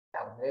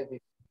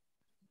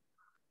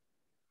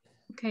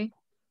Okay.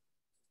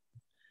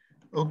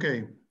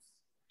 Okay.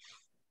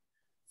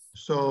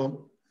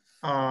 So,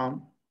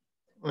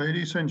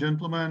 ladies and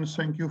gentlemen,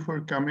 thank you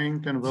for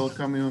coming and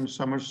welcome you in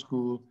summer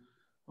school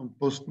on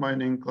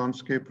post-mining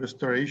landscape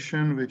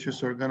restoration, which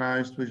is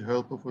organized with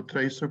help of a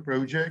TRACER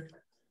project.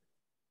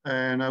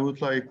 And I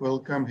would like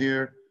welcome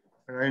here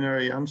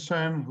Rainer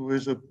Janssen, who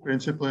is a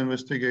principal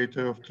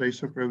investigator of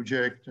TRACER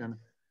project, and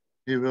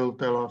he will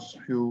tell us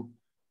a few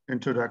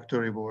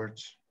introductory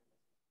words.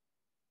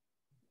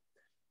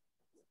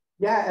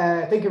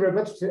 Yeah, thank you very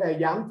much,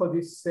 Jan, for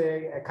this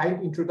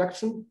kind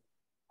introduction.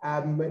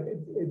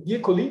 Dear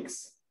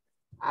colleagues,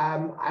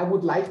 I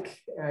would like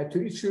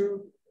to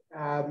issue,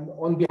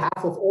 on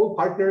behalf of all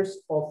partners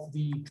of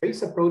the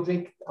TRACER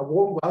project, a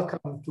warm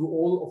welcome to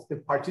all of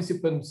the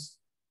participants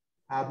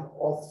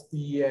of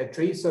the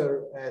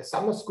TRACER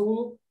summer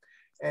school.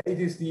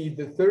 It is the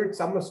third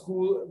summer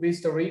school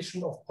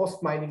restoration of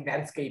post-mining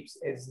landscapes,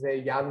 as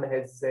Jan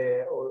has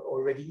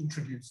already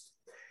introduced.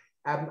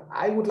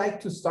 I would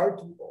like to start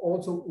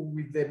also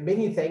with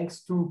many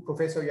thanks to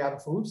Professor Jan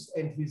Frouz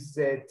and his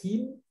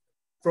team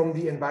from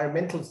the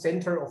Environmental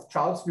Center of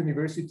Charles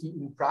University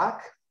in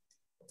Prague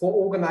for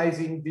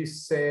organizing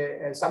this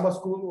summer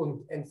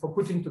school and for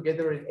putting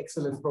together an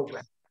excellent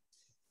program.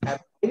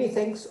 Many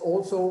thanks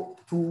also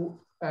to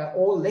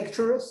all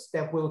lecturers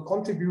that will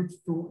contribute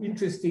to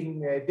interesting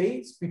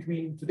days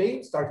between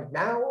today, starting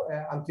now,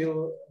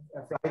 until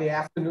Friday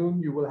afternoon.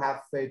 You will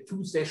have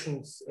 2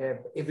 sessions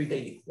every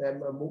day,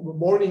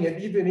 morning and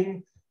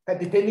evening,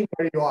 depending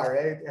where you are,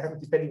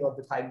 depending on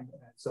the time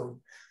zone.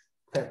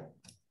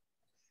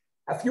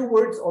 A few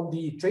words on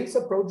the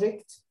TRACER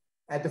project.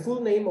 The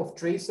full name of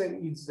TRACER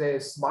is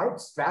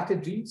Smart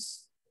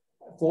Strategies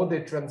for the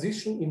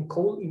Transition in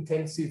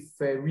Coal-Intensive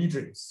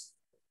Regions.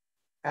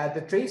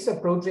 The TRACER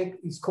project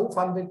is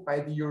co-funded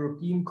by the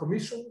European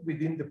Commission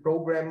within the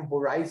program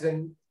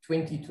Horizon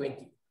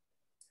 2020.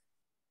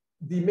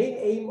 The main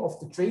aim of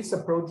the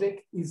TRACER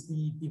project is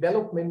the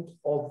development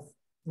of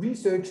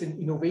research and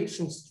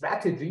innovation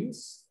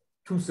strategies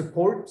to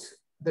support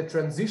the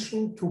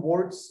transition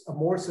towards a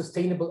more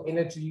sustainable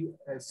energy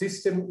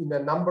system in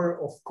a number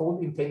of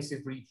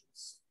coal-intensive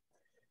regions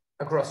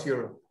across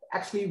Europe.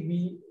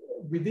 Actually,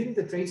 within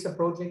the TRACER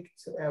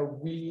project,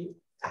 we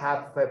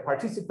have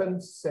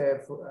participants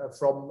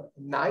from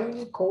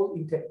 9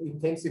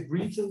 coal-intensive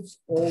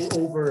regions all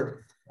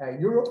over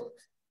Europe.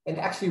 And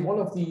actually, one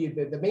of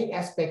the main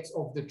aspects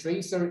of the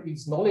TRACER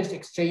is knowledge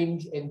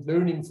exchange and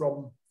learning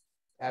from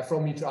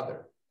each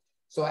other.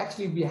 So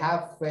actually, we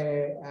have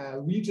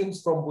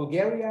regions from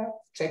Bulgaria,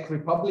 Czech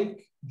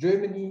Republic,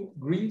 Germany,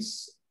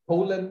 Greece,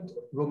 Poland,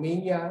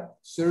 Romania,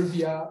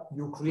 Serbia,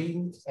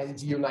 Ukraine, and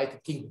the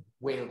United Kingdom,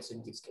 Wales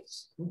in this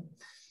case.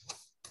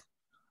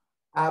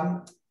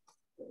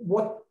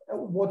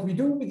 What we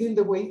do within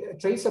the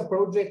TRACER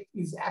project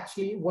is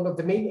actually one of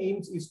the main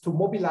aims is to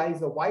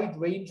mobilize a wide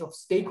range of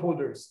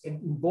stakeholders and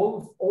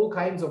involve all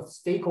kinds of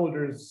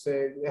stakeholders,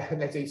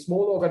 let's say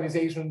small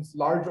organizations,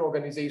 large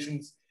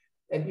organizations,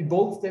 and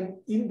involve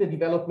them in the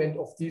development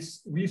of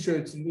these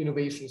research and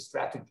innovation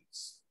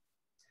strategies.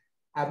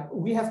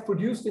 We have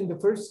produced in the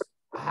first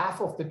half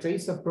of the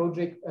TRACER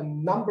project a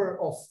number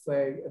of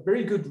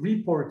very good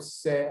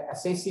reports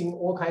assessing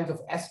all kinds of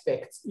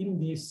aspects in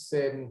these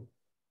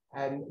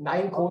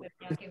 9 core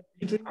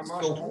regions.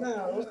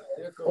 So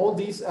all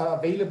these are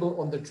available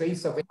on the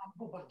TRACER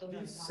website.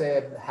 Please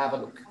have a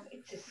look.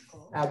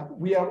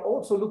 We are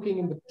also looking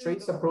in the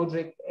TRACER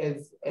project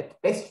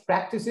at best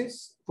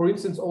practices, for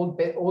instance,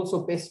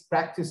 also best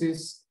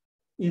practices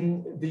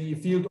in the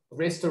field of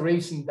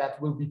restoration that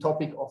will be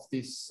topic of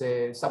this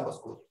summer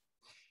school.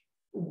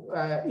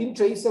 In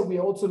TRACER, we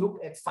also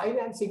look at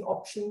financing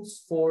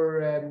options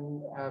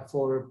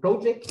for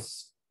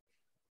projects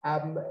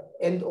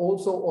and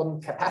also on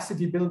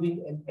capacity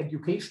building and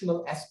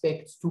educational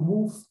aspects to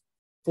move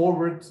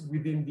forward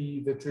within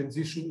the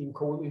transition in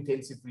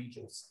coal-intensive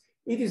regions.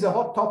 It is a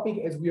hot topic,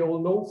 as we all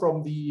know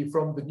from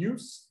the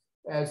news.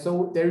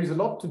 So there is a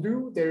lot to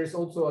do. There is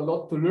also a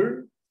lot to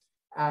learn.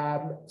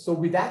 So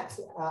with that,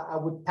 I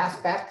would pass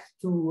back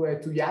to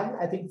Jan,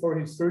 I think, for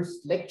his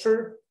first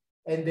lecture.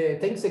 And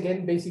thanks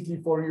again, basically,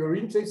 for your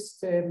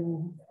interest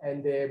and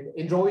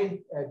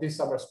enjoy this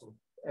summer school.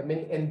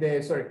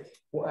 Sorry,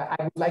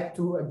 I would like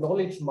to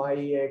acknowledge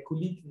my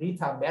colleague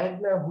Rita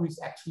Mergner, who is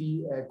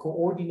actually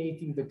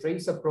coordinating the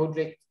TRACER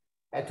project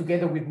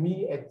together with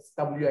me at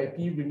WIP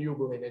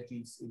Renewable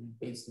Energies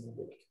based in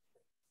Munich.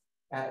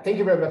 Thank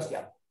you very much,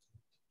 Jan.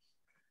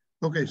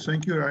 Okay,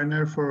 thank you,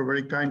 Rainer, for a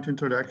very kind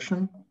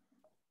introduction.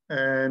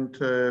 And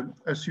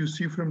as you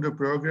see from the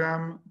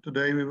program,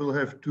 today we will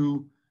have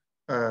 2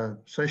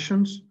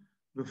 sessions.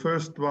 The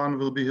first one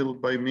will be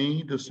held by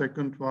me, the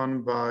second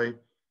one by,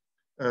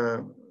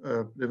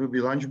 there will be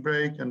lunch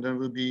break, and then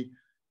will be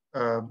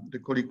the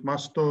colleague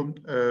Masto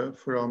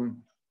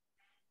from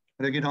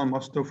Regional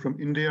Masto from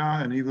India,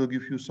 and he will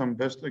give you some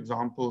best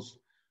examples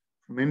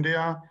from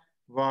India,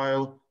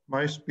 while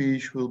my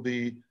speech will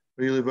be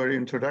really very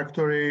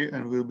introductory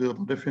and will be a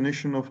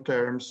definition of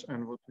terms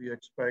and what we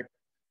expect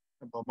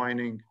about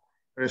mining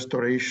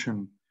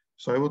restoration.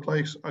 So I would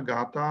like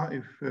Agatha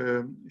if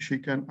she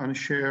can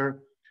unshare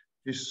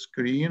his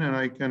screen, and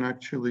I can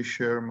actually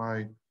share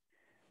my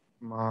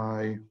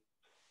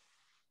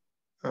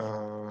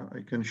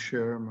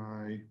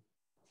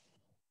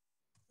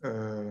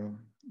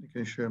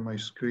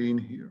screen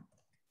here.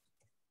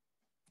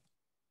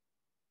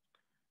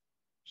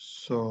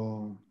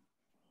 So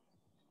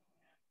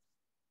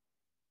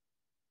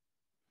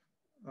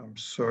I'm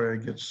sorry,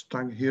 I get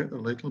stuck here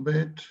a little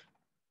bit.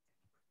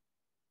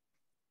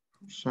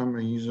 For some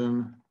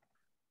reason,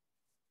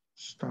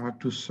 start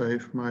to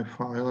save my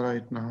file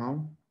right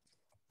now.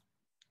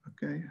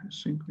 Okay, I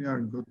think we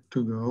are good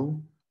to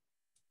go.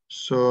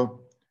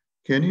 So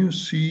can you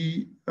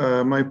see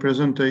my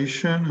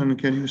presentation, and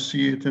can you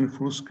see it in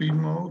full screen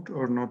mode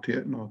or not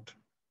yet? Not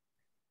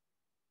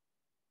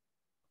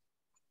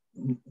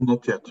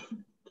yet.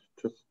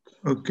 Just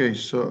okay,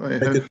 so I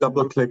have to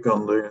double click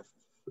on the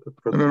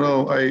presentation.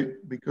 No,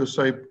 because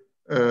I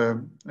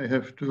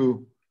have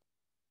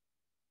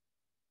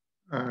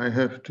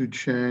to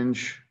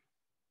change.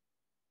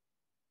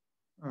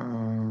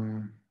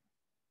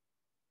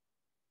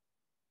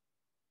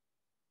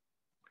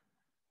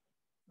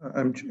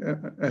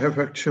 I have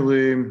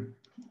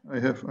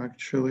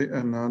actually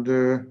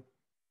another.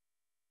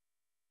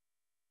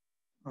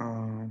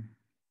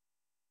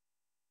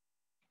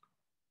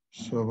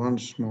 So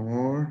once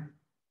more.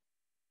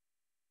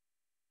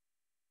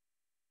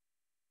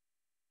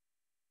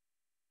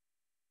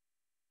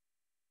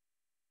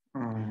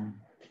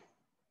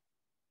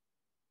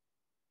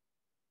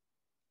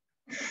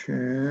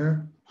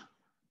 Share,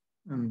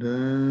 and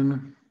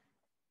then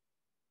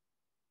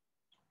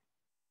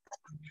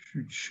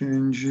should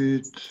change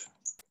it.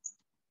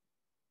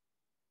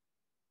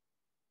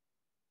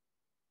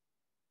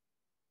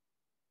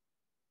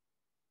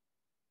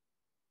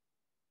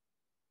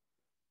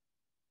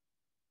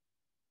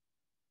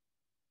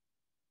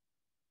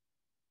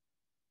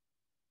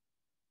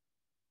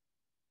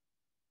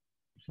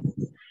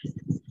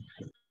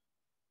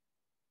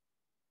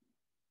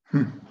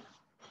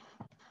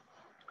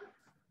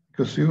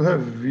 Because you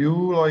have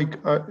view like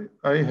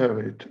I have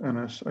it, and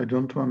I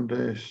don't want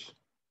this.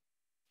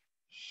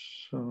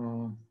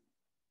 So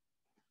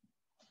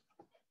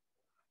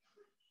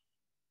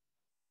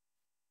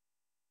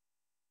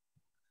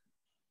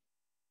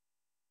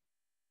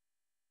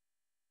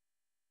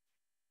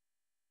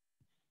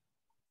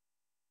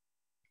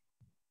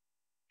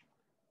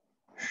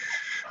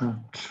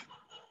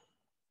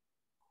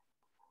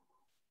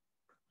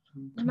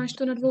Máš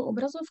to na dvou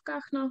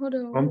obrazovkách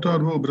náhodou? Mám to na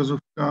dvou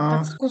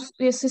obrazovkách.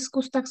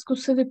 Tak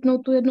zkus si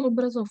vypnout tu jednu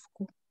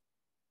obrazovku.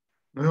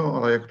 No jo,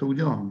 ale jak to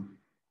udělám?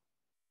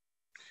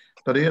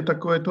 Tady je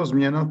takovéto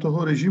změna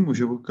toho režimu,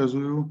 že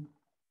ukazuju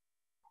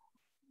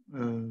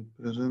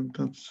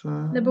prezentace.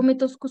 Nebo mi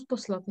to zkus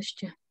poslat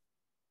ještě.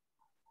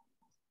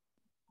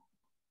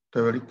 To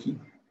je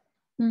veliký.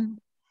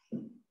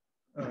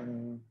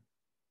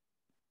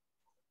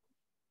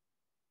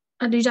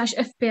 A když dáš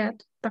F5,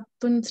 tak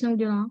to nic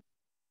neudělá.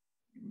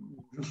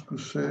 Můžu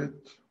zkusit.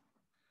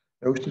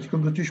 Já už teď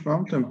totiž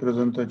mám ten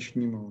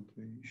prezentační mód,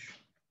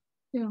 víš.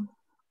 Jo.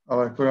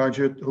 Ale akorát,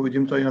 že ho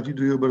vidím tady na té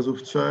druhé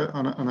obrazovce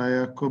a ne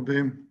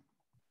jakoby...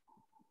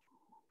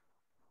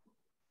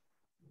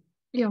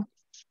 Jo.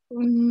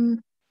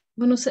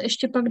 Ono se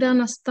ještě pak dá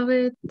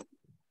nastavit...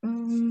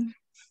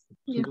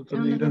 Jsem to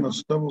tady někde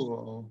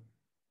nastavoval.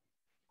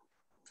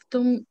 V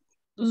tom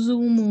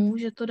zoomu,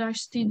 že to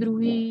dáš z té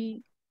druhé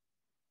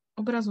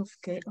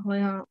obrazovky, ale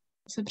já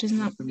se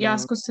přiznám, já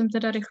zkusím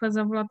teda rychle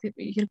zavolat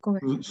Jirkovi.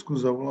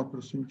 Zkus zavolat,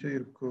 prosím tě,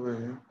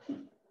 Jirkovi.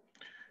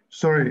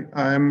 Sorry,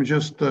 I'm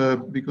just,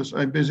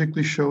 because I'm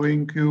basically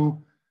showing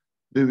you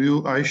the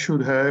view I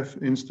should have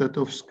instead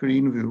of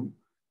screen view.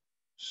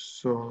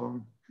 So...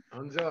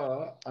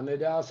 Honzo, a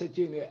nedá se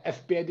ti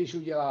F5, když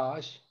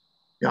uděláš?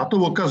 Já to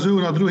ukazuju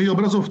na druhé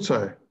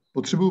obrazovce.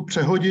 Potřebuji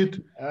přehodit.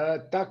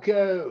 Tak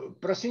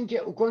prosím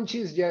tě,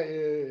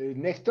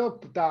 nech to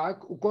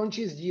tak,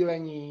 ukonči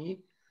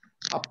sdílení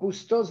a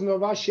pust to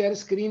znova share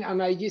screen a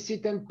najdi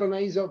si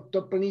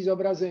to plný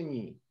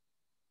zobrazení.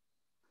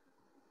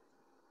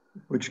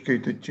 Počkej,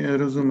 teď tě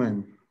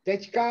nerozumím.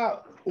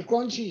 Teďka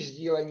ukončíš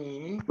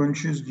sdílení.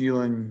 Ukončí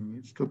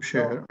sdílení, stop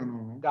share, no,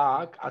 ano.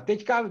 Tak, a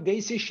teďka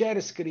dej si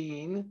share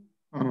screen.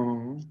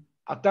 Ano.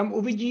 A tam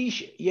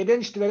uvidíš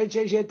jeden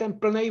čtvereček, že je ten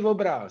plný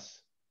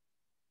obraz.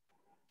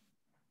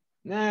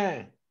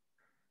 Ne.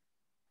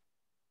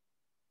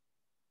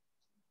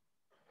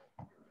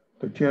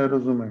 Teď já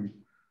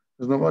rozumím.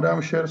 Znova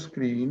dám share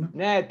screen.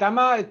 Ne,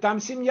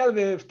 tam si měl,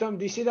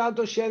 když si dal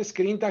to share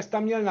screen, tak jsi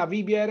tam měl na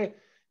výběr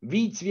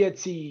víc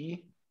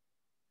věcí.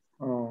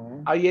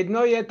 A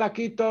jedno je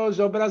taky to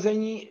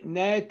zobrazení,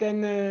 ne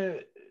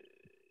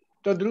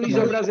to druhé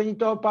zobrazení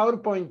toho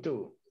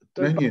PowerPointu.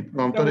 To není,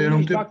 mám tady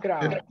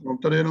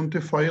jenom ty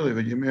fajly,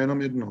 vidím je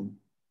jenom jednou.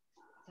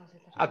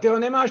 A ty ho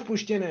nemáš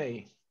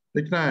puštěnej.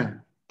 Teď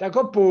ne. Tak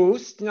ho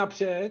pust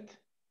napřed.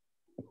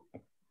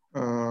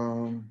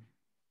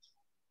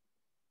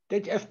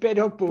 Teď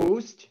F5 ho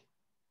pust.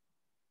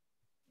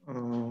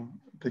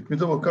 Teď mi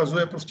to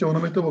ukazuje, prostě ono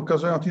mi to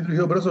ukazuje na té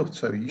druhé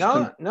obrazovce, víš?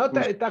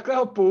 Takhle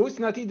ho pust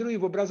na té druhé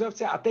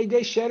obrazovce a teď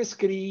jdeš share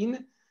screen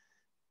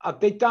a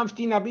teď tam v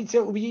té nabídce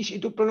uvidíš i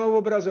tu plnou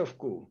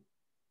obrazovku.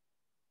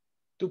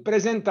 Tu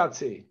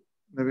prezentaci.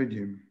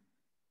 Nevidím.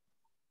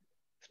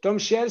 V tom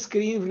share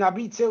screen v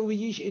nabídce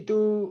uvidíš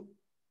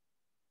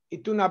i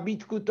tu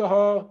nabídku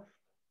toho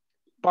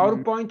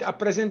PowerPoint a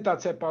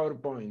prezentace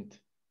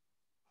PowerPoint.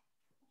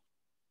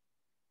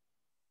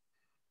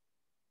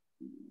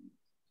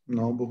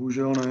 No,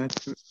 bohužel ne.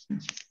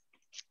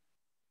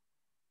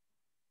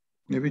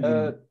 Nevidím.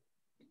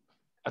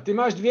 A ty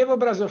máš 2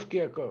 obrazovky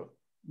jako.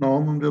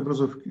 No, mám 2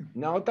 obrazovky.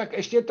 No, tak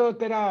ještě to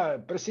teda,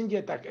 prosím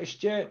tě, tak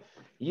ještě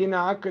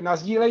jinak,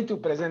 nazdílej tu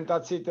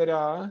prezentaci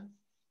teda.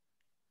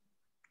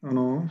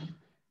 Ano.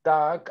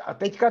 Tak a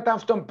teďka tam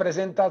v tom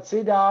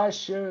prezentaci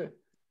dáš,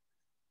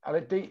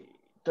 ale ty,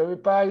 to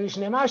vypadá, když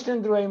nemáš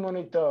ten druhý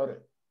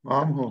monitor.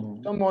 Mám ho, no.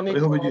 V tom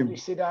monitoru,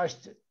 když si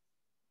dáš,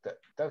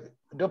 tak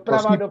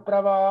doprava, vlastně...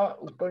 doprava,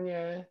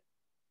 úplně,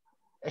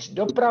 ještě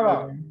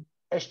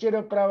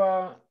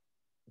doprava,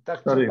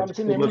 tak tady, tam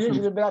si nemůžeš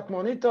vybrat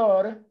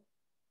monitor.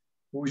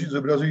 Použít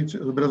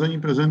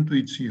zobrazení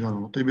prezentujícího,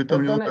 no. Teď by to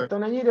mělo... To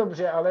není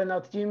dobře, ale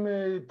nad tím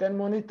ten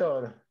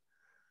monitor.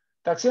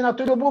 Tak si na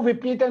tu dobu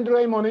vypni ten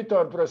druhý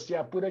monitor prostě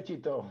a půjde ti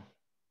to.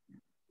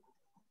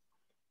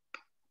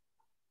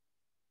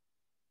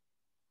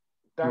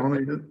 Tak. No,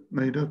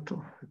 nejde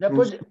to.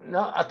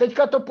 No a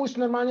teďka to pust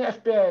normálně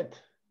F5.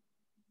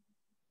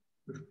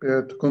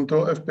 F5.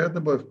 Kontrol F5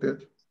 nebo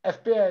F5?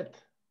 F5.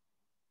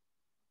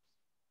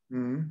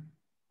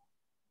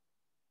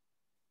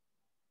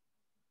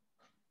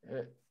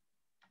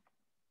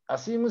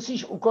 Asi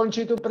musíš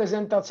ukončit tu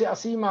prezentaci,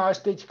 asi ji máš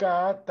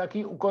teďka, tak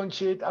ji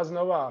ukončit a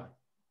znova.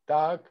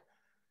 Tak.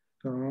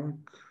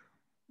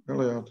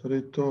 Ale já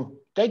tady to...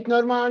 Teď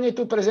normálně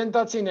tu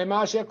prezentaci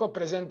nemáš jako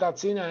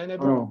prezentaci, ne?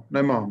 Nebo... Ano,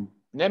 nemám.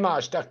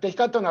 Nemáš, tak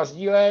teďka to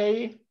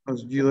nazdílej.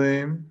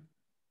 Nazdílejím.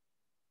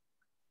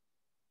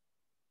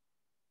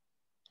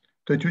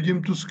 Teď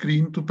vidím tu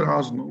screen, tu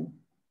prázdnou.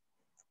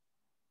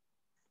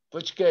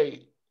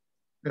 Počkej.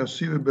 Já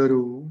si ji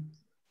vyberu.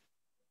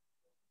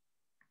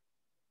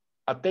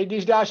 A teď,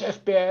 když dáš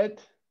F5.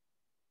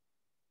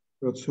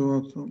 Pracuji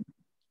na tom.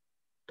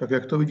 Tak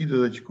jak to vidíte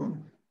teďko?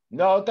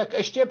 No, tak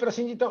ještě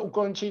prosím ti to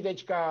ukončí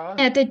teďka.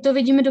 Ne, teď to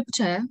vidíme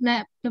dobře,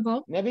 ne, nebo?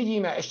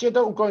 Nevidíme, ještě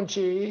to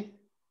ukončí.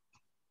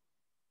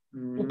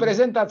 Tu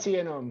prezentaci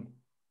jenom.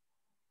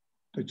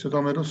 Teď se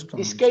tam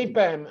nedostanu.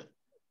 Escapem.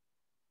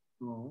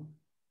 No.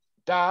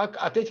 Tak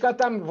a teďka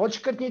tam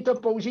odškrtni to,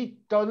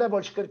 použít tohle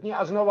odškrtni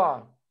a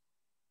znova.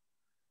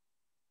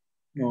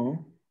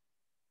 No.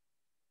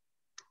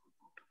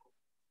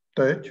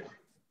 Teď?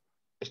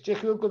 Ještě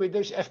chvilku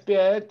vydrž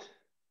F5.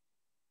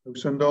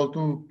 Už jsem dal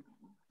tu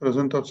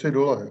prezentaci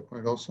dole, jako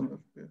nedal jsem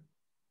F5.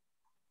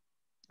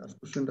 Já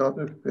zkusím dát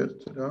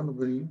F5, teda,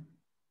 dobrý.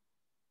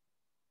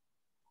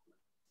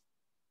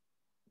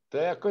 To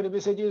je jako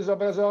kdyby se ti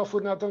zobrazoval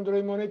furt na tom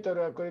druhém monitoru,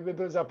 jako kdyby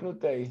byl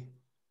zapnutý.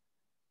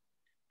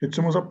 Teď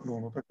jsem ho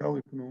zapnul, no tak já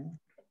vypnu.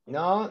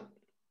 No.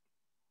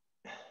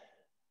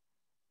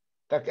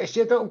 Tak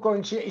ještě to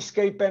ukončí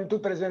escapem tu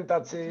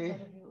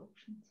prezentaci.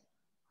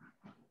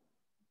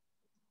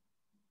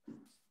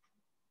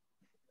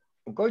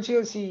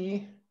 Ukončil jsi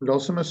ji? Dal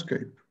jsem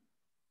escape.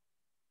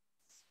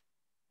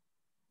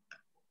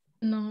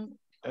 No.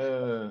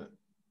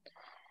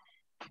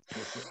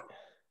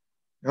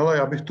 Hele,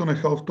 já bych to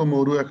nechal v tom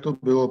módu, jak to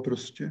bylo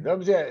prostě.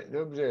 Dobře,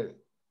 dobře.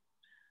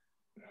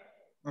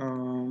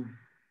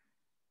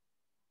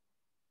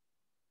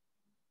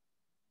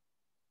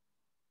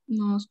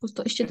 No, zkus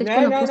to ještě teď.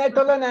 Ne,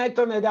 tohle ne,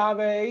 to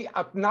nedávej.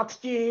 A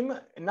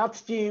nad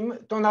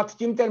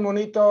tím ten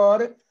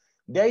monitor,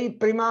 dej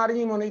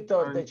primární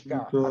monitor teďka.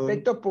 A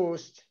teď to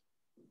pusť.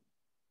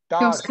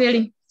 Tak. Jo,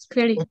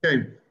 skvělý.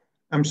 Okay.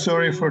 I'm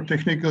sorry for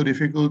technical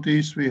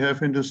difficulties we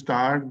have in the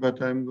start, but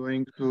I'm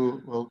going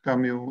to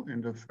welcome you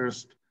in the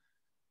first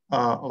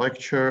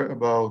lecture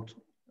about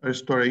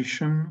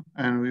restoration,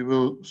 and we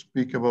will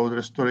speak about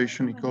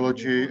restoration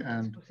ecology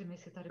and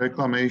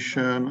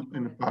reclamation,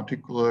 in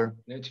particular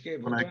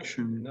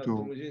connection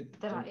to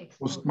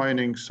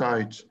post-mining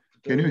sites.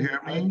 Can you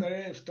hear me?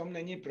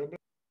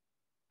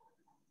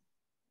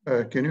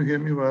 Can you hear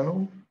me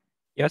well?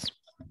 Yes.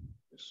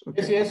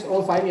 Okay. Yes,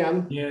 all fine,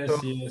 Jan. Yes,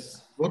 so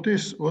yes.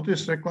 What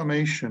is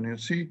reclamation? You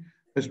see,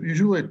 as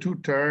usually 2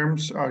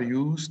 terms are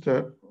used,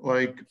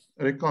 like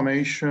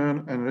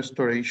reclamation and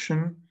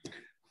restoration,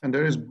 and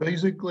there is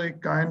basically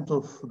kind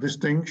of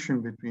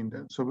distinction between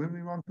that. So when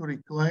we want to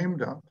reclaim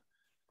that,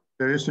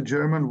 there is a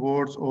German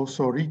word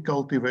also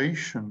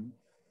recultivation.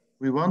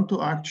 We want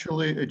to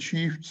actually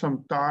achieve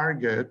some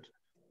target.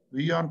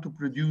 We want to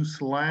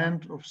produce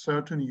land of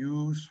certain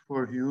use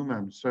for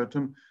humans,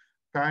 certain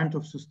kind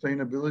of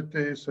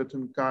sustainability,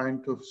 certain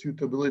kind of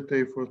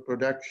suitability for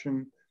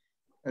production,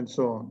 and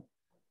so on.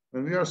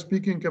 When we are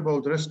speaking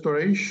about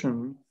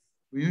restoration,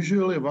 we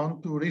usually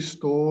want to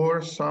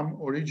restore some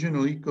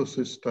original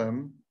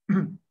ecosystem,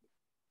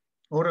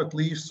 or at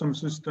least some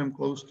system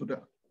close to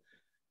that.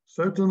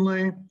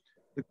 Certainly,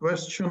 the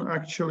question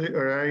actually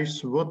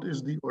arises, what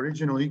is the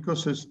original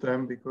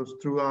ecosystem? Because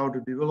throughout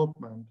the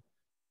development,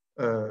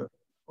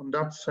 on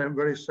that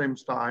very same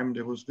time,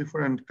 there was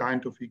different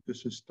kind of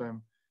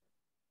ecosystem.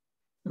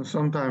 And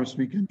sometimes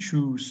we can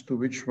choose to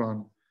which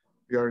one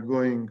we are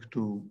going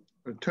to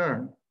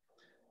return.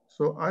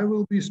 So I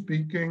will be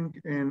speaking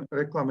in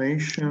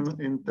reclamation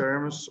in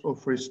terms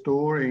of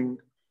restoring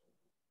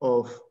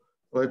of,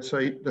 let's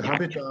say, the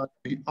habitat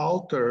we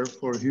alter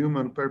for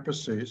human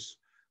purposes,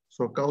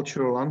 so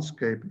cultural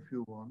landscape, if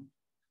you want,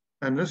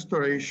 and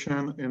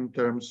restoration in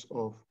terms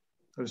of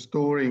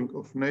restoring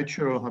of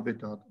natural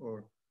habitat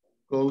or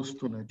close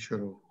to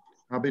natural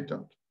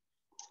habitat.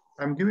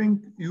 I'm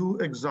giving you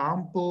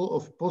example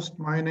of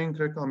post-mining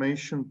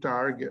reclamation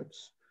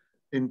targets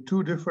in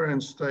 2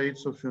 different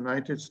states of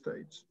United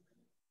States.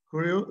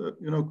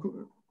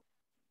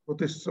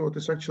 What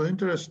is actually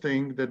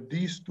interesting that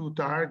these 2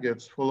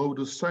 targets follow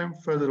the same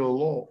federal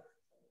law,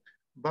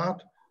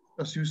 but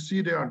as you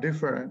see, they are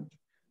different.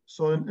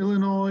 So in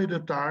Illinois, the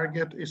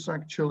target is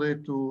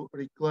actually to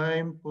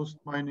reclaim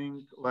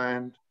post-mining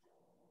land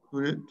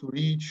to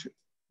reach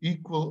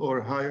equal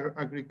or higher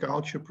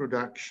agriculture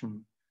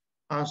production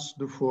as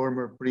the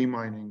former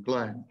pre-mining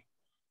land.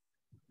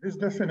 This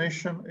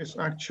definition is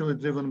actually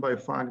driven by the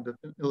fact that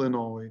in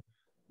Illinois,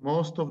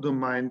 most of the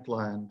mined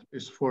land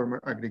is former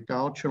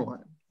agricultural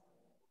land.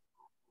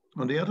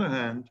 On the other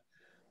hand,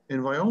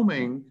 in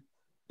Wyoming,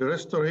 the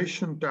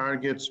restoration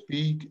target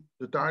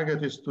the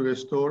target is to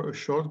restore a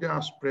short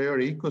grass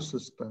prairie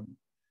ecosystem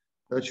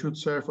that should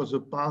serve as a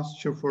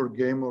pasture for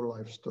game or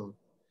livestock.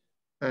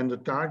 And the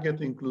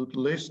target includes a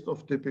list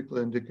of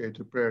typically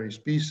indicated prairie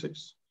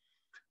species.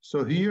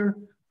 So here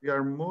we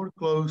are more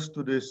close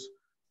to this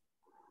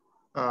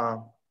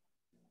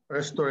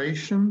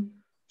restoration.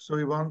 So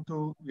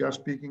we are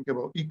speaking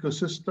about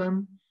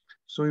ecosystem.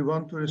 So we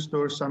want to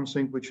restore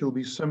something which will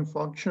be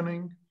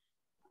self-functioning,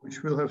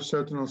 which will have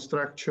certain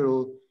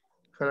structural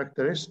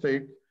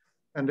characteristic.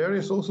 And there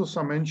is also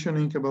some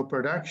mentioning about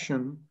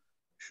production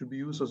should be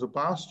used as a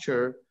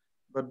pasture,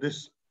 but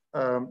this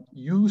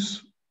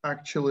use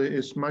actually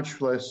is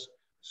much less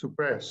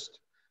suppressed.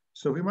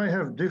 So we might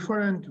have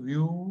different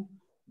view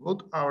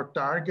what our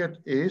target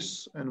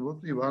is and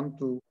what we want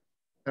to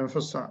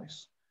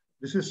emphasize.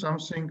 This is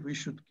something we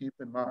should keep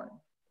in mind.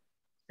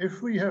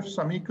 If we have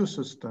some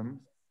ecosystem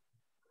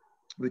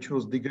which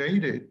was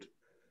degraded,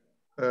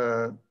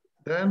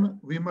 then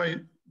we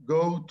might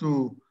go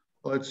to,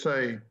 let's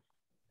say,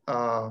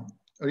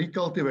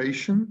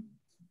 recultivation.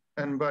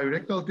 And by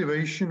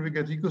recultivation, we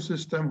get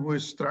ecosystem who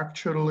is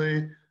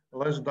structurally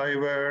less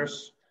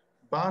diverse,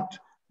 but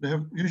they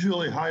have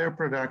usually higher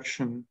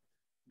production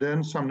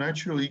than some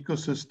natural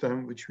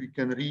ecosystem, which we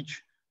can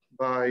reach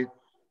by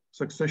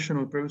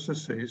successional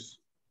processes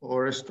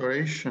or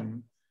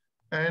restoration.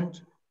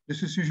 And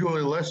this is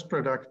usually less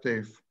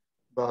productive,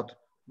 but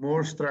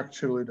more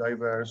structurally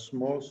diverse,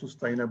 more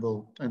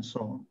sustainable, and so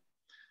on.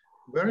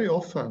 Very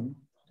often,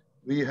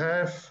 we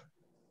have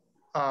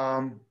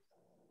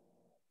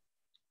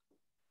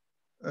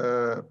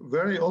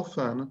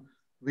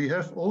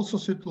also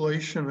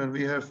situation when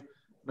we have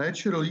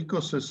natural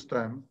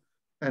ecosystem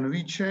and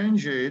we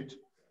change it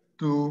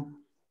to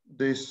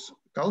this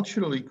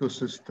cultural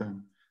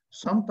ecosystem.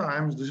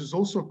 Sometimes this is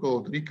also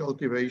called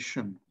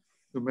recultivation,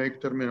 to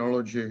make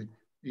terminology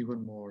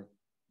even more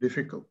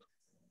difficult.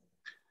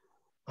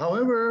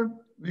 However,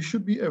 we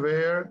should be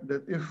aware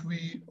that if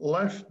we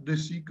left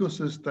this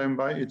ecosystem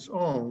by its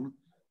own,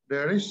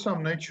 there is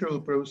some natural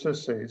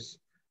processes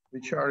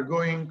which are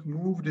going to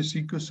move this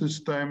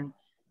ecosystem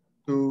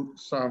to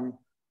some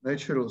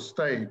natural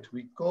state.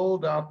 We call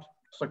that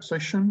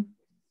succession.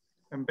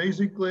 And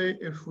basically,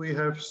 if we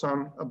have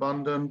some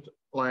abundant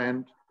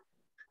land,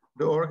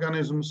 the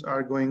organisms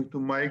are going to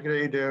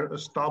migrate there,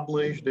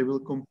 establish, they will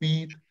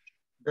compete,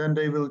 then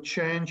they will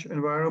change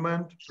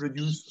environment,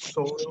 produce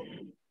soil,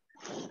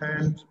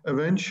 and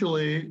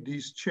eventually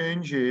these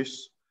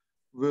changes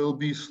will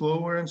be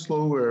slower and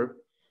slower.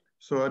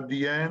 So at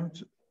the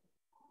end,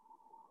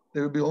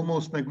 they will be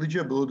almost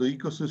negligible. The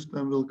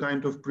ecosystem will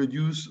kind of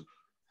produce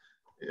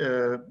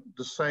the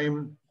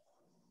same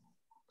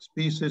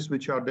species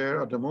which are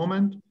there at the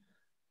moment.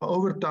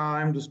 Over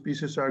time, the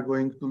species are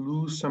going to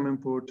lose some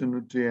important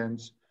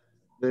nutrients.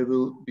 They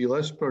will be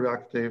less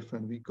productive,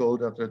 and we call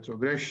that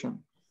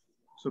retrogression.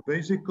 So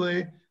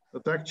basically,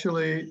 that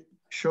actually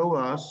shows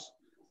us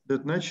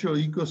that natural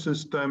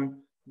ecosystem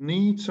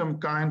needs some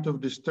kind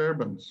of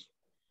disturbance.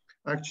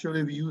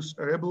 Actually, we use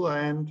arable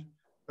land.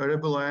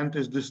 Arable land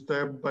is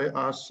disturbed by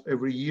us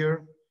every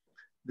year.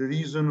 The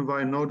reason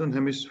why Northern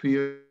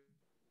Hemisphere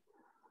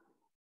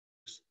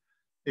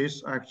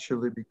is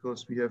actually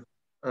because we have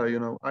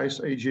ice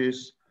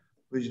ages,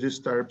 which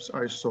disturbs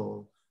our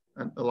soil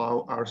and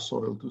allow our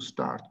soil to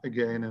start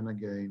again and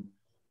again,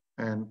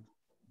 and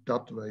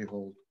that way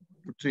hold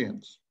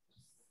nutrients.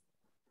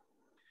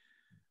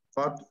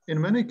 But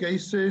in many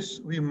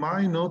cases, we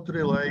might not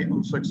rely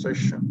on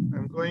succession.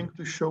 I'm going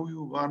to show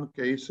you one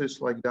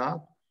cases like that.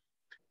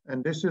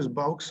 And this is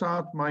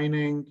bauxite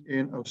mining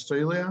in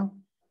Australia.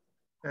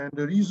 And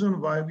the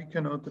reason why we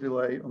cannot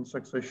rely on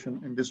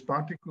succession in this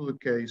particular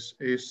case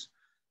is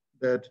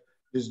that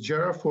this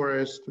Jarrah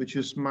forest, which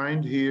is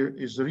mined here,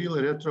 is a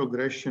real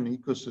retrogression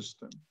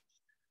ecosystem,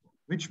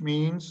 which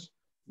means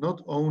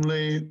not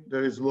only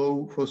there is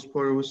low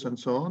phosphorus and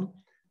so on,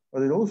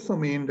 but it also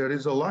means there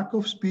is a lack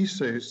of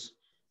species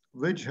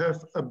which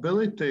have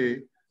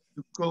ability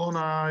to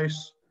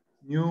colonize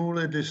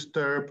newly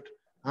disturbed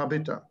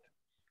habitat.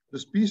 The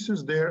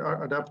species there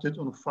are adapted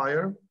on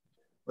fire,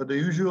 but they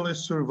usually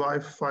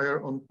survive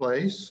fire on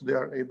place. They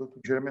are able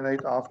to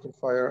germinate after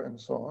fire and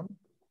so on.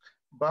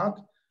 But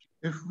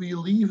if we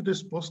leave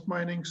this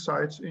post-mining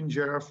sites in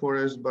Jarrah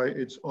forest by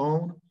its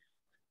own,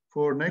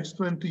 for next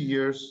 20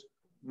 years,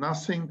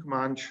 nothing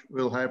much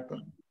will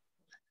happen.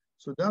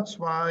 So that's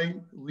why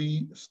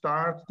we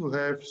start to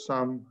have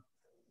some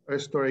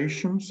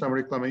restoration, some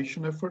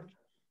reclamation effort.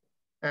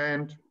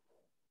 And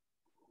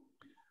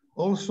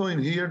also in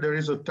here, there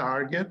is a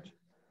target,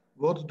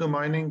 what the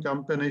mining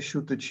company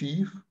should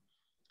achieve.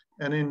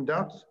 And in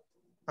that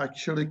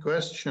actually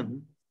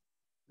question,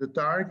 the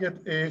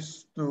target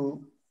is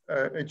to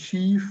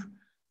achieve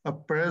a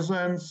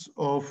presence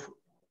of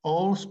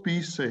all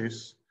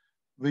species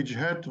which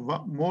had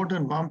more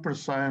than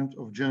 1%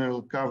 of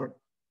general cover.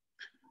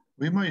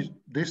 We might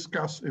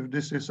discuss if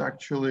this is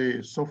actually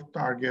a soft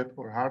target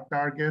or hard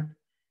target.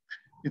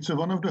 It's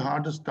one of the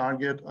hardest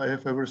targets I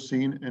have ever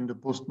seen in the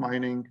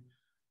post-mining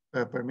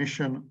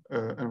permission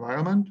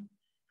environment.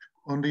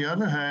 On the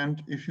other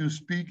hand, if you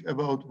speak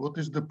about what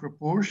is the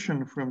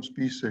proportion from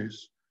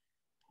species,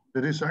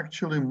 there is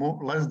actually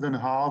less than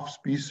half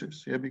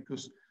species, yeah,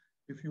 because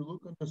if you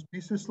look on the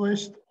species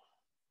list,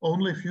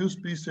 only few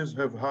species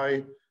have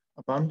high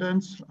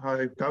abundance,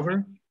 high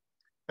cover,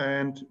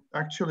 and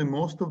actually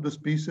most of the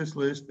species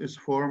list is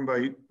formed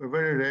by a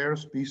very rare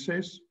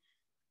species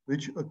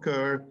which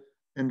occur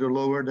in the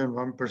lower than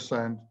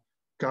 1%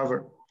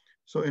 cover.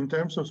 So in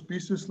terms of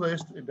species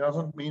list, it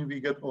doesn't mean we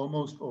get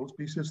almost all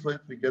species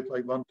list, we get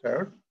like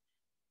 1/3,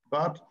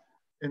 but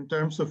in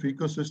terms of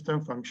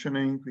ecosystem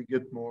functioning, we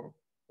get more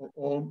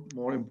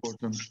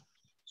important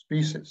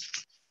species.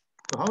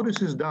 So how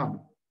this is done?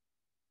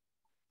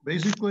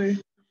 Basically,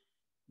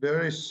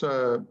 there is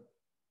a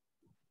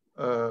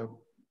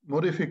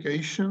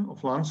modification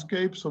of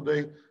landscape. So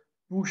they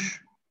push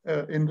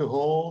in the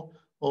hole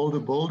all the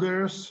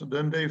boulders,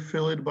 then they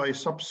fill it by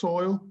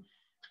subsoil,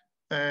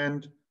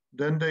 and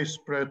then they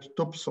spread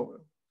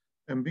topsoil.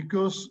 And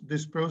because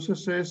these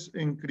processes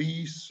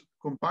increase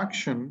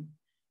compaction,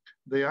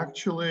 they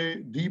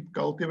actually deep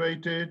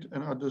cultivate it,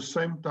 and at the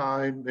same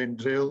time, they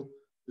drill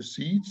the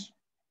seeds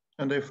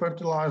and they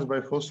fertilize by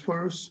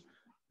phosphorus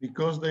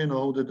because they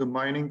know that the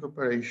mining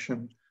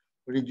operation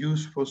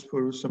reduce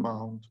phosphorus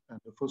amount, and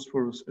the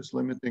phosphorus is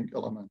limiting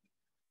element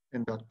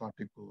in that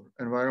particular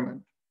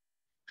environment.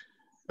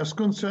 As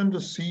concerned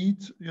the seed,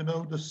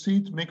 the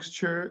seed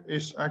mixture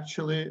is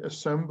actually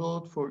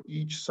assembled for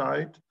each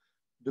site,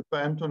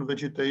 depend on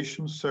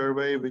vegetation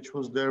survey, which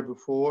was there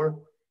before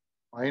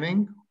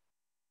mining.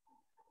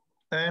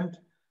 And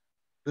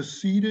the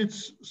seeded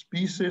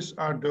species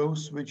are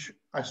those which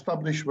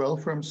establish well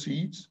from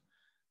seeds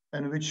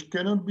and which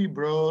cannot be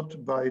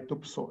brought by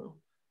topsoil.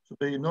 So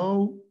they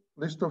know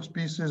list of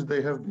species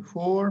they have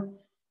before,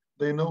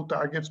 they know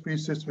target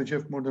species which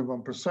have more than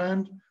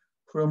 1%.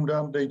 From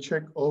them, they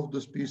check off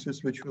the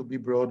species which will be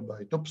brought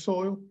by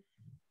topsoil,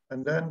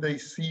 and then they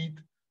seed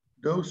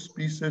those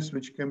species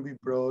which can be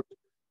brought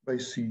by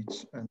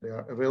seeds, and they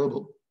are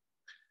available.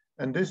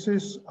 And this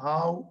is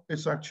how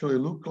it's actually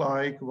look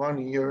like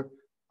 1 year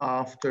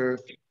after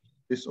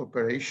this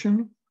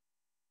operation.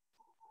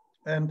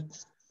 And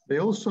they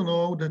also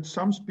know that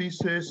some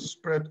species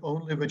spread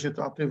only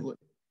vegetatively.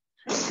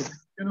 It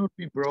cannot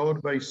be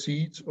brought by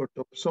seeds or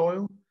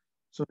topsoil,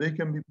 so they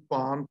can be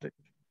planted.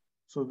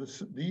 So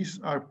these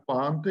are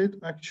planted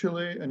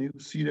actually, and you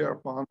see they are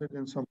planted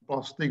in some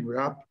plastic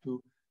wrap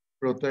to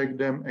protect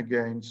them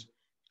against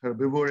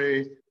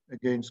herbivory,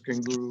 against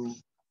kangaroo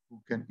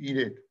who can eat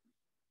it.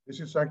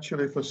 This is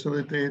actually a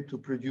facility to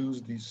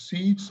produce these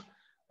seeds,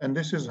 and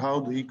this is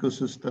how the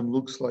ecosystem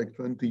looks like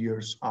 20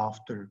 years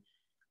after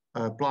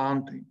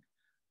planting.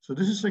 So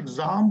this is an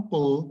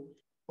example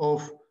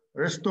of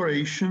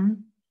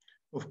restoration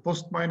of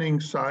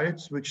post-mining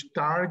sites which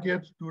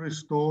target to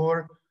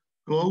restore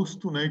close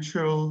to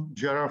natural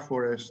Jarrah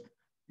forest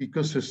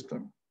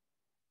ecosystem.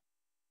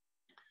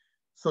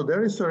 So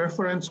there is a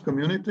reference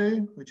community,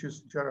 which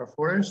is Jarrah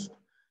forest.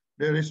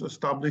 There is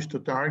established a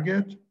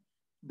target.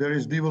 There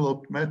is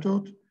developed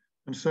method,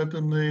 and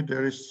certainly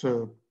there is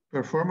a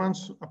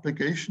performance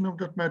application of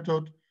that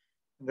method.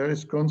 There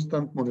is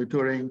constant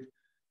monitoring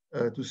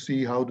to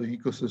see how the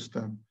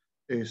ecosystem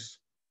is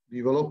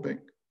developing.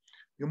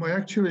 You might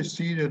actually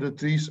see that the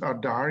trees are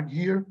dark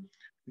here,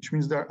 which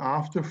means they're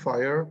after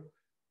fire,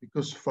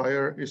 because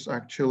fire is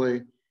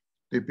actually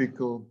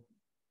typical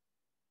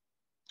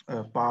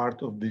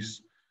part of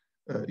this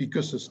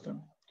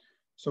ecosystem.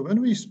 So when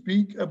we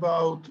speak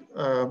about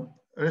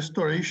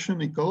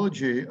restoration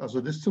ecology as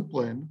a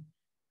discipline,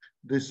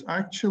 this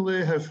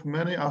actually have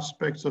many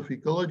aspects of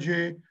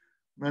ecology,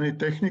 many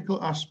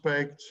technical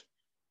aspects,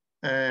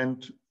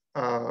 and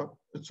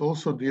it's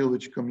also deal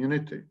with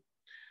community.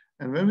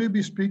 And when we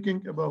be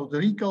speaking about the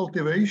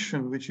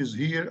recultivation, which is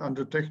here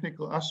under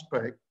technical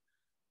aspect,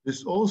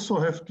 this also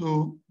have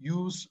to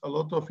use a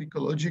lot of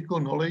ecological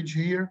knowledge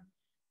here.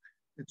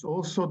 It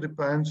also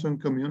depends on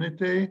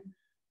community.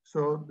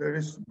 So there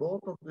is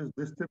both of this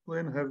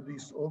discipline have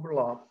this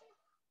overlap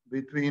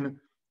between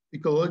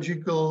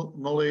ecological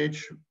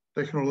knowledge,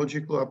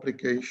 technological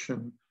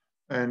application,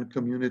 and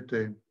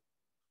community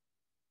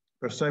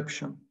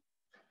perception.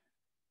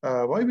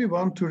 Why we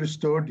want to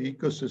restore the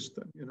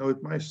ecosystem? You know,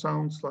 it might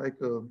sound like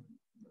a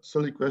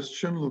silly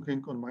question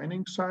looking on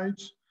mining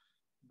sites,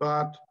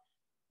 but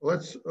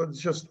let's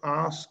just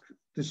ask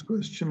this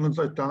question. Let's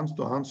attempt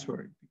to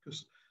answer it,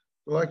 because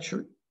it will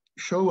actually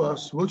show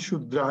us what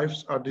should drive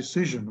our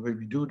decision when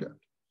we do that.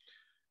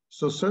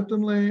 So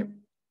certainly,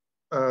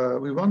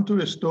 we want to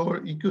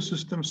restore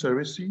ecosystem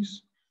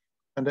services,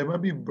 and there will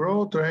be a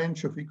broad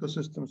range of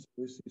ecosystem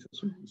services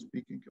as we've been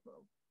speaking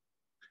about.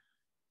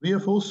 We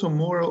have also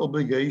moral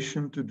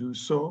obligation to do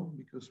so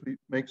because we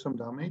make some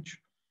damage.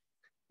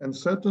 And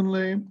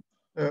certainly,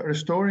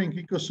 restoring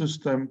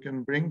ecosystem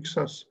can bring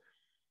us,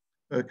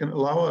 can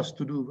allow us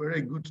to do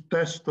very good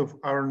test of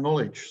our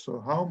knowledge.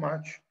 So how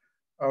much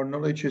our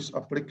knowledge is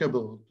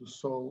applicable to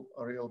solve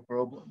a real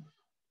problem.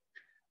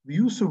 We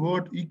use the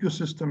word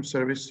ecosystem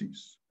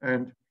services,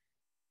 and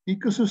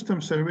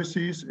ecosystem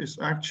services is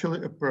actually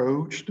an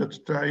approach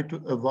that try to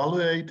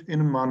evaluate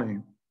in money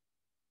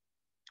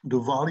the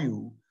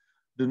value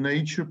the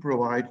nature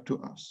provide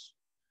to us.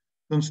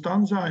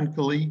 Constanza and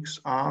colleagues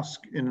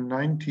asked in the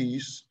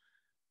 90s,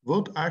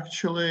 what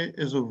actually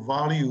is a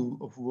value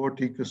of world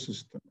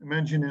ecosystem?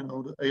 Imagine, you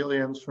know, the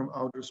aliens from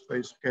outer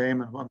space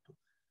came and want to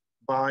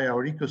buy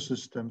our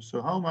ecosystem.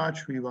 So how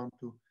much we want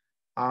to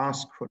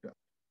ask for that?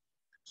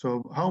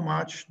 So how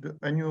much the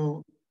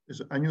annual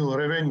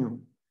revenue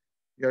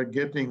we are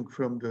getting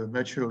from the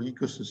natural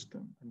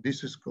ecosystem? And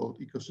this is called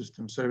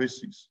ecosystem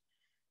services.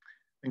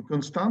 And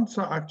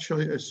Constanza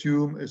actually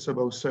assumed it's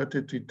about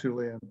 33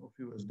 trillion of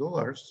US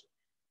dollars,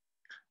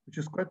 which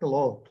is quite a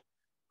lot,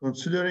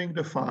 considering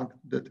the fact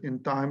that in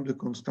time the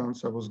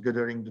Constanza was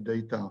gathering the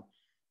data,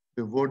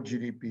 the world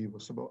GDP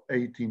was about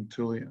 18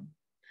 trillion.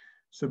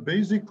 So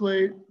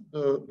basically,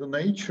 the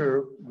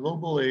nature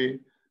globally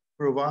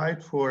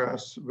provide for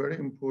us very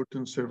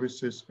important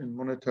services in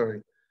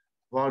monetary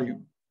value.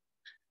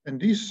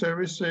 And these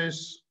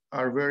services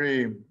are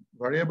very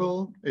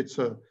variable. It's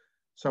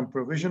some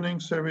provisioning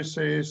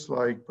services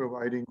like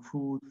providing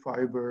food,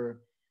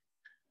 fiber,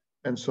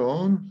 and so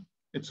on.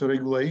 It's a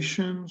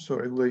regulation, so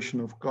regulation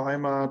of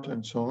climate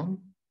and so on.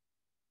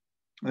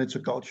 And it's a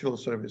cultural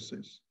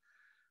services.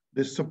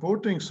 The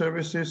supporting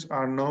services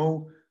are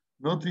now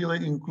not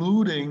really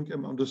including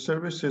among the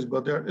services,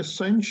 but they're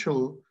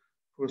essential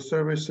for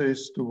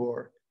services to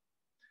work.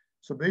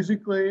 So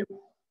basically,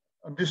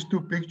 on these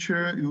two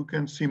pictures, you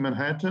can see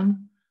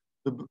Manhattan.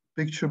 The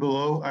picture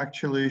below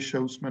actually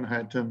shows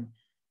Manhattan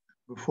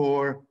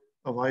before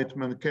a white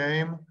man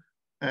came,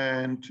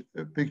 and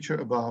a picture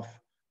above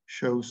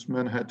shows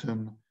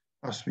Manhattan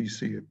as we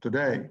see it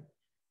today.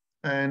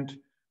 And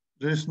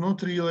there's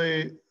not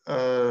really,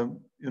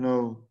 you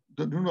know,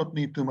 do not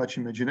need too much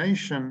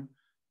imagination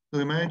to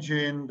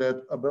imagine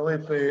that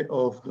ability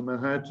of the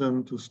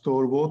Manhattan to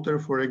store water,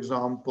 for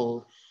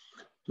example,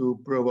 to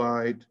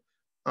provide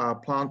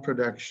plant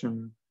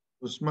production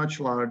was much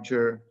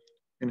larger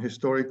in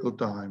historical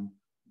time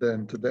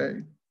than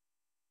today.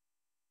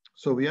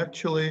 So we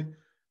actually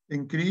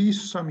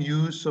increased some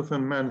use of a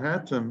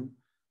Manhattan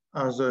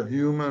as a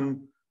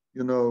human,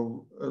 you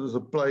know, as a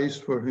place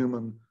for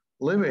human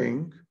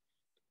living,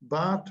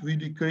 but we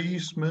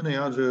decreased many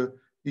other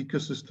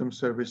ecosystem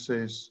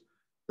services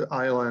the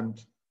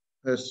island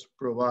has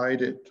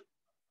provided.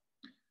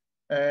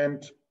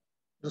 And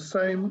the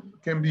same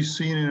can be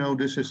seen, you know,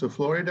 this is a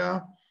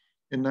Florida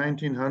in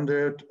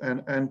 1900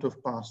 and end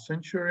of past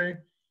century.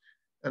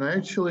 And I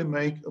actually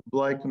make a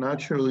black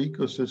natural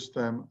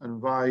ecosystem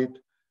and white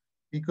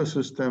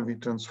ecosystem we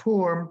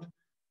transformed.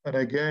 And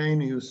again,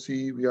 you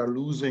see we are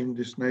losing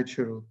this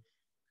natural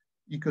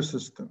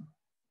ecosystem.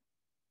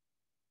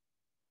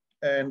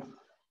 And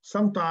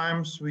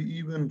sometimes we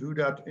even do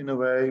that in a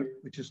way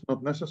which is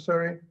not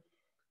necessary.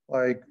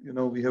 Like, you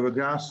know, we have a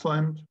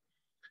grassland,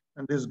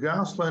 and this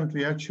grassland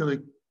we actually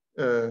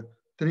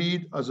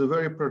treat as a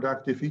very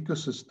productive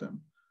ecosystem.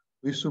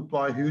 We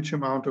supply huge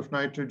amount of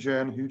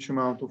nitrogen, huge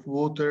amount of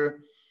water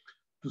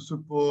to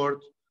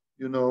support,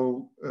 you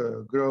know,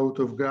 growth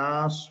of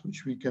grass,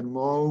 which we can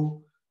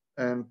mow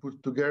and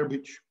put to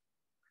garbage.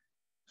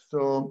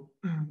 So,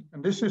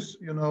 and this is,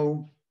 you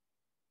know,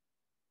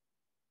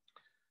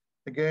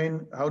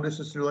 again, how this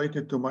is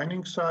related to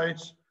mining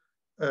sites.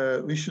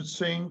 We should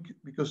think,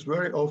 because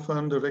very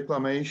often the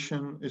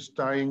reclamation is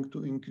trying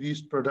to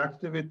increase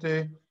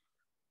productivity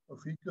of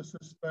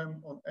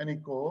ecosystem on any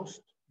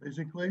cost,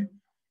 basically.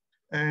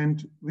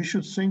 And we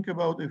should think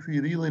about if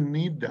we really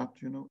need that,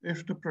 you know,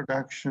 if the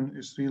production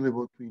is really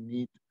what we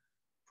need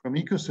from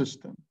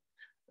ecosystem.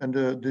 And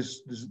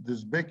this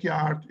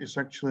backyard is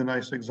actually a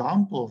nice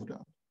example of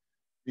that,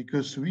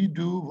 because we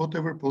do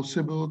whatever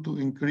possible to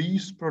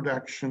increase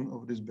production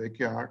of this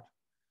backyard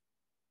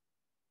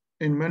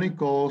in many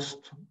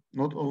costs,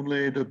 not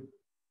only the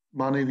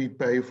money we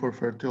pay for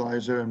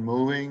fertilizer and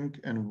mowing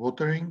and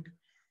watering,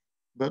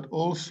 but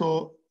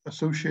also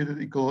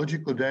associated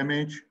ecological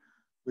damage,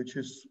 which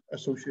is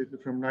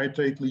associated from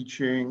nitrate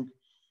leaching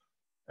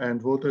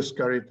and water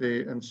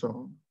scarcity and so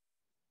on.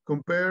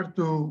 Compared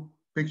to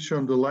picture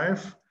on the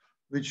left,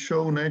 which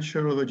show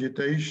natural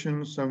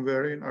vegetation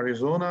somewhere in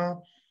Arizona,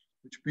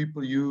 which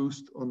people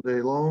used on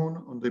their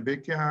lawn, on the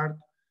backyard,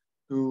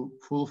 to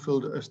fulfill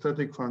the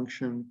aesthetic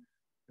function,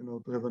 you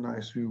know, to have a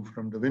nice view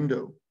from the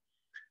window.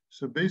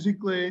 So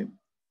basically,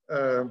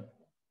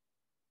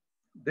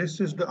 this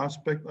is the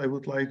aspect I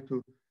would like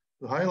to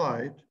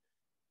highlight.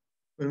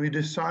 When we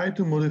decide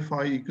to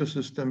modify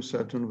ecosystem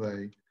certain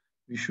way,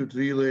 we should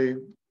really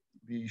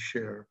be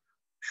sure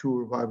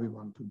why we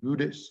want to do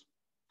this.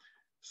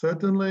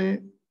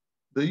 Certainly,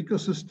 the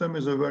ecosystem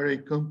is a very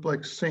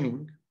complex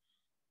thing,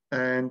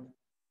 and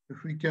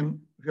if we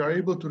are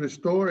able to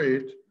restore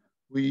it,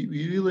 we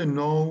really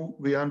know,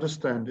 we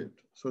understand it.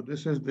 So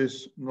this is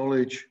this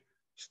knowledge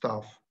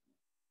stuff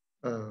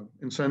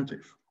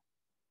incentive.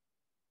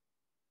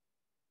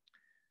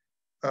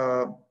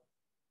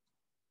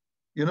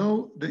 You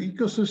know, the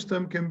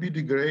ecosystem can be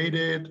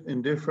degraded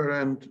in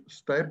different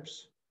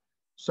steps.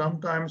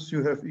 Sometimes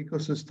you have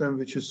ecosystem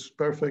which is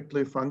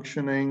perfectly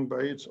functioning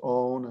by its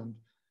own, and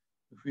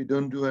if we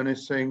don't do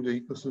anything, the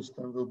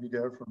ecosystem will be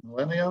there for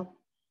millennia.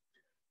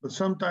 But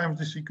sometimes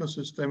this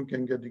ecosystem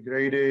can get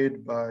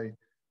degraded by,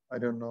 I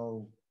don't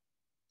know,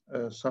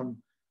 some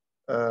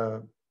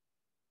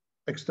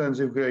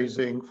extensive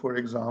grazing, for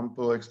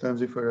example,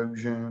 extensive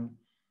erosion,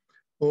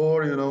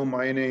 or, you know,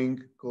 mining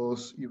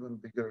cause even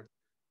bigger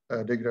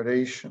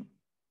degradation.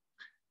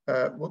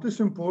 What is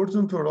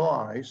important to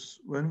realize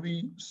when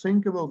we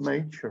think about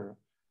nature,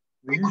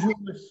 we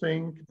usually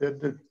think that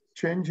the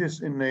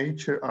changes in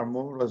nature are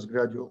more or less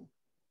gradual.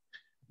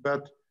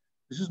 But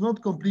this is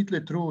not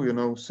completely true. You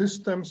know,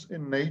 systems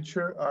in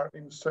nature are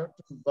in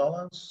certain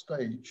balanced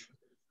stage.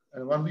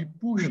 And when we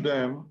push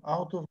them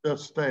out of that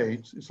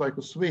stage, it's like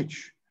a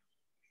switch.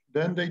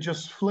 Then they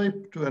just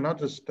flip to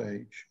another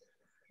stage.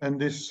 And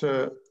this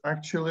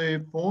actually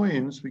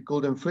points, we call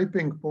them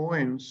flipping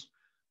points,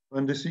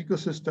 when this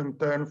ecosystem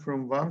turns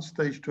from one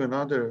stage to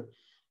another.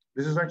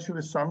 This is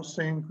actually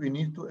something we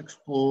need to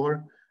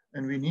explore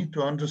and we need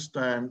to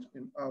understand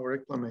in our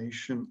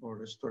reclamation or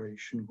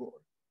restoration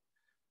work.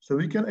 So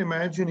we can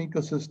imagine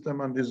ecosystem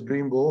on this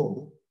green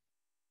ball,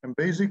 and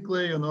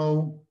basically, you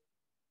know,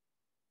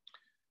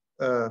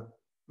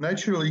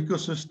 natural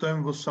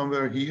ecosystem was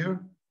somewhere here,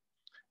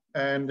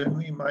 and then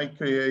we might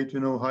create,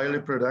 you know, highly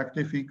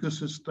productive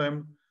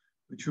ecosystem,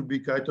 which would be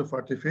kind of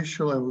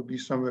artificial and would be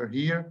somewhere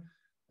here,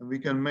 and we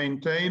can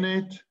maintain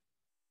it.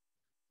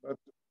 But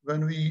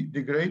when we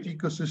degrade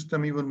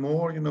ecosystem even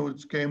more, you know,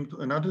 it came to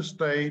another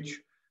stage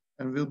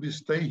and will be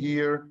stay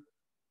here,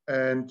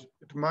 and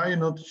it might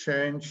not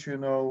change, you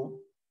know,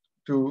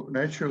 to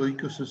natural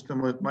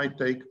ecosystem. It might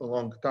take a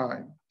long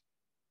time.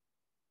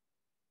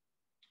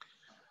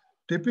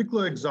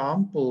 Typical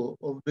example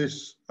of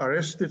this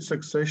arrested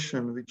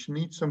succession, which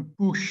needs some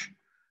push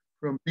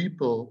from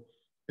people,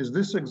 is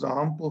this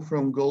example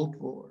from Gulf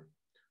War.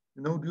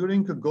 You know,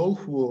 during the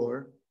Gulf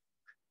War,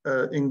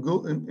 in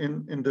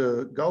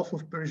the Gulf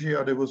of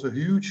Persia, there was a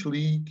huge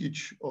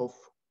leakage of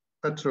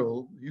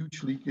petrol,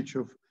 huge leakage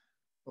of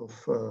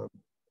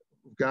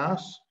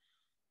gas,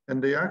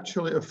 and they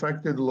actually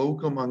affected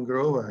local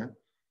mangrove.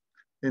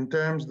 In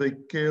terms, they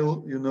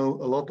kill, you know,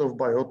 a lot of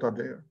biota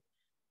there.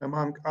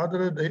 Among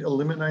other, they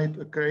eliminate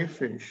a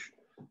crayfish,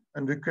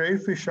 and the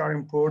crayfish are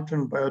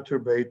important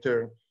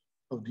bioturbator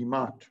of the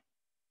mud.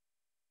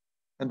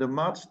 And the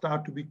mud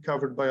start to be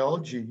covered by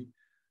algae,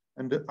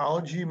 and the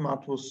algae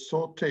mud was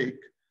so thick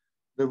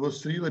that it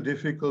was really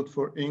difficult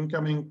for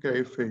incoming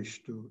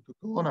crayfish to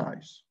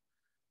colonize.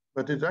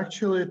 But it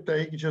actually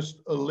takes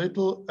just a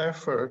little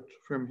effort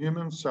from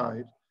human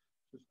side,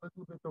 just a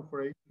little bit of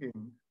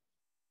raking,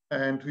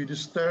 and we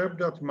disturb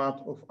that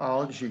mud of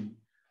algae.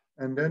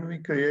 And then we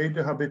create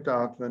a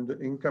habitat when the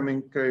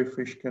incoming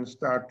crayfish can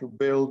start to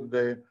build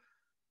their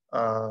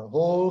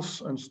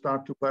holes and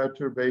start to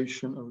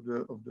bioturbation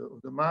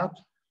of the mud.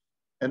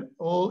 And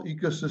all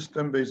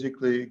ecosystem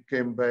basically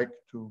came back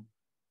to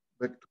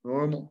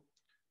normal.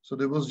 So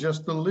there was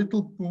just a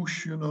little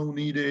push, you know,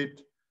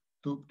 needed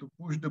to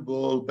push the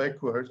ball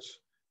backwards,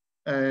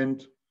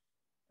 and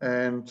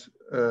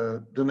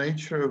the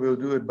nature will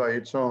do it by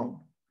its own.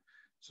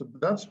 So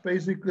that's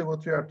basically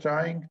what we are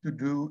trying to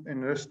do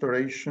in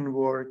restoration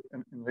work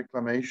and in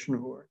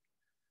reclamation work.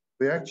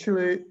 We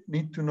actually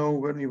need to know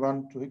where we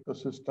want the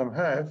ecosystem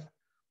have,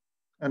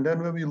 and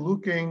then when we're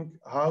looking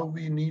how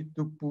we need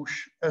to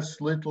push as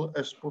little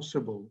as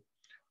possible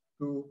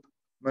to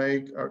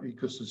make our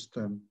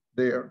ecosystem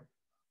there.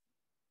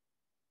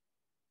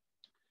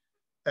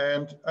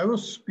 And I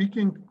was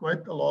speaking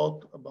quite a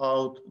lot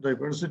about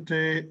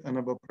diversity and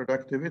about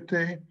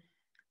productivity.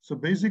 So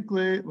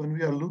basically, when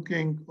we are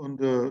looking on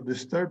the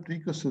disturbed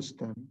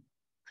ecosystem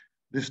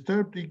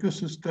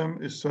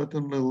is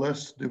certainly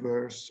less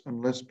diverse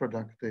and less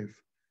productive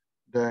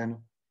than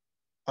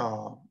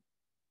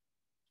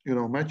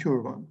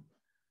mature one.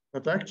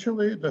 But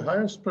actually, the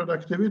highest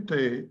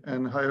productivity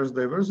and highest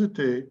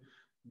diversity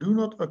do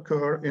not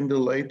occur in the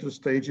later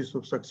stages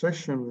of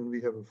succession when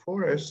we have a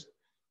forest,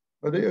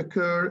 but they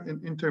occur in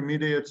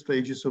intermediate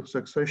stages of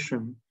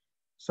succession,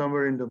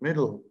 somewhere in the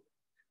middle.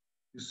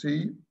 You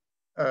see,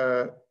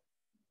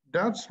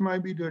 that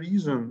might be the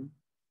reason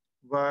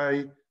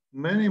why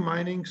many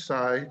mining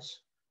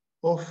sites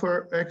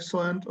offer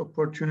excellent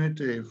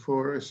opportunity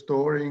for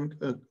restoring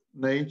a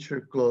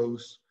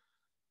nature-close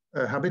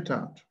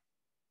habitat.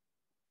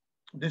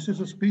 This is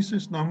a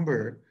species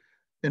number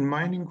in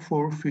mining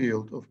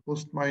forefield of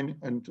post-mining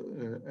and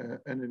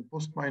in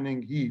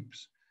post-mining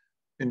heaps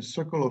in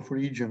Sokolov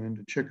region in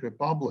the Czech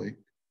Republic.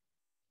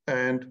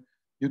 And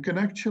you can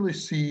actually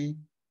see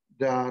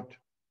that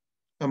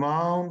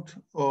amount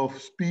of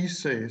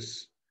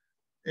species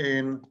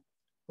in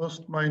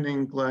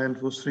post-mining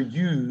land was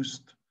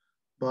reduced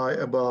by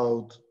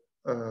about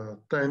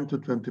 10 to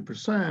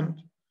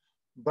 20%,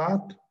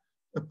 but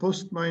a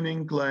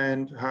post-mining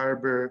land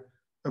harbor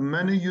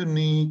many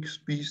unique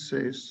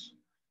species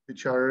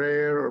which are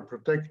rare or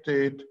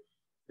protected,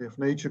 they have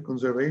nature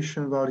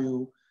conservation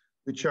value,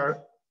 which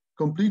are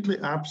completely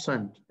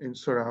absent in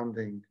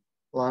surrounding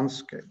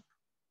landscape.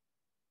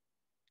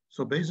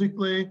 So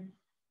basically,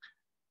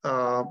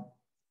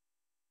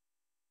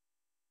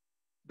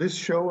 this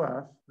shows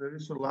us there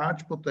is a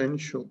large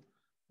potential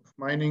of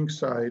mining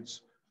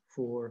sites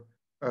for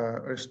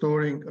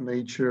restoring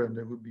nature, and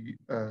there will be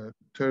a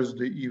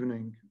Thursday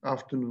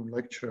afternoon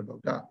lecture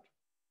about that.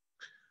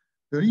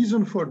 The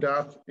reason for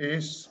that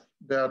is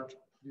that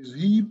this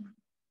heap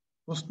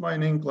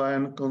post-mining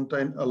land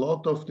contain a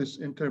lot of these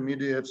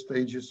intermediate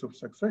stages of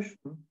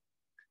succession,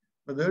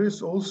 but there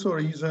is also a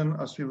reason,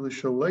 as we will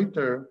show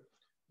later,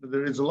 that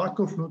there is a lack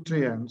of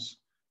nutrients.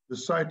 The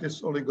site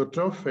is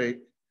oligotrophic.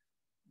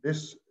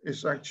 This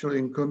is actually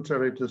in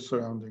contrary to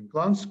surrounding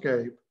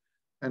landscape,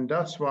 and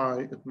that's why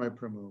it may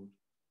promote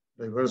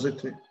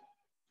diversity.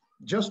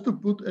 Just to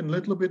put in a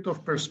little bit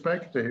of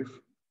perspective,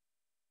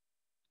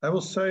 I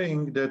was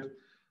saying that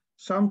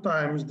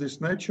sometimes this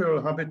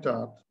natural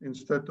habitat,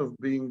 instead of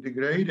being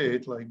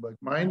degraded like by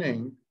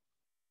mining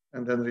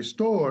and then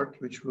restored,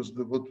 which was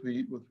what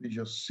we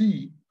just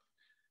see,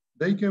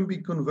 they can be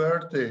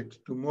converted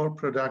to more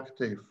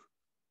productive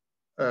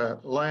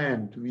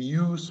land we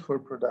use for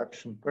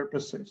production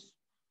purposes.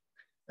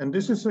 And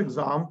this is an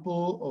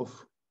example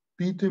of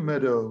peaty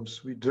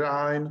meadows we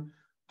drain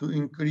to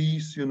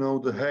increase,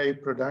 the hay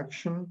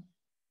production,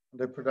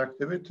 the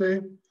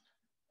productivity.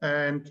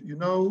 And,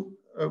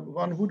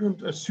 one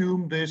wouldn't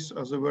assume this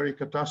as a very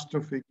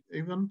catastrophic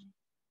event.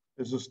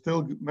 There's a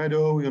still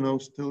meadow,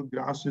 still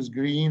grass is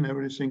green,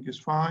 everything is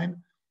fine.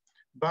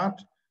 But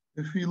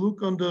if we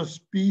look on the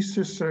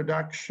species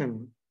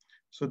reduction,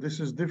 so this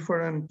is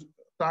different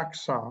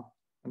taxa,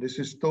 and this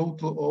is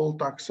total all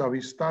taxa we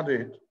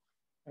studied.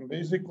 And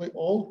basically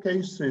all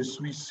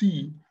cases we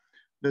see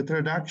that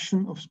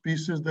reduction of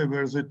species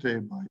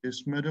diversity by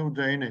this meadow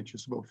drainage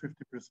is about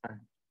 50%.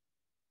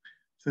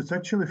 So it's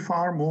actually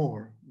far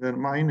more than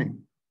mining.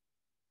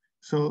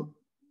 So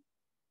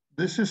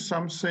this is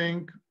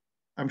something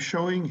I'm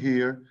showing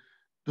here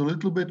to a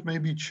little bit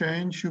maybe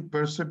change your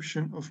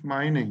perception of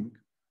mining.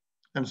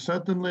 And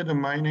certainly the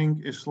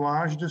mining is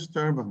large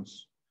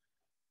disturbance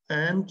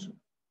and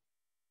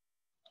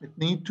it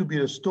needs to be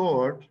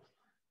restored,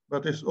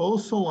 but it's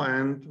also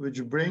land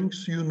which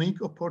brings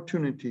unique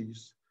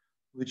opportunities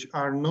which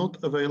are not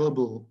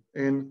available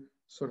in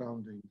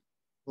surrounding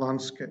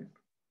landscape.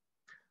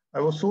 I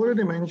was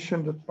already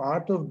mentioned that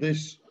part of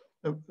this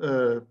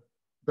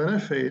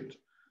benefit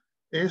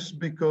is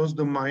because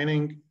the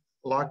mining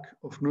lack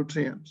of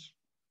nutrients.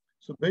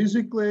 So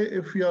basically,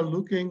 if we are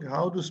looking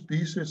how the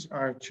species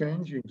are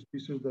changing,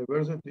 species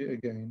diversity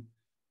again,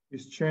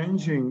 is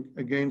changing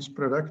against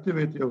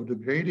productivity of the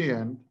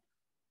gradient.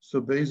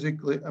 So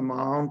basically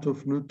amount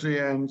of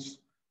nutrients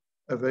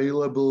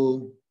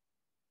available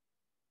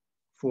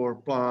for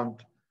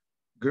plant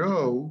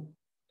grow,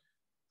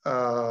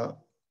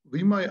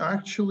 we might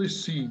actually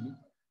see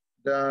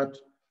that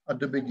at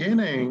the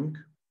beginning,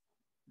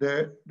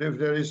 if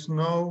there is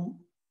no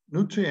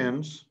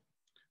nutrients,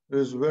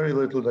 there's very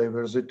little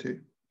diversity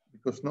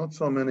because not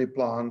so many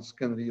plants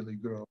can really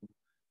grow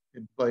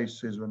in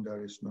places when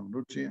there is no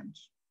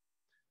nutrients.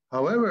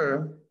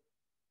 However,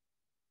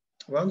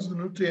 once the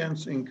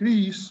nutrients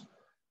increase,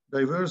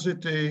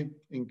 diversity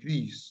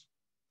increase.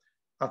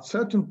 At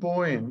certain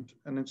point,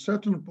 and at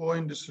certain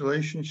point, these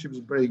relationships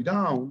break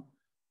down.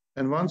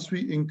 And once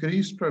we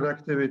increase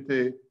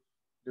productivity,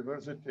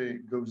 diversity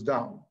goes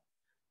down.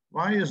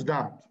 Why is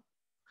that?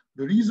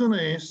 The reason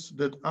is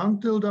that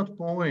until that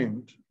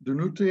point, the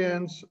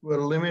nutrients were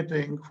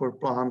limiting for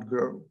plant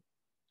growth.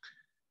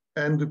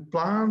 And the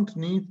plant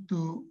needs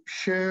to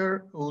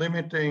share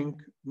limiting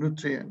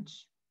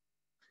nutrients.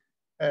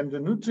 And the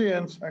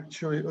nutrients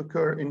actually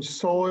occur in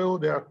soil.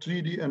 They are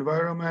 3D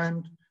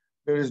environment.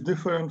 There is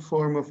different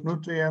form of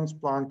nutrients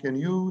plant can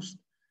use.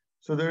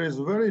 So there is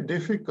very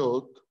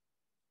difficult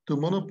to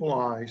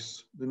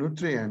monopolize the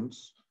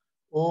nutrients,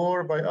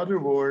 or by other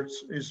words,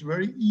 it's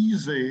very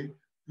easy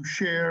to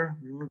share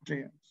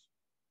nutrients.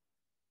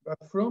 But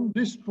from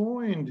this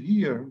point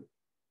here,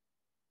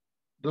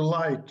 the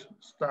light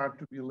start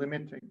to be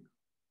limiting.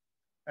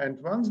 And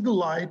once the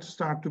light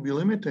start to be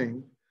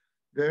limiting,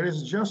 there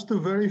is just a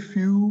very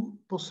few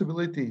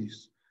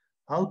possibilities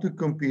how to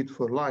compete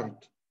for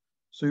light.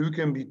 So you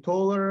can be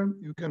taller,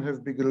 you can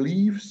have bigger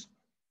leaves,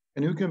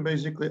 and you can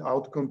basically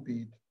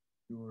outcompete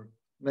your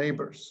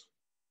neighbors.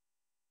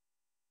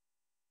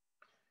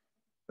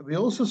 We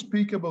also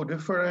speak about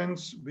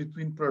difference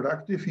between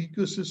productive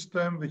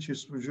ecosystem, which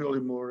is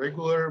usually more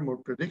regular, more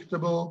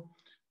predictable,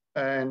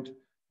 and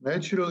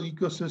natural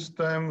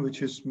ecosystem,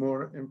 which is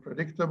more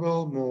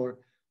unpredictable, more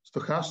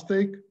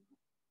stochastic,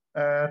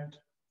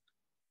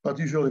 but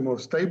usually more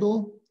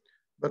stable.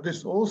 But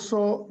this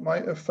also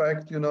might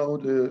affect,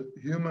 the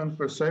human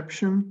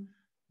perception,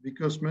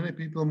 because many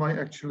people might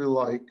actually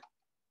like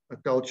a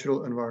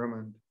cultural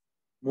environment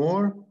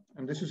more.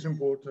 And this is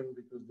important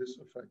because this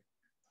affects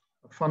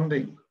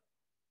funding.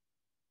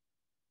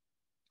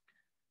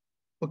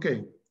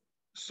 Okay,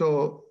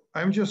 so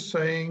I'm just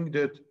saying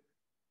that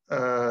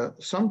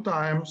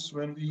sometimes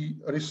when we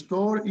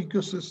restore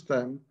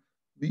ecosystem,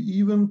 we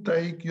even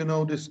take,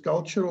 this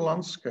cultural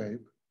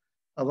landscape.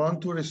 I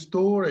want to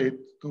restore it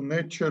to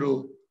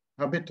natural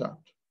habitat.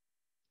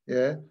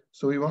 Yeah,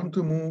 so we want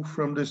to move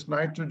from this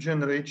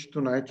nitrogen-rich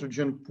to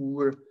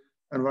nitrogen-poor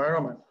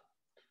environment.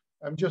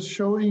 I'm just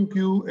showing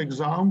you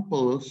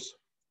examples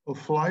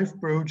of live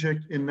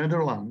project in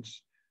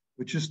Netherlands,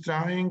 which is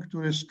trying to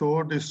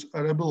restore this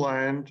arable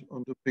land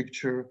on the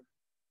picture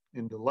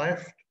in the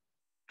left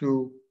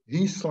to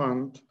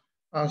heathland,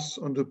 as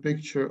on the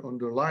picture on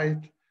the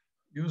right,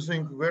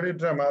 using very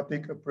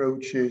dramatic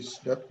approaches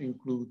that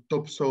include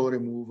topsoil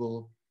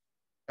removal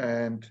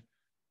and,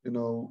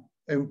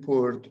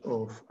 import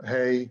of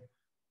hay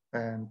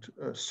and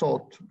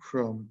sod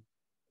from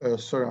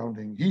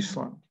surrounding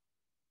heathland.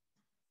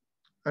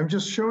 I'm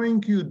just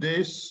showing you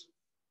this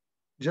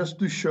just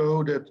to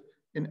show that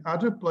in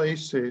other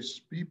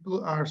places,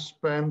 people are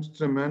spent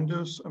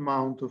tremendous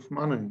amount of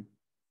money.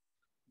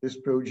 This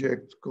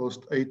project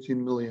cost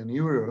 18 million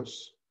euros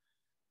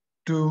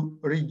to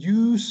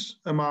reduce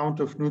amount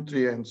of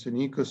nutrients in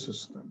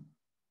ecosystem.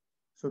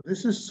 So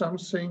this is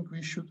something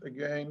we should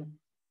again,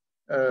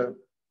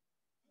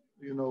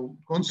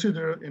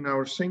 consider in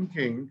our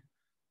thinking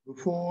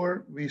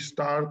before we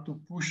start to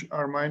push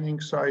our mining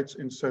sites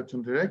in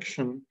certain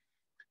direction,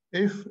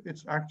 if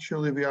it's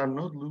actually we are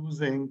not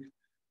losing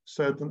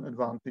certain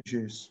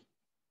advantages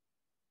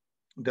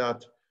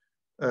that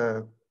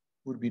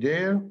would be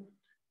there,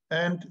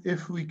 and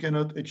if we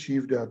cannot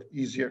achieve that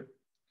easier.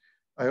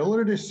 I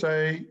already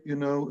say,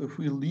 if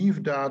we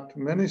leave that,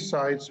 many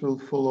sites will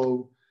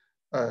follow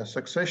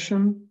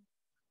succession.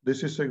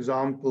 This is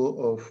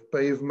example of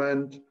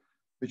pavement,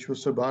 which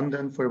was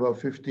abandoned for about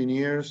 15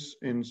 years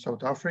in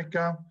South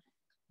Africa.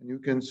 And you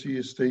can see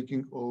it's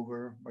taking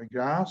over by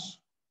grass.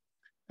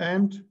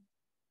 And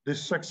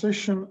this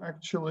succession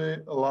actually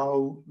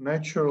allow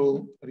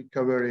natural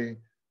recovery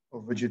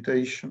of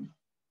vegetation.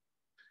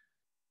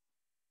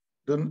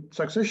 The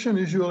succession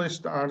usually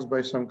starts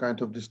by some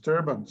kind of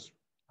disturbance.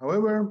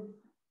 However,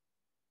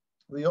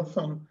 we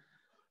often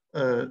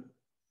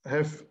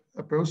have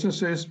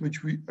processes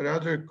which we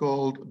rather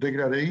call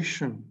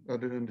degradation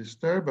rather than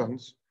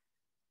disturbance.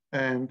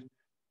 And,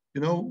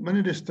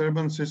 many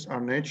disturbances are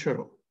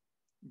natural,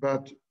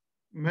 but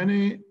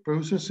many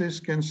processes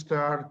can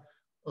start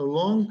a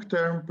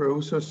long-term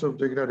process of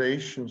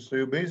degradation. So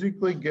you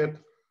basically get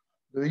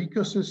the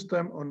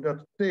ecosystem on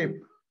that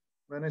tip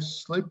when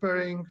it's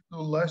slipping to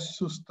less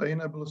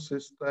sustainable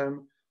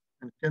system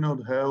and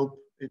cannot help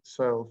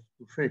itself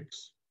to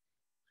fix.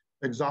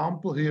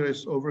 Example here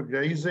is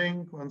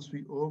overgrazing. Once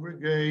we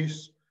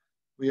overgraze,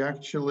 we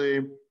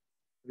actually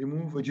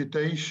remove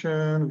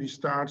vegetation, we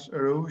start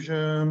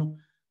erosion,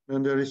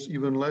 then there is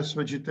even less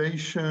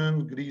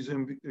vegetation,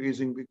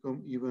 grazing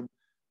become even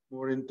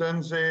more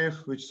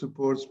intensive, which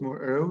supports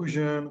more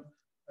erosion,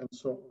 and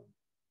so on.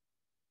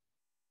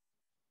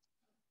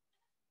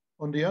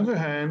 On the other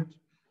hand,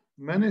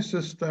 many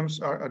systems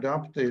are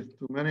adapted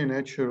to many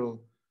natural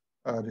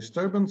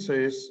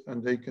disturbances,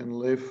 and they can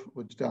live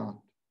with that.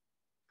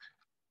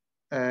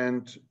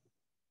 And,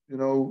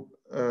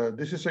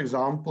 this is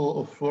example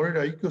of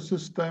Florida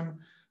ecosystem,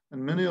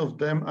 and many of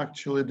them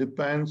actually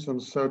depends on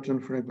certain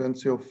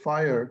frequency of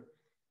fire,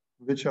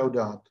 without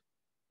that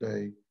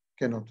they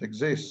cannot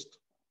exist.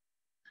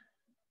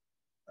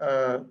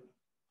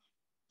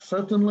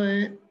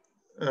 Certainly,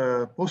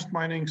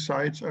 post-mining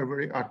sites are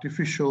very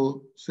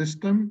artificial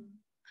system,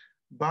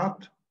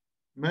 but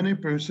many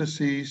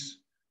processes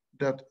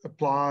that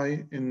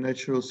apply in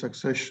natural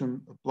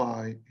succession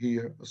apply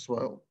here as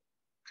well.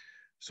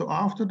 So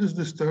after this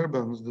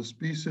disturbance, the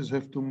species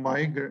have to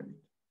migrate.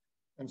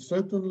 And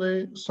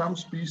certainly some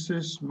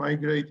species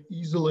migrate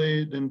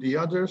easily than the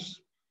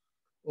others.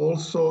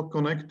 Also,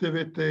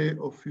 connectivity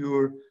of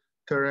your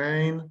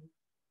terrain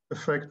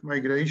affect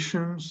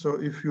migration.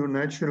 So if your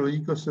natural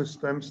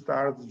ecosystem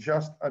starts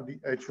just at the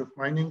edge of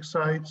mining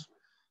sites,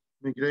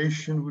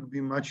 migration would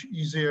be much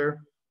easier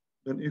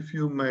than if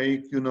you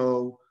make,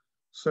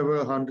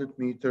 several hundred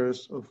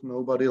meters of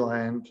nobody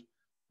land,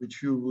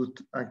 which you would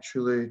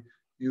actually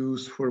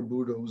use for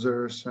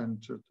bulldozers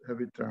and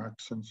heavy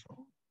trucks and so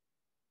on.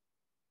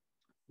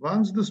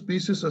 Once the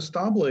species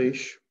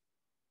establish,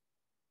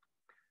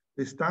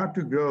 they start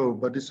to grow,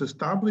 but this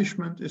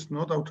establishment is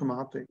not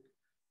automatic.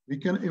 We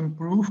can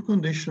improve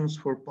conditions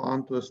for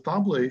plant to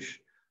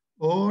establish,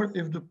 or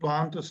if the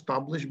plant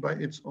established by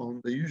its own,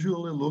 they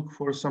usually look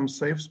for some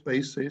safe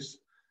spaces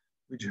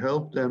which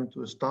help them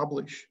to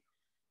establish.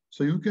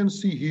 So you can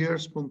see here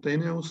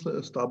spontaneously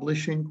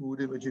establishing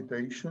woody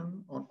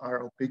vegetation on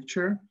our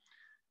picture,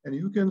 and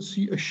you can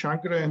see a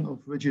chagrin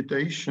of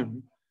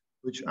vegetation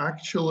which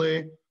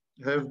actually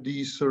have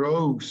these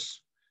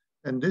rows.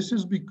 And this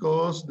is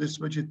because this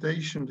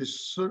vegetation,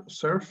 this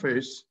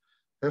surface,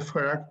 have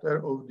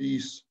character of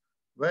these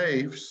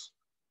waves.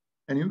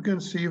 And you can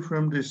see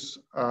from this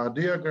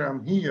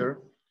diagram here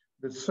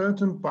that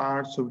certain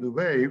parts of the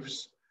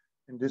waves,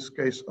 in this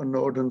case on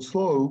northern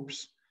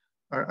slopes,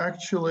 are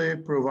actually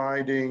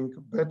providing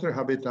better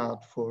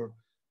habitat for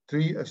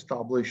tree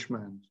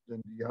establishment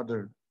than the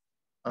other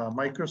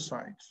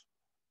microsites.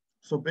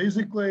 So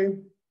basically,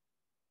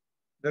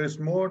 there is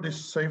more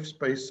these safe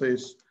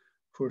spaces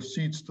for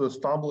seeds to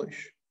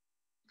establish.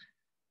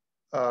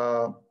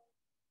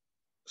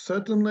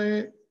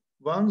 Certainly,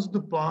 once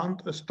the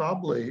plant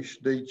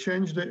established, they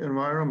change the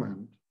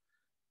environment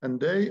and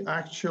they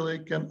actually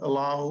can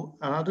allow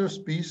another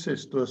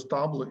species to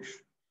establish.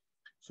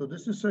 So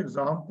this is an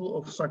example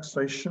of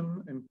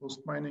succession in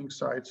post-mining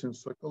sites in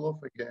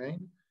Sokolov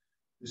again.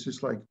 This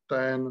is like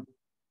 10,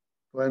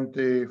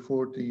 20,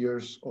 40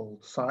 years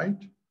old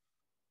site.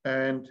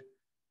 And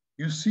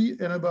you see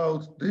in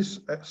about this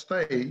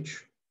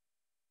stage,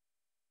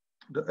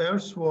 the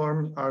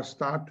earthworms are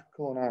start to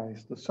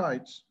colonize the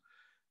sites.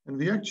 And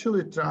we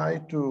actually try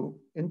to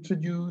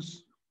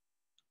introduce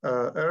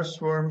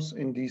earthworms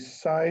in these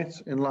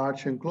sites in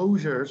large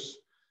enclosures.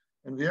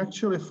 And we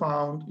actually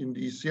found in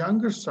these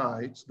younger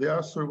sites, they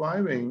are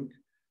surviving,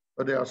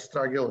 but they are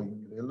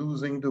struggling. They're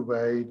losing the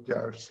weight. They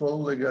are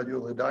slowly,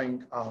 gradually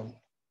dying out.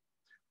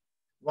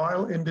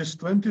 While in this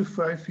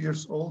 25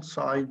 years old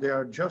site, they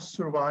are just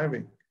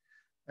surviving.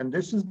 And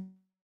this is,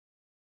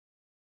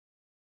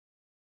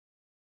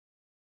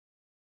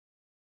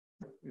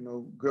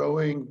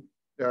 growing,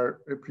 they're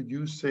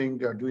reproducing,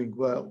 they're doing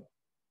well.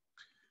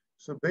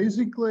 So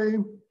basically,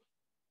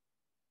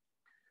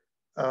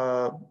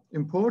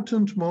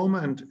 important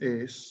moment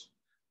is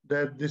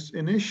that this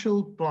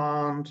initial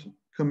plant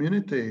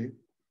community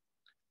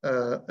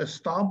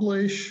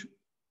establish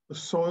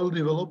soil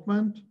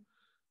development,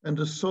 and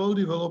the soil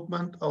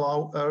development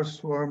allow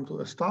earthworm to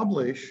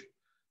establish,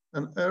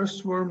 and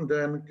earthworm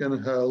then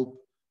can help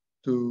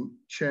to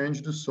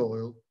change the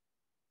soil,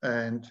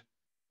 and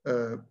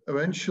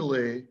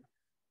eventually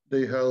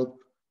they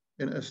help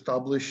in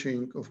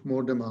establishing of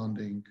more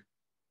demanding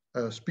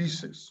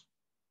species.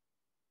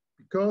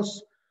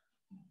 Because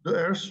the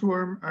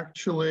earthworm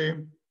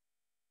actually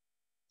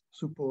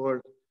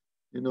support,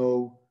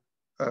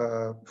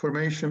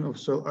 formation of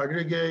soil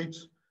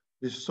aggregates.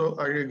 These soil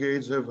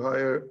aggregates have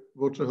higher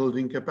water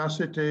holding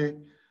capacity,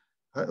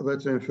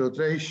 better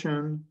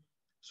infiltration,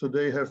 so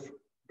they have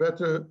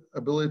better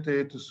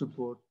ability to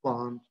support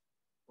plant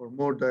or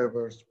more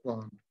diverse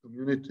plant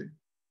community.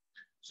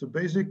 So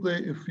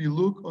basically, if we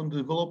look on the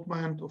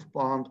development of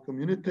plant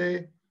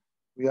community,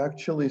 we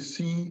actually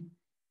see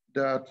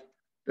that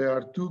there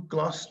are two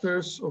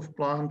clusters of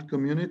plant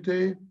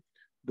community.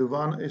 The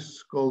one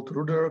is called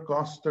Ruder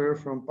cluster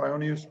from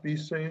pioneer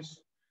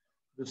species.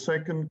 The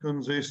second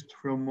consists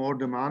from more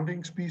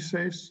demanding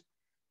species.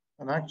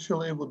 And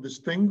actually what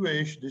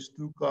distinguishes these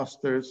two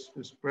clusters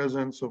is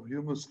presence of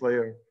humus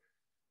layer,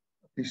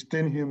 this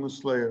thin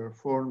humus layer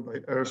formed by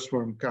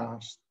earthworm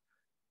cast.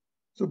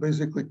 So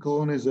basically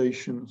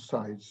colonization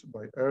sites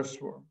by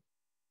earthworm.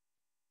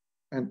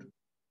 And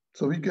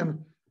so we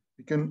can,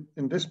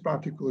 in this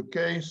particular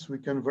case, we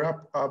can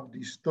wrap up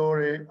the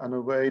story in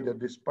a way that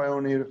this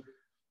pioneer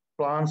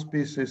plant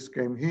species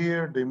came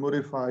here, they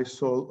modify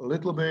soil a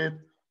little bit,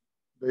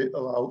 they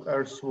allow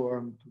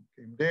earthworm to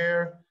come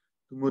there,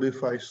 to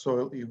modify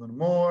soil even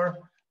more,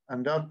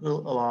 and that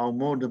will allow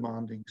more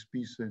demanding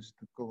species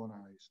to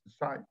colonize the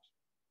site.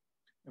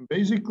 And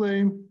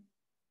basically,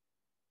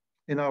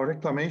 in our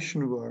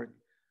reclamation work,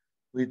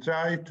 we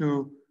try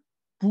to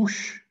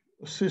push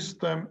a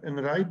system in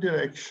the right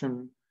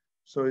direction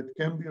so it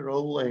can be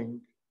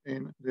rolling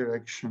in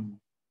direction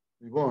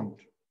we want.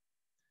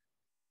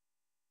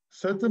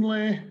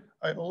 Certainly,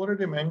 I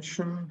already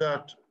mentioned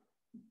that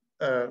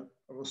I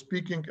was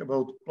speaking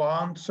about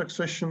plant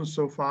succession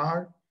so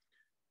far.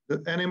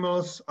 The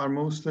animals are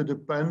mostly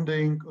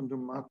depending on the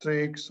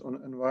matrix,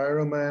 on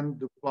environment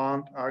the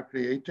plant are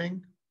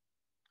creating.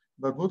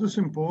 But what is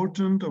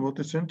important and what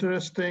is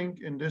interesting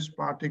in this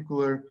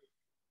particular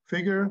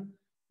figure,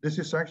 this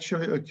is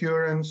actually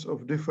occurrence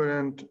of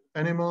different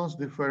animals,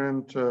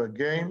 different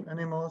game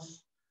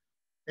animals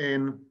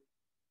in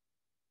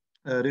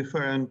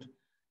different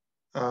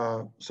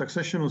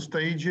successional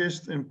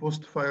stages in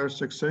post-fire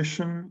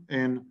succession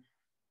in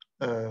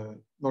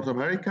North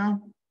America.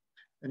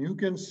 And you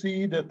can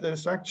see that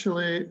there's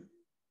actually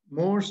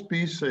more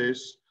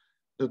species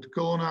that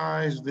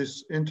colonize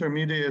these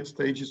intermediate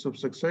stages of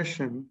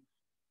succession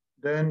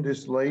than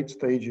these late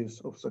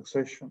stages of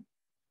succession.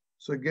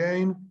 So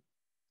again,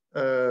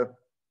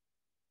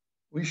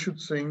 we should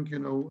think, you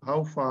know,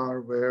 how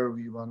far where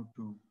we want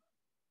to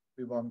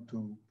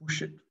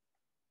push it.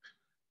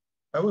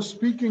 I was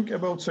speaking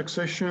about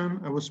succession,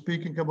 I was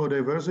speaking about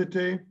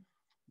diversity,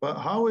 but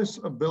how is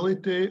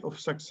ability of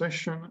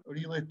succession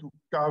really to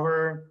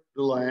cover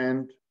the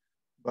land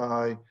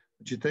by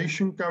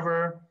vegetation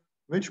cover,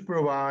 which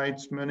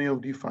provides many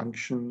of the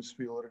functions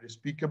we already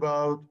speak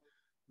about,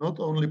 not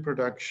only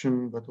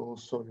production, but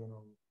also, you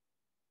know,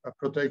 a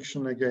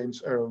protection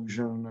against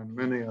erosion and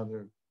many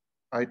other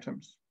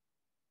items.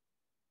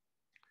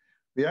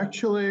 We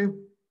actually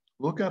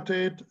look at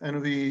it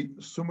and we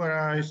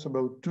summarize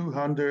about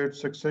 200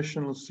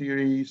 successional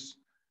series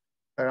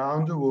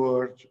around the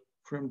world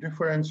from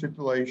different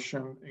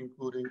situations,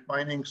 including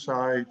mining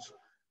sites,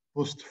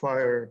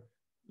 post-fire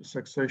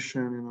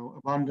succession, you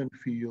know, abandoned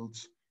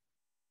fields,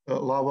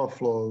 lava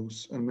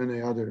flows, and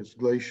many others,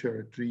 glacier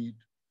retreat.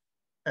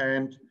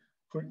 And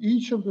for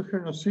each of the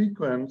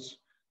chronosequence,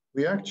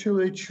 we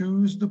actually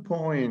choose the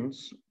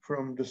points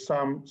from the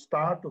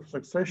start of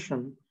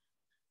succession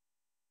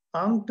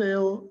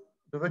until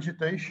the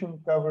vegetation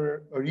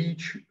cover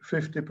reach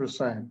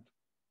 50%.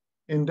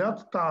 In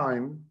that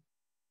time,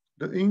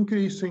 the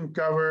increase in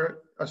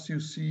cover, as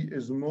you see,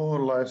 is more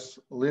or less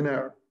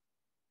linear.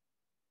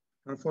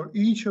 And for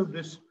each of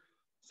this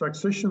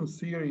succession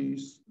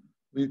series,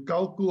 we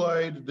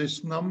calculate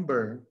this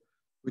number,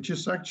 which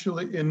is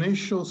actually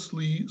initial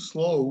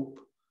slope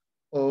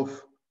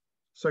of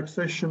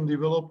succession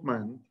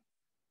development.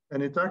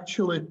 And it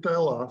actually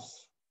tells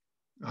us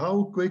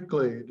how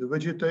quickly the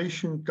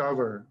vegetation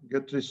cover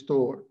gets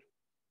restored.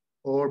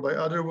 Or by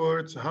other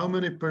words, how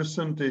many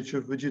percentage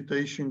of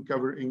vegetation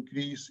cover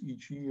increase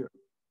each year.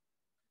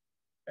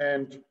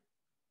 And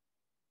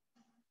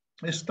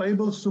this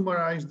table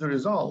summarizes the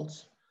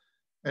results.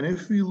 And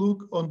if we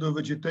look on the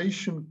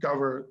vegetation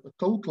cover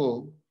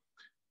total,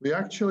 we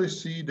actually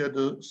see that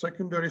the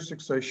secondary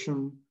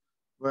succession,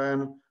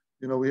 when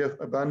we have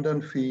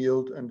abandoned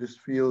field and this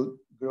field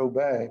grow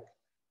back,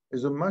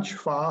 is a much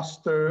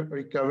faster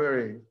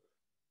recovery.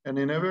 And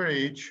in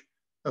average,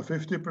 a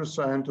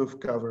 50% of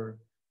cover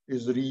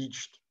is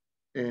reached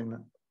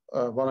in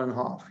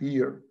 1.5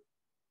 years.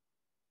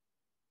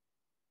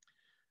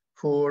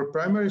 For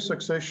primary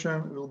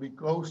succession, it will be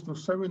close to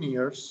 7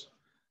 years.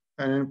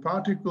 And in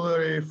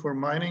particular for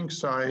mining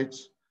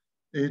sites,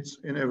 it's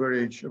in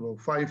average about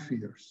 5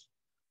 years.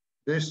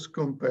 This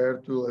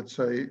compared to, let's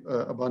say,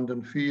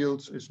 abandoned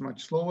fields is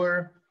much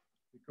slower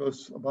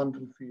because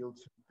abandoned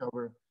fields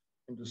recover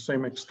in the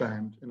same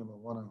extent in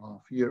about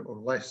 1.5 years or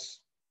less.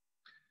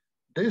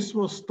 This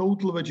was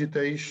total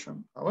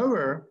vegetation.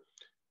 However,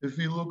 if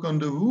we look on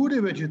the woody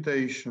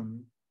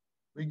vegetation,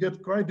 we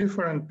get quite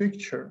different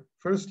picture.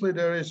 Firstly,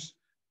 there is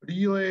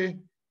really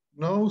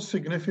no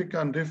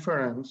significant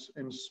difference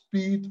in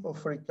speed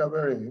of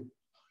recovery,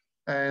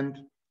 and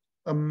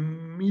a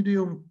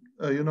medium,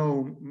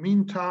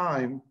 mean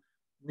time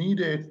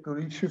needed to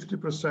reach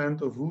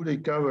 50% of woody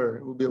cover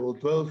will be about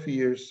 12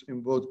 years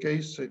in both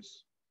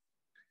cases.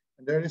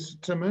 And there is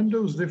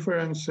tremendous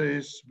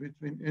differences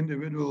between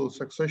individual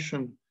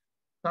succession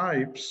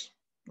types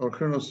or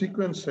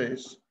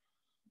chronosequences.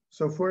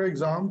 So for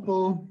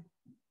example,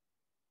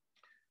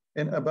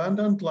 in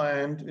abandoned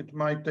land, it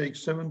might take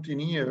 17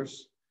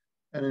 years,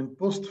 and in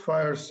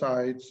post-fire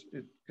sites,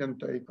 it can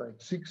take like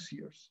 6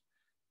 years.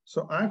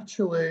 So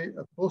actually,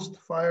 a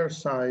post-fire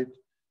site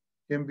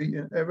can be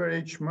on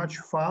average much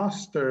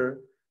faster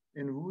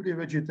in woody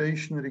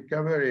vegetation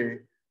recovery,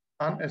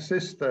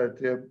 unassisted,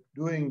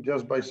 doing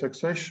just by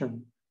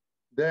succession,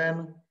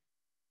 than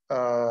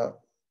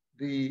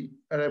the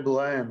arable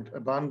land,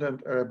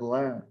 abandoned arable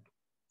land.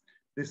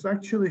 This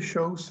actually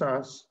shows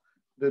us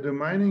that the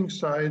mining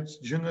sites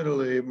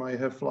generally might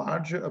have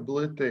larger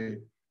ability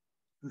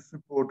to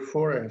support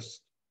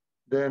forest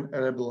than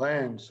arable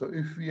land. So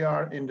if we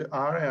are in the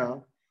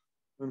area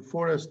when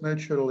forests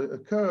naturally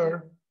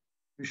occur,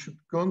 we should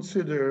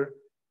consider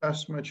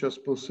as much as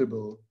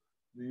possible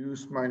to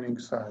use mining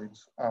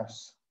sites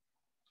as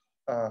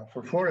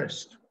for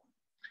forest.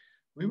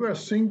 We were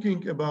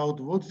thinking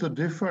about what's the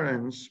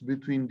difference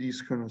between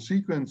these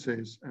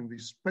chronosequences, and we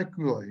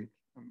speculate,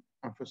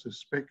 emphasis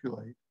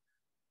speculate,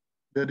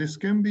 that this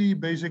can be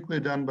basically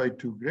done by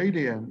two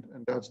gradients,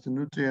 and that's the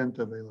nutrient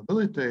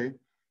availability,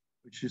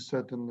 which is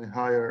certainly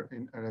higher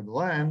in arable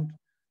land,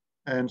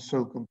 and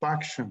soil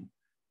compaction.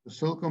 The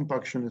soil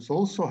compaction is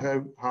also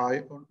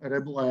high on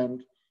arable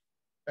land,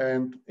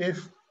 and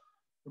if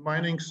The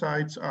mining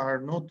sites are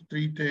not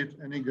treated,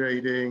 any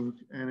grading,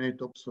 any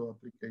topsoil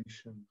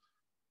application.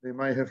 They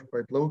might have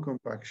quite low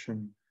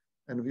compaction,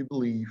 and we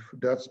believe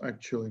that's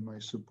actually my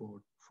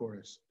support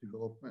forest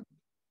development.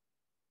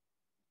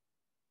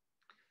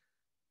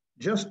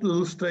 Just to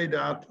illustrate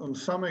that on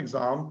some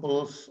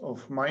examples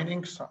of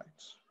mining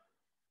sites.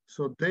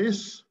 So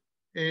this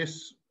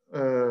is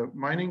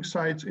mining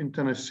sites in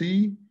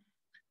Tennessee,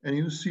 and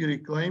you see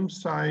reclaimed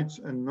sites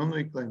and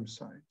non-reclaimed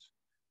sites.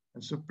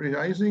 And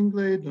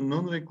surprisingly, the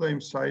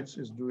non-reclaimed sites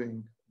is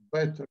doing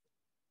better.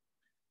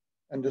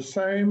 And the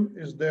same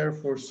is there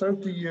for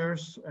 30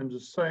 years, and the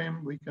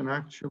same we can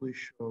actually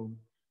show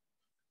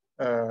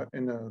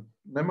in the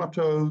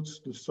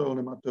nematodes, the soil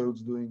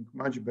nematodes doing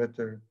much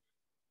better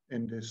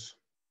in this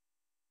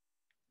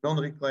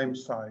non-reclaimed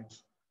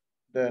sites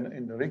than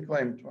in the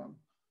reclaimed one.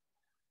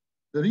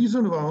 The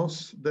reason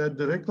was that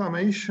the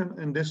reclamation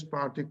in this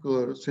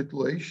particular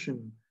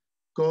situation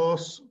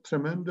caused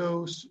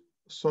tremendous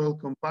soil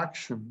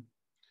compaction,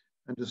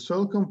 and the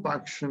soil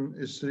compaction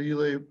is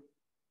really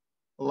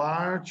a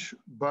large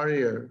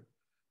barrier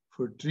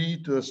for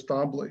tree to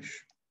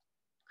establish.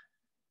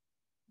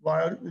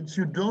 While if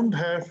you don't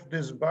have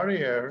this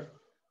barrier,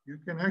 you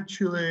can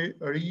actually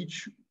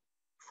reach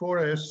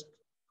forest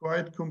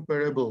quite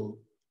comparable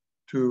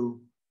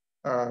to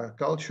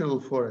cultural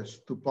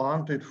forest, to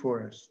planted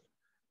forest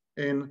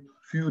in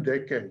few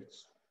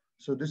decades.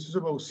 So this is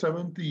about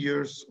 70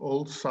 years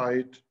old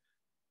site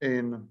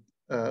in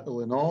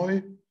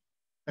Illinois,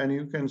 and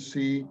you can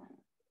see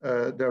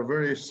they're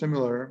very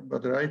similar,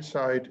 but the right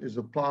side is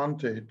a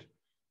planted,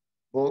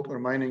 both are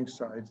mining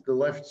sites. The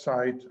left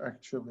side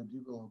actually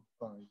developed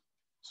by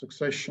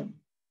succession.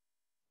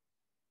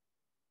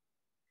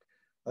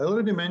 I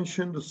already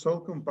mentioned the soil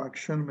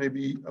compaction may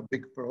be a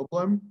big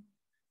problem,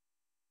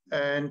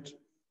 and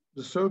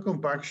the soil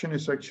compaction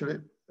is actually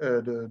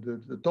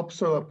the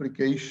topsoil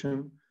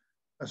application,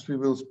 as we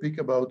will speak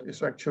about,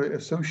 is actually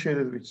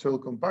associated with soil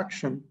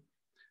compaction.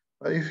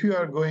 But if you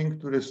are going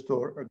to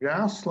restore a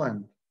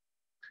grassland,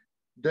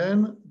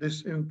 then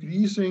this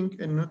increasing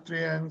in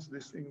nutrients,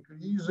 this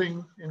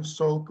increasing in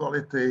soil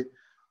quality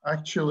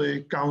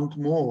actually count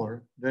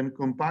more than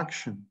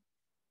compaction.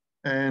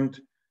 And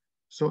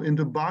so in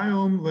the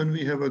biome, when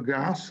we have a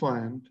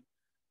grassland,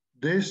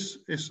 this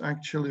is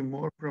actually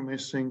more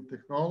promising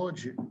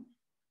technology.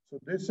 So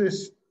this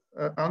is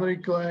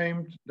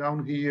unreclaimed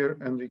down here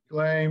and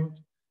reclaimed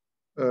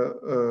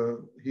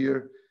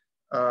here.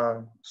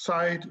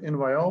 Site in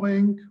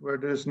Wyoming where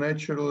there is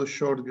natural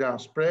short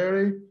grass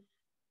prairie.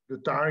 The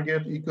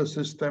target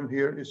ecosystem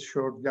here is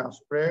short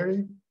grass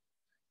prairie.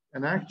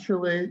 And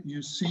actually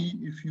you see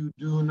if you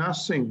do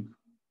nothing,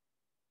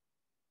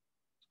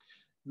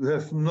 you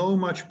have no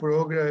much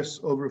progress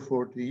over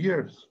 40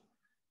 years.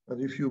 But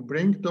if you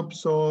bring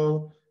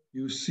topsoil,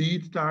 you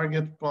seed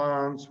target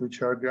plants,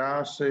 which are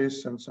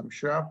grasses and some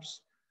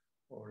shrubs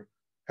or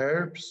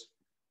herbs,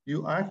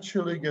 you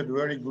actually get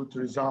very good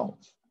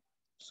results.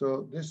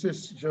 So this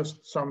is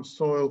just some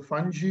soil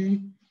fungi,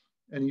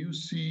 and you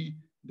see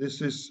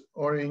this is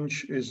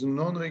orange is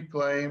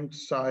non-reclaimed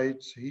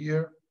sites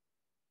here.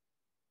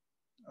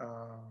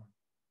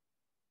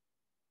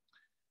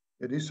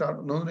 These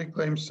are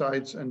non-reclaimed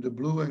sites, and the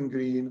blue and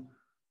green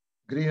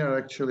are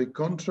actually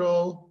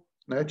control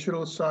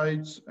natural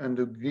sites, and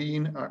the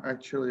green are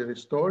actually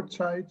restored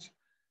sites.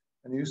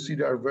 And you see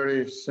they are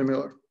very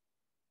similar.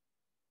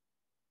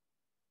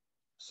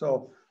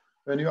 So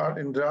when you are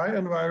in dry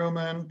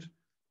environment,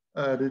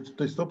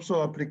 the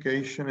topsoil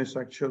application is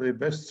actually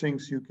best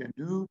things you can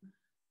do,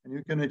 and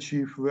you can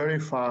achieve very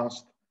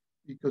fast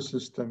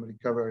ecosystem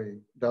recovery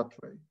that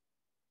way.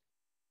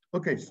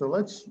 Okay, so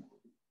let's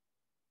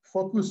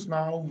focus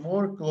now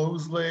more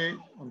closely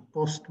on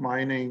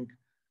post-mining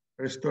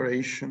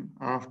restoration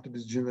after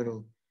this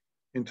general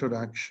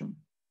introduction.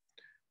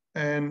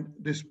 And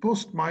this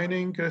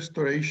post-mining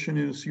restoration,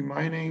 you see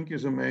mining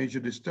is a major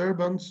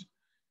disturbance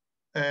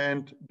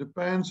and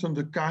depends on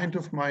the kind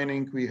of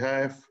mining we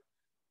have,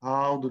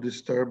 how the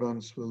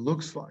disturbance will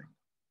look like.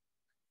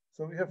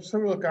 So we have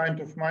several kinds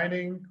of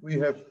mining. We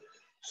have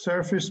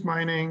surface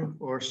mining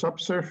or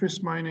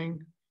subsurface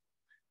mining.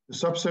 The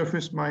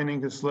subsurface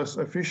mining is less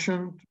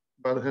efficient,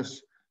 but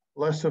has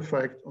less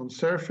effect on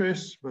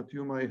surface, but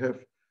you might have,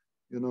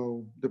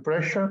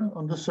 depression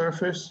on the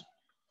surface.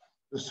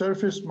 The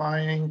surface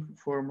mining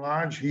form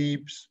large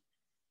heaps,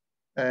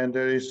 and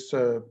there is,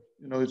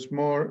 it's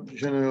more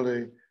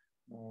generally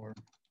more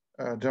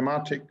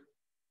dramatic.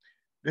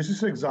 This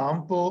is an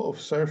example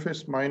of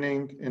surface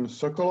mining in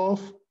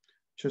Sokolov,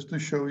 just to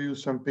show you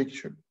some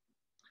picture.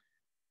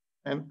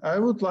 And I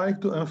would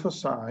like to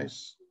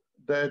emphasize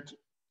that,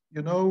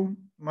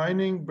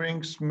 mining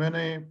brings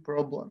many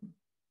problems.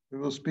 We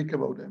will speak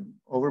about them.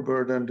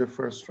 Overburden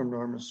differs from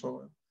normal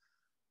soil.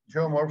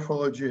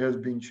 Geomorphology has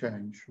been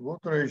changed.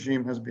 Water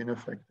regime has been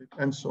affected,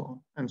 and so on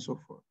and so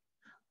forth.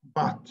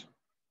 But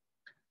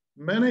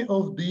many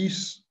of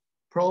these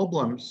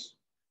problems,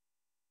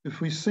 if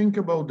we think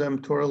about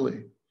them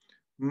thoroughly,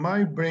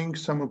 might bring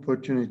some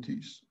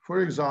opportunities.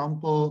 For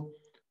example,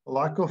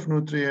 lack of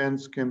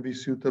nutrients can be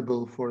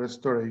suitable for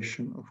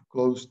restoration of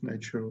closed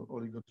natural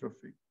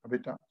oligotrophic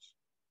habitats.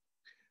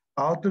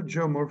 Altered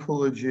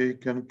geomorphology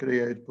can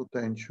create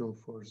potential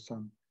for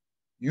some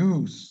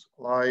use,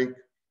 like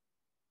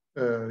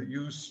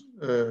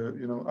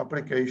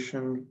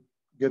application,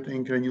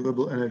 getting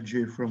renewable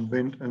energy from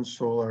wind and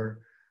solar,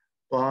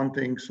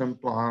 planting some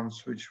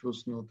plants which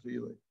was not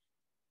really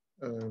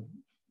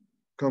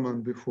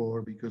common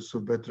before because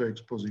of better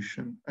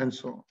exposition and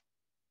so on.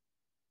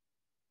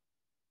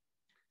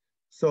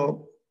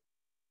 So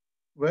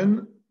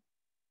when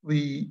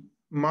we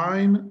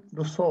mine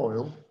the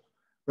soil,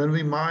 when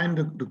we mine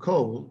the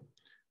coal,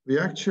 we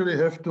actually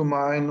have to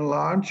mine a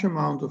large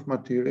amount of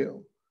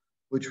material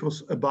which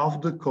was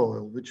above the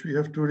coal, which we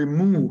have to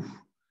remove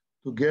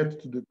to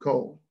get to the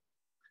coal.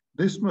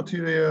 This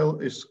material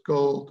is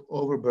called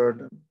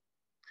overburden.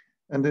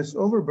 And this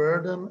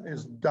overburden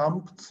is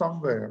dumped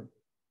somewhere.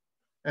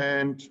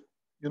 And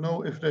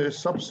if there is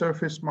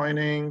subsurface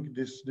mining,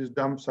 these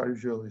dumps are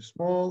usually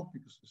small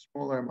because it's a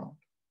smaller amount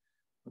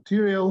of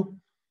material.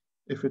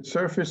 If it's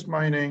surface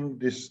mining,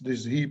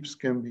 these heaps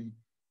can be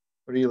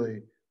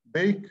really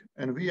big.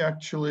 And we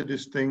actually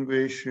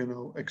distinguish,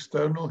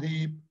 external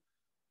heap,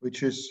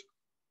 which is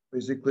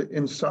basically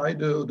inside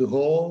the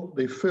hole.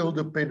 They fill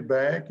the pit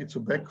back, it's a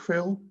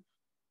backfill.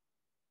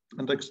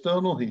 And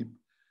external heap.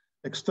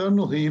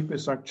 External heap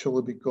is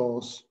actually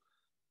because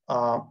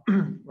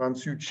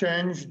once you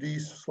change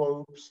these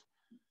slopes,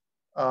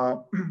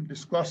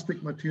 this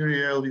plastic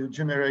material you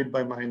generate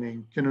by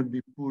mining cannot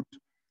be put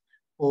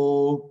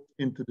all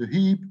into the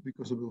heap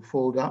because it will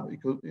fall down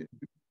into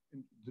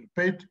the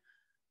pit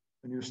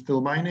when you're still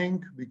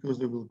mining because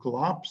they will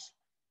collapse.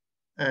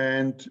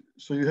 And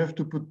so you have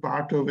to put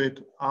part of it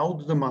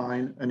out the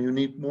mine, and you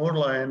need more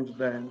land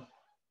than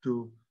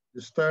to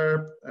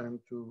disturb and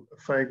to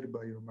affect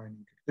by your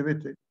mining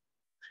activity.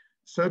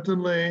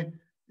 Certainly,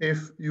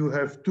 if you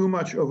have too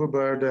much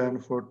overburden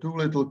for too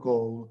little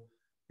coal,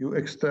 your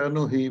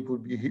external heap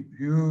would be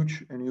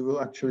huge and you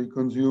will actually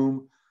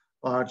consume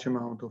a large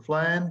amount of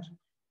land.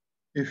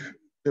 If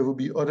there will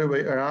be other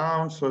way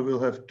around, so we'll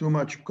have too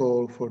much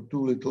coal for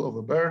too little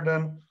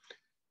overburden,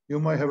 you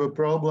might have a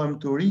problem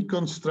to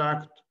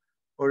reconstruct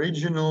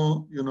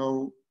original,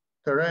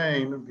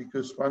 terrain,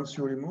 because once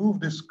you remove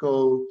this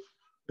coal,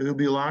 there will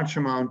be a large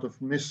amount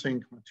of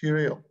missing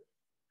material,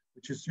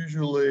 which is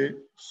usually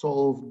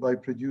solved by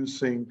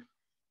producing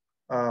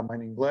a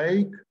mining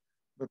lake,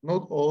 but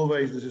not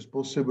always this is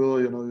possible.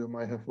 You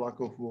might have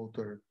lack of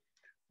water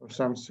or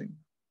something.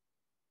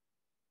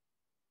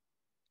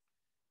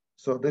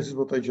 So this is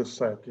what I just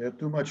said. Yeah,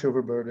 too much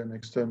overburden,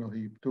 external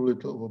heap, too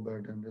little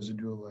overburden,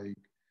 residual lake.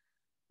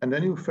 And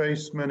then you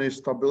face many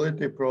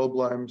stability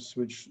problems,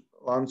 which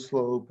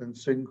landslope and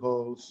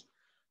sinkholes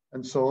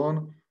and so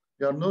on.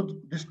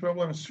 These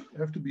problems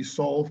have to be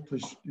solved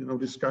with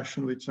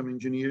discussion with some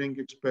engineering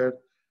expert,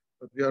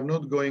 but we are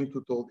not going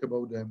to talk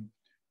about them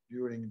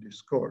during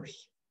this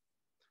course.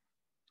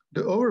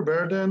 The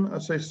overburden,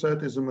 as I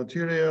said, is a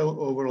material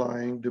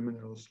overlying the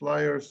minerals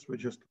layers,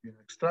 which has to be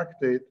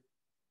extracted,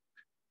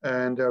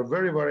 and they are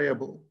very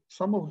variable.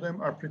 Some of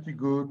them are pretty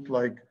good,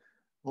 like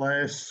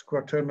less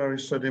quaternary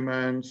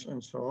sediments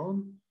and so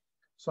on.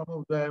 Some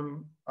of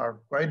them are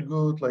quite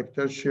good, like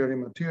tertiary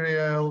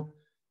material.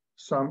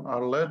 Some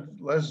are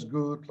less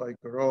good, like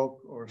rock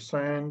or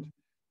sand.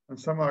 And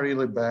some are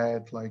really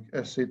bad, like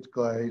acid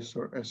clays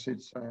or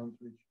acid sand,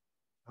 which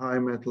high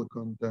metal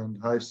content,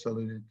 high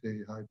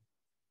salinity, high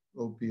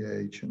low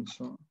pH, and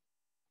so on.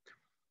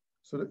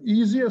 So the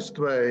easiest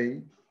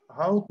way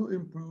how to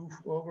improve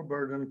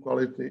overburden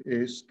quality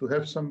is to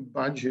have some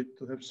budget,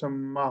 to have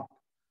some map,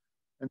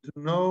 and to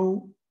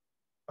know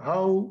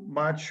how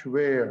much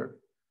where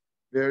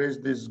there is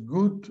this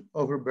good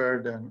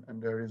overburden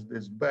and there is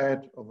this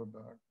bad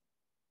overburden.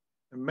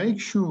 And make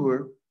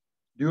sure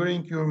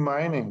during your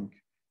mining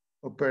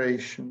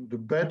operation, the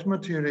bad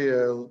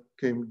material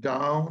came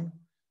down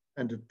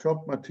and the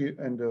top material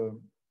and the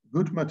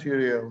good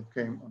material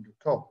came on the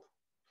top.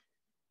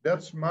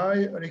 That's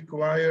my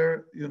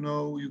require,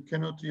 you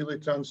cannot really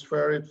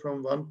transfer it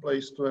from one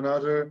place to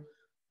another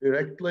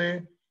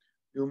directly.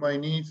 You might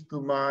need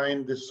to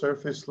mine the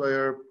surface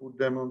layer, put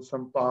them on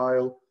some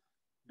pile,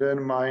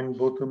 then mine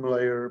bottom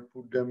layer,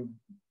 put them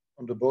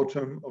on the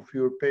bottom of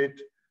your pit,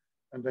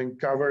 and then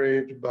cover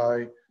it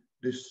by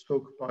this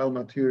stockpile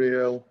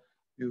material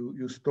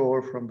you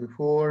store from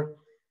before.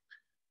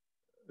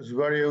 As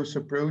various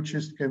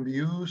approaches can be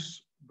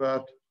used,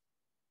 but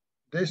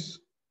this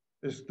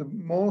is the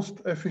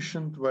most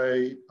efficient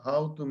way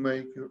how to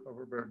make your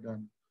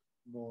overburden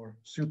more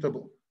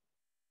suitable.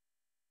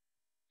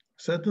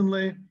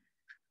 Certainly,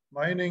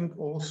 mining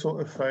also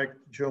affects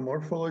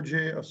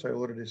geomorphology, as I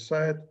already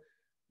said.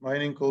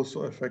 Mining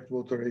also affects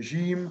water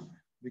regime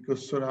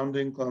because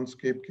surrounding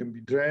landscape can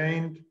be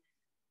drained,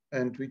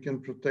 and we can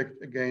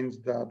protect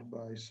against that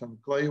by some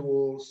clay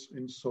walls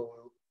in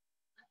soil.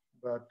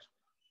 But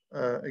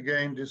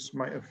again, this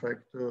might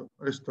affect the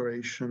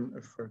restoration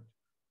effort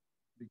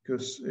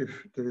because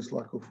if there is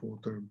lack of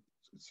water,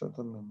 it's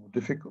certainly more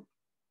difficult.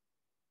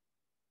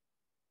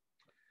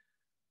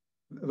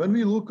 When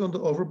we look on the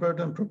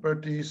overburden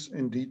properties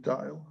in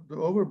detail, the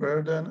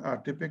overburden are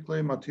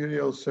typically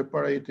materials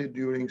separated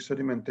during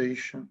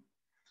sedimentation.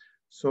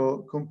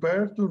 So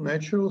compared to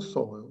natural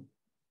soil,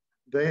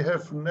 they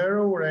have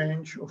narrow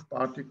range of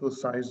particle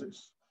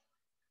sizes.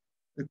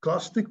 The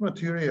clastic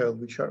material,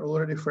 which are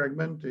already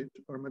fragmented,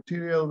 or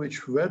material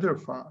which weather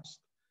fast,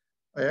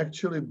 are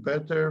actually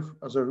better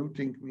as a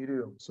rooting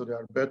medium. So they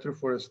are better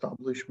for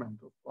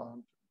establishment of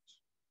plants.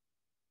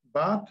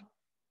 But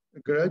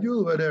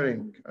gradual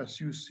weathering,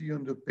 as you see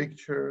on the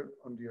picture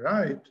on the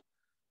right,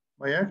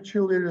 may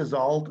actually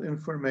result in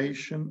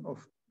formation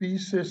of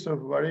pieces of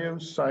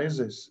various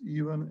sizes,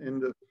 even in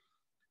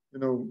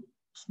the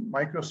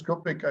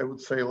microscopic, I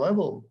would say,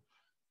 level.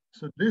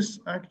 So this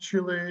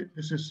actually,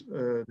 this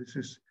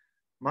is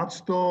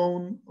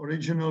mudstone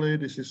originally.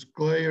 This is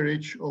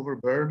clay-rich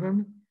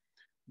overburden,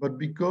 but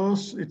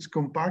because it's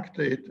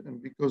compacted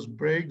and because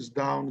breaks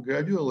down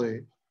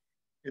gradually,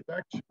 it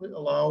actually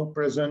allows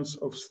presence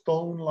of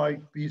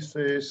stone-like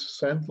pieces,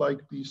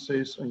 sand-like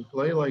pieces, and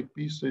clay-like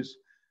pieces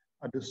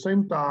at the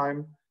same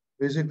time,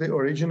 basically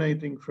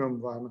originating from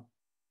one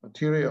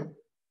material.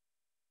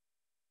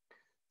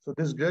 So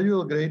this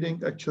gradual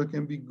grading actually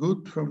can be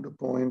good from the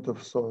point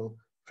of soil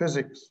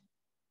physics.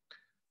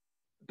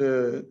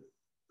 The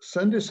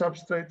sandy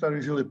substrates are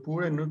usually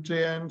poor in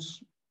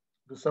nutrients.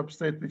 The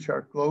substrates which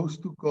are close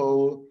to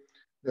coal,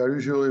 they are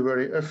usually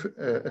very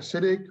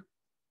acidic.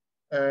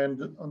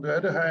 And on the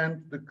other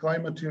hand, the clay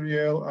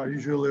material are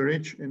usually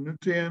rich in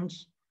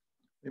nutrients.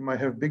 They might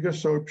have bigger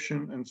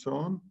absorption and so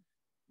on,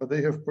 but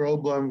they have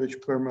problem with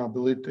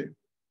permeability.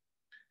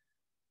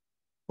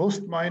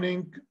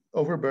 Post-mining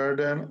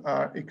overburden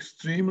are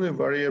extremely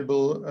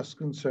variable as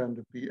concerned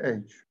the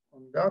pH.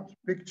 On that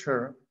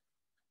picture,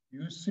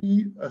 you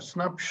see a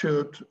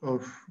snapshot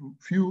of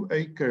few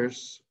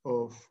acres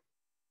of,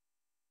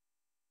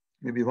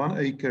 maybe 1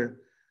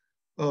 acre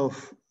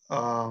of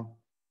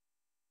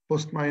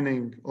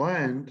post-mining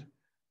land,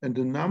 and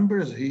the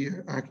numbers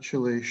here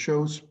actually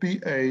shows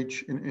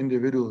pH in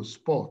individual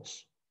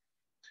spots.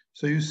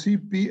 So you see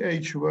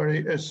pH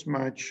vary as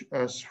much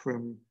as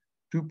from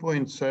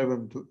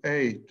 2.7 to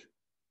 8.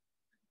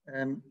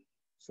 And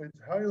so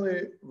it's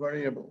highly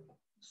variable.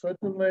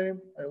 Certainly,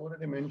 I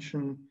already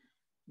mentioned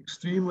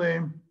extremely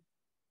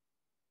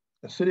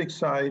acidic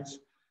sites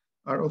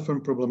are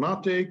often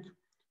problematic,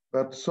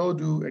 but so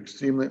do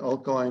extremely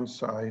alkaline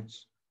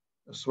sites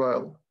as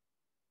well.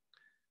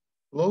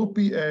 Low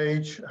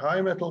pH,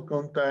 high metal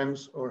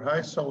contents, or high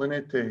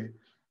salinity,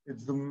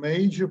 it's the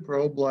major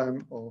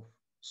problem of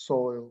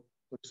soil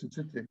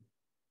toxicity.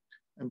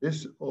 And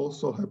this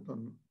also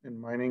happens in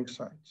mining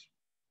sites.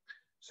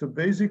 So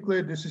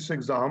basically, this is an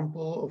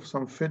example of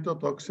some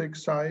phytotoxic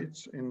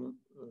sites in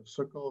the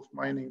circle of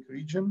mining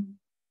region.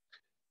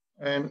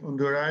 And on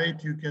the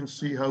right, you can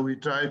see how we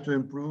try to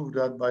improve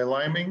that by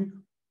liming.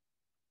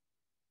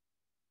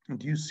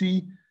 And you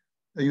see,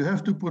 you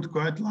have to put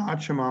quite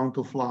large amount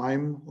of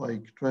lime,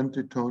 like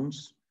 20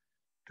 tons,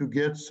 to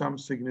get some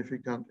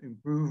significant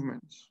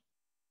improvements.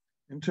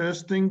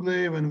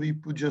 Interestingly, when we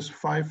put just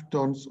 5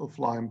 tons of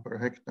lime per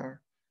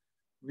hectare,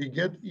 we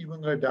get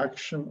even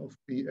reduction of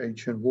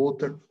pH in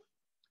water.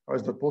 How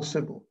is that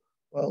possible?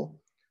 Well,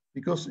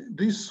 because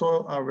these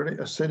soils are very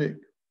acidic.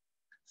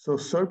 So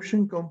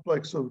sorption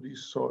complex of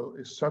this soil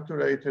is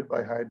saturated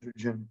by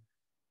hydrogen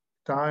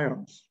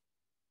cations.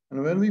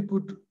 And when we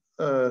put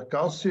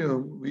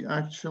calcium, we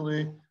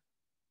actually,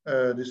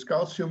 this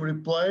calcium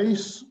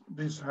replace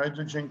these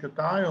hydrogen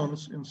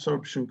cations in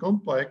sorption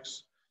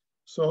complex.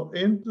 So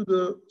into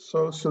the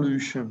soil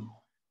solution,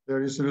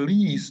 there is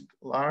released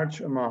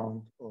large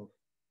amount of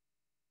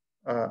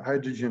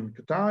hydrogen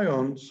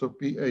cations, so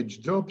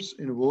pH drops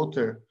in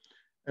water.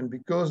 And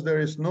because there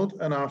is not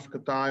enough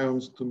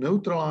cations to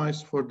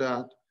neutralize for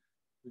that,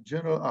 the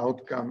general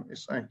outcome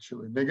is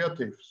actually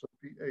negative. So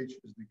pH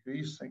is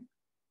decreasing.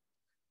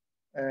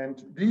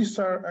 And these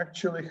are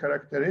actually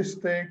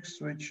characteristics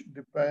which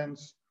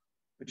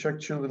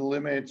actually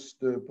limits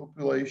the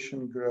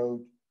population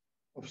growth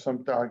of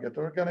some target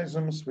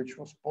organisms, which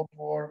was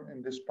spotworm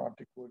in this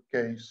particular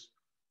case.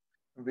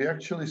 And we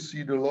actually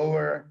see the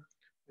lower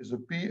is the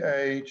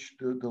pH,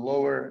 the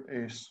lower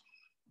is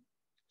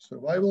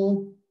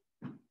survival.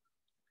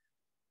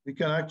 We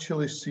can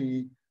actually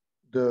see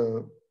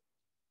the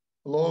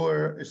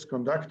lower is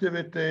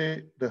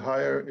conductivity, the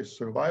higher is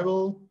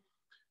survival.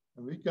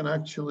 And we can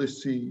actually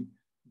see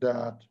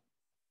that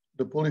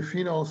the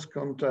polyphenols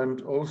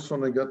content also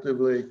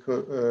negatively,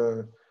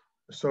 the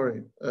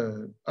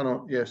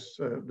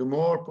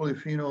more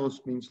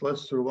polyphenols means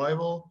less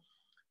survival.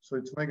 So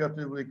it's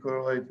negatively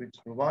correlated with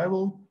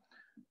survival.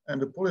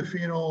 And the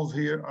polyphenols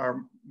here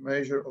are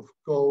measure of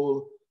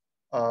coal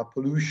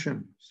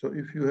pollution. So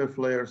if you have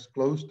layers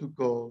close to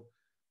coal,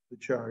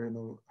 which are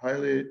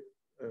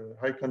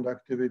high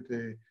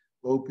conductivity,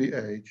 low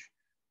pH,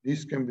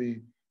 these can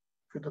be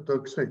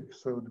phytotoxic.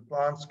 So the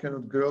plants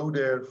cannot grow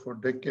there for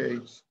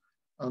decades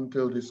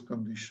until these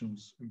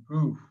conditions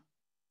improve.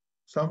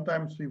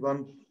 Sometimes we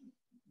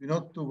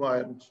not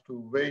want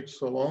to wait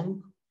so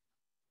long.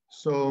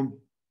 So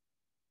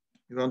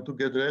You want to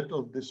get rid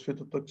of these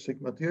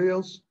phytotoxic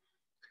materials.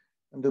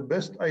 And the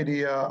best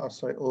idea,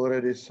 as I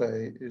already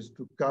say, is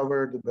to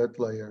cover the bed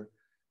layer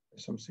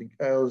with something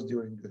else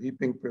during the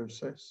heaping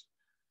process.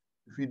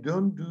 If we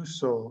don't do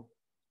so,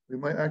 we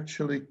might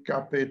actually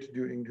cap it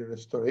during the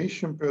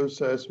restoration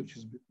process, which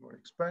is a bit more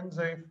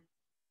expensive.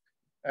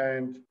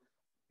 And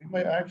we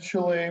might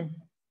actually,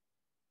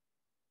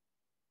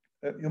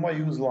 you might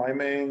use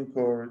liming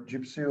or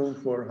gypsum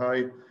for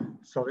high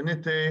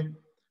salinity,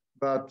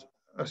 but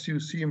as you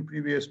see in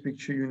previous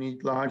picture, you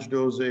need large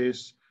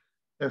doses.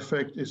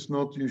 Effect is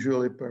not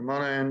usually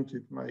permanent.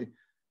 It might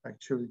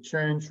actually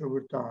change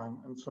over time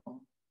and so on.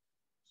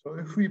 So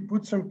if we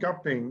put some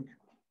capping,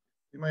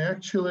 we may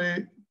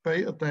actually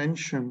pay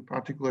attention,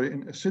 particularly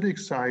in acidic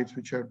sites,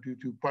 which are due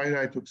to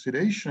pyrite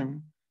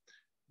oxidation,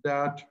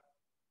 that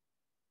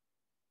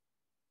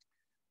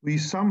we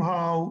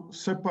somehow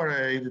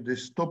separate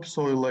this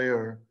topsoil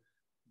layer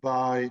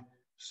by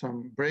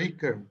some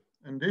breaker.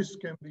 And this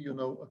can be, you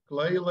know, a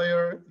clay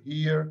layer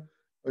here.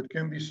 It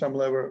can be some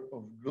layer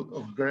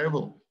of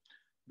gravel.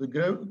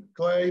 The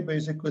clay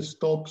basically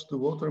stops the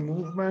water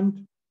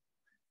movement.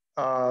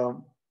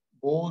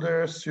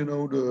 Boulders, you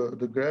know,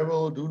 the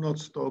gravel do not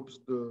stop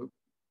the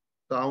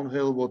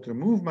downhill water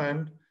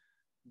movement,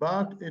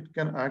 but it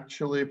can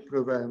actually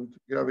prevent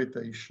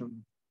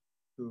gravitation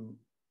to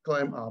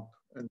climb up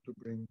and to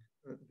bring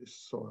this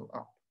soil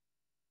up.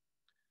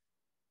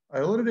 I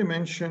already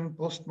mentioned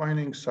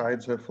post-mining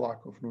sites have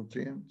lack of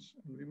nutrients,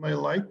 and we may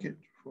like it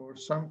for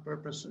some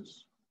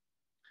purposes.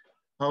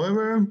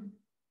 However,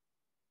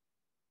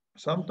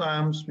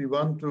 sometimes we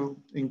want to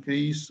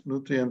increase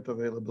nutrient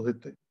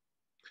availability.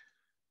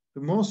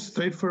 The most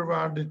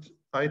straightforward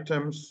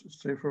items,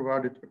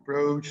 straightforward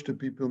approach that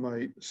people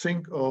might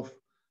think of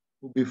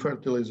would be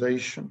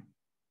fertilization.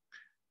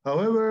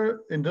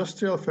 However,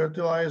 industrial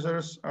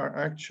fertilizers are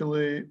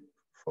actually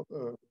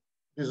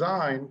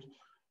designed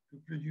to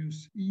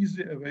produce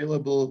easy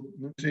available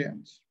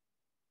nutrients.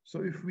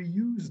 So if we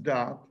use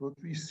that, what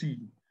we see,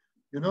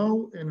 you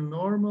know, in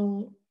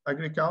normal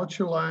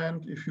agricultural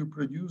land, if you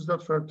produce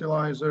that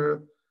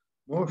fertilizer,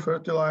 more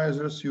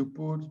fertilizers you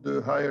put,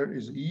 the higher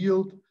is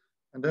yield,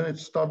 and then it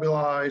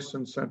stabilizes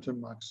in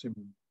certain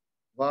maximum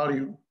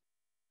value.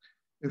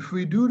 If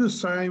we do the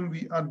same,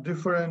 we add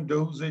different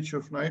dosage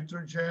of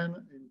nitrogen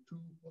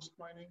into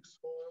post-mining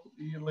soil,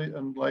 early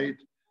and late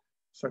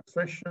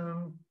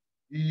succession,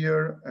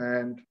 year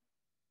and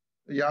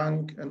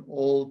young and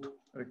old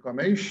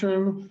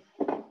reclamation.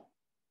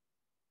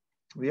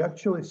 We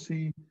actually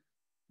see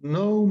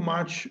no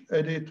much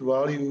added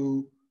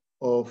value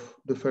of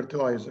the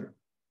fertilizer.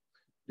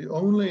 The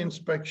only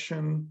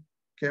inspection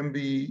can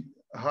be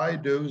high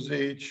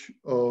dosage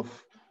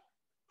of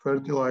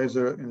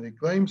fertilizer in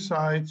reclaimed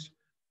sites,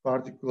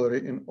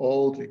 particularly in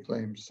old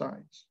reclaimed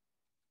sites.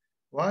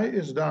 Why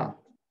is that?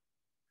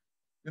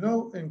 You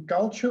know, in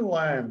cultural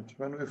land,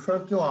 when we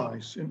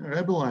fertilize in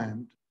arable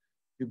land,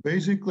 we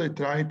basically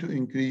try to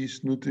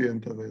increase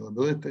nutrient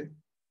availability.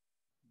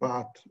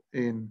 But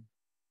in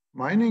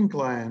mining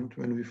land,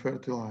 when we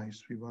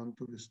fertilize, we want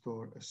to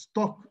restore a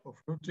stock of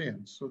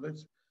nutrients. So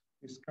that's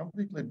a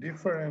completely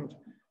different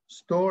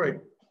story.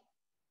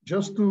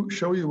 Just to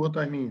show you what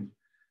I mean,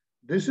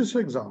 this is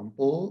an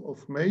example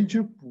of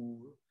major pool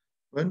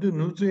when the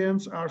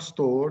nutrients are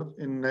stored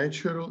in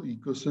natural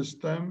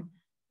ecosystem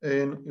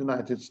in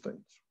United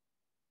States.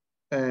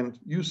 And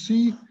you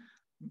see,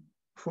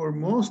 for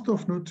most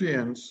of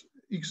nutrients,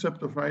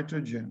 except of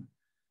nitrogen,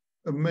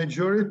 a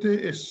majority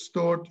is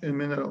stored in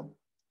mineral.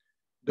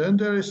 Then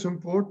there is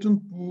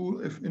important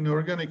pool of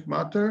inorganic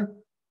matter,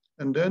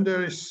 and then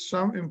there is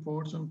some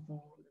important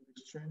pool in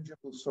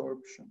exchangeable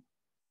sorption.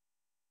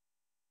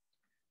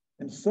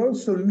 In soil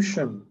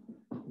solution,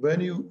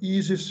 when you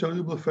easy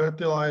soluble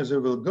fertilizer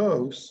will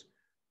goes,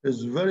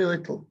 is very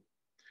little.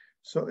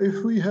 So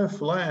if we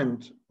have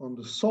land on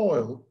the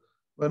soil,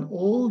 when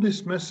all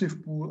these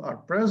massive pools are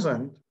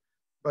present,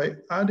 by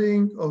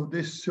adding of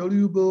these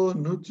soluble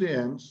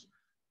nutrients,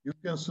 you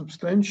can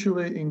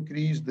substantially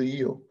increase the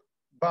yield.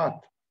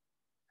 But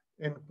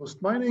in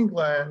post-mining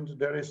land,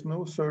 there is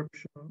no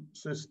sorption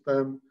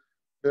system.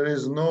 There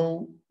is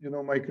no, you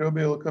know,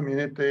 microbial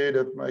community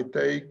that might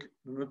take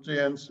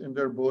nutrients in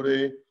their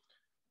body.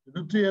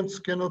 The nutrients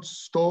cannot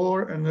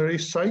store and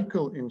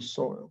recycle in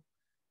soil.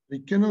 They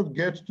cannot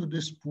get to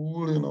this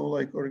pool, you know,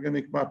 like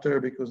organic matter,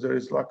 because there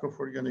is lack of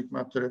organic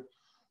matter.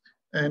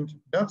 And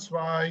that's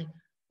why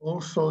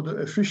also the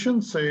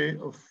efficiency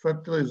of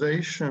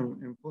fertilization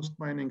in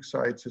post-mining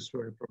sites is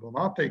very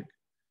problematic.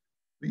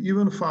 We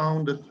even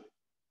found that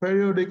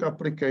periodic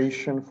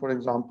application, for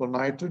example,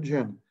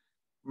 nitrogen,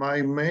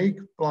 might make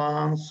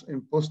plants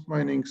in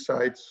post-mining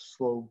sites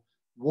slow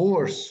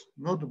worse,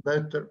 not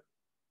better.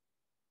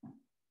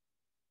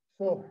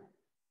 So,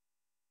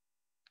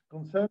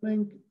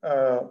 concerning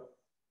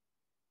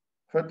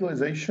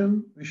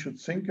fertilization, we should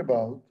think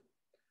about,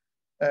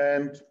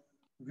 and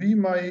we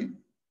might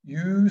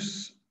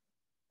use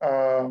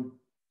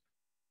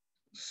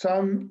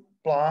some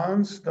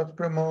plants that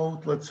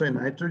promote, let's say,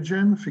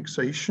 nitrogen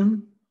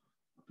fixation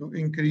to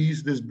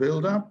increase this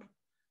buildup.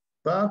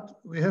 But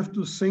we have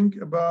to think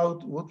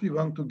about what we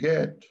want to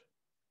get,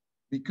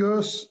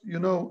 because, you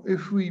know,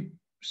 if we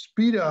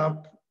speed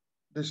up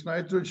this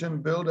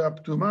nitrogen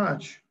buildup too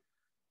much,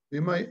 we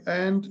might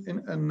end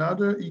in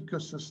another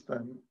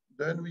ecosystem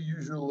than we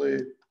usually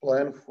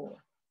plan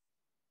for.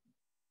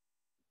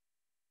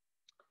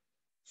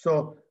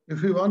 So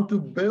if we want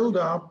to build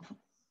up,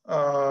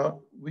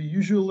 we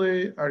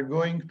usually are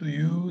going to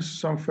use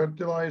some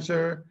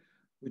fertilizer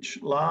which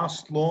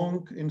lasts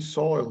long in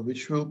soil,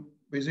 which will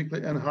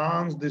basically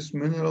enhance this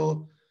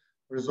mineral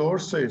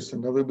resources,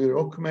 and that will be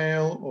rock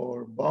meal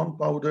or bone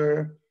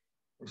powder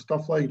or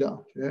stuff like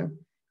that. Yeah,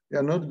 we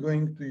are not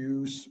going to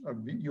use.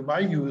 You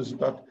might use,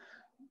 but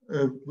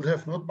would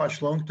have not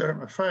much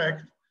long-term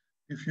effect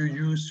if you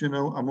use, you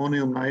know,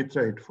 ammonium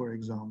nitrate, for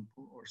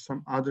example, or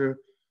some other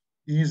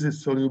easy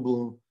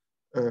soluble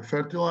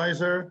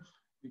fertilizer,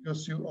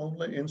 because you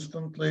only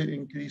instantly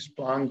increase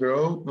plant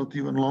growth, not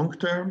even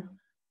long-term,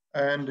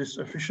 and this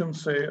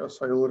efficiency, as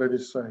I already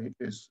say,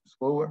 is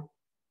lower.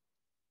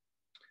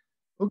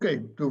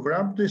 Okay, to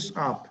wrap this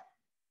up,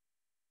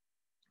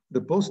 the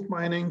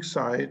post-mining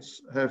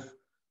sites have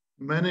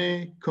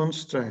many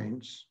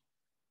constraints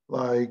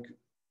like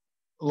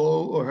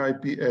low or high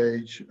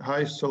pH,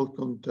 high salt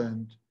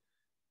content,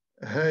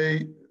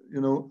 high,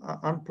 you know,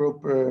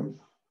 improper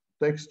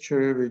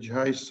texture with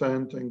high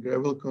sand and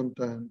gravel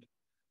content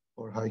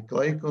or high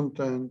clay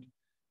content,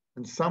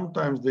 and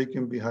sometimes they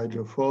can be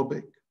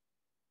hydrophobic.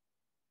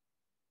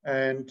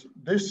 And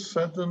this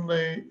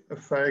certainly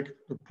affects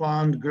the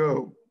plant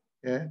growth.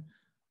 Yeah,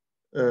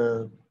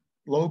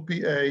 low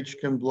pH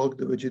can block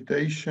the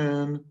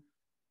vegetation,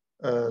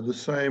 the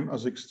same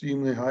as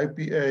extremely high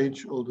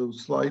pH, although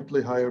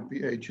slightly higher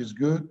pH is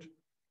good.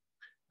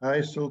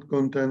 High salt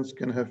contents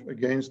can have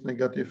against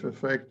negative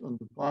effect on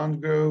the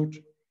plant growth.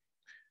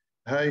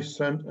 High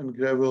sand and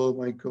gravel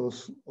may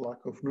cause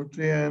lack of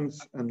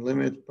nutrients and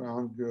limit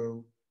plant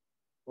growth,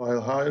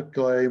 while high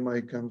clay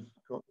may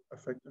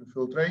affect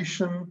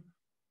infiltration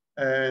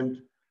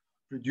and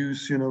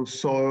produce, you know,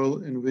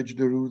 soil in which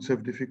the roots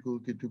have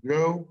difficulty to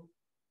grow.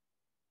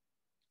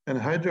 And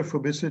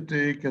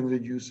hydrophobicity can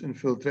reduce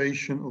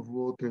infiltration of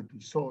water to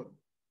soil.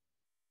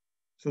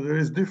 So there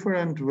is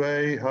different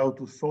way how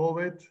to solve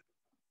it.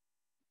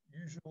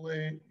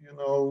 Usually, you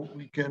know,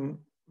 we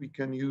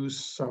can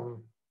use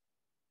some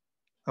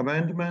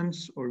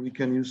amendments or we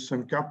can use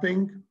some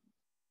capping.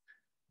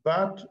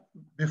 But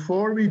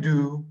before we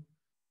do,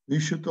 we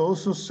should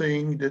also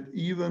think that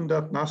even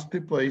that nasty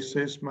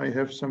places might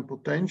have some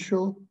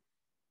potential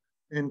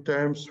in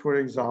terms, for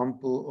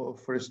example,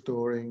 of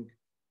restoring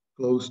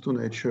close to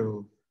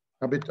natural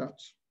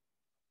habitats.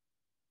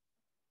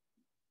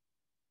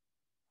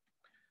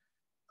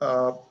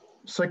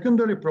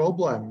 Secondary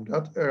problem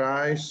that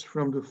arises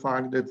from the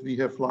fact that we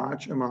have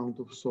large amount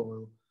of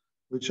soil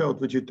without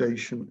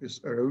vegetation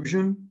is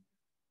erosion.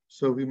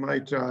 So we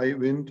might try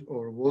wind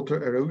or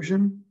water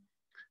erosion.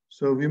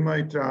 So we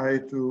might try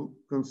to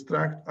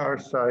construct our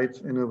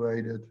sites in a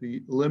way that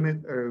we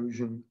limit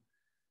erosion.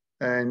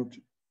 And,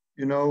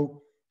 you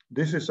know,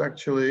 this is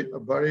actually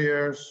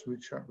barriers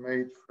which are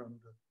made from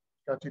the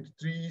cutted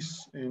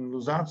trees in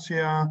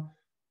Lusatia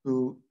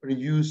to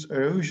reduce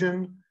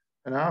erosion.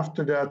 And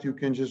after that, you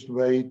can just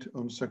wait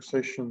on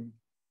succession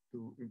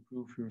to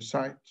improve your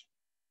site.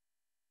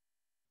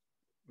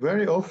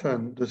 Very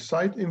often, the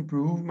site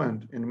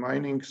improvement in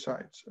mining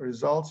sites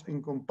results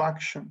in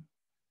compaction.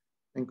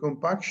 And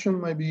compaction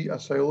may be,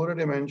 as I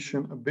already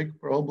mentioned, a big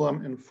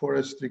problem in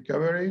forest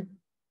recovery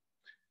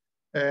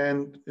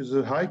and is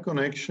a high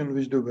connection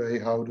with the way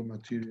how the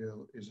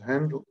material is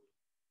handled.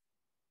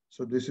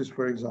 So this is,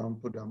 for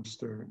example,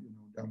 dumpster, you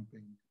know,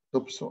 dumping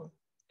topsoil.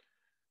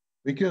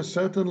 We can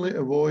certainly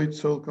avoid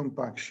soil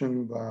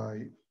compaction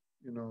by,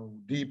 you know,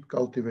 deep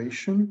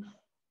cultivation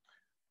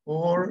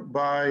or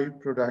by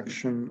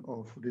production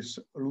of these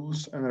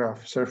loose and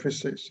rough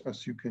surfaces,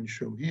 as you can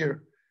show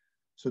here.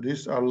 So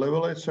these are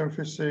leveled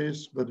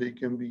surfaces, but they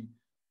can be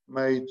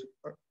made,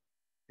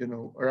 you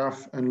know,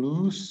 rough and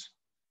loose,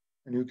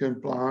 and you can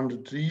plant the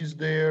trees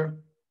there.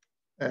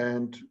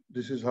 And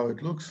this is how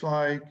it looks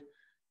like.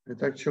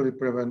 It actually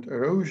prevents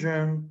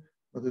erosion,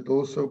 but it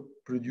also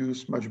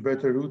produces much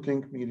better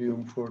rooting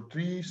medium for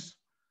trees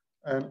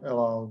and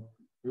allow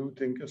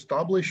rooting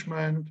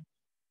establishment.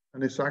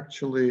 And it's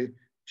actually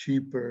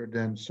cheaper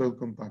than soil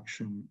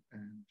compaction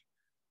and,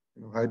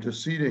 you know,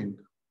 hydroseeding.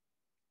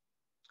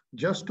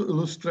 Just to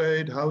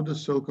illustrate how the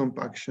soil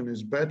compaction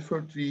is bad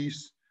for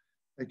trees,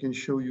 I can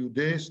show you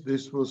this.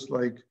 This was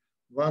like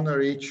one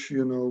ridge,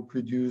 you know,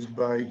 produced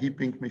by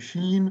heaping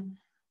machine,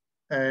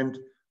 and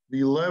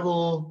we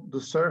level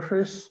the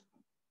surface,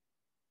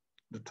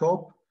 the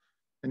top,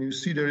 and you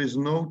see there is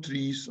no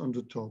trees on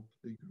the top.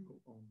 They grow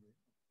only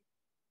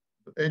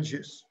the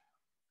edges.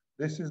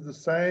 This is the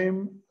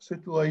same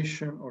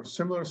situation or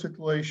similar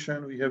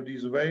situation. We have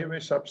these wavy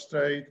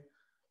substrate,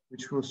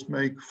 which was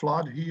make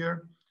flood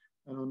here.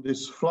 And on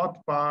this flat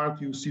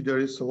part, you see there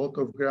is a lot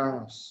of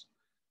grass.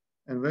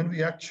 And when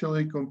we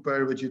actually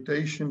compare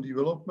vegetation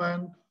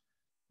development,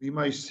 We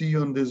might see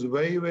on this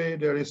wayway,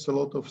 there is a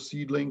lot of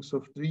seedlings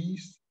of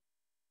trees,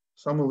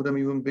 some of them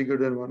even bigger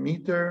than 1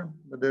 meter,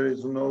 but there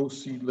is no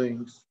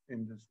seedlings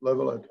in this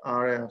leveled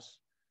areas,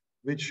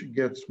 which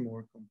gets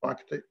more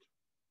compacted.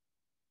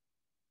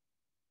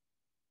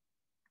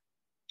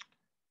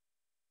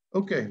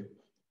 Okay,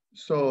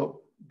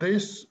 so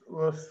this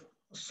was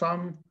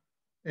some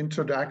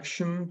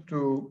introduction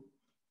to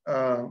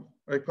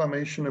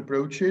reclamation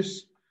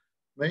approaches.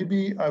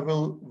 Maybe I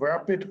will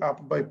wrap it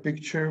up by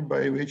picture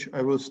by which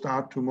I will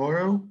start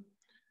tomorrow.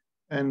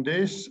 And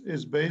this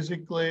is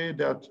basically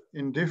that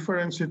in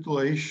different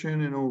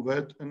situation,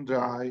 wet and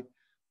dry,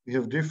 we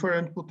have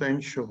different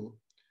potential.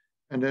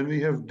 And then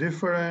we have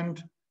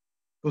different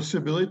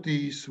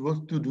possibilities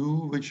what to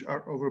do which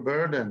are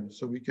overburdened.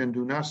 So we can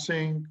do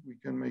nothing, we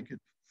can make it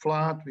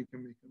flat, we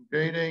can make it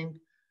grading,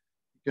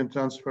 we can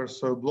transfer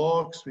soil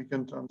blocks, we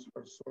can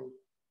transfer soil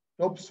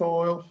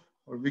topsoil,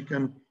 or we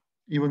can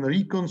even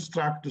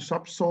reconstruct the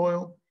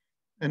subsoil.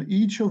 And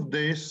each of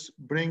these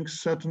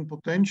brings certain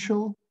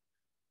potential.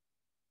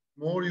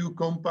 More you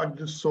compact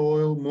the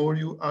soil, more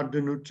you add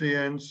the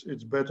nutrients,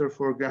 it's better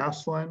for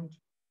grassland.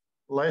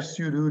 Less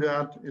you do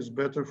that is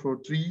better for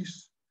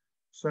trees.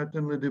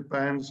 Certainly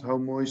depends how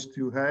moist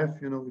you have.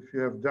 If you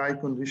have dry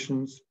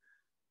conditions,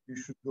 you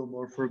should go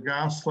more for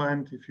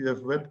grassland. If you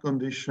have wet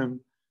condition,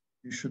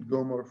 you should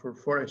go more for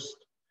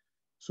forest.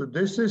 So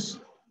this is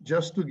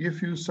just to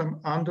give you some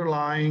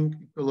underlying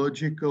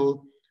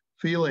ecological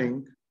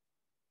feeling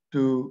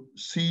to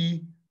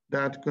see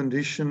that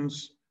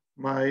conditions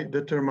might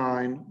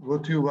determine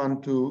what you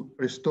want to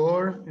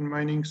restore in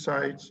mining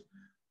sites,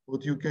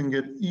 what you can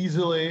get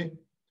easily,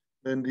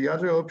 then the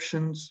other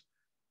options,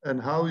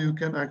 and how you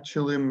can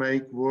actually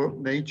make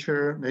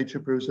nature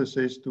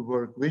processes to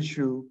work with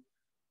you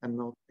and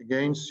not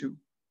against you.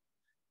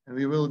 And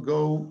we will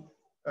go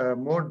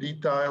more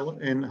detail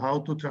in how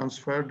to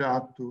transfer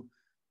that to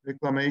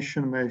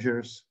reclamation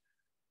measures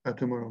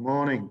tomorrow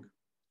morning.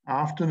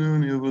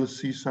 Afternoon, you will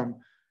see some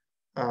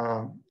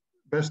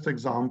best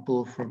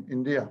example from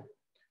India.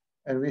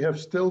 And we have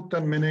still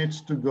 10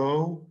 minutes to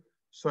go,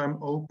 so I'm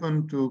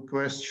open to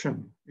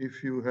question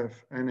if you have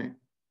any.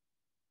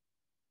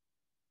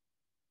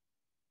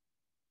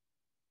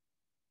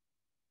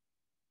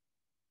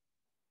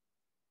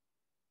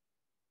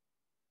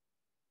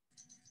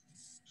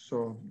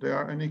 So there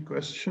are any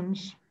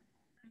questions?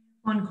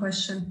 One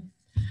question.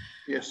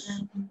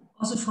 Yes.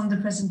 Also from the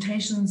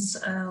presentations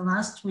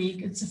last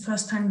week, it's the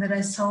first time that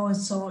I saw it.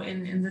 So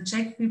in the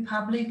Czech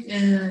Republic,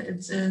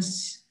 it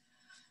is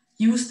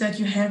used that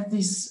you have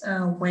these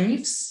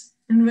waves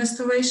in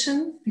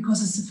restoration,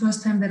 because it's the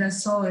first time that I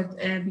saw it,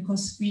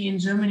 because we in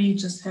Germany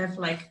just have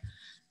like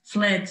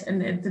flat,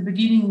 and at the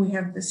beginning we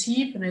have this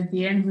heap and at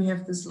the end we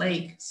have this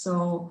lake.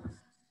 So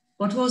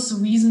what was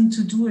the reason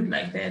to do it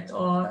like that?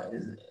 Or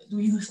do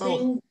you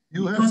think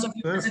because of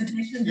your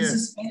presentation, this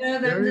is better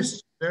than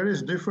this? There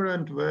is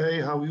different way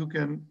how you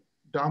can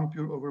dump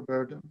your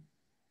overburden.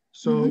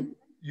 So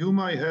you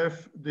might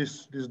have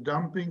this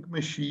dumping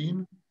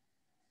machine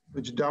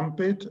which dump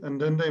it, and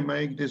then they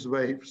make these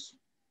waves.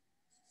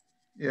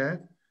 Yeah,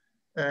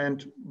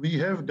 and we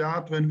have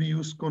that when we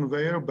use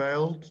conveyor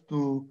belt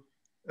to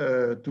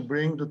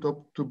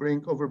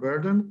bring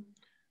overburden.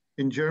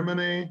 In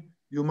Germany,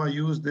 you might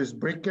use this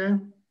briquet,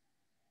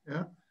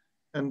 yeah,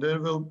 and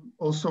then we'll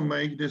also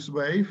make these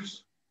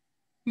waves.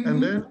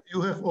 And then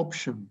you have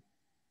option,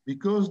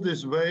 because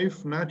this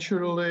wave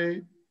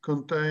naturally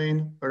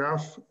contain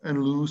rough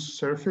and loose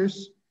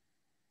surface.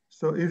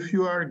 So if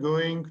you are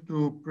going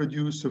to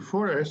produce a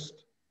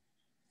forest,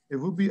 it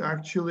would be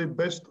actually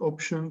best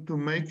option to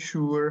make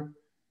sure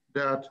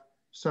that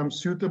some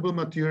suitable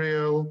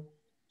material,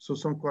 so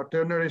some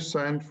quaternary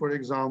sand, for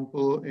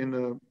example,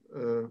 in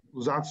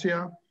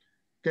Lusatia,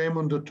 came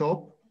on the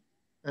top,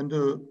 and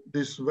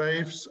these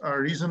waves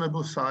are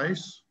reasonable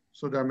size,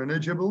 so they're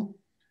manageable.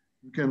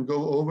 You can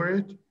go over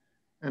it,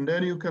 and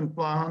then you can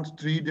plant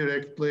tree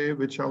directly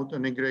without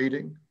any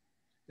grading.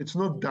 It's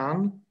not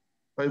done,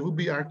 but it would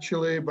be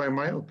actually, by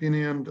my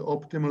opinion, the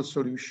optimal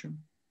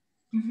solution.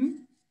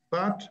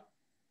 But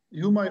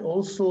you might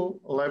also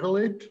level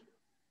it.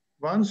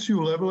 Once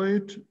you level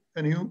it,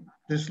 and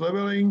this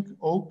leveling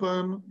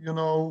open,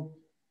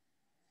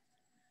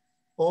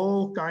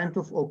 all kinds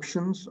of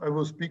options. I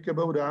will speak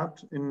about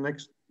that in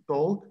next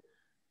talk,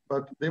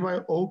 but they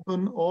might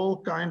open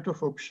all kinds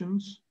of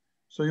options.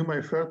 So you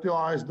might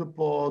fertilize the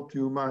plot,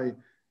 you might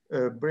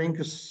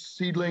bring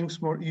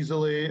seedlings more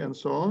easily and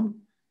so on,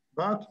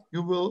 but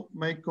you will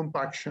make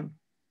compaction.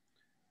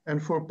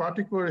 And for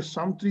particularly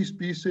some tree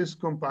species,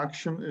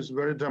 compaction is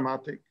very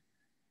dramatic.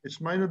 It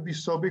might not be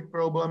so big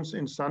problems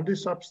in sandy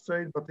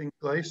substrate, but in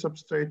clay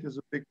substrate is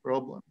a big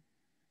problem.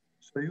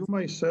 So you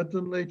might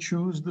certainly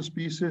choose the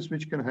species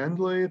which can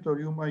handle it, or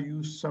you might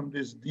use some of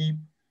this deep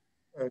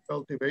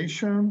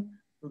cultivation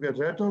to get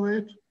rid of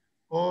it,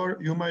 or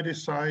you might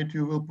decide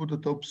you will put a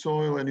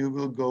topsoil and you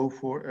will go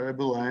for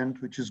arable land,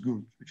 which is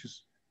good,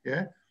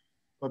 yeah.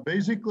 But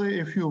basically,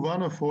 if you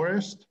want a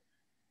forest,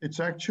 it's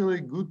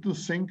actually good to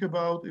think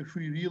about if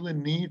we really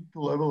need to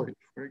level it,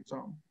 for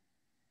example.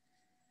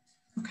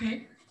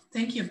 Okay,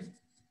 thank you.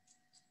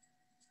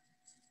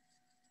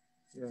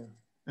 Yeah.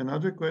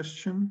 Another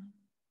question?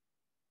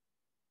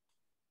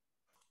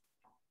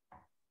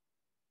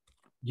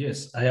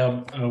 Yes, I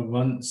have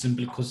one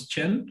simple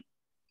question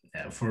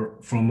for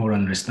more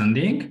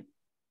understanding.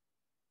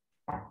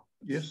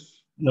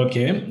 Yes.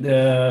 Okay,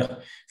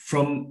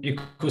 from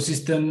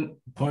ecosystem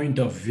point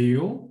of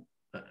view,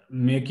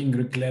 making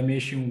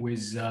reclamation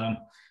with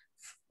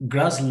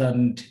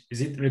grassland,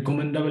 is it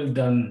recommendable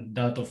than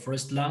that of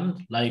forest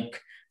land? Like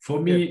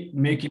for me,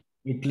 making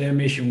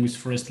reclamation with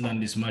forest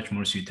land is much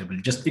more suitable.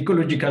 Just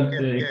ecological.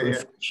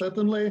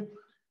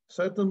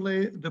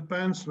 Certainly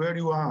depends where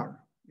you are.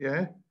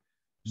 Yeah.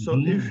 So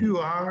if you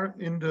are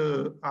in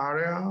the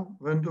area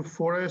when the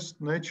forests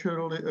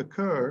naturally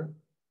occur,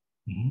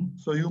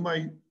 so you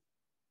might,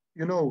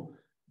 you know,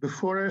 the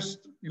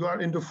forest, you are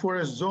in the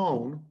forest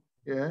zone,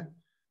 yeah,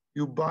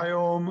 your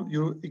biome,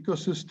 your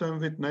ecosystem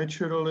with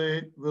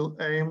naturally will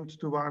aim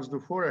towards the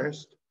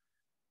forest.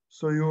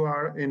 So you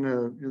are in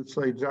a, let's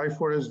say, dry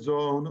forest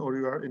zone, or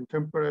you are in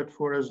temperate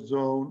forest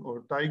zone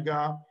or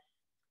taiga,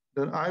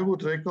 then I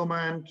would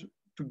recommend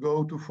to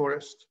go to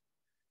forest.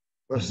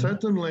 But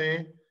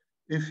certainly,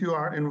 if you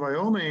are in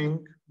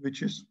Wyoming,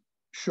 which is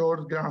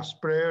short grass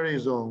prairie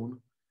zone,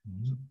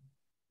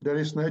 there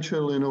is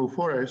naturally no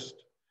forest.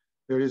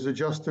 There is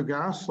just a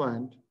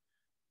grassland.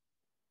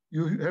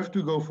 You have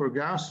to go for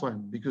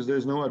grassland because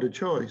there's no other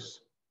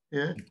choice.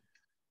 Yeah.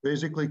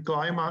 Basically,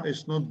 climate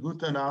is not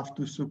good enough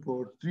to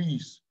support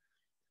trees.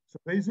 So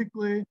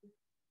basically,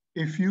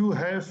 if you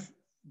have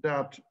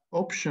that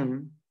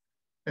option,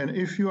 and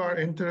if you are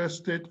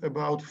interested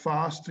about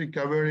fast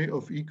recovery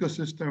of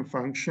ecosystem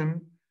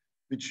function,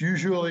 which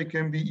usually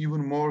can be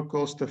even more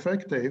cost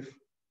effective,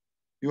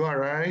 you are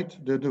right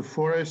that the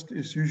forest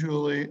is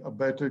usually a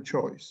better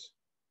choice.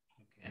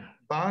 Okay.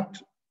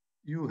 But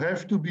you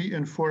have to be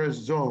in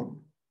forest zone.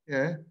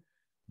 Yeah.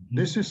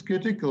 This is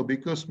critical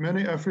because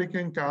many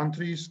African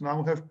countries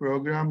now have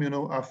program, you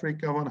know,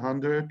 Africa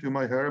 100, you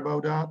might hear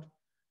about that,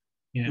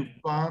 to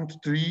plant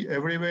tree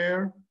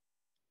everywhere.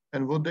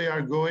 And what they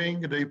are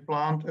going, they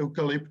plant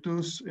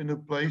eucalyptus in the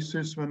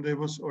places when there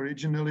was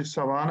originally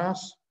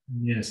savannas.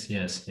 Yes,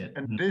 yes, yeah.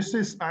 And this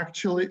is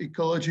actually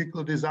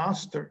ecological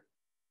disaster.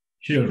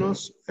 Sure.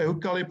 Because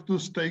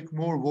eucalyptus take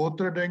more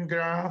water than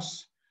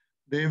grass.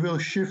 They will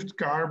shift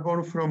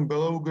carbon from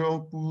below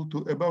ground pool to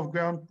above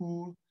ground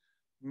pool,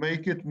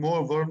 make it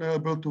more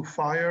vulnerable to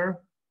fire.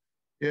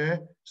 Yeah,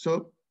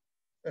 so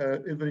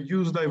it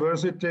reduces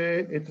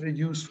diversity, it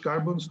reduces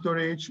carbon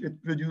storage, it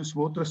reduces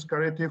water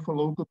scarcity for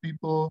local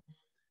people,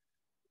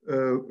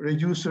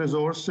 reduce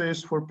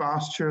resources for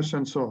pastures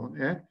and so on.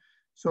 Yeah,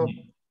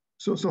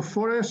 so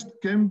forest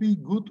can be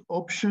good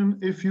option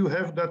if you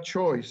have that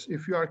choice.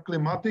 If you are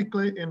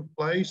climatically in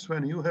place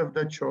when you have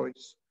that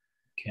choice.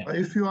 Okay. But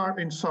if you are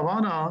in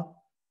savanna,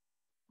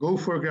 go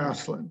for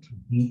grassland.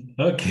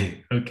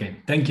 Okay, okay.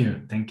 Thank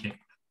you, thank you.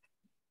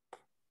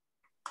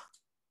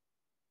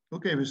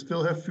 Okay, we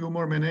still have a few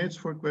more minutes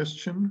for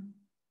question.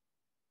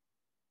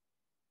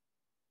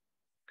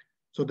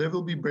 So there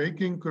will be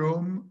breaking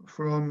room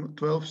from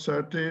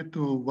 12:30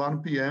 to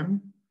 1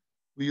 p.m.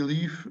 We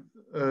leave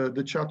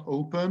the chat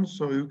open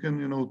so you can,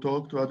 you know,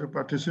 talk to other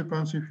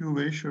participants if you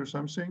wish or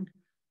something.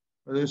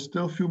 But there's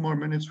still a few more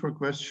minutes for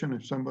question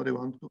if somebody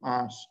wants to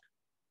ask.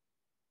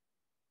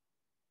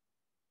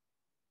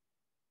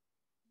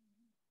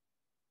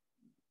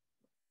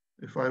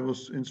 If I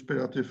was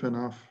inspirative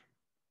enough,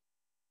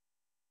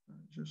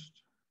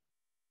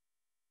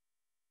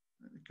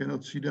 I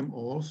cannot see them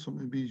all, so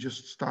maybe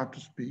just start to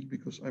speak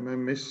because I may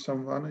miss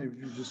someone if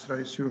you just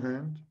raise your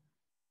hand.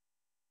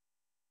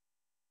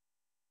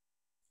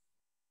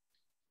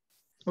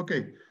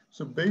 Okay,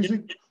 so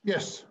basic,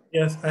 yes.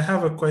 Yes, I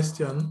have a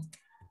question.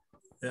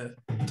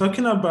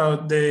 Talking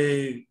about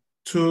the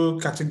two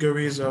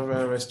categories of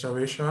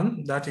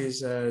restoration, that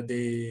is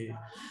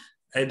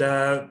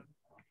either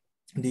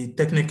the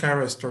technical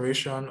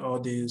restoration or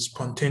the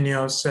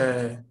spontaneous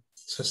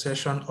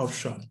succession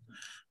option.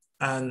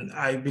 And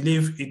I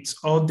believe it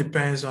all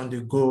depends on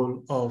the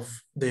goal of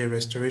the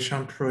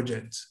restoration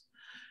project.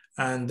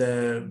 And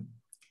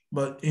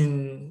but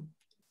in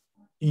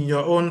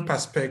your own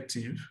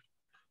perspective,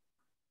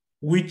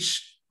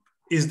 which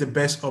is the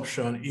best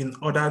option in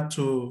order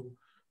to?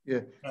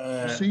 Yeah,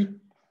 you see,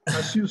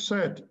 as you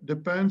said,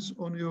 depends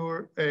on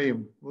your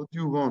aim, what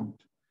you want.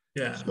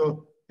 Yeah.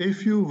 So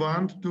if you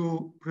want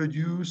to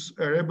produce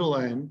arable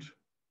land,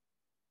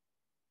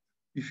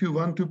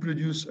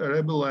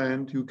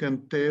 you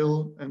can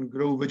till and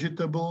grow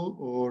vegetable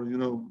or, you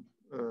know,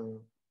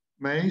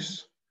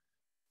 maize.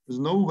 There's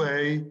no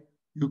way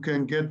you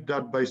can get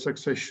that by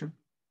succession.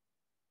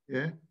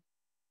 Yeah.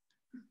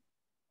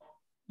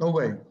 No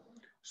way.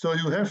 So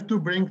you have to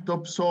bring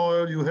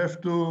topsoil, you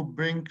have to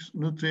bring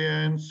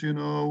nutrients, you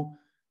know,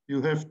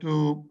 you have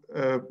to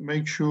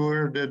make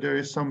sure that there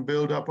is some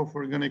buildup of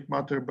organic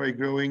matter by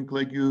growing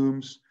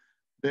legumes.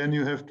 Then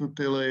you have to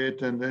till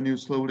it, and then you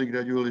slowly,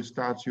 gradually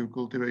start your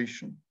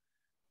cultivation.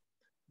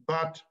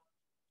 But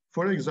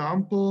for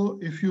example,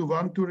 if you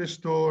want to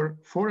restore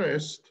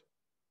forest,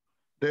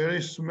 there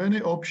is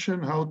many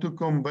options how to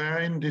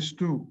combine these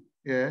two.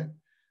 Yeah,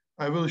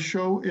 I will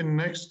show in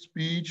next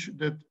speech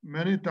that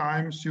many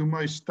times you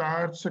might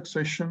start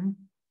succession,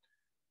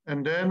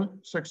 and then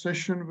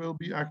succession will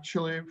be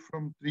actually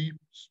from 3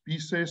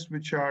 species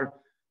which are,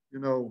 you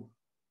know,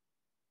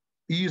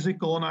 easy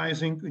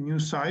colonizing new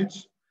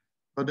sites,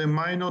 but they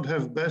might not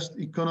have best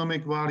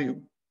economic value.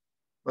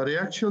 But they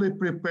actually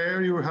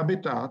prepare your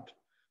habitat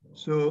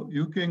so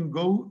you can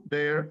go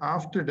there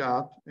after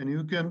that and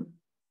you can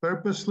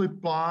purposely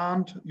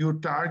plant your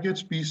target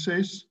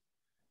species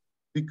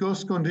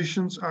because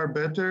conditions are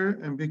better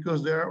and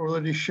because they are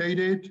already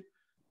shaded.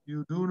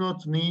 You do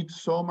not need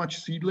so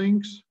much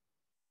seedlings.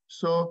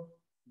 So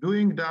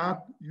doing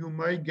that, you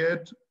might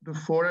get the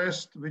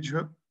forest which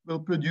will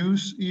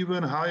produce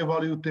even high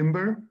value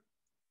timber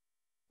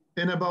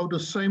in about the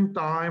same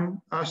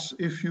time as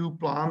if you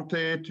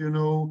planted, you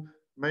know,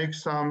 make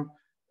some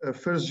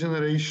first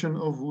generation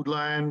of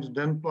woodland,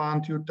 then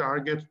plant your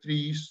target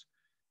trees.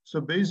 So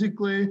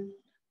basically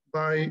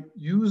by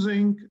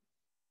using,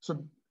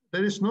 so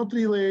there is not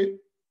really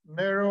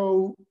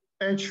narrow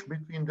edge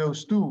between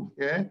those two,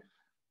 yeah?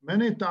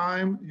 Many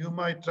times you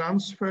might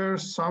transfer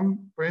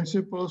some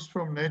principles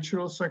from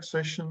natural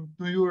succession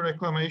to your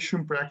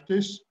reclamation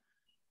practice,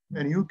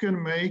 and you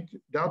can make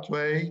that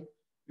way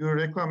your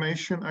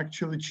reclamation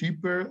actually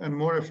cheaper and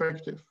more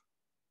effective.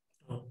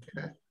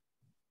 Okay.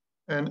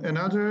 And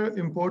another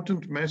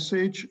important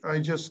message I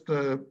just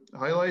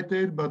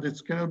highlighted, but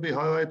it's going to be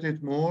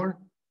highlighted more.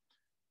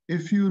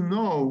 If you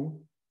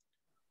know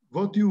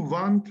what you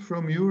want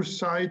from your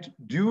site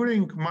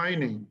during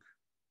mining,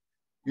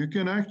 you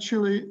can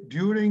actually,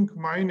 during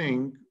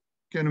mining,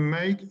 can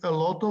make a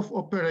lot of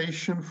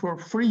operation for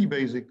free,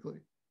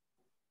 basically,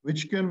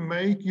 which can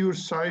make your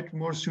site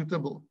more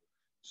suitable.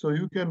 So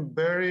you can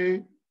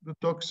bury the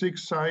toxic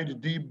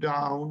site deep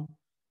down.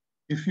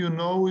 If you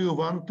know you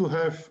want to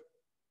have,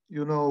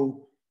 you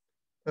know,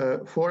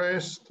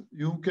 forest,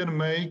 you can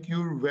make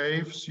your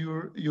waves,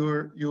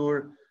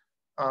 your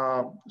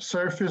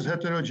surface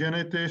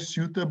heterogeneity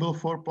suitable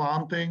for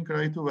planting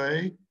right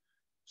away.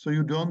 So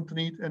you don't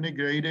need any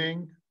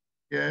grading,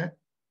 yeah?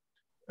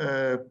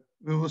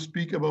 We will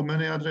speak about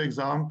many other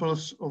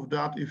examples of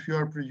that if you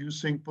are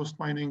producing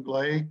post-mining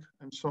lake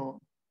and so on.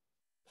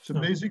 So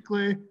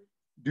basically,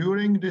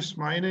 during this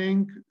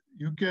mining,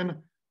 you can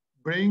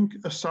bring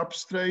a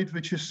substrate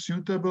which is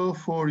suitable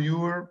for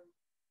your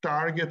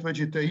target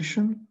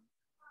vegetation,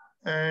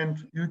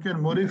 and you can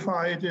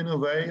modify it in a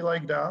way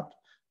like that.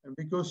 And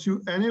because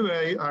you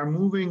anyway are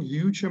moving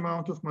huge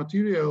amount of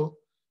material,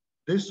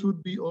 this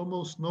would be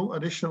almost no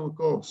additional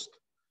cost.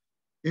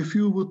 If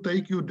you would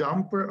take your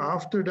dumper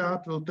after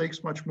that, it will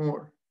take much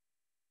more.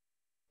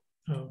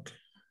 Okay.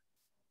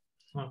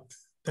 Well,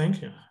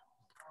 thank you.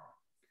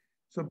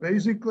 So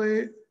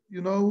basically,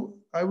 you know,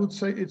 I would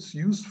say it's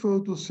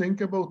useful to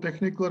think about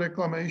technical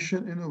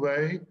reclamation in a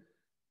way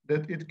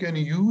that it can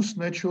use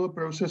natural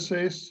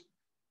processes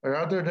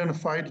rather than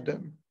fight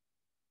them.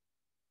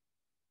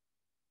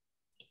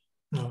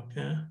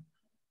 Okay.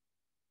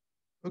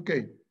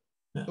 Okay.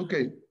 Yeah.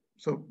 Okay.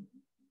 So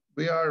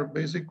we are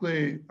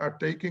basically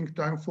taking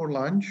time for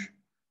lunch,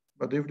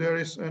 but if there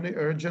is any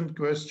urgent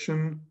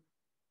question,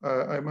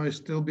 I might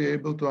still be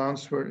able to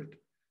answer it.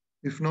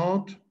 If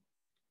not,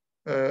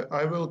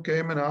 I will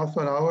come in half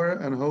an hour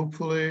and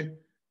hopefully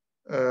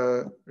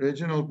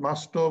Reginald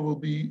Masto will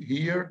be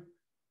here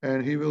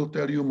and he will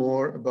tell you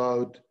more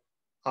about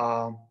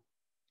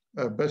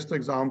best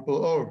example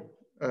or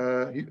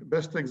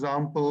best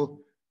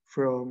example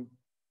from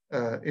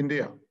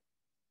India.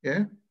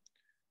 Yeah.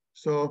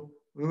 So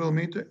we will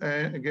meet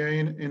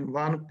again in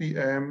 1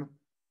 p.m.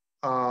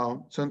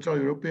 Central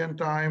European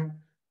time,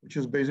 which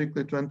is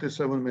basically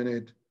 27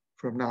 minutes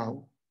from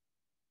now.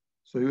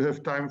 So you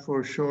have time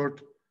for a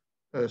short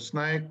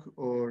snack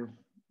or,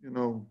 you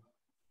know,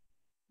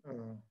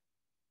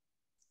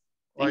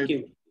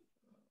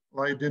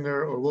 light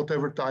dinner or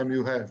whatever time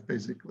you have,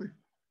 basically.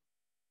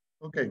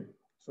 Okay,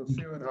 so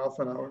see you in half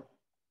an hour.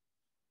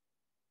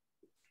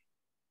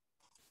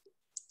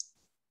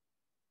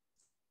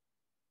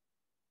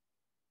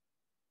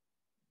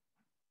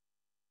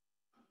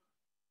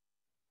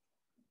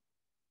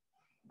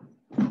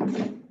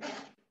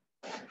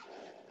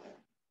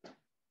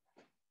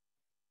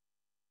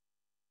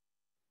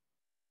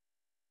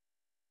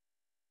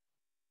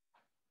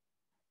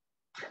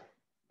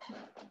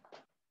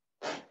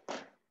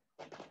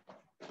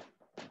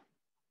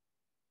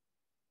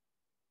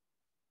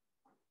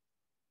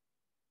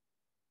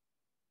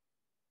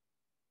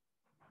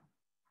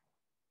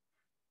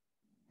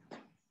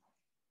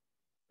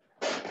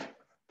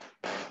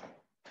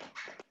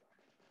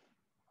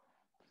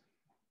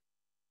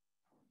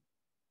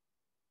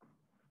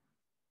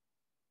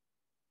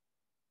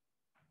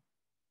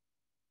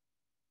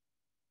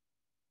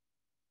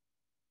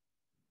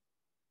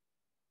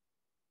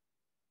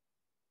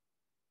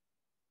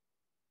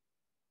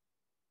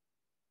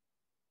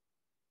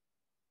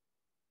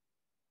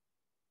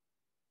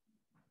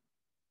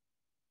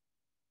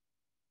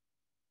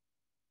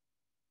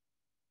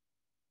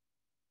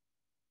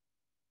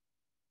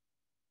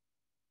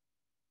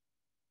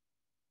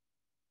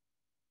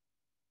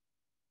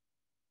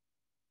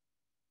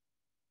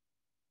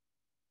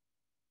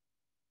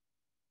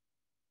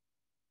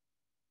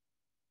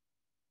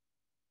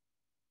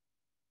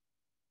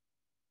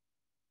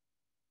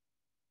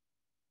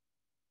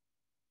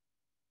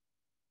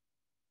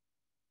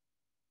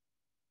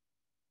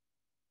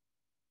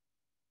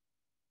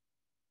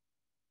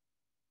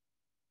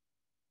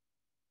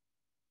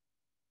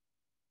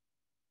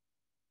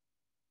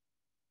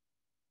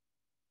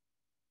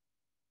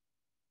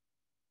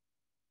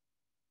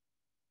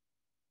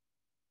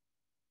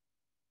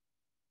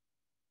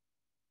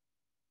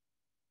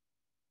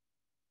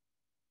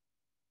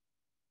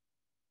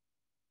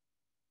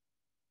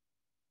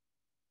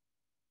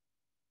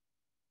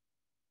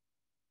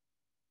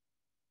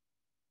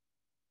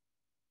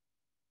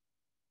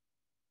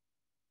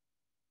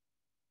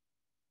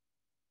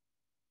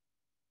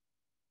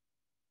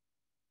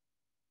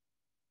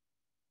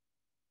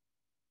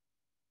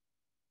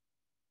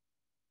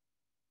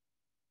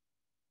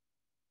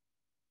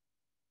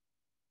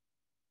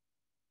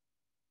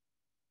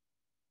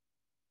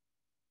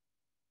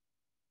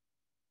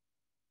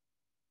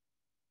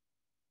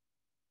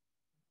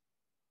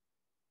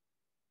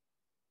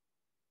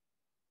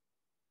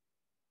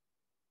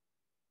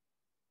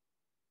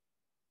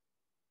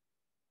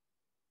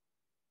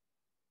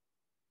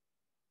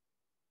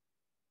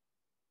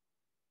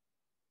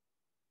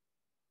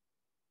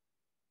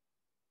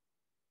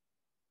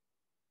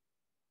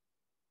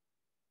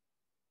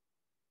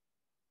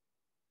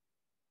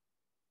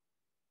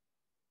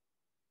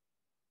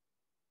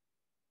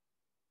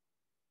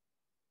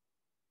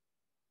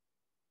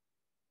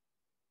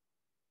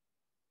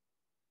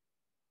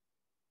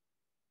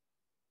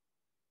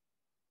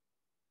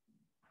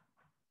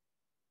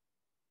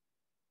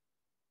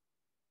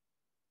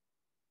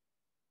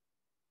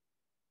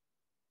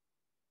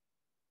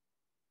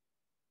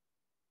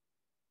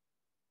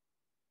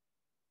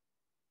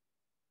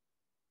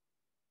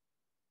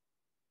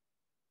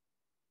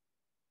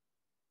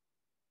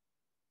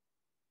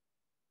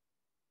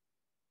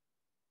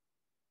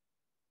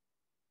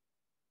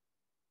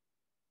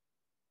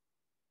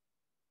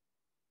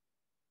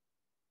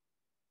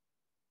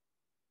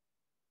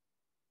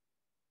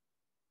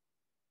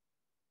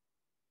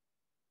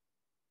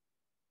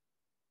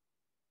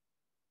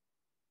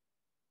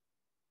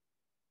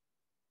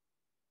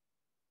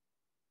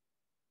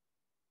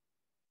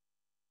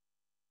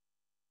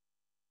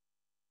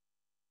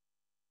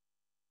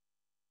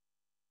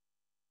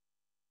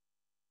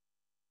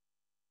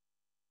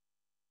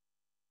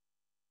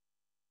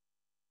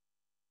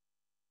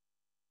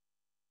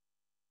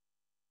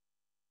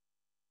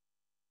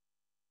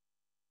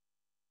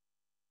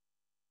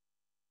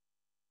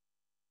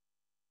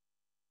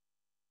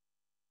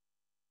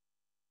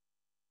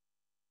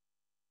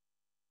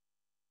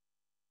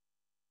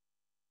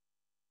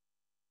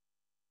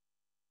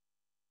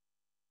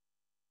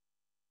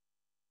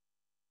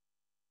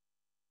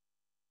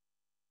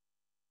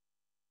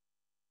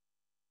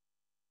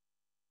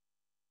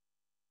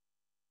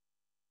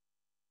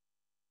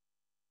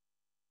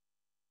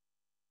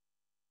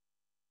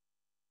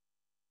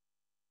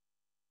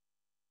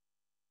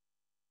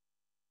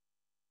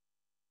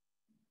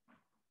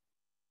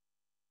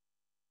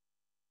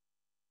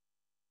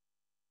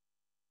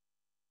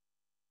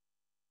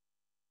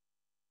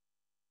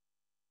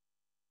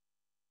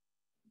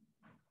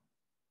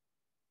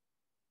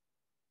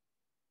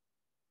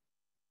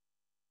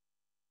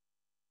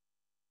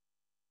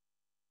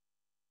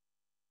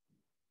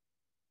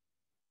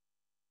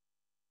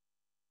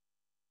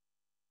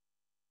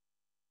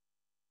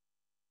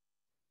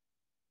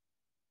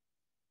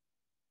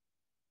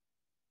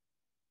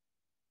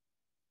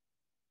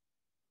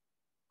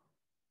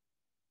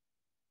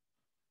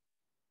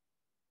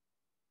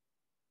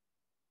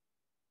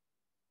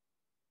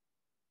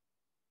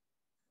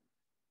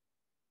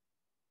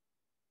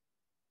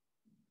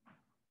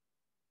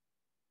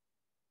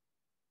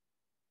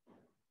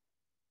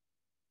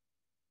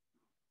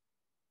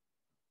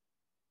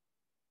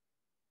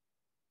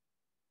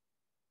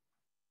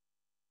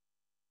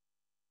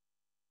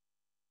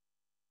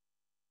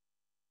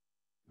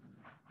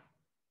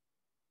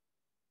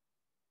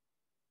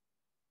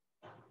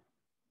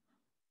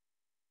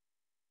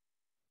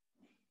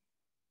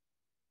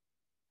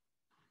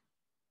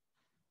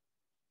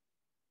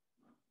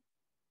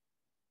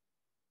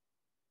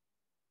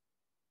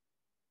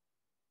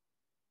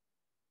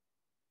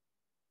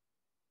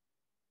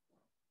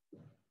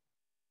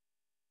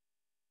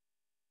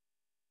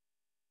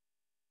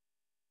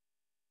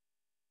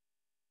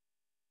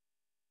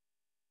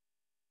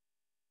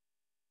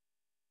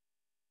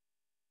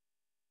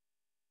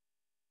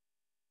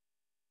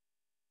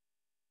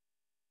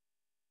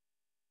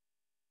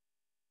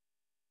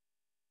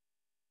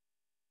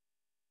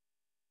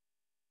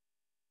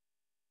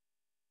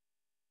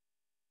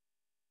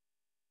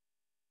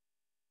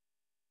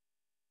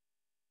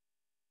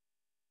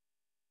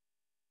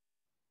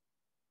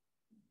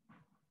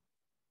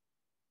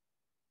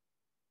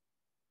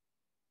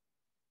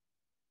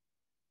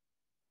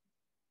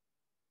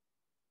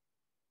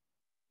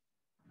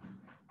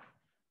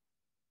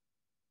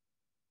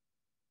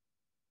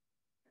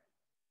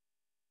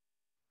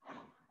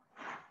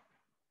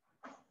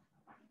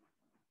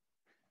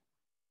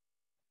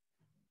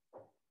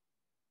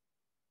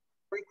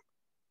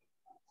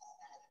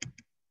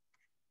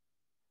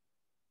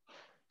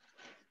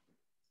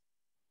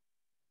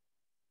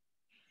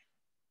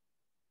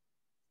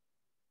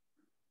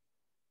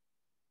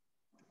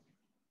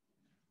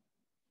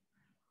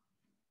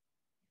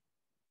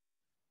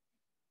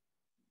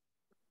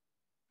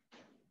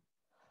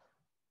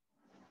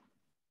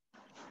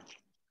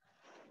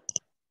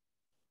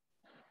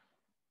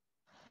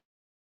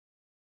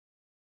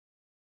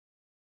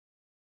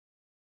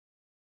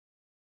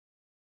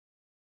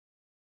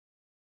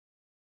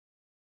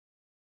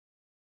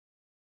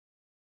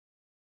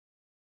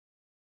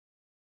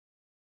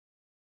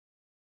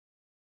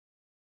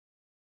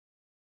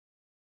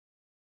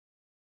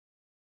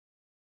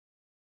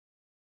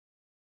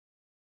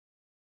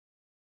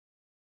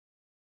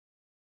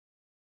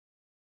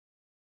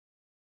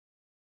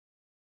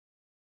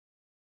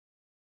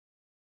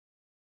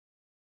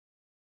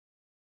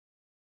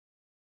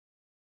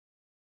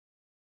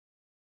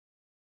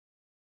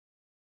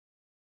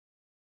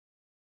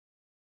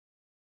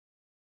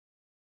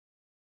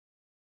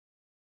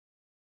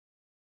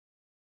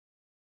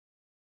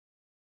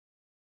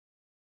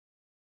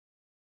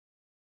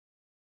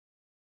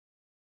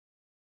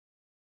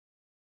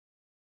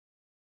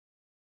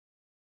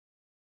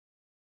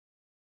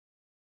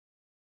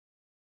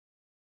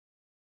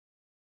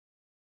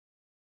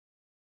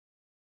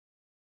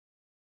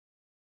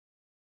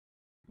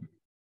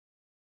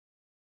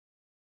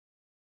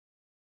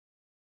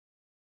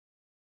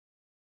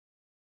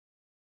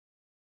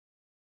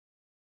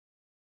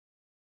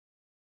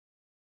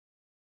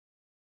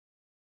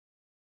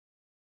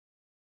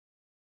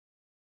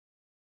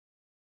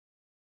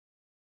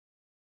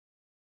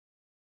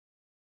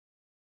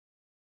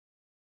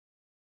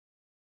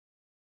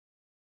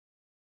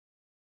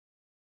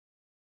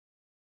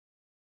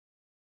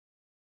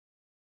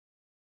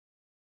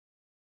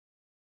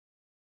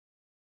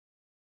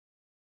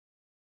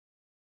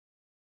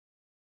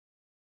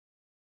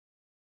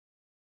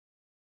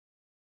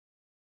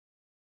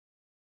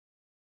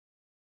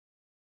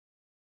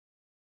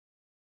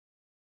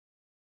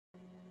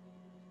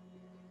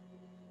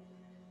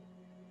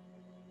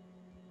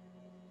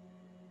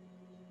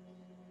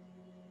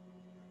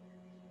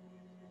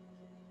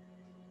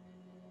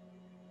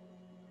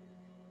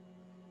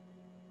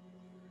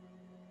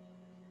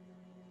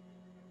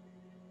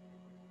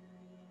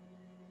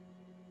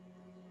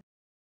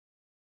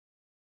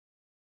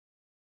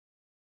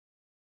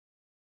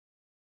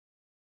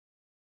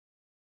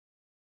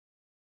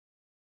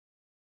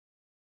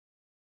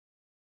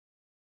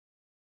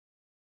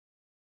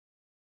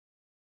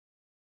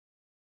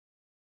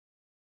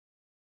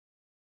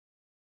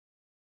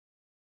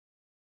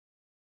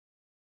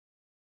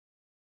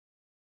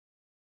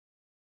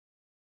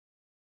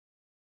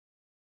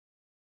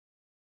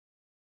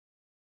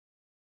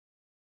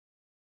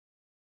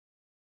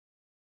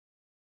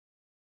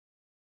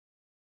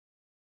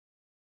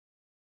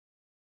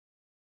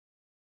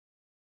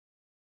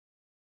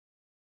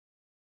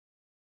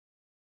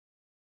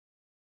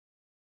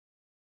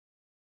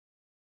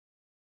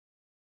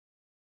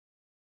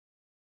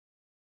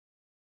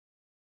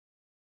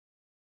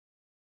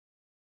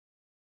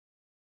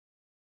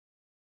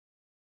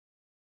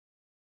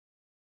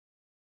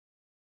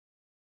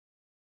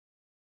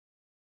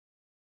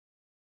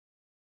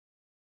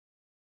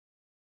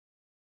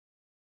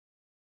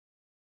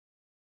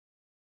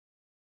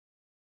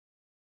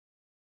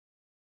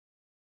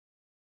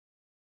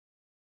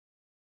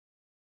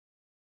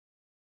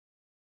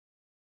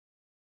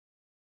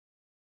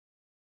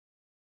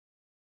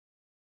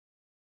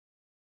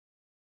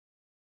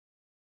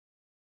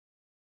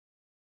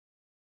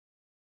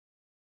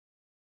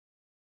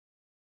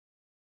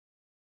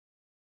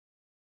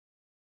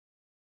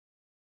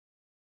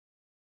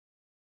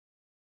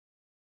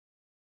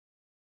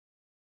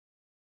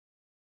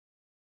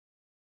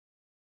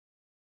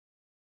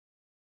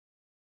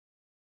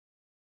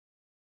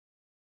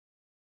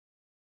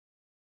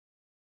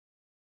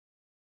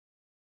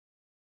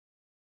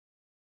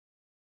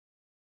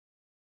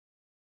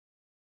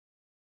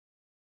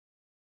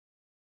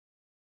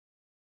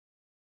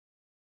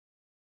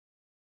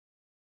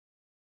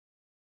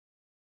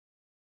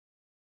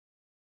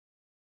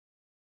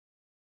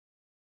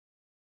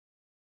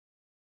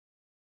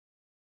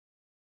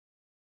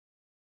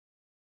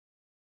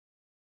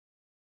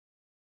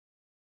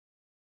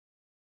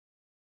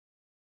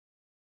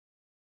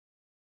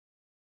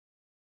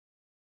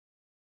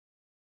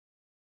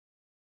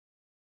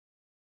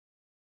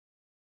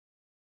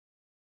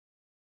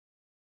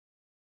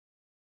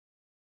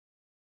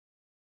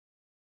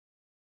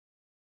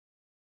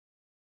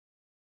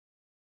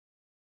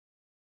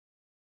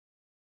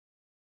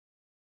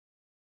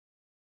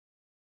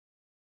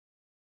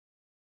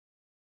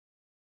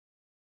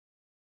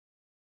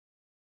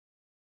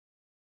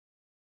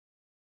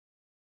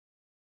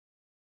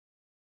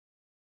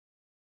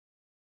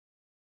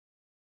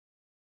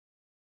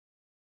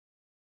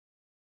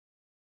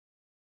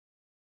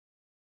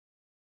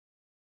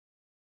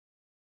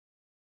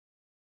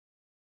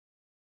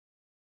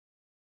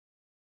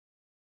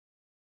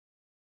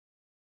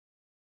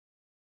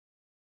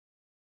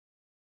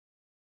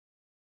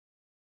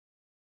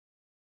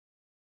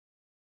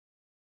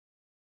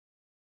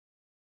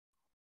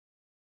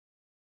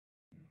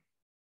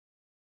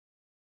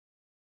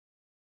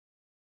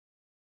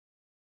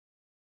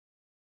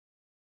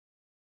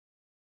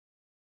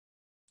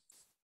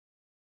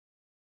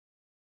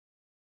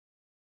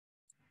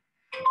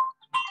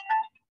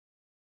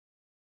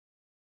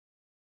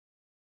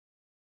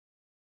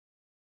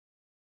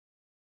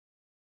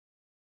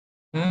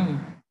 Hmm.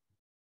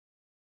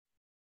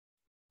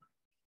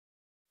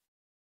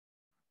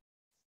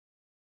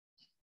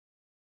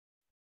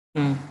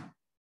 Hmm.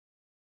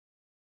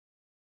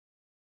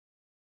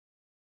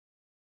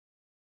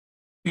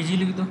 PG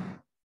लिख दो।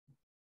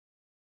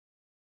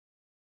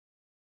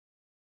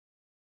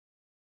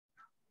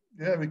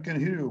 Yeah, we can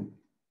hear you.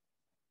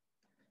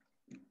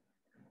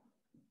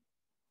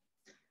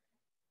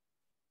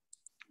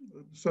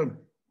 So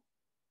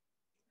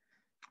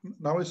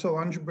now it's a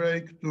lunch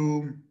break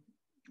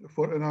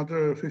for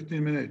another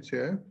 15 minutes,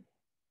 yeah?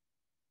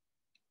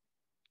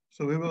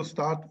 So we will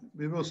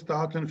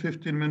start in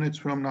 15 minutes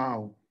from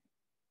now.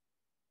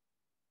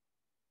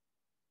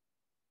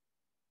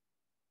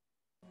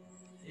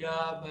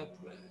 Yeah, but,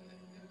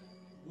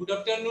 good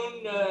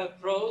afternoon,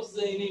 Frouz.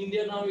 In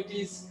India now it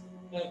is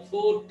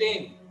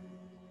 4:10.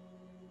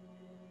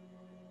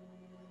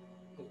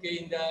 Okay,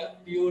 in the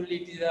purely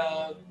it is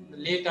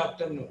late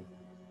afternoon.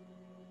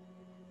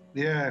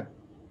 Yeah,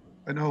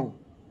 I know.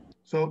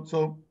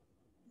 So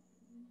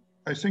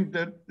I think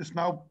that it's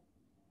now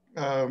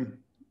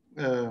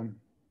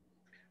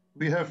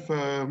we have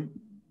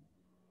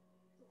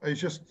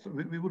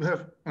we would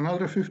have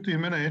another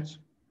 15 minutes.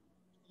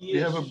 Yes. We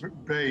have a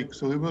break,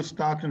 so we will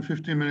start in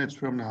 15 minutes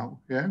from now.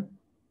 Yeah.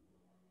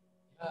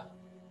 Yeah.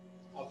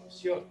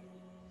 Sure.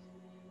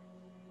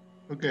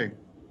 Okay.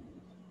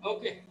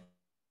 Okay.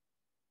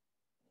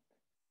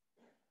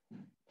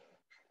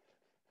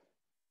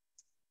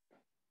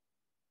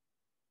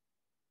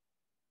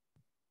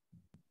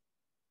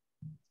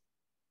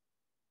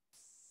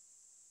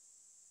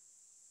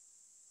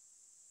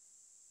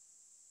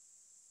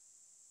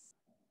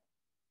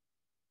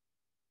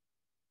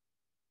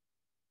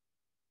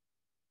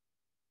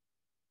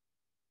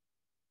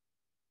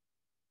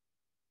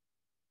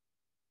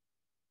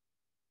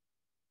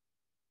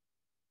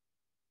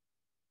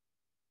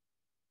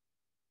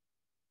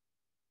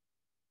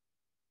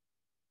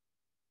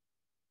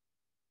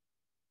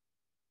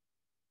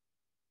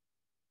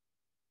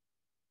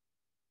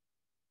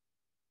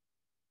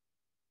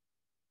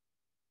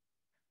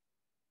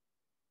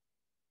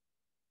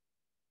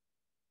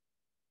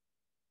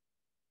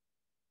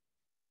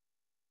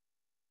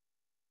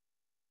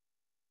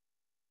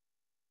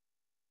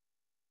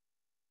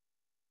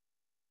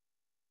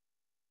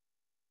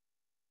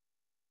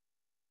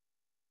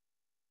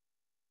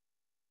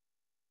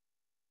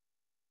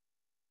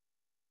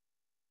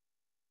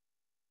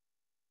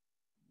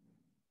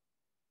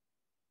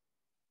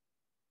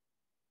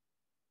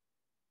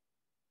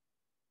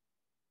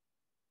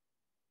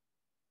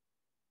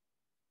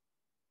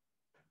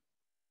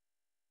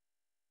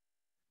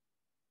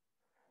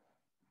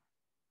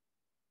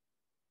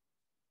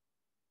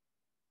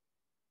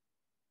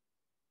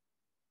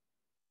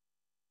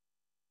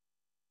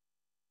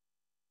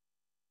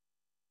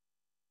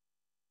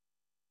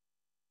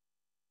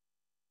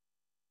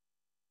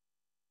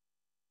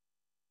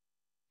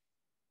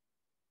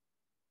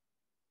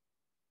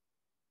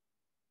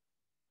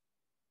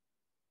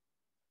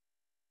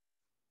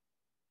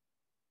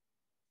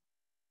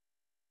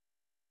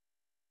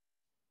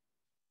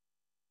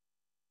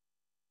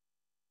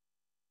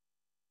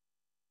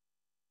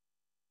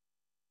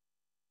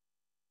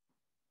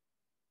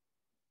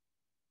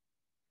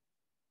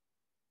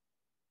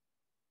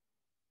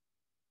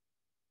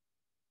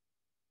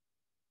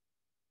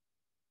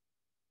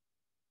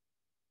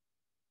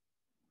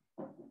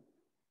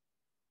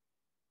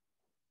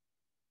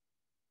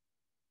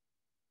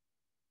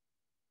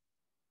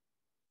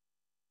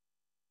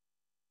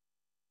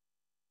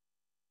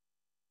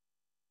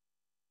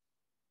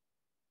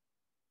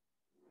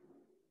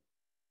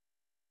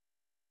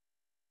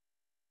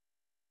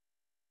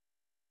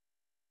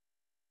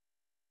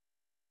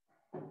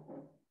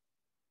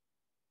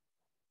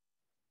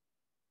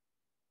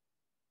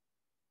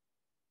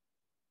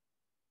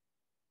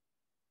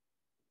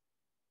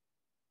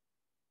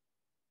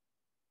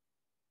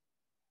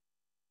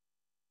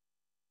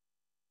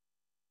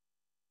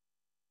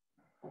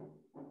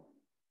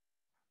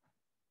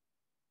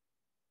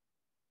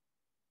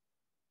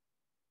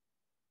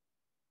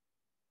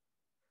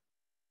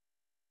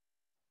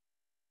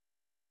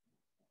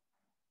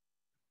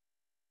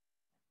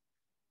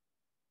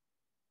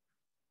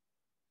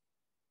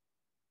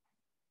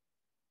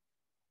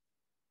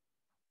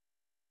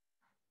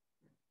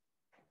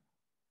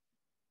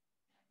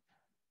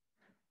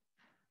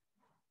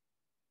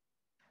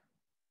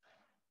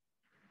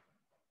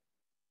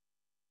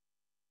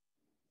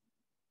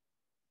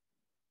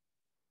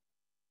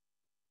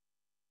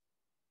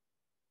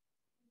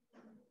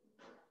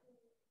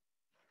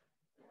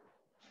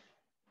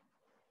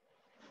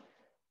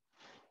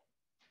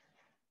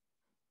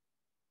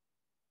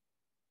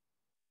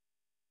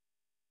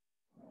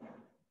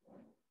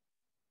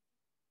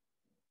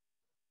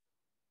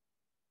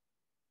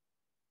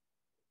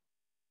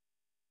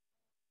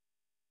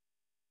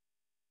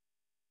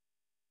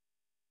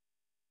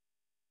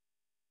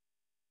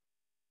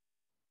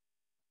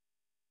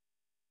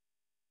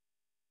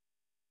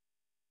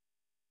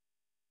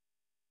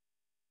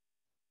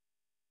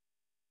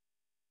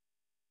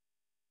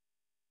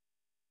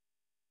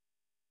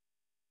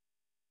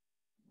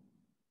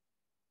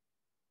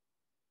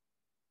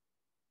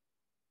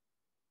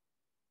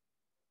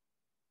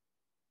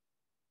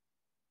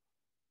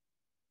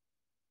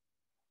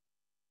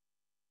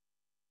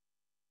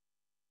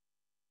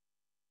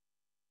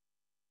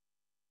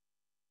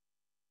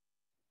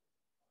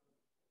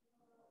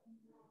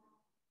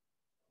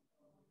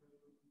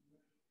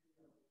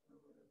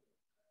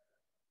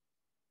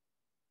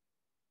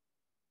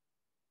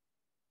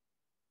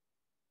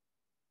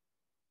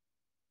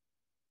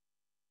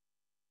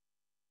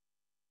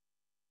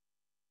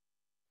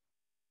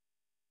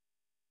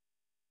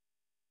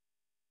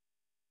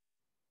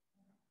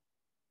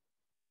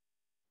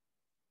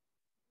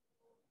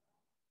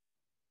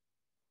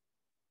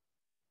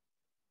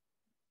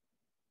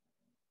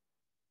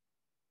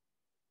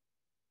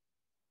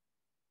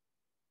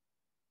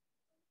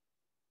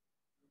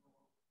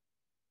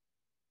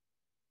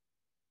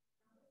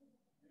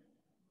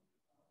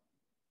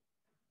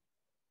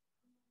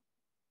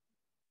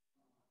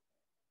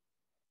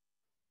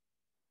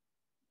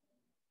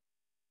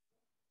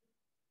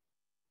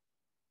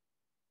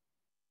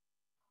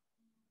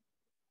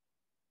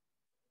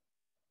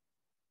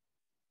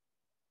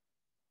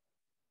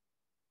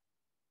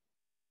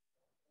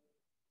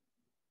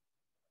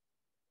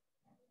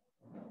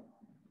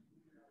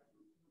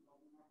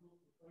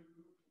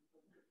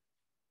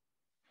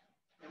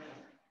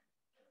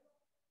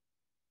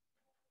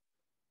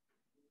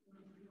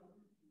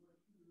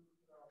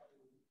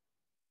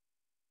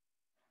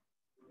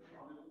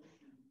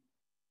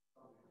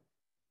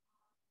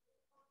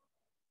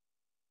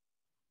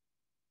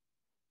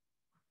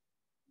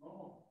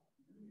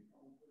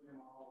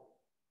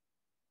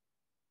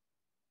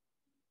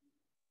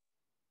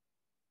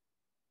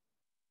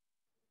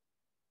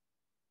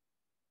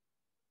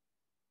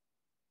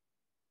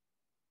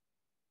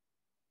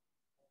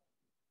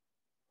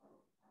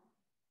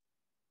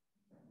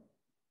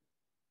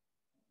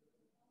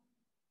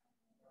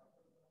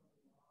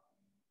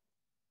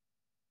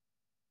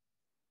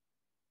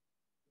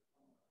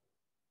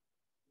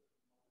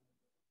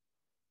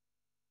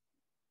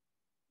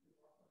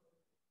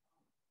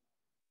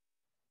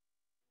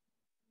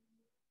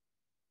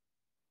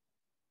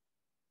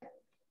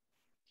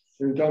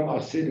 Symptom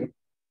acid.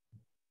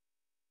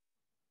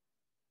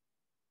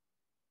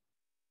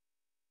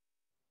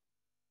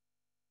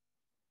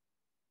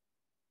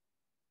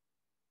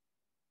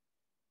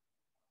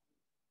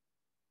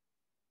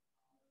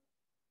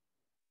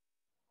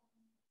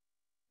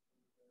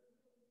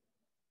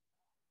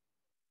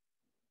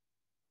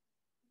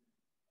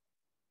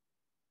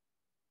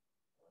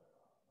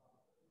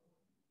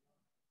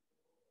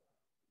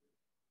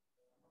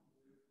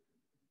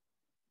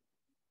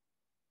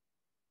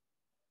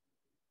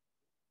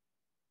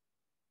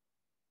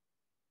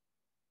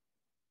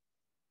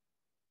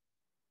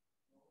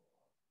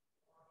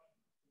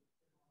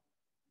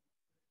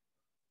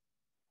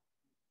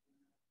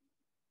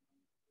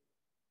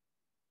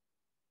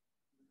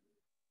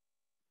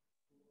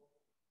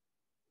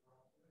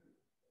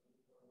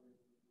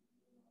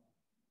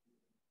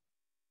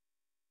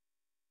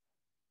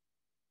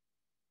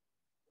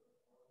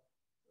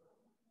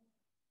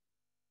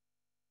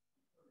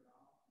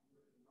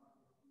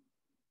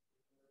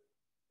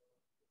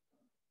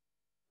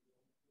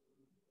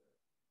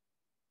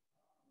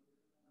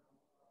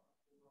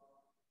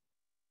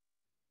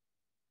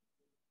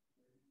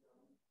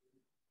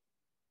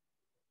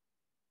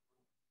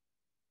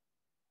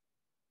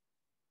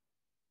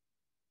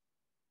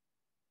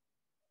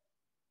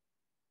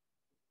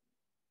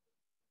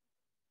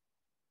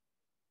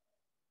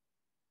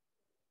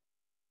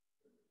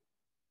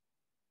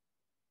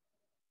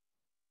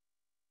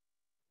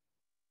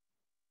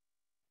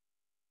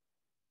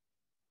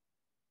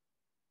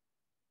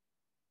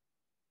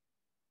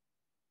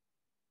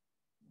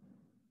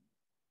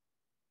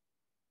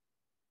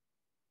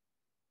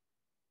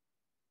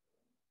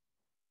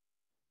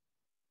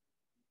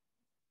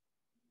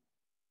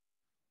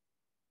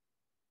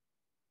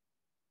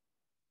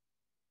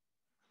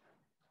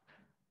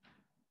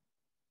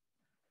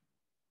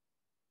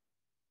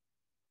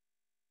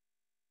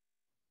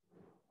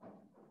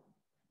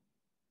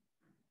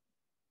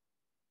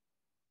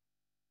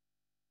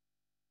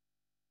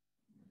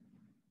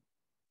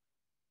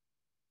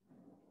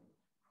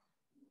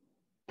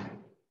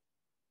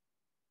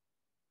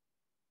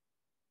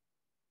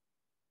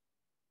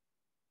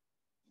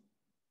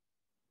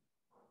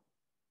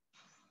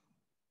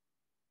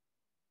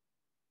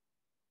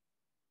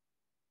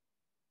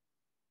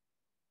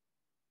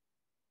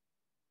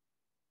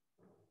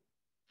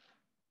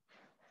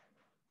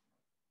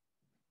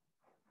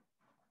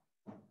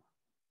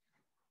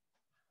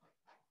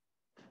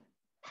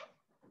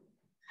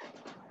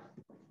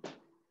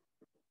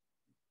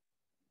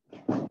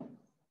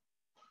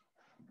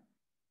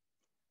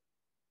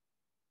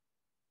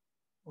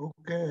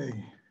 Okay.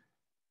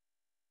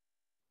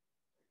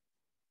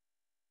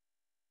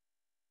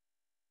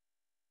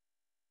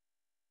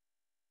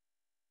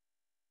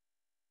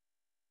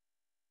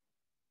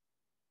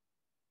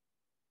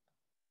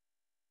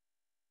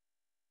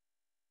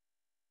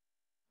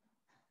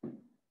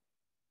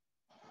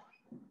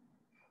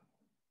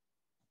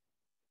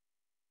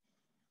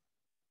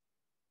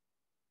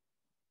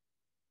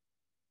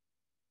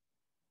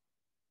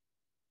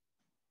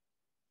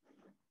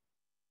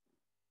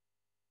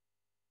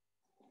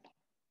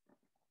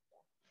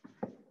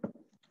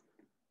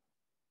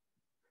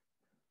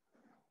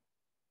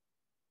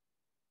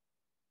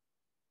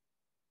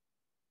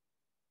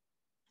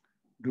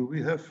 Do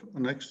we have a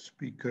next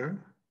speaker?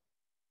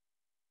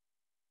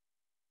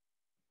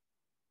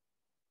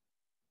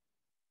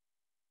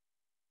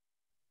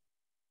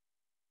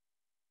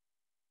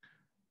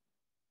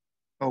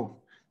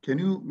 Oh, can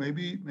you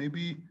maybe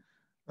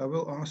I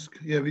will ask,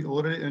 yeah, we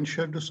already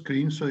unshared the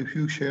screen. So if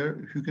you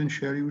can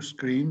share your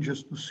screen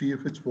just to see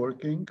if it's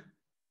working.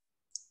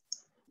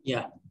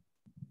 Yeah.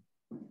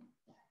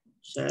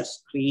 Share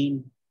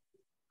screen.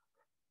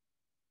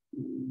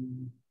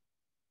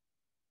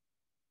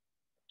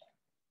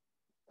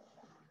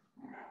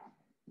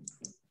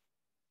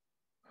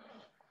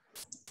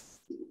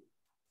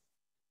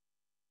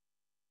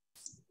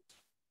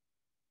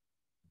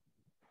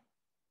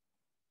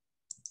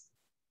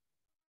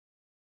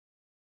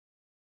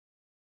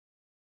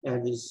 Yeah,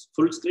 this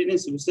full screen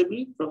is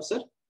visible,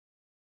 Professor?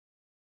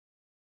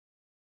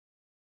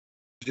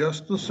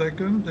 Just a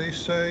second, they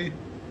say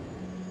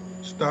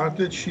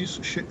started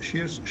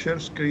share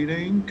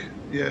screening.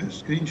 Yeah,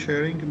 screen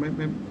sharing.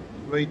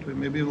 Wait,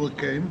 maybe it will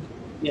came.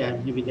 Yeah,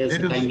 maybe there's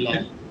a time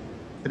lag.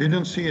 I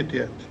didn't see it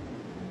yet.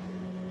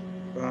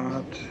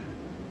 But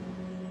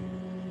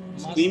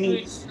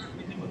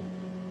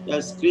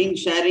screen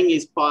sharing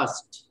is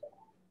paused.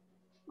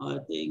 I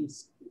think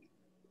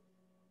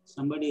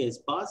somebody has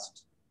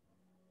paused.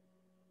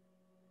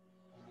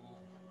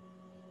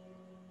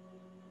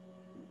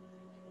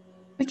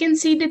 We can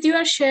see that you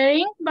are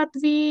sharing, but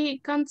we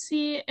can't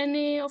see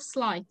any of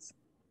slides.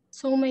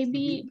 So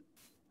maybe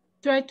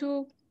try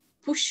to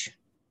push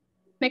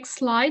next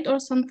slide or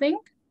something.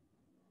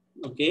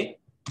 Okay.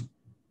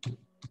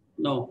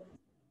 No,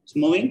 it's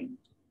moving.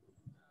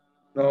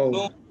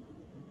 No.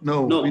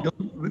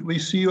 We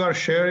see you are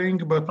sharing,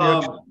 but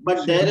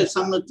but there is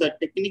some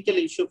technical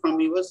issue from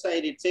your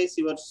side. It says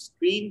your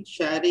screen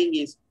sharing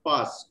is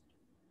paused.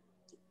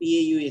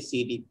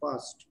 PAUSCD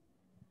paused.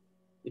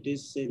 It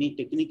is any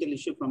technical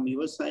issue from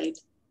your side?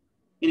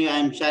 Anyway,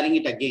 I'm sharing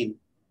it again.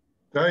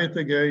 Try it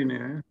again,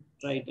 yeah.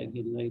 Try it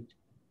again, right?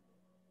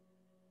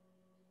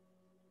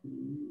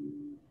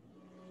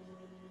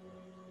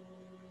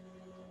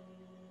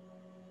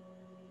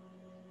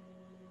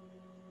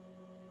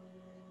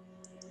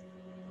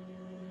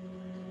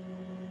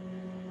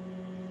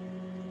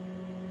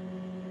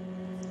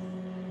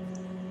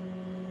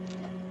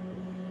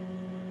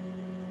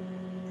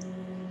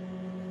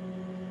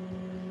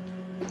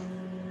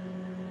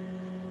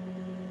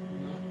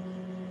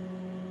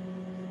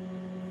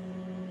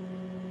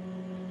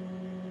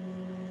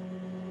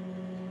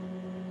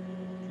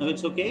 Now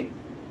it's okay?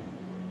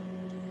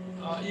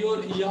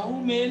 Your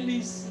Yahoo mail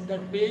is,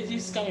 that page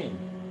is coming.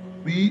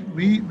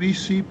 We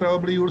see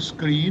probably your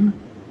screen.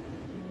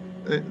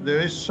 There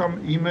is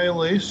some email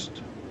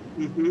list,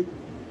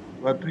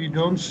 but we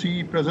don't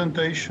see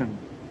presentation.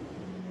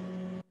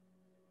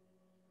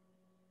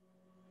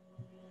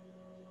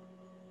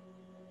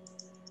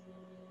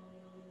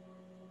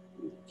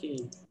 Okay.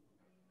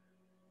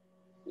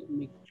 Let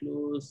me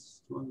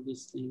close all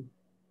this thing.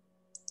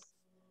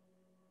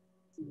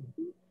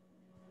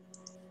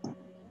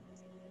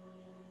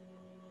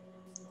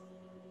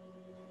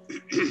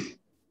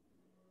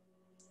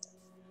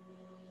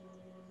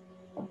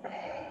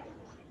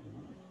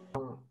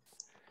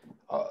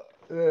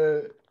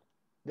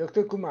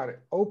 Dr.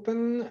 Kumar,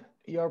 open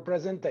your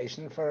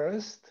presentation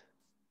first,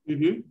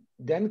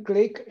 then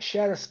click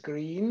share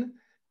screen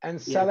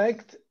and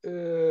select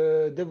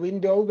the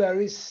window where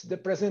is the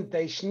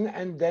presentation,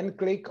 and then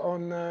click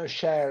on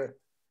share.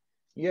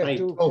 You have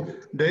to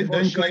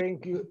then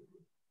sharing.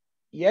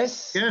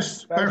 Yes.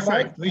 Yes,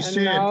 perfect. We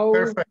see it.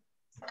 Perfect.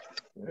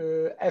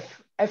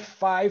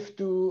 F5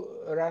 to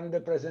run the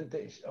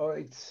presentation, or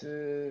it's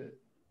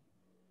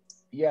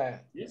yeah.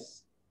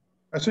 Yes.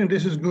 I think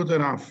this is good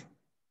enough.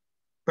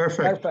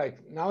 Perfect.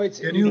 Perfect. Now it's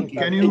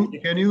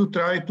can you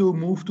try to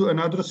move to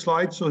another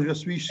slide so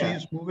just we see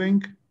it's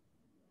moving?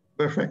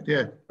 Perfect.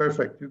 Yeah,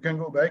 perfect. You can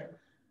go back.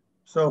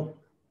 So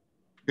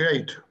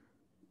great.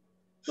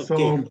 Okay.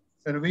 So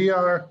and we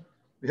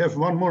have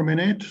 1 more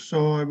minute.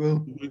 So I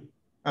will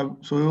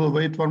so we will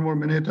wait 1 more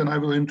minute and I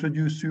will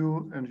introduce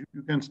you and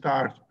you can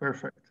start.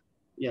 Perfect.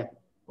 Yeah.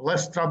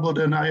 Less trouble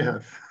than I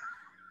have.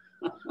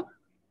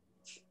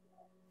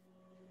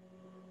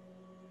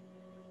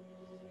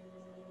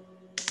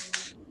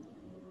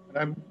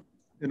 I'm,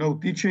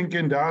 teaching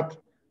in that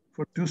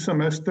for 2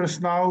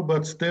 semesters now,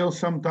 but still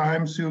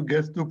sometimes you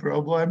get to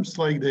problems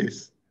like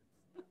this.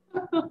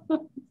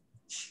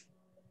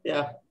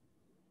 Yeah.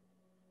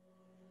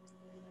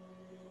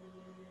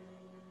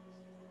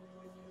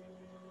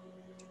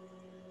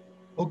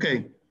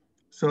 Okay,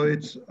 so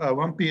it's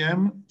 1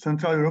 p.m.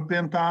 Central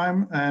European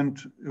time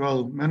and,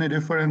 well, many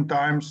different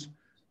times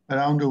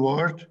around the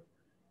world.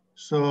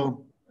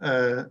 So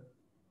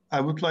I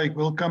would like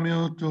welcome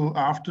you to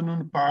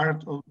afternoon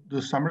part of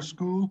the summer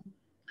school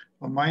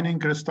of mining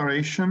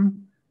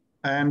restoration.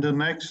 And the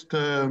next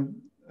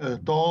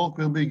talk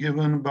will be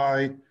given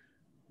by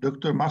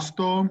Dr.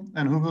 Masto,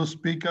 and who will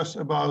speak us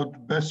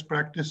about best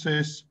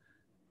practices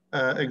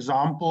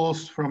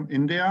examples from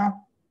India.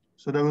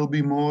 So there will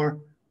be more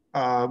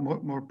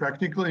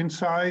practical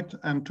insight.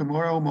 And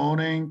tomorrow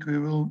morning we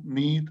will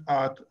meet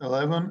at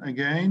 11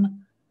 again.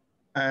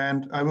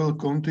 And I will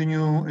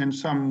continue in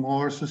some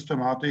more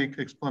systematic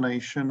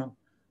explanation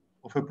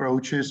of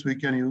approaches we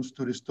can use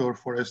to restore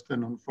forest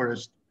and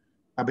non-forest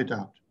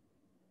habitat.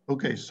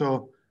 Okay,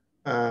 so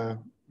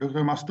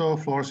Dr. Masto,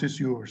 floor is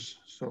yours.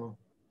 So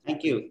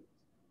thank you.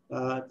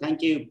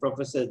 Thank you,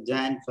 Professor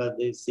Jan, for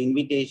this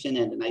invitation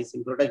and a nice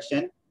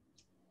introduction.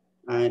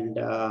 And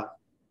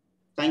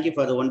thank you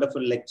for the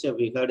wonderful lecture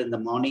we heard in the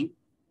morning.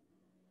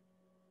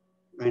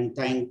 And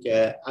thank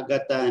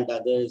Agatha and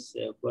others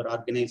for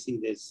organizing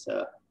this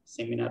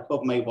seminar.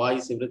 Hope my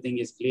voice, everything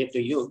is clear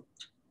to you.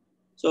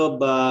 So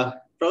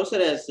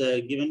Professor has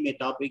given me a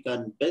topic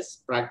on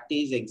best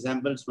practice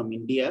examples from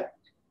India.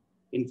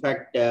 In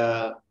fact,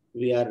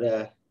 we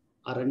are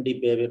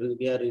R&D,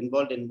 we are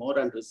involved in more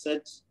on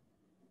research.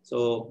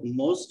 So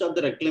most of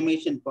the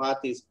reclamation path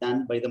is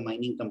done by the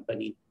mining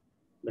company,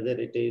 whether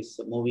it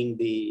is moving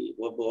the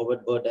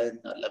overburden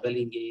or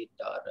leveling it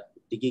or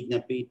digging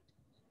a pit.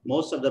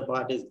 Most of the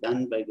part is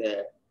done by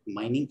the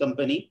mining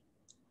company.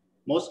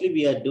 Mostly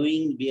we are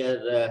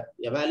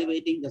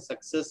evaluating the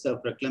success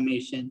of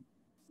reclamation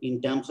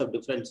in terms of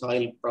different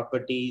soil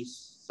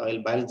properties,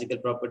 soil biological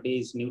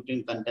properties,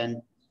 nutrient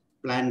content,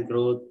 plant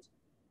growth,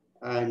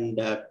 and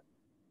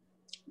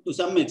to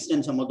some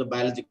extent, some of the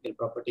biological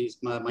properties,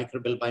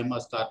 microbial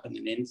biomass, carbon,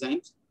 and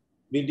enzymes.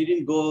 We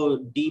didn't go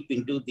deep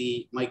into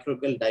the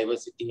microbial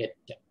diversity yet.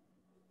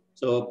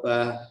 So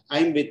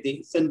I'm with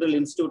the Central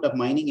Institute of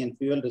Mining and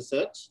Fuel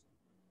Research.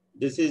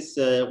 This is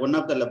one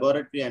of the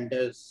laboratory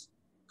under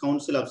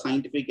Council of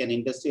Scientific and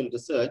Industrial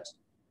Research.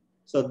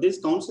 So this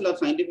Council of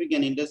Scientific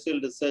and Industrial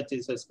Research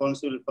is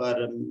responsible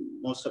for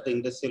most of the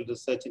industrial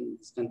research in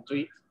this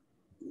country.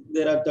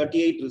 There are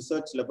 38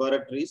 research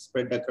laboratories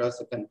spread across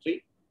the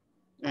country.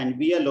 And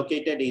we are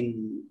located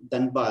in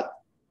Dhanbad.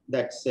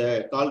 That's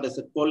called as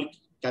a coal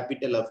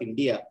capital of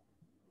India,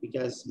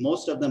 because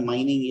most of the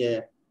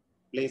mining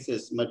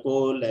places,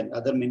 coal and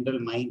other mineral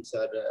mines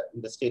are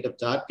in the state of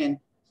Jharkhand.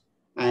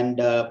 And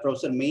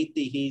Professor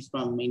Mehti, he's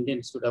from Indian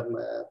Institute of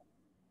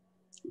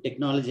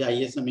Technology,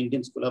 ISM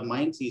Indian School of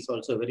Mines. He's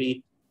also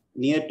very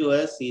near to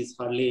us. He's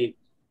hardly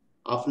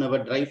half an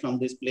hour drive from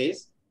this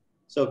place.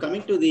 So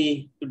coming to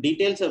the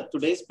details of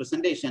today's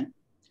presentation,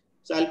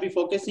 so I'll be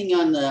focusing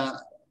on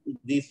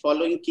these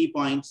following key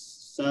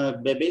points.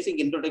 The basic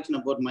introduction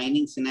about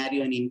mining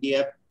scenario in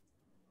India,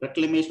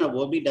 reclamation of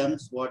OB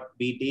dumps, what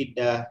we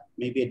did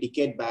maybe a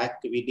decade back.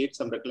 We did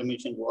some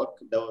reclamation work.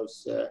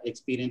 Those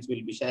experience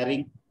we'll be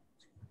sharing.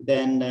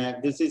 Then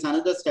this is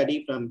another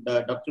study from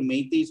Dr.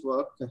 Mehti's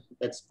work,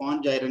 that's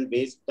sponge iron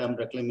based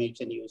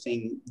reclamation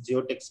using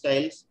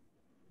geotextiles.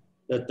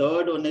 The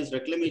third one is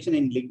reclamation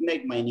in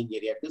lignite mining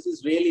area. This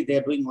is really,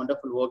 they're doing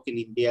wonderful work in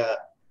India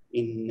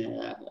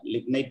in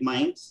lignite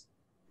mines.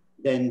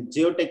 Then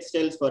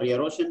geotextiles for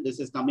erosion. This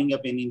is coming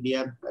up in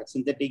India,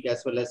 synthetic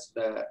as well as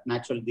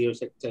natural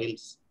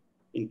geotextiles,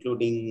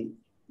 including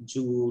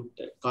jute,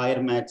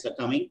 coir mats are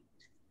coming.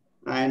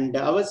 And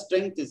our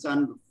strength is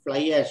on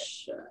fly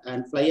ash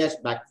and fly ash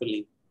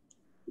backfilling.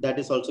 That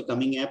is also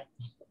coming up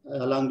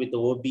along with the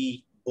OB.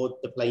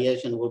 Both the fly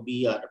ash and OB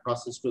are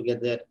processed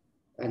together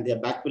and they're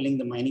backfilling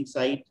the mining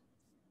site.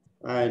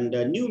 And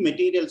new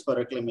materials for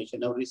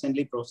reclamation. Now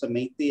recently Professor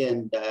Mehti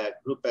and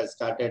group has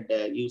started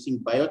using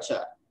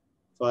biochar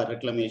for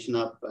reclamation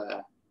of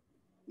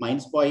mine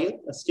spoil.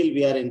 Still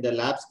we are in the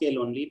lab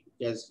scale only.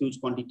 There's huge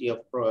quantity of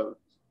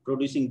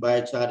producing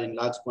biochar in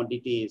large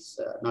quantity is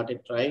not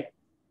yet tried.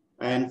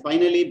 And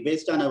finally,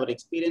 based on our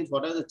experience,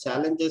 what are the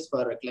challenges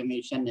for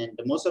reclamation? And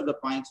most of the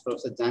points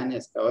Professor Jan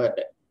has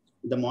covered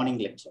in the morning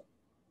lecture.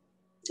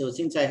 So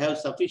since I have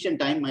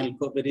sufficient time, I'll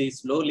go very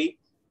slowly.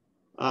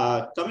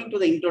 Coming to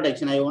the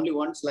introduction, I only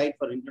one slide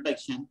for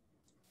introduction.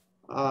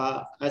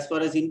 As far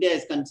as India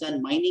is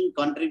concerned, mining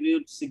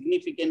contributes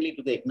significantly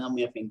to the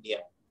economy of India.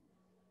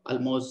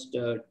 Almost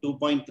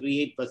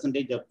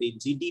 2.38% of the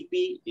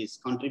GDP is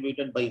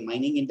contributed by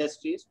mining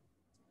industries.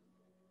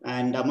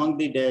 And among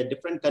the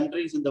different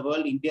countries in the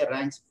world, India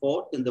ranks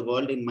 4th in the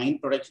world in mine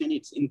production.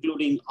 It's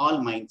including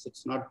all mines.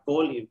 It's not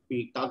coal. If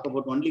we talk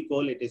about only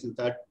coal, it is in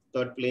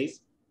third place.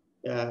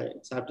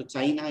 It's after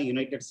China,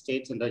 United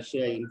States, and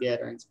Russia. India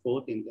ranks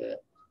 4th in the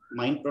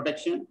mine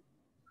production.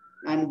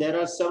 And there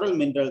are several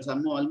minerals.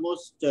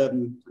 Almost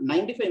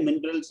 95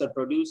 minerals are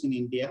produced in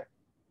India,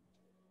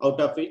 out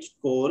of which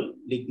coal,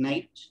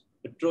 lignite,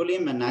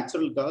 petroleum, and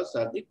natural gas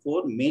are the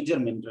 4 major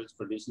minerals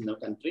produced in the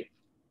country.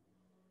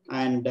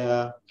 And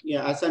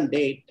as on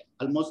date,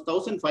 almost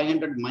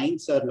 1,500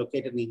 mines are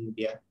located in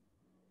India.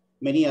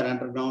 Many are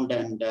underground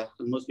and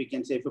almost we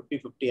can say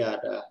 50-50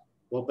 are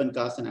open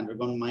cast and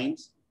underground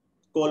mines.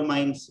 Coal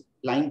mines,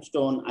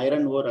 limestone,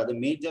 iron ore are the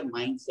major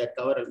mines that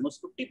cover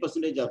almost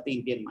 50% of the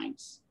Indian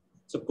mines.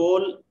 So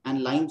coal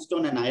and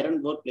limestone and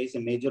iron ore plays a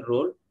major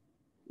role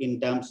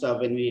in terms of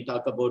when we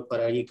talk about for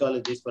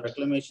ecologists for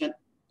reclamation,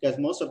 because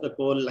most of the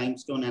coal,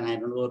 limestone, and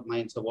iron ore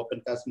mines are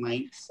open cast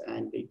mines,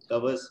 and it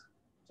covers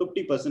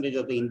 50%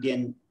 of the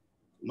Indian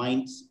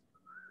mines.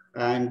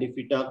 And if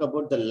we talk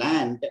about the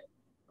land,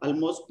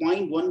 almost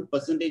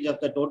 0.1% of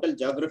the total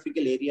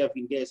geographical area of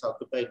India is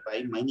occupied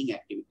by mining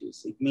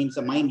activities. It means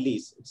a mine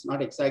lease. It's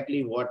not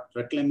exactly what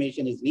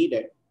reclamation is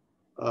needed.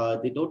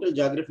 The total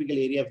geographical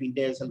area of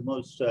India is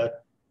almost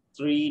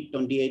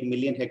 328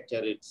 million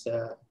hectare. It's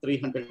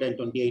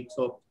 328.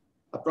 So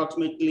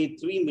approximately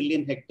 3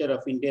 million hectare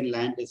of Indian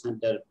land is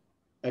under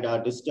and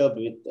are disturbed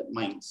with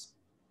mines.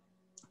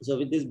 So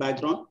with this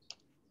background,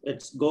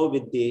 let's go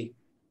with the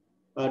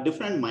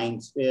different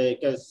mines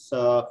because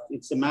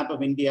it's a map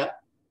of India.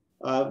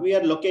 We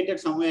are located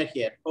somewhere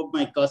here. Hope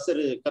my cursor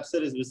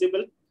is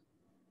visible.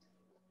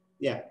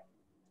 Yeah.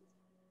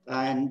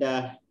 And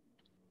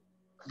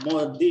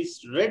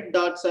these red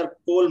dots are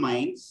coal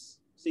mines.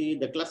 See,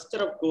 the cluster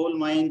of coal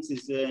mines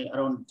is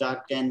around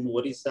Jharkhand,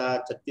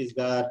 Orissa,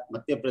 Chhattisgarh,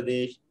 Madhya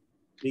Pradesh.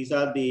 These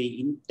are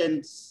the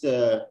intense,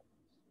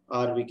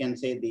 or we can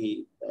say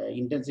the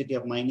intensity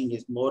of mining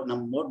is more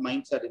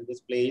mines are in this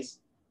place.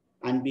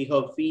 And we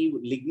have few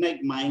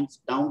lignite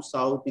mines down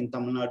south in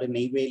Tamil Nadu,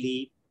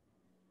 Neyveli,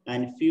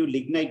 and few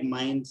lignite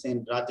mines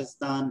in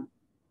Rajasthan,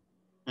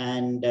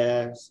 and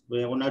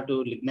 1 or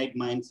 2 lignite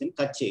mines in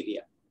Kutch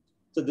area.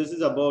 So this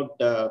is about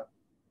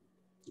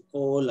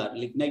coal or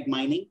lignite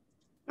mining.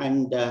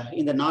 And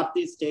in the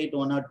northeast state,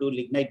 1 or 2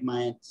 lignite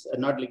mines,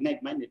 not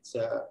lignite mine, it's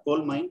a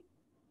coal mine,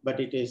 but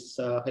it is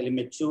highly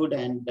matured,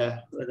 and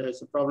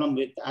there's a problem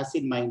with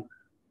acid mine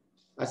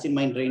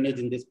drainage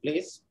in this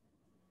place.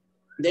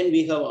 Then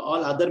we have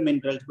all other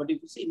minerals, but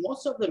if you see,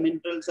 most of the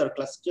minerals are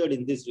clustered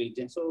in this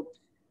region. So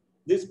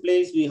this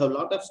place, we have a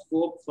lot of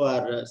scope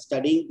for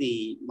studying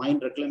the mine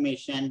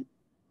reclamation,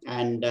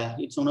 and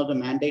it's one of the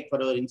mandate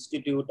for our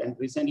institute. And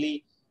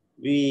recently,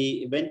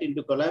 we went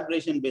into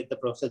collaboration with the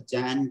Professor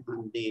Jan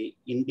and the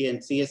Indian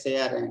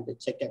CSIR and the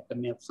Czech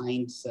Academy of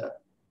Science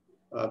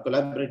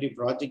collaborative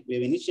project we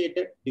have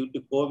initiated. Due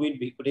to COVID,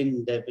 we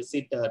couldn't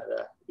visit or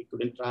we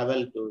couldn't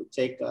travel to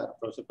check, our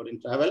Professor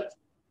couldn't travel.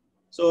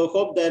 So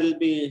hope there will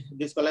be,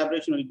 this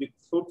collaboration will be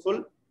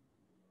fruitful.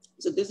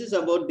 So this is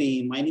about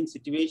the mining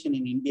situation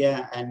in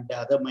India and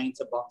other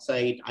mines of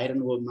bauxite,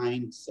 iron ore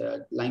mines,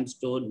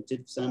 limestone,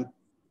 gypsum,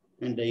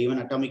 and even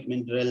atomic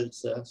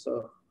minerals.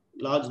 So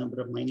large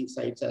number of mining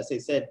sites. As I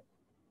said,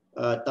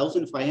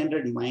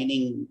 1,500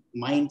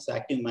 mines,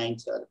 active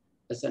mines are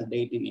present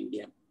date in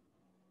India.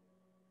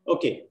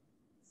 Okay,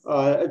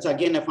 it's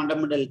again a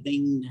fundamental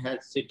thing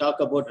as we talk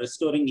about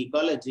restoring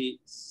ecology.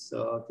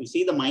 So if you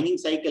see the mining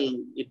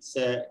cycle, it's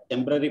a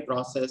temporary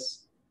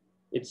process.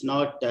 It's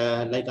not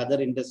like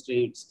other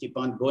industries keep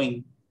on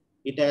going.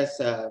 It has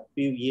a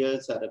few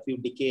years or a few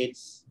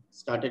decades,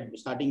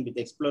 starting with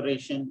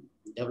exploration,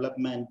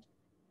 development,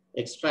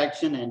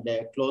 extraction, and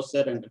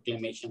closure and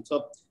reclamation.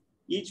 So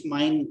each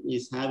mine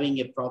is having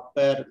a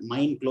proper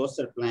mine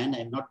closure plan.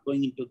 I'm not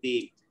going into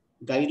the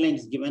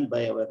guidelines given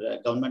by our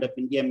Government of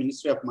India,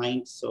 Ministry of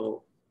Mines.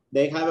 So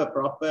they have a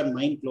proper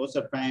mine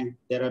closure plan.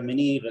 There are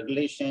many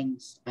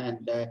regulations,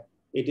 and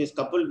it is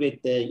coupled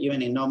with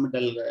even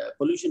environmental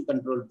pollution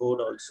control board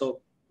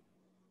also.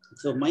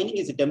 So mining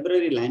is a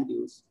temporary land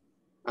use.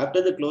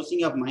 After the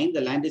closing of mine,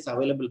 the land is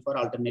available for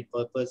alternate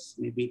purpose.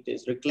 Maybe it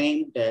is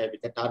reclaimed with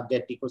a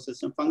target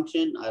ecosystem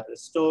function or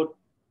restored,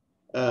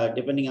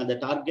 depending on the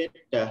target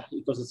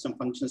ecosystem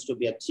functions to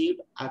be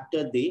achieved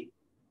after the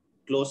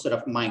closure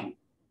of mine.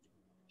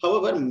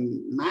 However,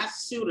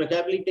 massive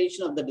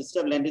rehabilitation of the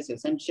disturbed land is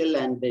essential,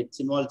 and it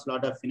involves a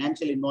lot of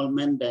financial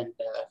involvement and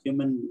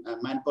human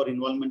manpower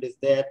involvement is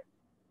there.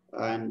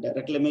 And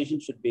reclamation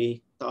should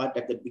be thought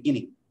at the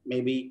beginning.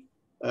 Maybe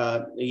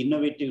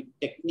innovative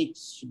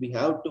techniques we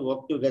have to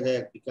work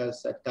together,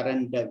 because at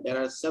current there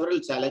are several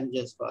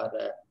challenges for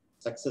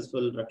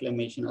successful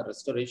reclamation or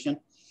restoration.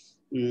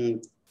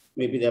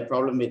 Maybe the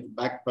problem with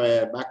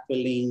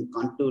backfilling,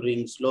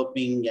 contouring,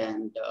 sloping,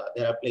 and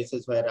there are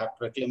places where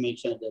after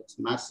reclamation, there's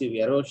massive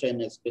erosion,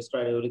 has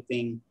destroyed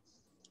everything,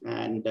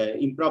 and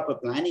improper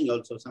planning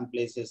also. Some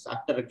places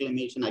after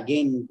reclamation,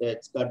 again,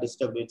 that's got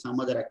disturbed with some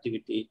other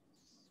activity.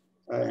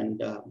 And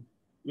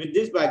with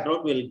this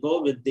background, we'll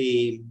go with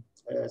the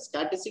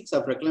statistics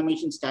of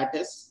reclamation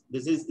status.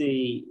 This is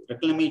the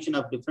reclamation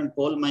of different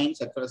coal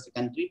mines across the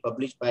country,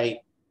 published by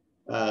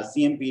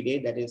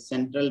CMPD, that is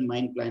Central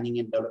Mine Planning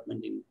and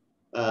Development. In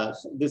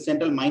the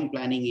Central Mine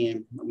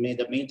Planning,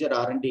 the major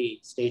R&D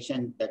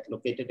station that's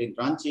located in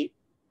Ranchi.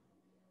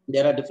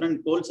 There are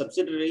different coal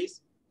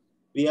subsidiaries.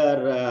 We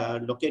are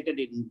located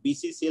in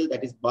BCCL,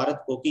 that is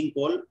Bharat Coking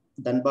Coal.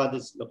 Dhanbad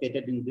is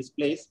located in this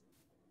place.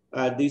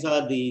 These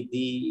are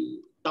the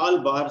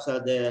tall bars are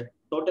the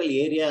total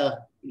area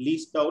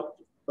leased out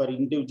for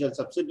individual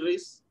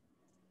subsidiaries.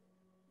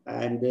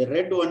 And the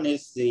red one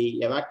is the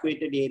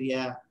evacuated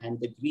area,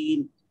 and the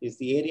green is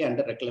the area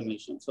under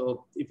reclamation.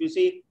 So if you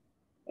see,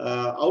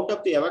 out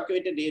of the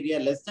evacuated area,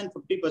 less than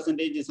 50%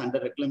 is under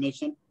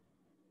reclamation.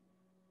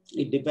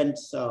 It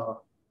depends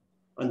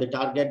on the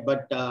target,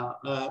 but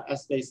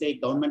as they say,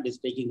 government is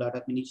taking a lot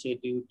of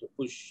initiative to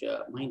push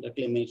mine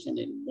reclamation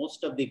in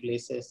most of the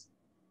places,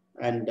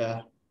 and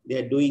they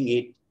are doing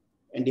it.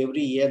 And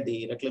every year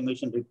the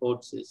reclamation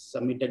reports is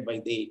submitted by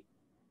the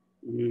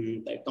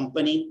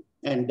company,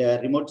 and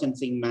remote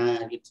sensing,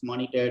 it's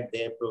monitored.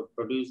 They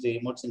produce the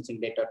remote sensing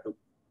data too.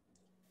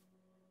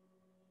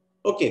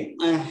 Okay,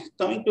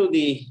 coming to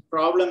the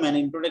problem and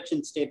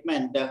introduction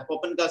statement,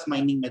 open cast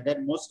mining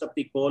method. Most of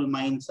the coal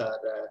mines are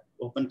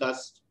open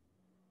cast,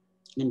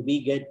 and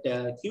we get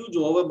huge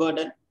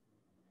overburden,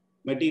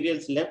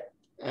 materials left,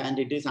 and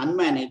it is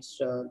unmanaged.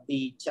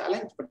 The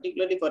challenge,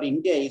 particularly for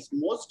India, is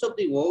most of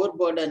the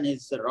overburden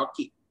is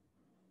rocky.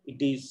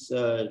 It is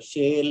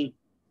shale,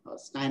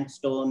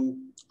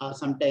 sandstone,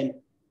 sometimes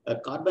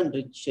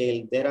carbon-rich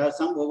shale. There are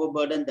some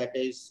overburden that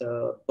is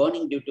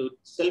burning due to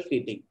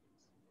self-heating.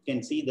 You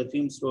can see the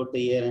fumes throughout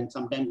the air, and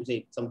sometimes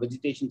some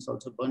vegetation is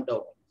also burnt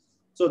out.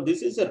 So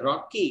this is a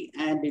rocky,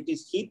 and it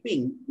is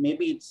heaping.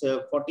 Maybe it's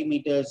 40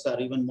 meters or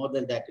even more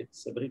than that.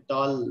 It's a very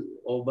tall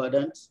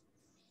overburdens,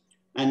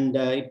 and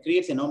it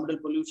creates environmental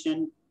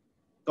pollution,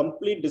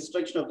 complete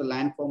destruction of the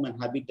landform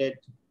and habitat,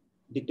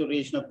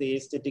 deterioration of the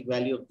aesthetic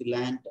value of the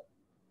land,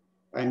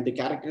 and the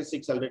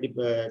characteristics already.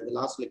 The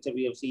last lecture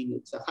we have seen,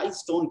 it's a high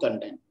stone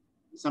content.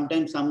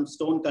 Sometimes some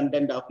stone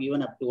content of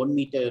even up to 1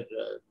 meter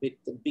with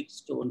the big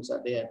stones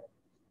are there,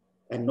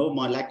 and no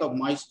more lack of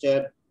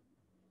moisture.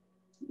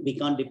 We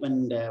can't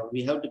depend,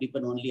 we have to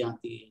depend only on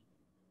the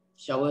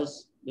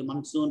showers. The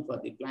monsoon for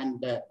the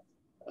plant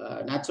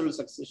natural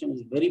succession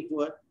is very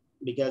poor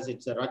because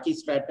it's a rocky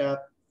strata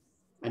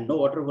and no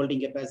water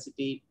holding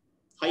capacity,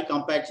 high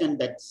compaction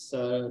that's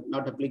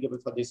not applicable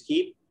for this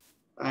heap,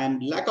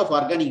 and lack of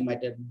organic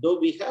matter. Though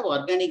we have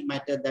organic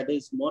matter, that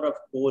is more of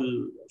coal,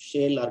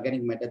 shale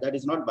organic matter, that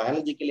is not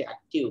biologically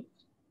active.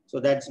 So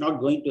that's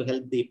not going to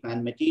help the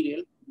plant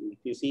material. If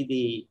you see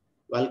the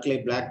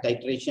Valkyrie black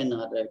titration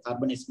or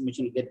carbon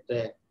estimation, you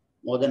get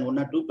more than 1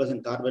 or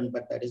 2% carbon,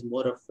 but that is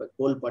more of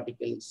coal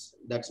particles.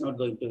 That's not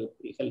going to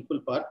be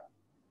helpful part.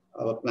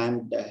 our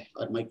plant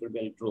or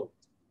microbial growth.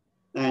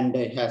 And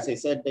as I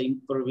said, the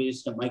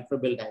improvised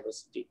microbial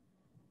diversity.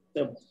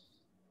 So,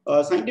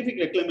 scientific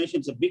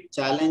reclamation is a big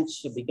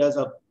challenge because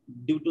of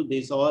due to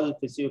this all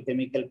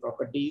physiochemical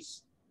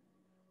properties,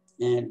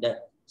 and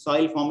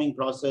soil forming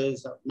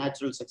process of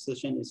natural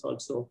succession is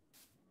also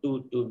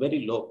to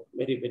very low,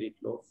 very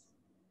low.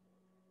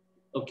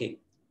 Okay,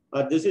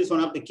 this is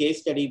one of the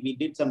case study. We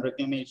did some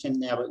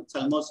reclamation. It's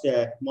almost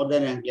more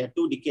than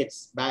 2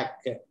 decades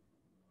back.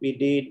 We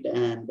did,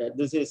 and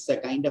this is a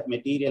kind of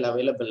material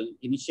available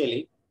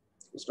initially.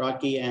 It's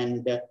rocky,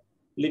 and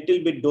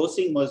little bit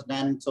dosing was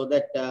done so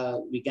that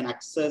we can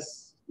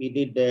access. We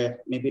did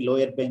maybe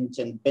lower bench,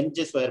 and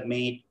benches were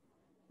made.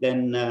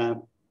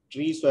 Then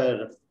trees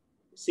were,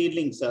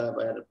 seedlings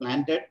were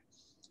planted.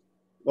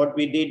 What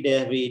we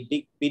did, we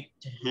dig pit,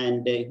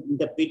 and in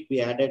the pit we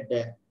added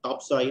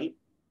topsoil,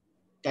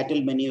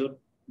 cattle manure.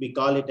 We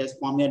call it as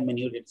farmyard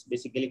manure. It's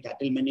basically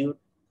cattle manure,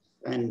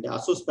 and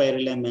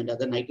azospirillum and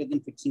other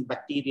nitrogen fixing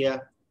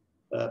bacteria,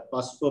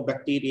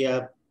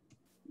 phosphobacteria.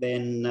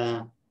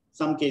 Then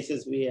some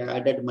cases we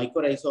added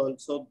mycorrhiza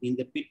also in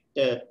the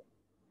pit.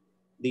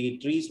 The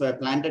trees were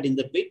planted in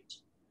the pit,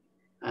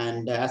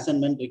 and as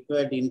and when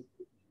required, in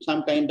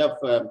some kind of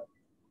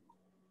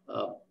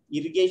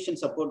irrigation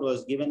support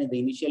was given in the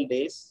initial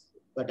days.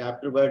 But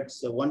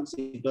afterwards, once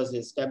it was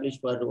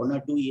established for 1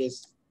 or 2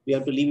 years, we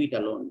have to leave it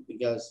alone,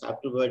 because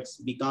afterwards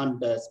we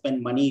can't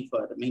spend money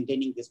for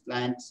maintaining these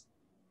plants.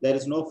 There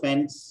is no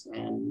fence,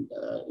 and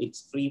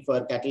it's free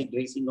for cattle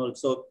grazing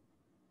also.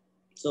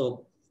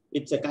 So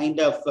it's a kind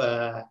of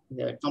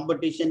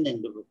competition,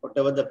 and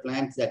whatever the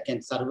plants that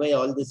can survive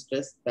all this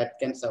stress, that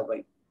can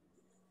survive.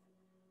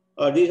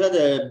 These are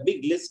the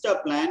big list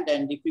of plants,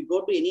 and if you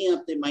go to any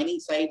of the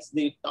mining sites,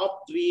 the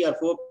top 3 or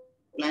 4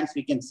 plants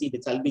we can see the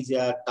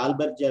Salvisia,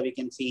 Talbergia, we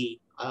can see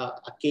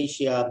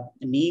Acacia,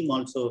 Neem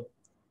also.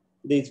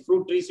 These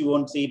fruit trees you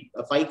won't see,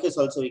 ficus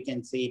also we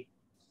can see.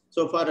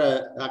 So for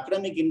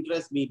academic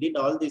interest, we did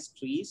all these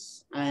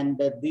trees,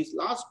 and these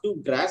last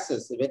 2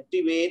 grasses,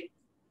 vetiver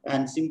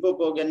and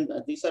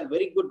Symphopogon, these are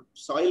very good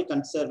soil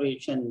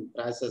conservation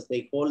grasses.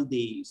 They hold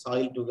the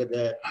soil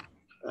together,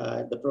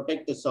 they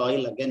protect the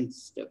soil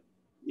against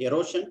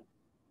erosion.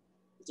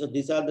 So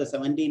these are the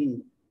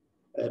 17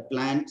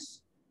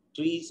 plants,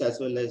 trees as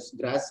well as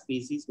grass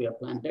species we have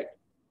planted.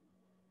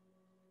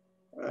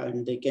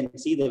 And they can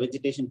see the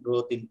vegetation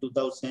growth in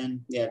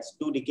 2000, yeah, it's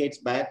 2 decades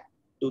back,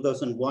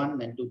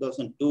 2001 and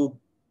 2002.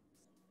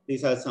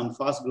 These are some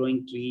fast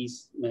growing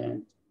trees,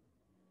 and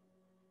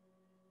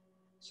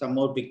some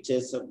more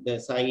pictures of the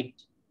site.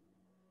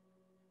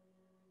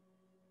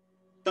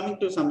 Coming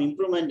to some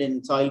improvement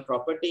in soil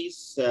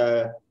properties,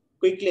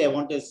 quickly I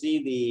want to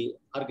see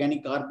the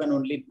organic carbon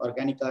only.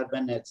 Organic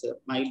carbon has a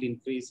mild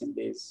increase in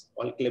this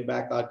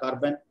alkali-back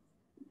carbon.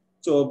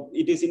 So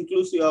it is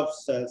inclusive of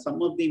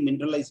some of the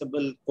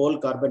mineralizable coal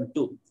carbon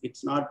too.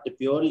 It's not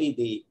purely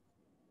the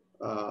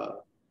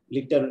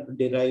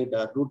litter-derived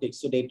root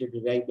exudated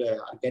derived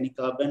organic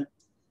carbon.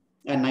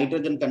 And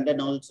nitrogen content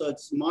also,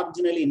 it's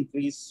marginally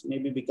increased,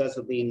 maybe because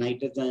of the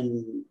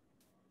nitrogen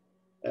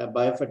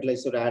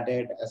biofertilizer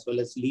added, as well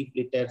as leaf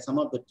litter. Some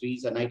of the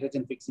trees are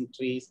nitrogen fixing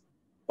trees.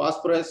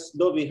 Phosphorus,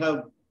 though we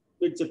have,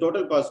 it's a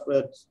total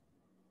phosphorus.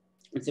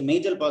 It's a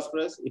major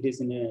phosphorus. It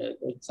is in a,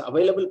 it's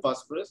available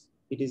phosphorus.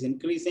 It is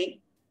increasing.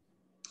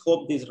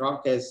 Hope this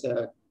rock has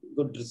a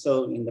good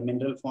reserve in the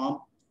mineral form.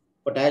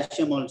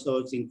 Potassium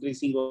also is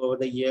increasing over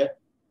the year.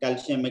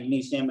 Calcium,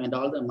 magnesium, and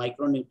all the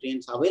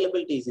micronutrients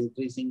availability is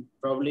increasing,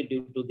 probably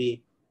due to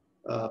the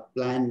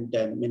plant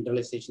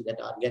mineralization,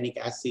 that organic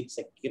acid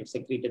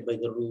secreted by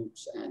the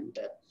roots, and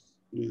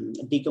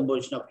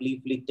decomposition of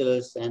leaf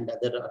litters and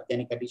other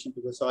organic addition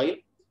to the soil.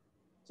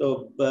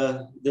 So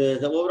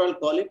the overall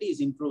quality is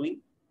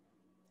improving.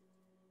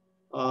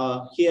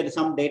 Here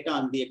some data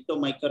on the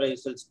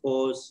ectomycorrhizal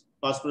spores,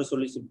 phosphorus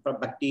soluble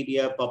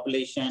bacteria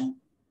population,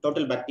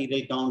 total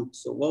bacterial count.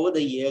 So over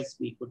the years,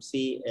 we could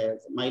see a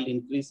mild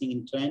increasing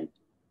in trend.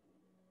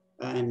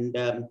 And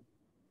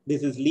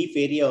this is leaf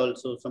area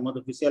also, some of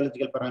the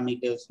physiological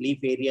parameters. Leaf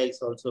area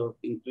is also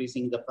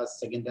increasing the first,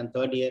 second, and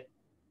third year.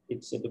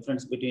 It's a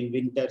difference between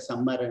winter,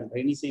 summer, and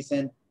rainy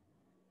season.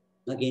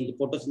 Again, the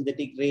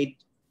photosynthetic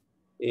rate,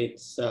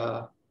 it's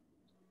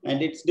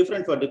and it's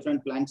different for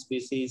different plant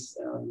species.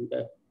 And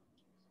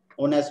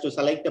one has to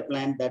select a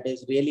plant that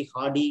is really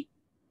hardy,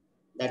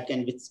 that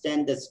can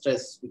withstand the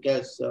stress,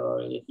 because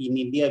in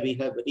India we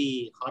have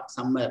very hot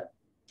summer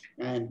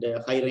and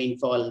high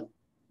rainfall,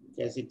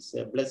 because it's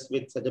blessed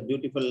with such a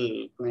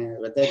beautiful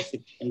weather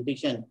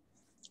condition.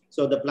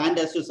 So the plant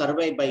has to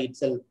survive by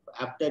itself.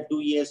 After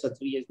 2 years or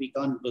 3 years, we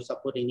can't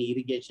support any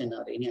irrigation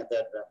or any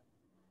other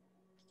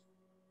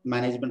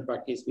management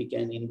practice. We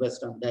can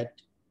invest on that.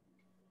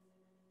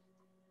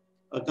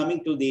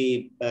 Coming to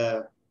the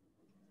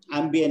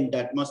ambient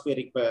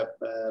atmospheric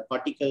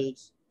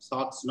particles,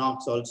 SOx,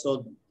 NOx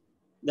also,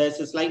 there's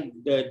a slight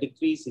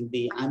decrease in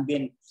the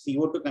ambient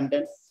CO2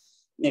 content.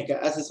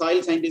 As a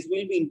soil scientist,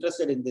 we'll be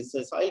interested in this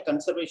soil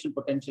conservation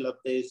potential of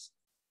this,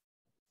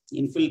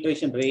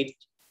 infiltration rate,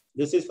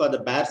 This is for the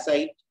bare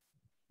site.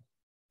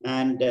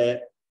 And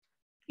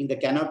in the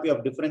canopy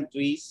of different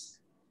trees,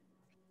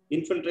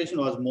 infiltration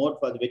was more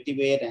for the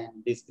vetiver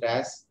and this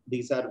grass.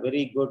 These are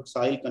very good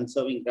soil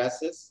conserving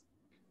grasses.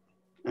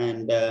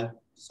 And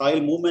soil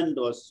movement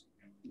was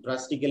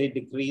drastically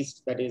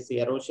decreased. That is, the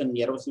erosion,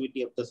 the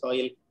erosivity of the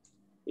soil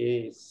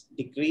is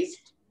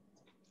decreased.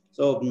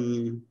 So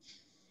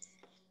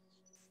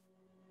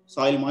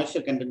soil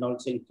moisture content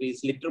also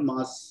increased, litter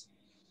mass.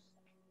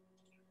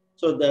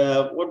 So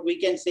what we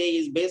can say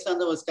is, based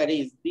on our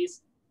studies,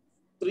 these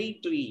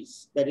 3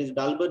 trees, that is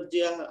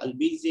Dalbergia,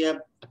 Albizia,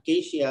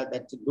 Acacia,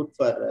 that's good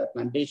for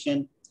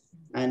plantation,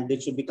 and they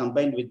should be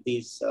combined with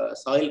these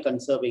soil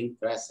conserving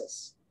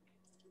grasses.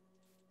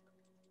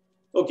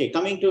 Okay,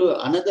 coming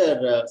to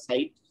another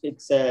site.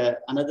 It's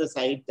another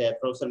site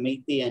Professor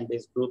Meiti and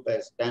his group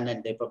has done,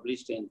 and they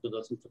published in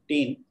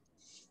 2015.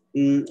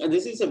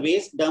 This is a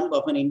waste dump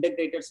of an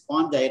integrated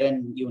sponge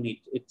iron unit.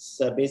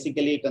 It's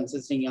basically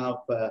consisting of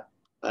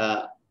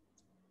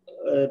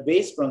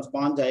waste from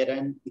sponge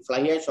iron,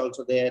 fly ash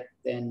also there,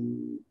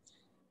 then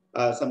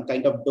some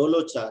kind of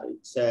dolochar.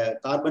 It's a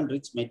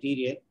carbon-rich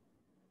material.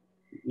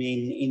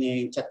 In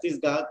a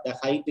Chhattisgarh, the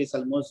height is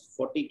almost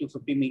 40 to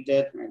 50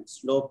 meters and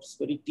slopes,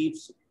 very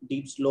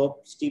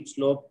steep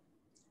slope.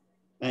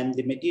 And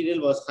the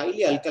material was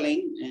highly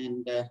alkaline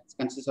and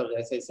consists of,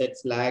 as I said,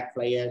 slag,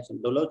 fly ash,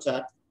 and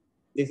dolochar.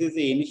 This is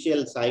the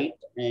initial site,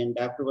 and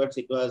afterwards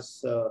it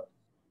was a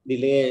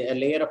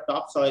layer of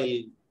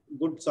topsoil.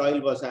 Good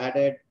soil was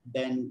added,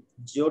 then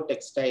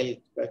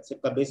geotextile,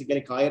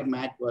 basically coir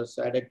mat was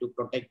added to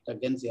protect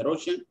against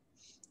erosion.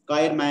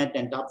 Coir mat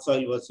and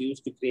topsoil was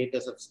used to create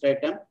a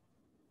substratum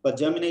for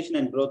germination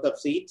and growth of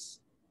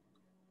seeds.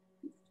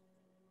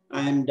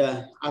 And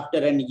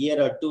after a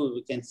year or two,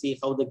 we can see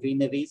how the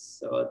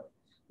greeneries,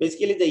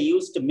 basically they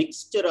used a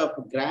mixture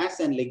of grass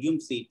and legume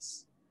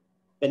seeds.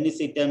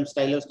 Pennisetum,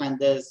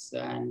 Stylostanthes,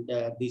 and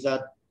these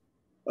are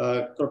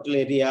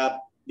Crotalaria.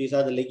 These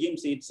are the legume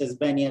seeds.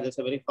 Sesbania, there's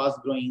a very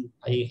fast growing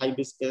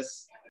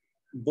hibiscus.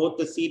 Both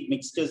the seed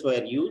mixtures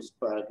were used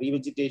for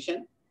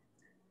revegetation.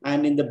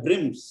 And in the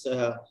brims,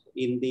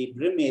 in the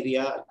brim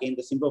area, again,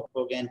 the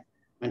Symbophorgan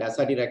and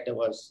Azadiracta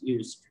was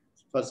used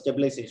for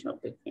stabilization of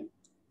the brim.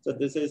 So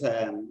this is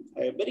a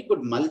very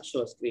good mulch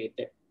was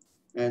created.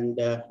 And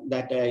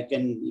that I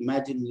can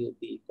imagine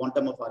the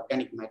quantum of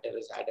organic matter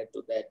is added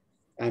to that.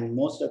 And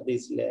most of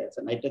these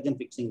nitrogen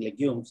fixing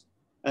legumes.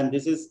 And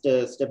this is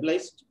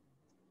stabilized.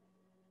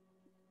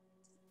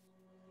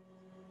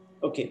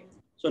 Okay,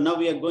 so now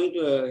we are going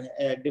to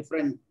a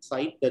different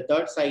site. The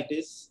third site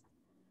is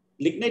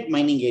lignite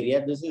mining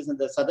area. This is in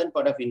the southern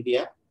part of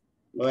India,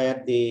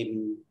 where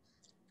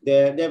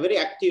they're very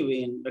active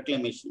in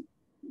reclamation.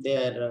 They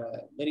are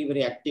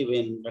very active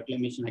in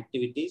reclamation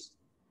activities.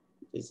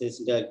 This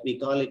is we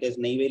call it as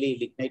Neyveli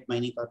Lignite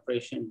Mining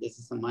Corporation. This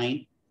is a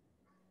mine,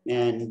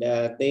 and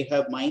they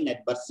have mine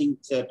at Barsing,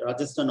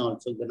 Rajasthan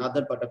also. In the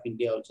northern part of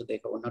India also,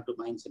 they have 1 or 2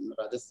 mines in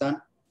Rajasthan.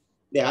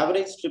 The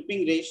average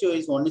stripping ratio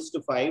is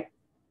 1:5.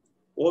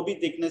 OB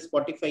thickness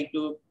 45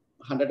 to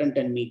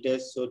 110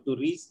 meters. So to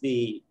reach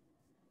the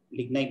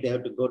lignite, they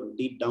have to go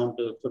deep down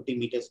to 50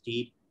 meters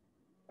deep.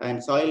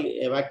 And soil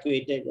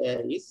evacuated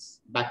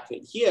is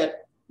backfill. Here,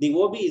 the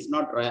OB is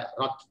not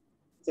rock.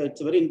 So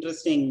it's a very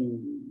interesting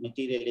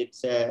material.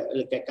 It's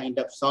like a kind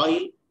of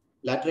soil,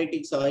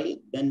 lateritic soil.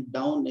 Then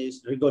down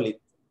is regolith.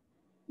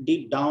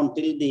 Deep down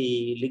till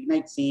the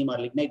lignite seam or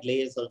lignite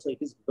layers also, it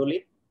is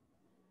regolith.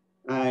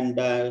 And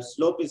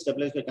slope is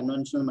stabilized by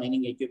conventional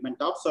mining equipment.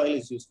 Topsoil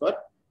is used for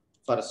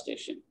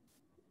forestation.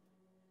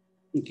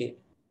 Okay.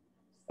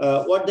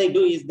 What they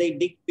do is they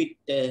dig pit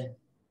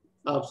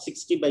of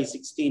 60 by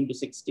 60 into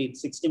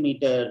 60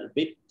 meter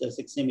width,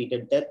 60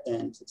 meter depth,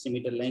 and 60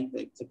 meter length.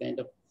 It's a kind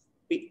of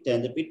pit,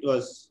 and the pit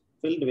was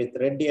filled with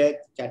red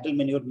earth, cattle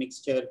manure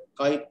mixture,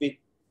 coir pit,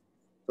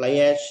 fly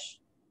ash,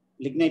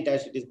 lignite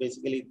ash. It is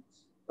basically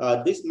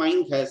this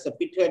mine has a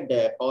pithead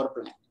power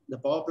plant. The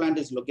power plant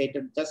is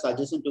located just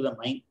adjacent to the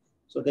mine,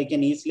 so they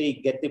can easily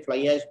get the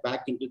fly ash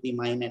back into the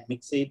mine and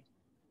mix it.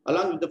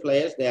 Along with the fly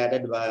ash, they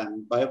added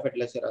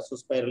biofertilizer,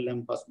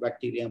 Azospirillum,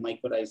 Phosphobacteria,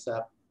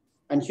 Mycorrhiza,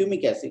 and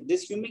humic acid.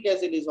 This humic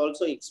acid is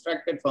also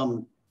extracted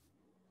from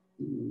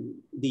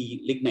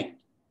the lignite.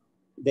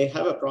 They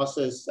have a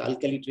process,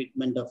 alkali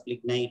treatment of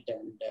lignite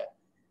and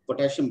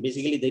potassium.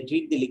 Basically, they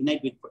treat the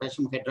lignite with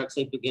potassium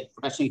hydroxide to get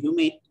potassium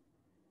humate.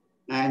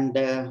 And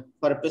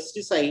for a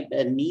pesticide,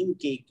 a neem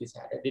cake is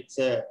added. It's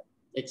a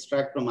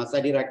extract from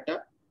Azadiracta.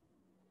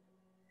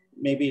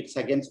 Maybe it's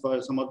against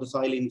for some of the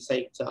soil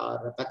insects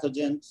or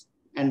pathogens.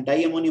 And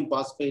diammonium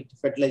phosphate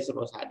fertilizer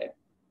was added.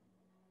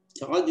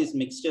 So all these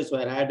mixtures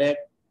were added,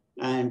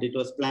 and it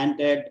was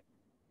planted.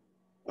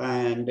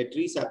 And the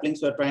tree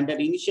saplings were planted.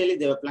 Initially,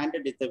 they were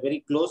planted with a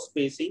very close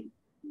spacing.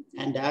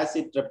 And as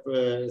it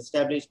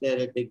established,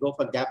 they go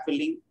for gap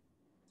filling,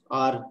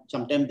 or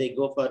sometimes they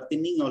go for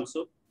thinning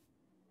also.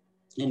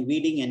 And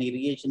weeding and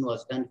irrigation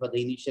was done for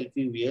the initial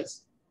few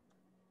years.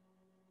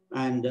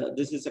 And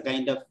this is a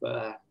kind of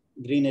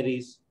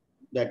greeneries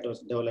that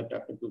was developed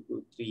after 2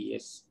 to 3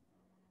 years.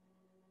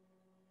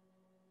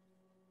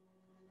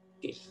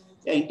 Okay.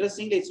 Yeah,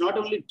 interestingly, it's not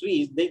only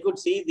trees. They could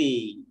see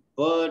the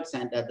birds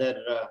and other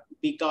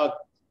peacock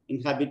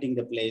inhabiting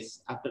the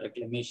place after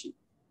reclamation.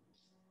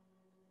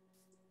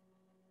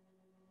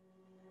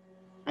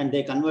 And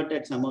they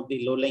converted some of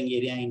the low-lying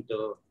area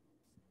into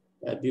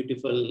a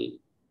beautiful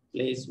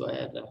place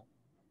where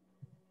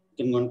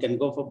one can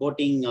go for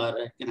boating or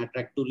can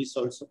attract tourists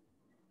also.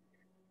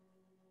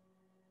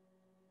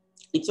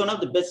 It's one of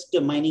the best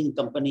mining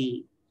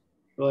company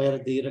where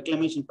the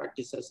reclamation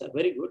practices are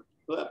very good,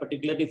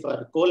 particularly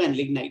for coal and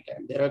lignite.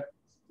 And there are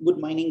good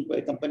mining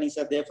companies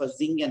are there for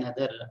zinc and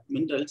other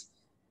minerals.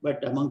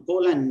 But among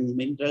coal and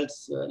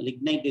minerals,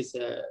 lignite is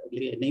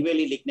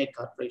Neyveli Lignite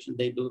Corporation.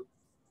 They do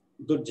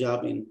good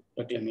job in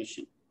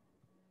reclamation.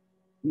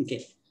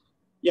 Okay.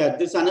 Yeah,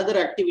 this is another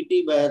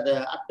activity where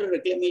after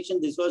reclamation,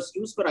 this was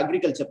used for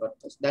agriculture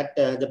purpose. That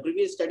the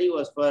previous study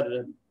was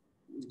for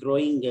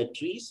growing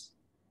trees.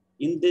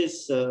 In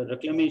this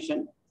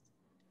reclamation,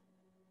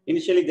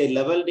 initially they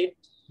leveled it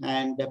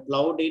and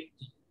plowed it,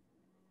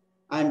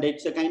 and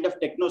it's a kind of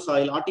techno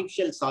soil,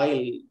 artificial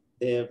soil.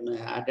 They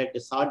added the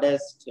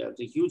sawdust,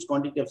 a huge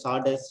quantity of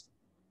sawdust,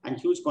 and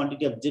huge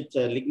quantity of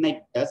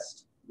lignite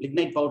dust,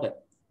 lignite powder,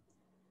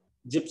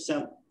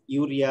 gypsum,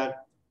 urea,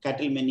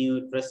 cattle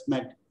manure, press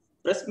mud.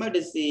 Press mud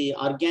is the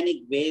organic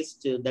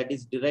waste that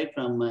is derived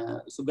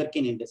from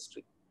sugarcane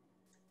industry.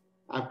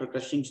 After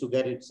crushing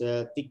sugar, it's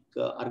a thick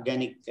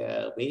organic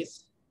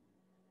waste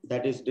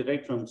that is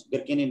derived from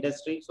sugarcane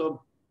industry.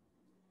 So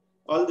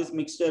all this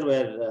mixture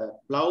were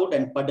plowed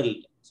and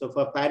puddled. So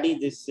for paddy,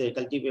 this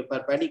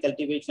for paddy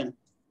cultivation,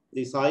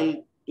 the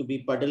soil to be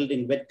puddled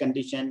in wet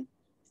condition,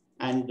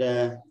 and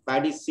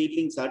paddy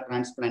seedlings are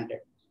transplanted.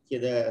 Here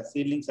the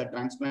seedlings are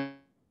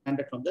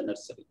transplanted from the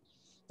nursery.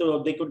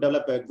 So they could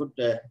develop a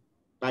good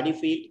paddy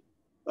field.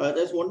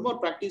 There's one more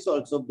practice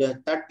also.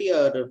 30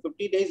 or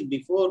 50 days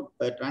before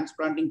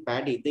transplanting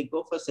paddy, they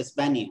go for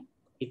sesbania.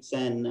 It's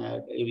an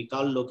we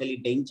call locally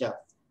danger.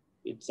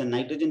 It's a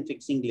nitrogen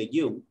fixing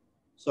legume.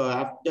 So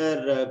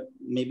after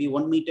maybe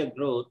 1 meter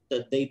growth,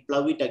 they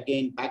plow it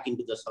again back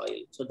into the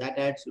soil. So that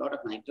adds a lot of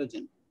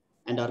nitrogen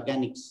and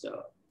organics.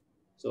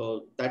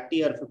 So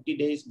 30 or 50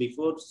 days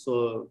before,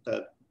 so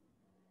the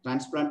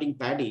transplanting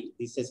paddy,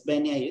 the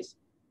sesbania is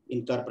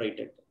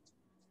incorporated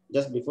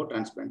just before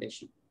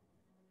transplantation.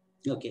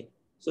 Okay,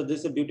 so this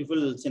is a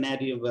beautiful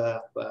scenario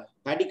of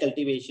paddy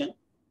cultivation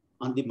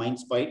on the mine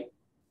spoil.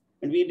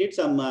 And we did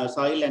some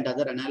soil and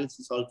other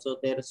analysis also.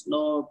 There is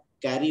no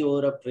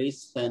carryover of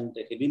trace and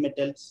heavy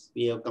metals.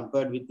 We have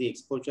compared with the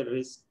exposure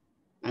risk,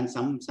 and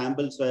some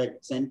samples were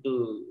sent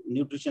to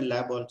nutrition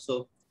lab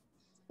also.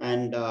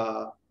 And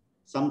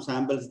some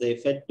samples they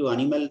fed to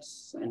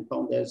animals and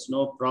found there's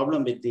no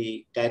problem with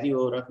the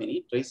carryover of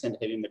any trace and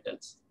heavy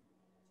metals.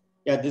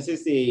 Yeah, this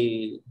is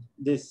yeah,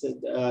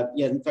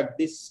 in fact,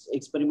 this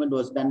experiment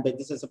was done by,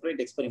 this is a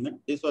separate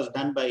experiment. This was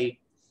done by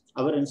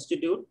our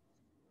institute.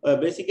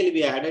 Basically,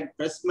 we added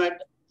press mud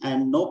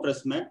and no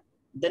press mud,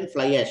 then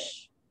fly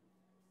ash.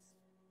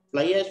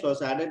 Fly ash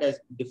was added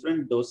as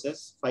different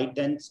doses, 5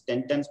 tons,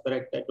 10 tons per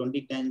hectare,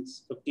 20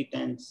 tons, 50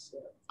 tons,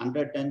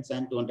 100 tons,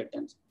 and 200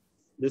 tons.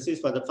 This is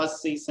for the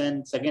first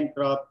season, second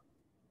crop,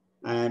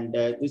 and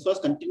this was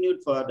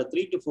continued for the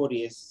 3 to 4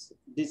 years,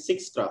 this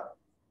 6th crop.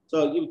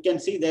 So you can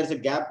see there's a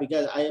gap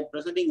because I am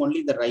presenting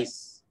only the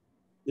rice.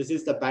 This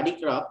is the paddy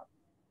crop.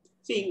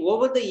 See,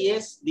 over the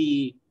years,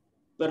 the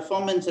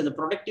performance and the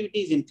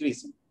productivity is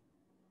increasing.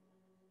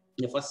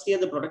 In the first year,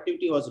 the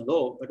productivity was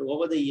low, but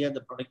over the year,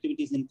 the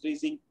productivity is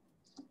increasing.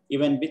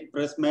 Even with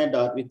press mud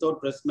or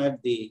without press mud,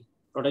 the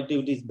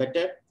productivity is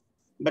better.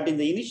 But in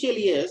the initial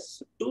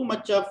years, too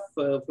much of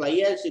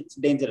fly ash, it's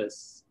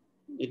dangerous.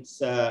 It's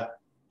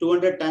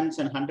 200 tons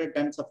and 100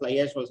 tons of fly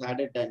ash was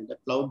added and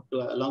plowed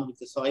along with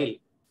the soil.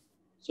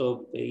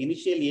 So the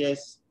initial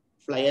years,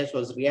 fly ash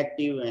was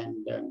reactive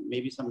and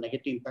maybe some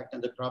negative impact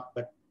on the crop.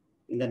 But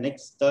in the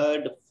next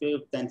 3rd,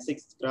 5th, and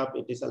 6th crop,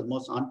 it is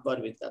almost on par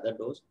with other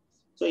dose.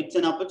 So it's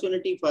an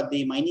opportunity for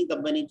the mining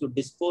company to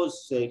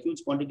dispose a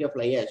huge quantity of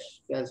fly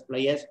ash, because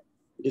fly ash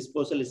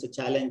disposal is a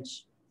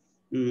challenge.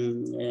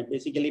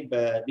 Basically,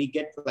 we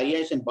get fly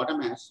ash and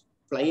bottom ash.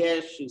 Fly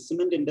ash,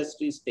 cement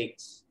industry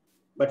takes.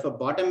 But for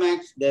bottom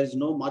ash, there's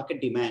no market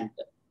demand.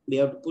 We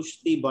have to push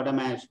the bottom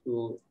ash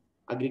to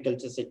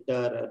agriculture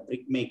sector,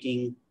 brick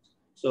making.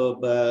 So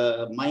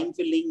mine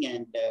filling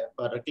and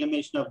for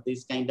reclamation of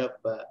this kind of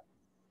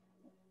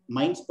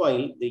mine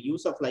spoil, the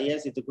use of fly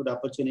ash is a good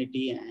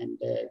opportunity, and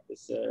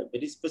it's a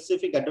very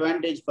specific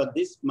advantage for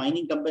this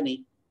mining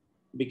company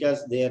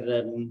because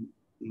their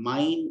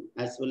mine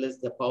as well as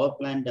the power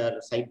plant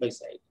are side by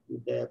side.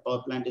 The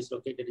power plant is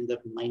located in the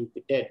mine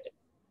pitted,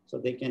 so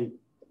they can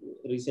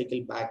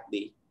recycle back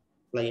the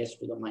fly ash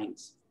to the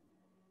mines.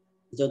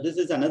 So this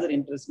is another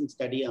interesting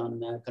study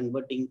on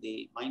converting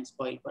the mine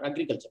spoil for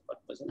agriculture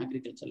purpose and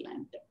agriculture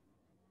land.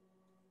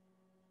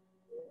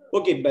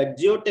 Okay, but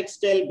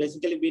geotextile,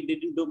 basically we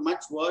didn't do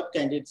much work,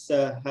 and it's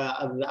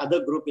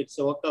other group, it's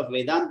a work of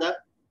Vedanta.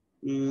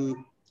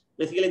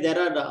 Basically there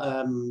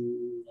are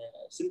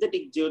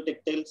synthetic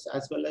geotextiles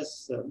as well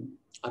as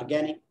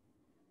organic.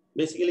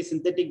 Basically,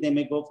 synthetic, they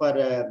may go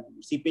for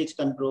seepage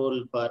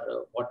control, for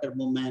water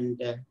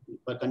movement,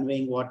 for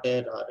conveying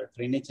water or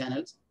drainage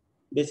channels.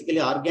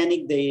 Basically,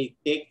 organic, they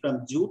take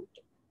from jute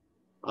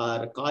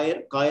or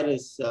coir. Coir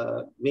is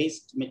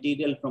waste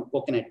material from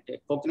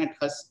coconut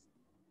husk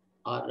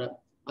or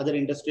other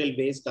industrial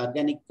waste.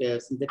 Organic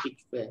synthetic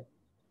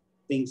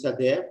things are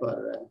there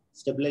for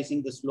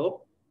stabilizing the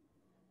slope,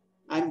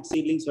 and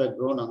seedlings were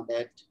grown on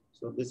that.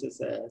 So this is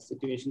a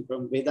situation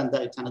from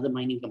Vedanta. It's another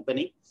mining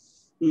company.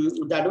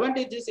 The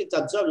advantage is it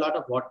absorbs a lot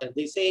of water.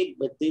 They say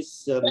with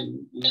this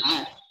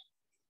mat,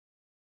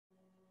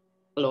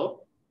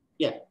 hello,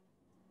 yeah,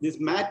 this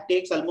mat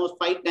takes almost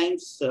 5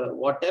 times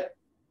water,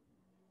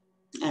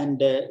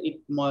 and it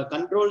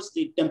controls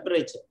the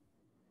temperature.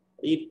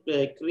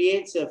 It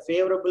creates a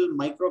favorable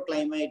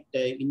microclimate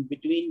in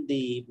between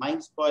the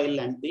mine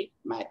spoil and the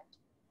mat.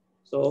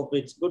 So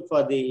it's good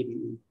for the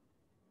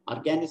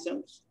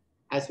organisms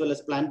as well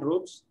as plant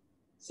roots.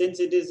 Since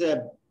it is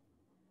a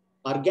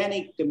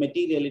organic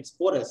material, it's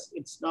porous.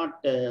 It's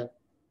not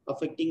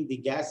affecting the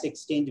gas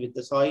exchange with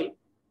the soil,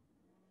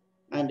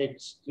 and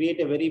it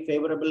creates a very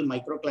favorable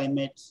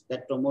microclimate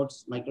that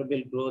promotes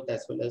microbial growth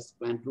as well as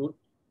plant root,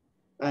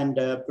 and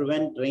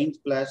prevent rain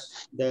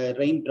splash. The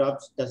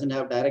raindrops doesn't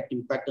have direct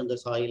impact on the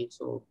soil,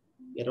 so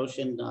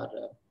erosion or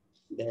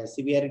the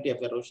severity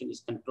of erosion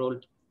is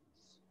controlled.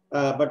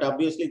 But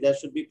obviously there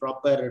should be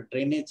proper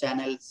drainage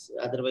channels,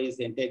 otherwise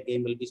the entire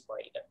game will be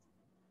spoiled.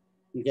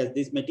 Because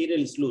this material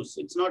is loose,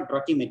 it's not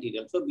rocky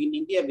material. So in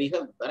India, we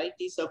have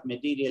varieties of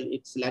material.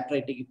 It's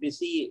lateritic. If you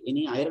see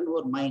any iron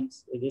ore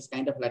mines, this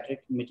kind of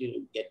lateritic material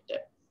you get,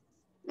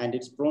 and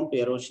it's prone to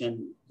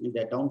erosion. In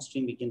the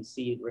downstream, we can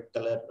see red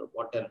color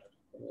water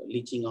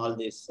leaching all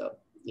this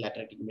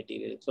lateritic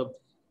material. So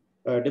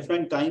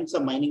different kinds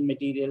of mining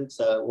materials,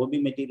 OB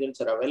materials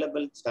are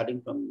available,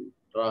 starting from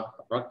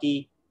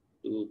rocky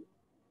to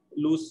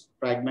loose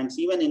fragments.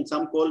 Even in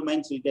some coal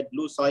mines, you get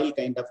loose soil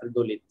kind of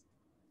rhodolith.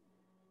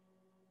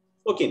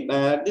 Okay,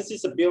 this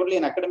is a purely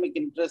an academic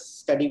interest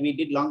study we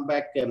did long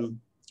back.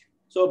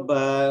 So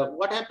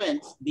what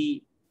happens?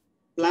 The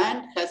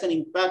plant has an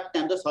impact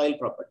on the soil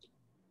property,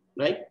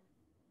 right?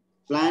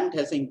 Plant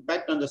has an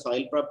impact on the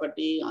soil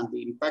property, on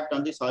the impact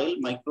on the soil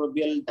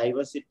microbial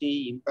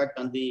diversity, impact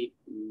on the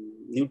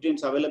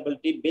nutrients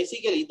availability.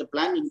 Basically, the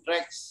plant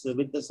interacts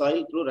with the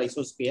soil through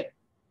rhizosphere.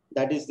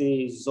 That is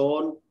the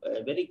zone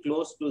very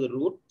close to the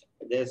root.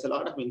 There's a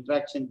lot of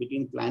interaction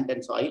between plant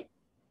and soil.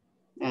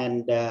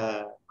 And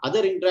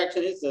other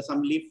interaction is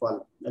some leaf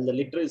fall, and the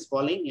litter is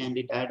falling and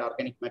it add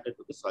organic matter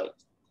to the soil.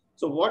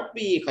 So what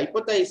we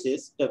hypothesize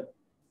is that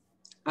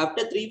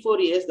after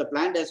 3-4 years, the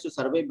plant has to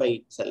survive by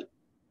itself.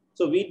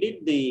 So we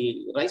did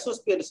the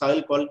rhizosphere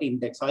soil quality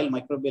index, soil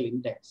microbial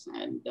index,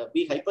 and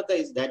we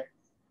hypothesized that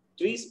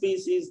tree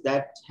species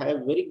that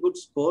have very good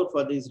score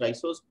for this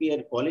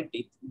rhizosphere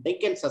quality, they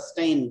can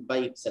sustain by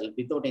itself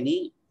without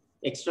any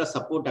extra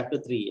support after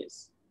 3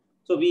 years.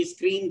 So we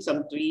screened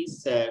some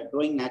trees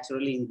growing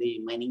naturally in the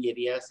mining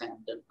areas and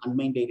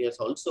unmined areas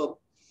also.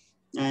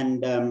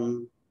 And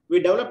we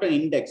developed an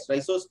index,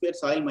 rhizosphere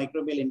soil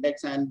microbial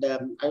index. And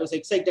I was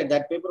excited.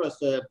 That paper was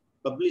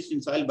published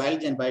in Soil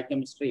Biology and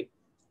Biochemistry.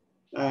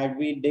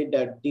 We did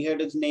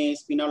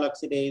dehydrogenase, phenol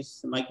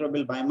oxidase,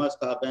 microbial biomass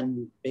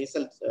carbon,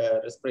 basal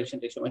respiration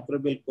ratio,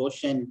 microbial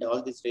quotient,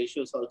 all these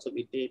ratios also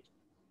we did.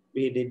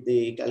 We did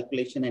the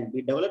calculation and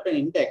we developed an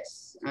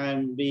index,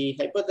 and we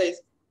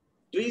hypothesized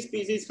tree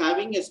species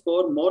having a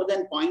score more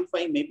than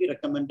 0.5 may be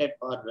recommended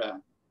for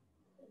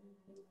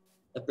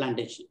a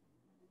plantation.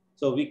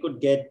 So we could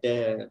get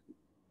Agel,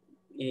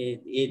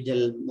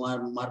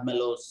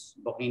 Marmelos,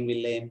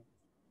 Bougainvillea,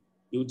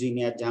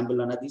 Eugenia,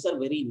 Jambulana. These are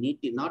very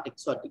native, not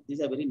exotic.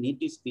 These are very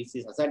native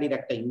species.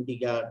 Azadiracta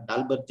indica,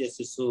 Dalbergia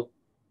sisu.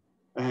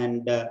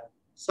 And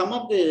some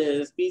of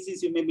the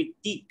species you may be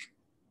teak.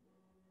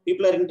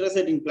 People are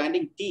interested in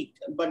planting teak,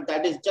 but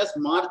that is just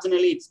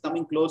marginally, it's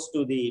coming close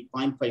to the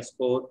 0.5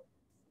 score.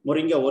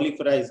 Moringa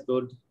oleifera is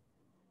good.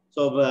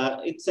 So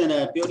it's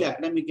a purely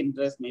academic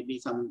interest. Maybe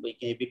some we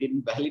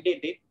didn't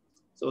validate it.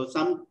 So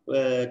some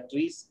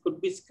trees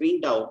could be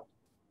screened out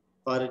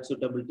for its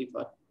suitability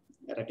for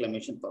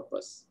reclamation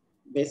purpose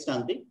based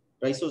on the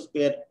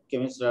rhizosphere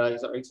chemistry,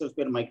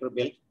 rhizosphere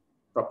microbial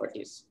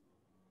properties.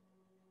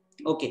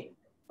 Okay,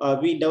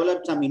 we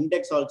developed some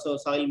index also,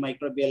 soil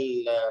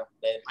microbial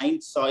mine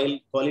soil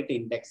quality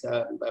index.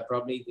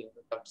 Probably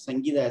Dr.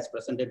 Sangeeta has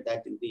presented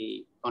that in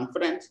the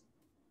conference.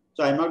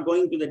 So I'm not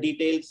going to the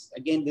details.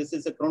 Again, this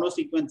is a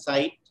chronosequence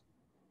site.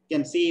 You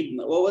can see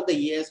over the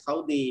years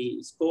how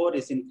the score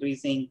is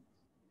increasing.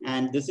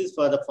 And this is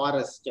for the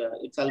forest.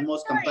 It's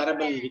almost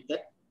comparable with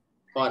the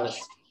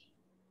forest.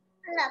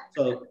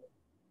 So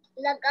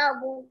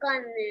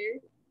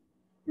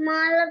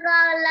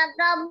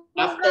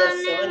after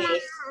 7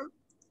 years,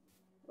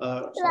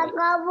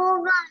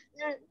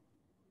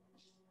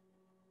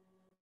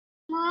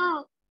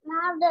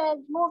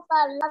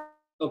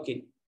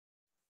 okay.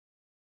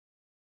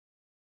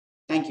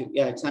 Thank you.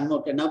 Yeah, it's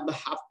unnoted. Now,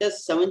 after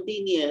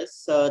 17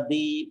 years,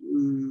 the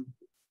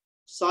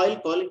soil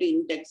quality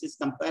index is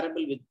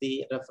comparable with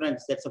the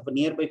reference that's of a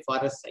nearby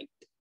forest site.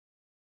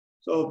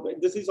 So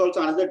this is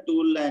also another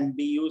tool, and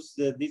we use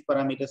these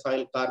parameters: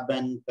 soil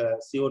carbon,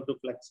 CO2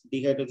 flux,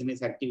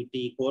 dehydrogenase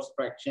activity, coarse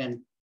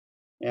fraction,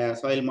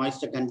 soil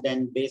moisture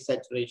content, base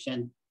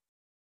saturation.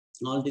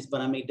 All these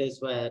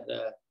parameters were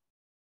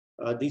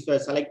these were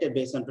selected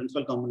based on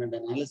principal component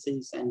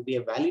analysis, and we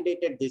have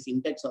validated this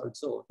index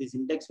also. These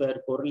index were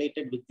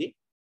correlated with the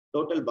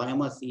total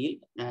biomass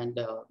yield, and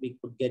we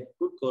could get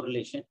good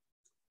correlation.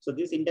 So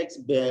this index,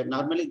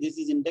 normally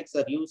these index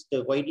are used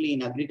widely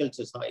in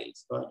agriculture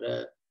soils for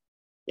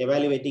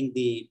evaluating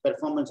the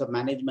performance of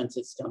management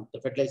system,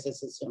 the fertilizer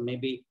system.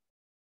 Maybe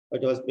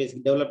it was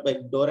basically developed by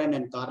Doran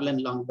and Carlin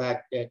long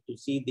back to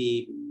see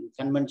the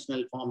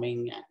conventional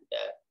farming and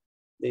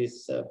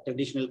these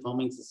traditional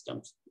farming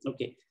systems.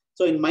 Okay,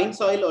 so in mine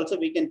soil also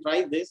we can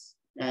try this,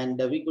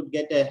 and we could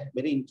get a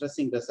very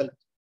interesting result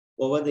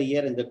over the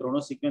year in the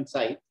chronosequence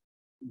site.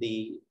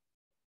 The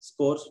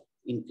scores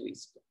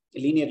increased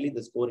linearly.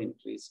 The score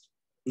increased.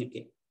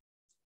 Okay.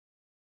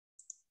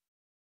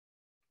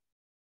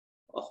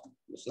 Oh,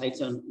 the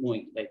slides are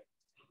moving, right?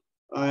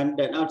 And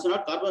now it's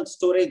not carbon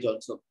storage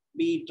also.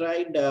 We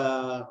tried,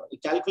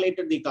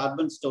 calculated the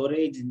carbon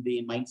storage in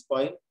the mine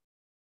spoil.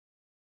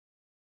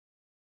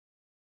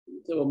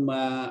 So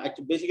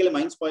actually, basically,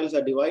 mine spoils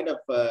are devoid of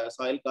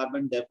soil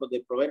carbon. Therefore, they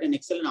provide an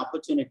excellent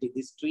opportunity.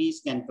 These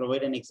trees can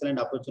provide an excellent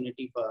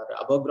opportunity for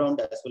above ground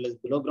as well as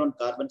below ground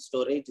carbon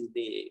storage in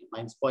the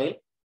mine spoil.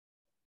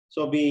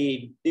 So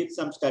we did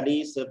some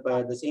studies of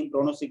the same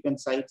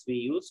chronosequence sites we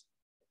used.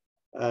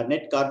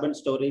 Net carbon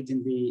storage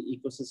in the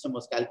ecosystem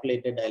was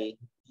calculated.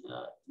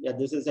 Yeah,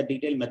 this is a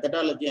detailed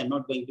methodology. I'm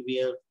not going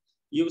to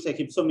use a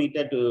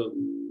hypsometer to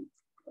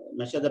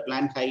measure the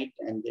plant height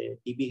and the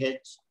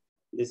TBH.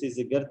 This is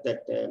the girth,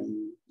 that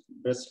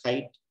breast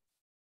height.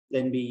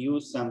 Then we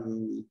use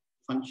some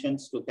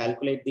functions to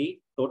calculate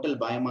the total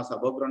biomass,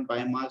 above ground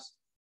biomass,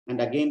 and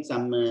again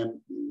some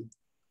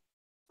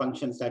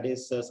functions, that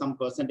is some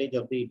percentage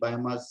of the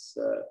biomass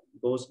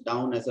goes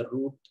down as a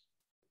root.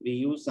 We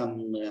use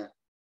some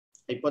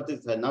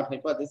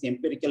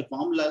empirical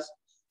formulas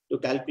to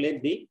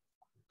calculate the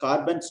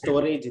carbon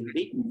storage in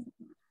the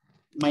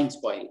mine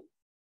spoil.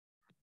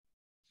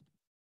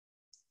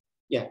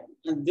 Yeah,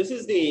 and this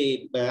is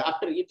the,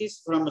 after it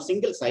is from a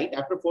single site,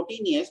 after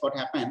 14 years, what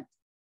happened?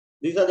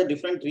 These are the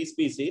different tree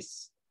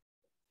species.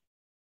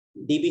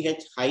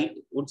 DBH, height,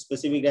 wood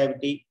specific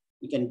gravity.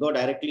 You can go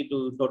directly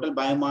to total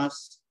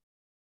biomass,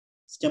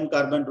 stem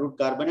carbon, root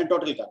carbon, and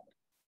total carbon.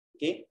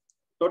 Okay,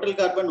 total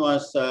carbon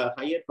was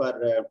higher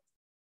for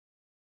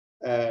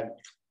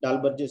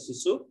Dalbergia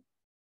sisu,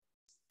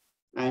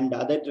 and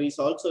other trees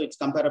also. It's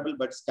comparable,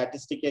 but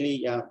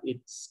statistically,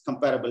 it's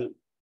comparable.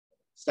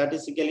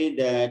 Statistically,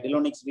 the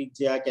Dilonix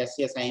regia,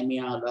 Cassia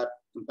Siamia are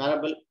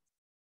comparable.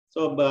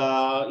 So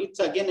it's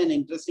again an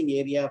interesting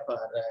area for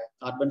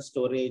carbon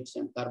storage,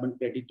 and carbon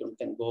credit one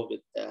can go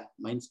with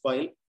mine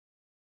spoil.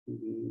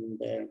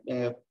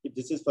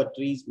 This is for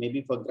trees.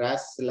 Maybe for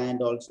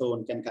grassland also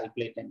one can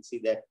calculate and see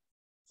that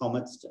how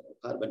much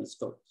carbon is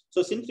stored.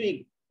 So since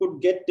we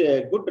could get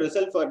a good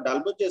result for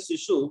Dalbergia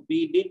sisu,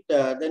 we did,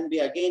 then we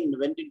again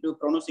went into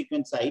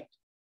chronosequence site.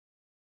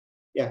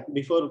 Yeah,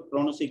 before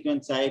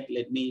chronosequence site,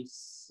 let me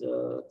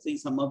see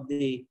some of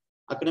the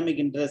academic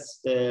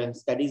interest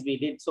studies we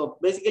did. So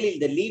basically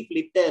the leaf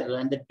litter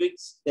and the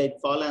twigs that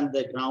fall on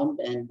the ground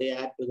and they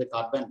add to the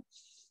carbon.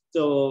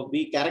 So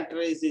we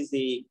characterize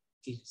the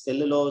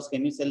cellulose,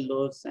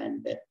 hemicellulose,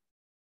 and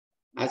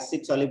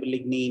acid soluble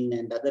lignin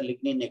and other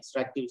lignin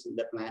extractives in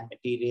the plant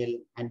material.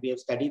 And we have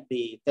studied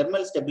the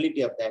thermal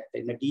stability of that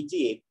in the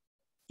TGA.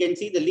 You can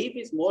see the leaf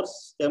is more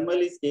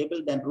thermally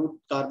stable than root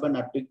carbon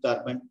or twig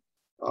carbon.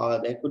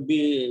 There could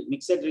be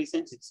mixed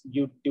reasons. It's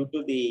due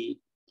to the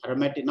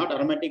aromatic, not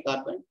aromatic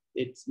carbon.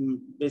 It's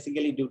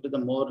basically due to the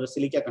more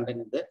silica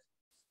content in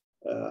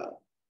the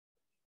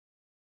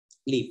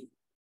leaf.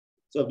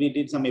 So we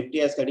did some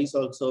FTI studies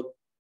also.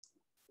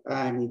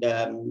 And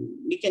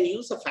we can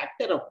use a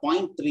factor of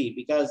 0.3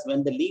 because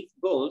when the leaf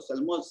goes,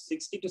 almost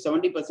 60 to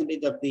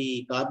 70% of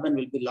the carbon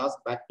will be lost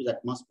back to the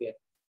atmosphere.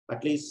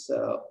 At least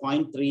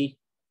 0.3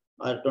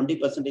 or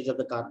 20% of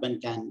the carbon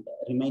can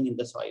remain in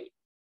the soil.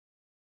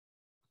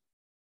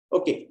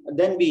 Okay,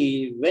 then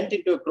we went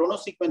into a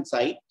chronosequence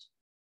site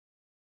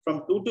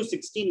from 2 to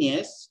 16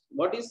 years.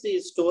 What is the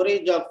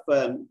storage of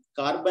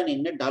carbon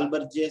in a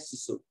Dalbergia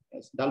sisu?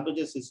 Yes,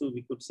 Dalbergia sisu,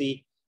 we could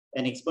see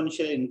an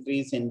exponential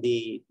increase in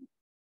the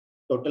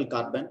total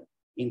carbon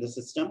in the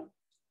system.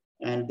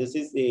 And this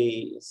is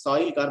the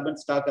soil carbon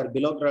stock or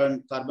below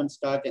ground carbon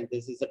stock, and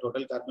this is the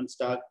total carbon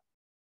stock.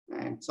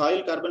 And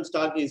soil carbon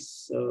stock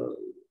is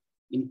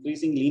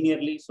increasing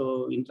linearly.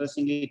 So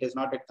interestingly, it has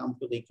not yet come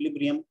to the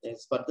equilibrium.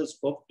 There's further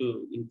scope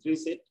to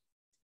increase it.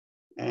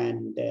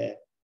 And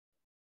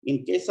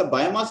in case of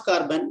biomass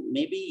carbon,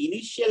 maybe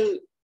initial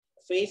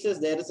phases,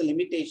 there is a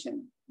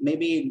limitation.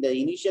 Maybe in the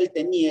initial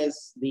 10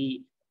 years,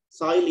 the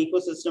soil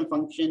ecosystem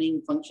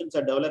functions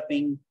are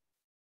developing.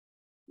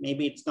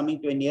 maybe it's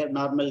coming to a near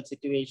normal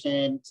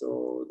situation.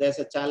 So there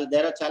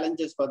are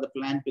challenges for the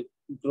plant to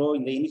grow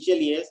in the initial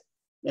years.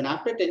 Then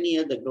after 10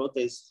 years, the growth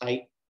is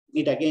high.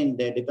 It again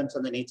depends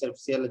on the nature of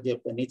physiology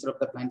of the nature of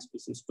the plant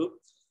species too.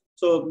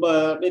 So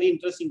very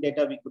interesting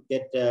data we could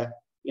get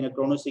in a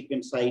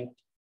chronosequence site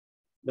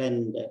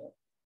when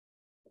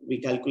we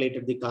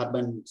calculated the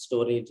carbon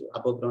storage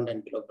above ground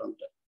and below ground.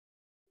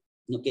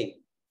 Okay.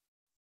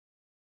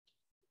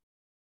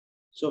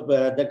 So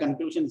the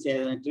conclusion is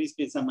tree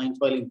species and mine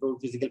soil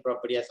improved physical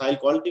property. As soil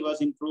quality was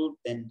improved,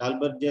 then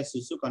Dalberger's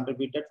issue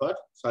contributed for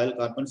soil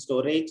carbon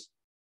storage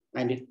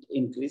and it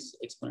increased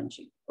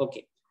exponentially.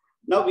 Okay.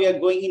 Now we are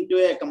going into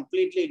a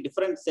completely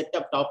different set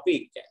of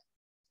topic.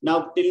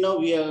 Now, till now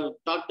we have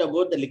talked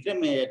about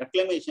the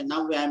reclamation.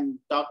 Now I am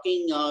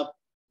talking of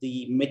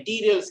the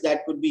materials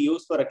that could be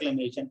used for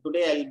reclamation.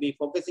 Today I'll be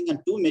focusing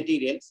on two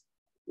materials.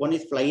 One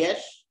is fly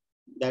ash,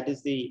 that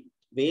is the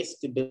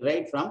waste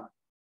derived from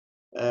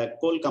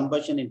coal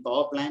combustion in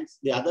power plants.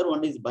 The other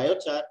one is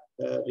biochar.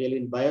 Really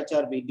in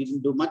biochar we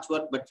didn't do much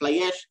work, but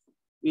fly ash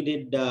we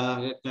did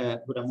a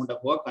good amount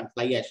of work on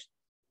fly ash.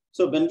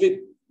 So when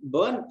we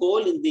burn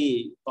coal in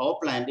the power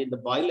plant, in the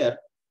boiler,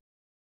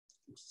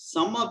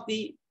 some of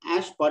the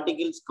ash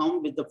particles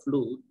come with the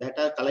fluid that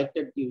are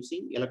collected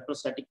using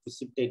electrostatic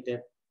precipitator.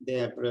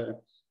 They are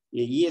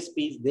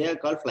ESPs, they are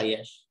called fly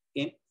ash.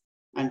 Okay?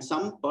 And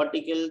some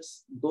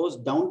particles goes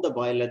down the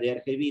boiler, they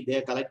are heavy, they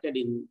are collected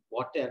in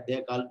water, they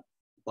are called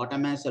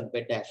bottom ash or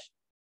bed ash.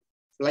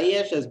 Fly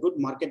ash has good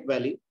market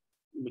value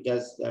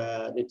because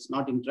it's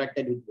not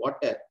interacted with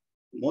water.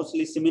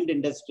 Mostly cement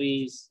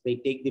industries,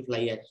 they take the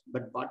fly ash,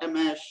 but bottom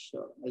ash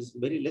has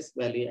very less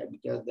value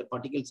because the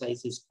particle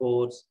size is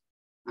coarse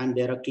and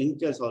there are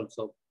clinkers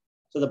also.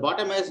 So the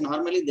bottom ash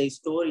normally they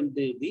store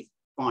into the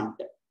pond,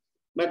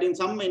 but in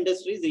some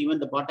industries, even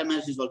the bottom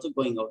ash is also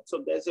going out.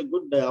 So there's a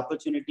good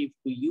opportunity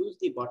to use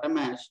the bottom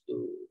ash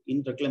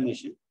in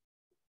reclamation.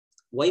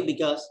 Why?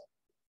 Because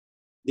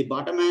the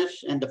bottom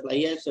ash and the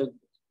fly ash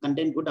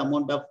contain good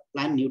amount of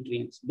plant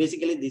nutrients.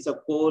 Basically, these are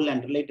coal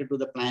and related to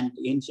the plant,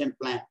 ancient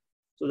plant.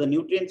 So the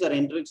nutrients are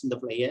enriched in the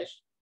fly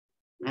ash,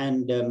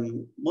 and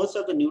most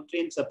of the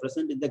nutrients are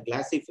present in the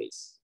glassy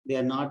phase. They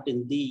are not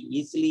in the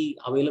easily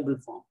available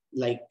form.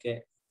 Like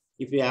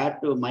if you add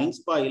to mine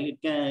spoil,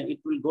 it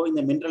will go in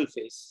the mineral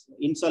phase,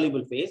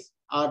 insoluble phase,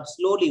 or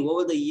slowly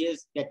over the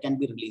years that can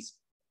be released.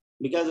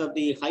 Because of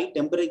the high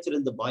temperature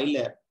in the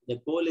boiler, the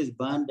coal is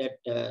burned at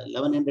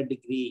 1100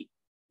 degree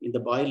in the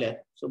boiler.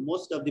 So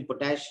most of the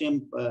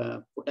potassium,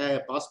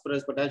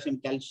 phosphorus,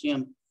 potassium,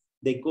 calcium,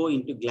 they go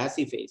into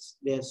glassy phase.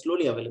 They are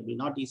slowly available,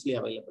 not easily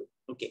available.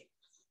 Okay.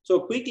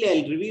 So quickly,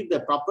 I'll review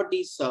the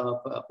properties of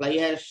fly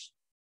ash,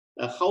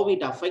 how it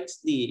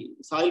affects the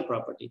soil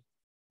property.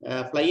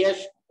 Fly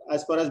ash,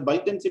 as far as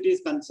bulk density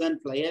is concerned,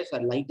 fly ash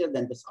are lighter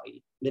than the soil.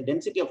 The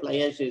density of fly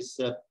ash is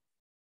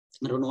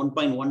around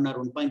 1.1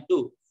 or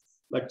 1.2,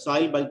 but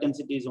soil bulk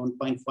density is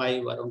 1.5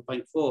 or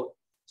 1.4.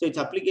 So its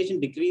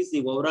application decreases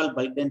the overall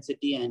bulk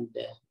density and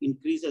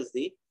increases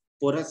the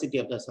porosity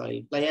of the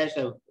soil. Fly ash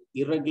have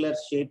irregular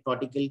shaped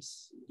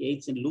particles,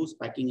 aids in loose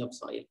packing of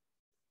soil.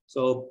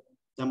 So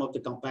some of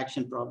the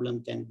compaction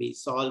problem can be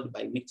solved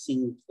by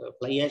mixing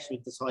fly ash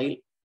with the soil.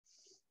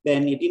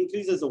 Then it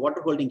increases the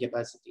water holding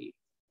capacity.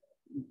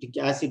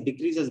 As it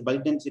decreases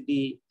bulk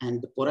density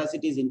and the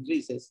porosity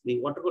increases, the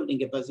water holding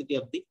capacity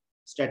of the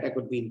strata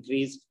could be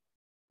increased,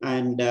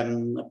 and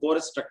a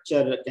porous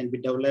structure can be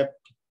developed.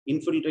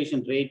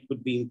 Infiltration rate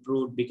could be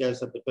improved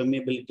because of the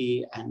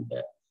permeability, and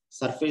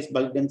surface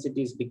bulk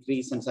density is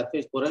decreased and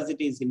surface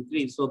porosity is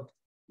increased. So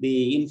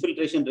the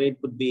infiltration rate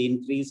could be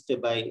increased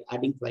by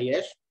adding fly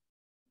ash.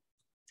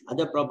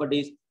 Other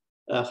properties,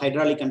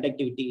 hydraulic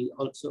conductivity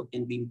also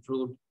can be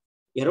improved.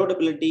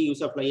 Erodibility,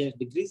 use of fly ash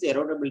decrease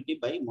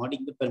erodibility by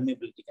modding the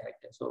permeability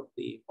character. So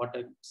the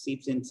water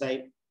seeps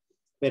inside.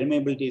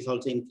 Permeability is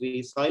also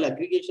increased. Soil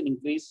aggregation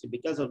increased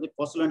because of the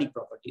pozzolanic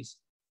properties.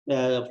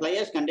 Fly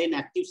ash contain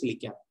active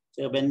silica.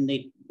 So when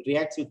it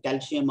reacts with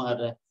calcium,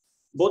 or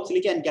both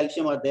silica and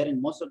calcium are there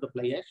in most of the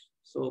fly ash.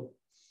 So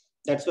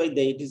that's why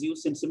it is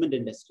used in cement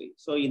industry.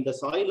 So in the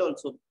soil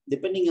also,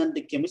 depending on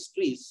the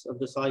chemistries of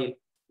the soil,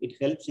 it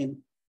helps in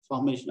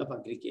formation of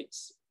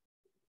aggregates.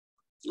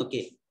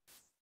 Okay.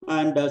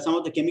 And some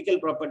of the chemical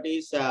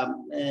properties,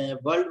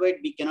 worldwide,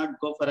 we cannot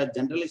go for a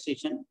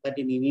generalization, but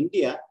in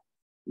India,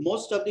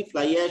 most of the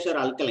fly ash are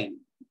alkaline.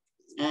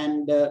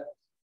 And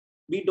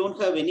we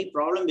don't have any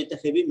problem with the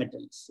heavy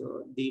metals.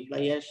 So the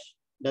fly ash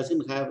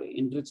doesn't have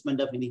enrichment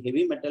of any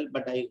heavy metal,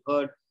 but I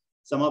heard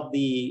some of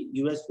the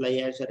US fly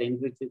ash are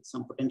enriched with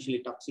some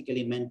potentially toxic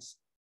elements.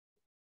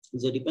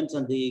 So it depends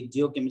on the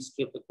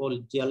geochemistry of the coal,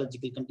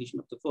 geological condition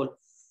of the coal.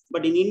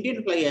 But in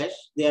Indian fly ash,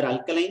 they are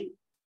alkaline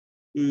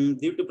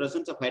due to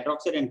presence of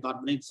hydroxide and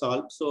carbonate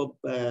salt. So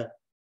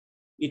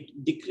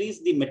it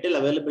decreases the metal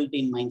availability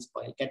in mine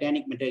spoil,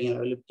 cationic material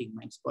availability in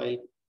mine spoil.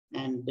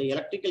 And the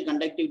electrical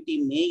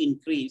conductivity may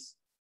increase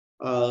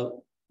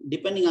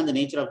depending on the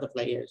nature of the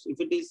fly ash. If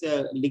it is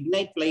a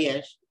lignite fly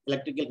ash,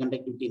 electrical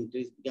conductivity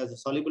increase because the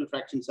soluble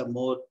fractions are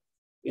more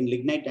in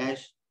lignite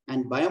ash.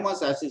 And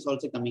biomass ash is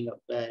also coming up.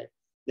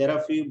 There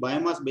are few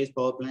biomass-based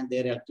power plants,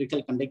 their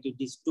electrical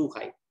conductivity is too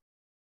high.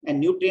 And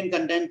nutrient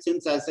content,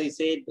 since as I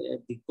said,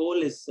 the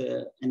coal is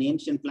an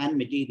ancient plant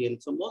material.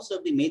 So most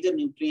of the major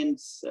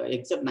nutrients,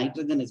 except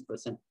nitrogen, is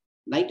present.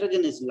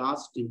 Nitrogen is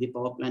lost in the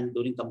power plant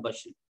during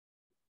combustion.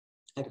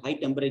 At high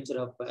temperature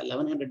of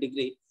 1100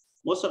 degrees,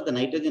 most of the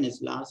nitrogen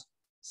is lost.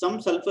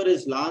 Some sulfur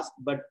is lost,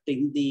 but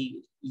in the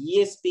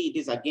ESP, it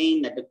is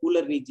again at the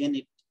cooler region,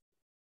 it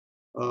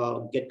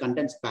get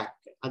condensed back.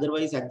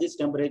 Otherwise, at this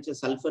temperature,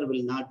 sulfur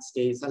will not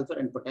stay. Sulfur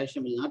and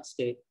potassium will not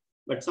stay,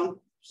 but some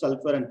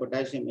sulfur and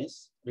potassium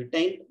is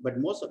retained, but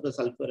most of the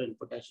sulfur and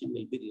potassium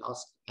will be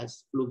lost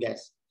as flue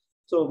gas.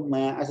 So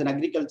as an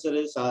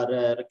agriculturist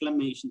or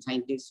reclamation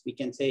scientist, we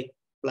can say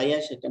fly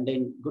ash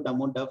contain good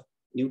amount of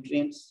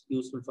nutrients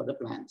useful for the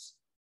plants.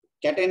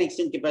 Cation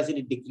exchange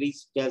capacity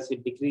decrease because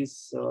it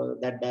decreases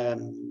that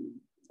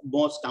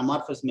most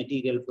amorphous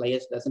material fly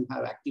ash doesn't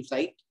have active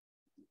site.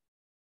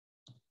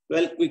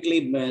 Well,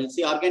 quickly,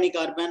 see organic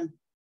carbon.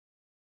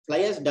 Fly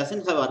ash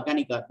doesn't have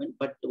organic carbon,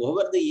 but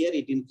over the year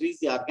it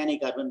increased the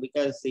organic carbon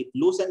because it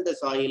loosens the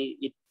soil,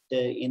 it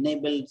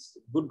enables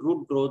good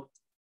root growth.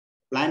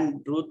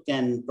 Plant root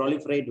can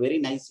proliferate very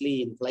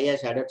nicely in fly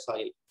ash added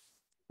soil.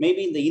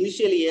 Maybe in the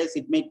initial years,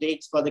 it may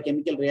take for the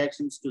chemical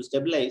reactions to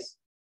stabilize,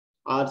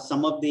 or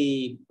some of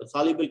the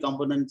soluble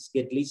components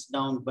get leached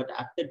down, but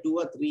after 2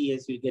 or 3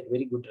 years, you get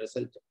very good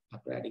result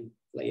after adding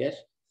fly ash.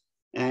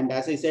 And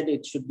as I said,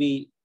 it should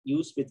be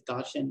used with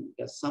caution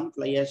because some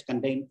fly ash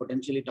contain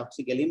potentially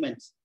toxic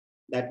elements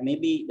that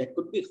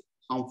could be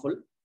harmful.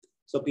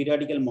 So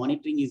periodical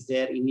monitoring is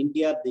there. In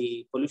India,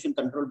 the Pollution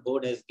Control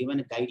Board has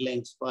given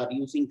guidelines for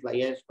using fly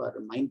ash for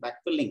mine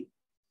backfilling.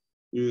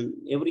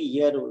 Every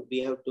year, we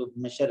have to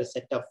measure a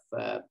set of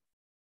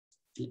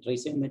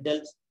tracer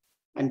metals,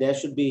 and there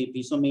should be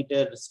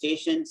piezometer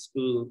stations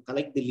to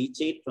collect the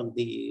leachate from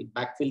the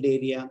backfilled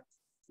area,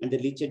 and the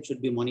leachate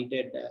should be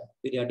monitored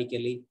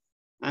periodically.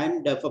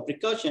 And for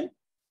precaution,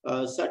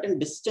 certain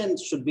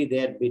distance should be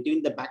there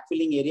between the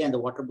backfilling area and the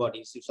water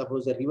bodies. If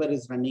suppose a river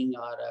is running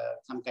or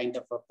some kind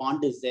of a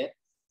pond is there,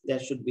 there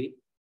should be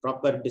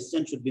proper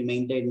distance should be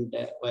maintained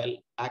while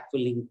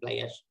backfilling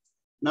fly ash.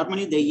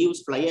 Normally they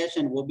use fly ash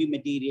and OB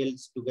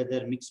materials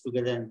together, mixed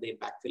together, and they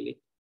backfill it.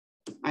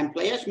 And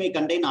fly ash may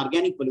contain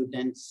organic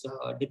pollutants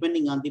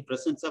depending on the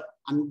presence of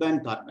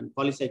unburned carbon,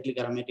 polycyclic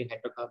aromatic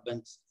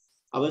hydrocarbons.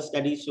 Our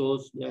study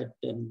shows that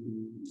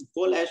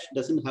coal ash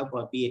doesn't have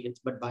PAH,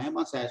 but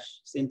biomass ash,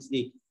 since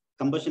the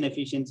combustion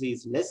efficiency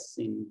is less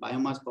in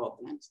biomass power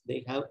plants,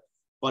 they have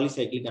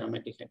polycyclic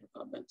aromatic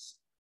hydrocarbons.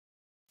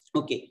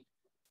 Okay,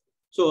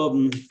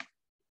 so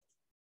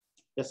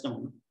just a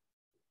moment.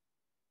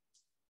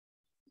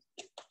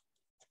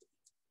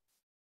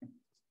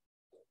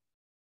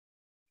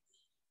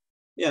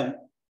 Yeah,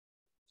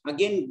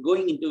 again,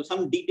 going into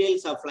some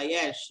details of fly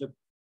ash.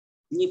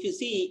 If you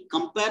see,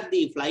 compare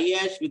the fly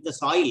ash with the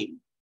soil,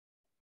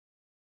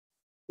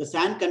 the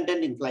sand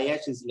content in fly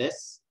ash is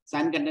less.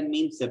 Sand content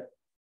means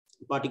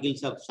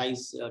particles of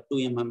size 2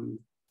 mm,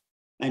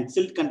 and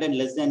silt content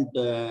less than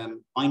 0.2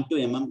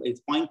 mm.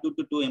 It's 0.2 to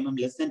 2 mm,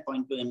 less than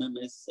 0.2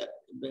 mm is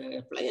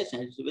fly ash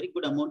has a very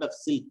good amount of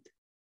silt.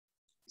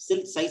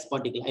 Silt size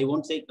particle, I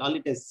won't say call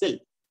it as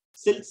silt.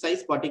 Silt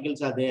size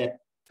particles are there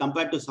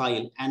compared to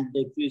soil. And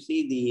if you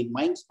see the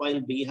mine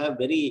soil, we have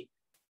very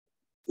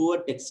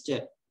poor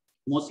texture.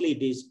 Mostly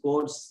it is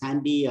coarse,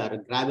 sandy or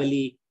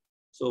gravelly.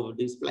 So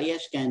this fly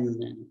ash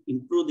can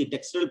improve the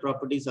textural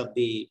properties of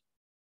the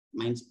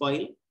mine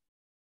soil.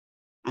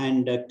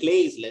 And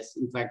clay is less.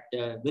 In fact,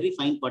 very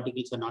fine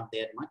particles are not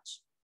there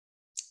much.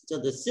 So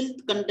the silt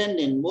content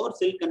and more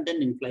silt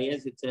content in fly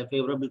ash, it's a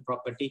favorable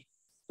property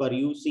for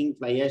using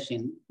fly ash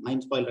in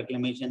mine soil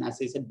reclamation. As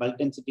I said, bulk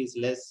density is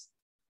less,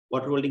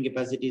 water holding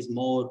capacity is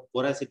more,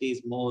 porosity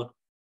is more,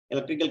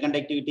 electrical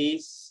conductivity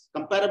is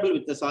comparable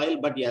with the soil,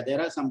 but yeah,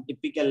 there are some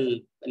typical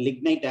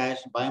lignite ash,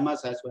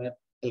 biomass ash where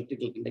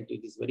electrical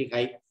conductivity is very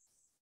high.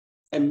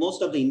 And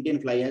most of the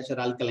Indian fly ash are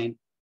alkaline.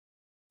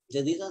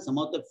 So these are some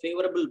of the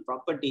favorable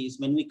properties.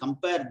 When we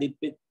compare it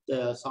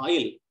with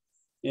soil,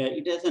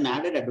 it has an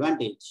added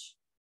advantage.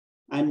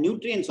 And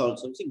nutrients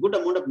also, see, good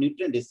amount of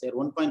nutrient is there,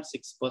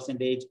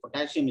 1.6%.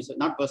 Potassium is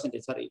not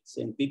percentage, sorry, it's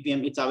in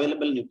ppm, it's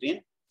available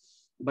nutrient.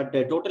 But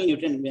total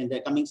nutrient, in the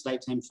coming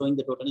slides, I'm showing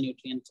the total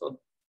nutrients. So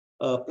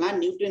plant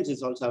nutrients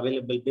is also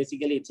available.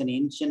 Basically, it's an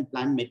ancient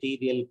plant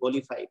material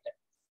qualified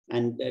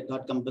and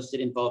got combusted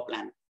in power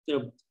plant.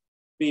 So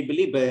we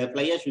believe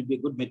fly ash would be a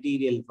good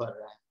material for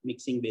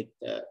mixing with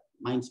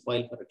mine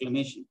soil for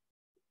reclamation.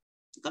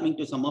 Coming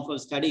to some of our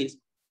studies,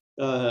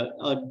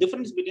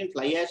 difference between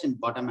fly ash and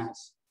bottom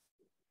ash.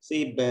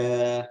 See,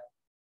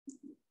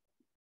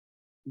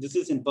 this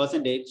is in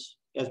percentage,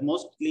 as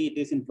mostly it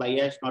is in fly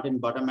ash, not in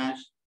bottom ash.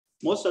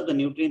 Most of the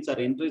nutrients are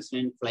enriched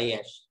in fly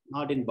ash,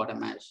 not in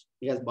bottom ash.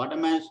 Because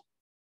bottom ash,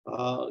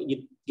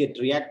 it get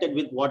reacted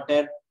with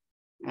water,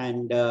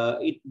 and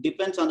it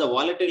depends on the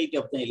volatility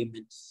of the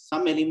elements.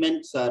 Some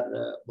elements are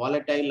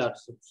volatile or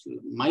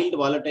mild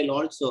volatile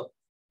also,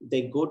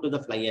 they go to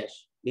the fly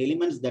ash. The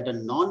elements that are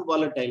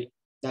non-volatile,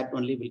 that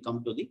only will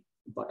come to the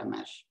bottom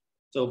ash.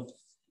 So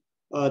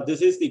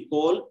this is the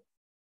coal.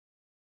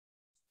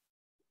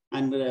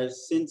 And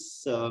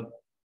since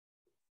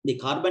the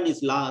carbon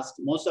is lost,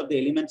 most of the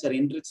elements are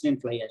enriched in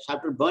fly ash.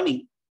 After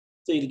burning,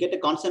 so you'll get a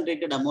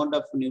concentrated amount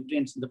of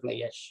nutrients in the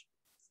fly ash.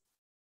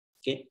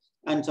 Okay,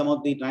 and some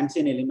of the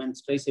transient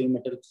elements, trace heavy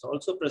metals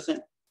also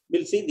present.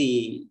 We'll see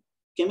the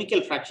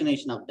chemical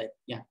fractionation of that.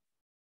 Yeah,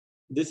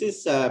 this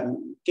is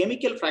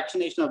chemical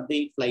fractionation of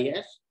the fly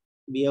ash.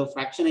 We have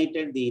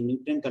fractionated the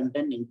nutrient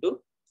content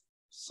into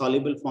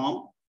soluble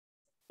form,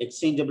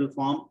 exchangeable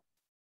form,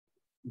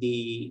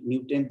 the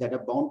nutrients that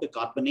are bound to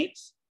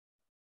carbonates,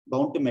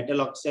 bound to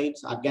metal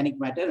oxides, organic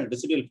matter, and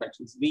residual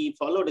fractions. We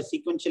followed a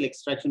sequential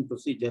extraction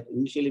procedure.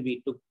 Initially,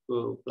 we took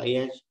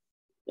fly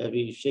ash,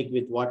 we shake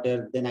with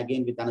water, then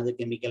again with another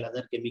chemical,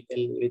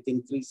 with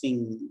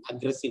increasing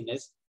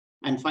aggressiveness.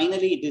 And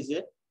finally, it is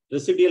a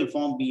residual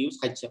form we use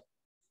HF.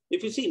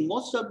 If you see,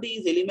 most of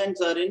these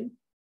elements are in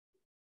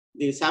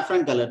the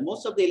saffron color.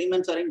 Most of the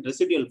elements are in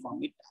residual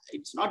form.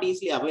 It's not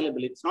easily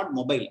available. It's not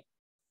mobile.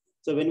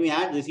 So when we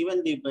add this,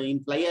 even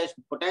in fly ash,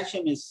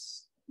 potassium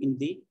is in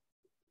the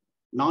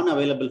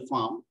non-available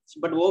form.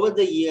 But over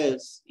the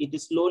years, it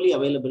is slowly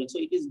available. So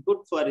it is good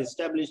for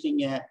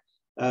establishing a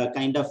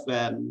kind of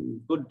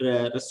good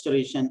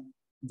restoration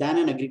than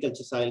an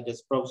agriculture soil.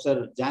 As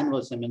Professor Jan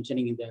was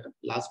mentioning in the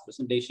last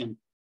presentation,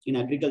 in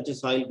agriculture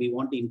soil, we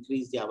want to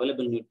increase the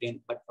available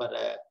nutrient, but for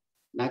a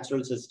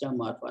natural system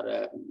or for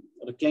a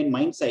reclaimed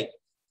mine site,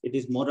 it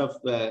is more of,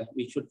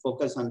 we should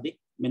focus on the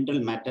mineral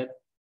matter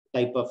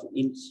type of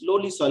in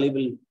slowly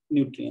soluble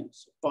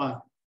nutrients.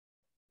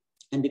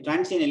 And the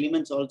transient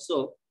elements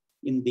also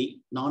in the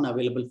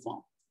non-available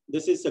form.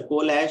 This is a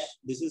coal ash.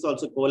 This is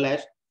also coal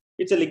ash.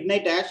 It's a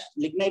lignite ash.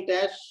 Lignite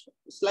ash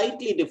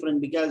slightly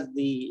different because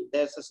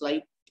there's a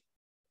slight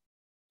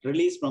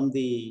release from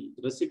the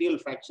residual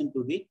fraction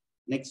to the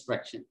next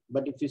fraction.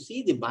 But if you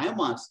see the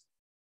biomass,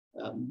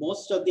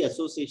 most of the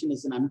association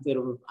is in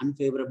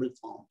unfavorable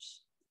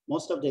forms.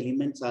 Most of the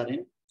elements are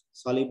in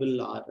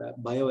soluble or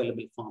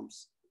bioavailable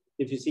forms.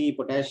 If you see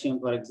potassium,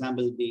 for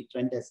example, the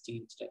trend has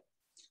changed.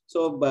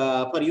 So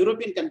for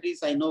European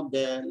countries, I know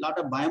a lot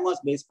of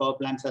biomass-based power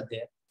plants are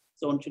there.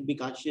 So one should be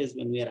cautious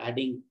when we are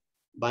adding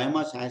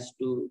biomass ash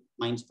to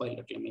mine spoil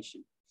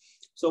reclamation.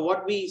 So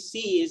what we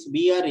see is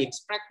we are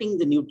extracting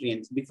the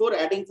nutrients. Before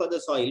adding for the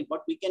soil,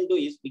 what we can do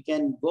is we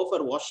can go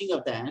for washing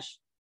of the ash,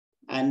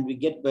 and we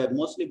get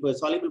mostly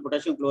soluble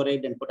potassium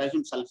chloride and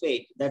potassium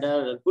sulfate that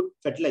are good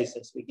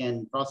fertilizers. We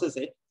can process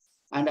it.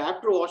 And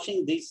after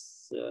washing,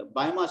 this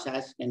biomass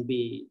ash can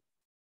be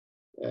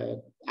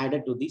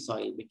added to the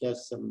soil,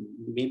 because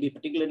maybe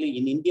particularly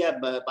in India,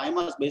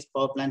 biomass-based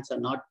power plants are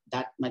not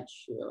that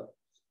much,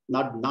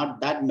 not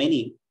that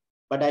many.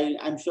 But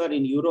I'm sure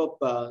in Europe,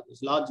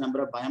 there's a large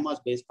number of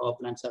biomass-based power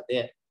plants are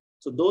there.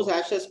 So those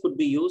ashes could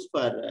be used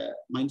for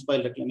mine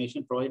spoil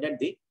reclamation, provided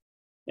the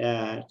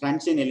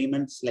transient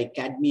elements like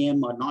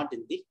cadmium are not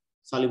in the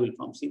soluble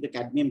form. See the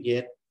cadmium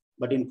here,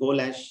 but in coal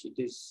ash, it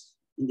is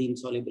in the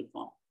insoluble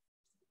form.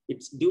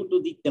 It's due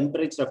to the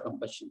temperature of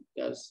combustion,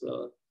 because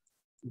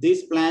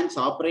these plants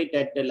operate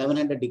at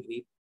 1100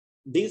 degrees.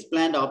 These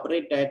plants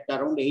operate at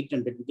around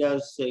 800,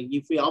 because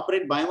if we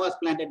operate biomass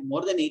plant at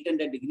more than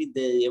 800 degrees,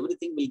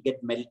 everything will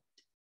get melt.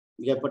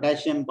 You have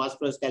potassium,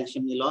 phosphorus,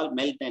 calcium will all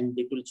melt and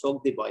it will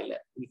choke the boiler.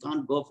 We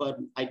can't go for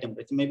high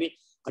temperature. Maybe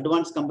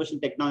advanced combustion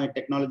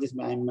technologies,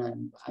 I'm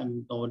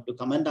going to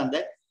comment on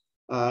that.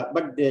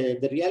 But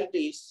the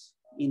reality is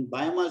in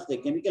biomass, the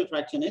chemical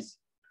fraction is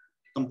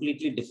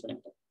completely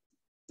different.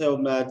 So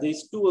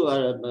these two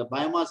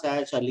biomass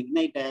ash or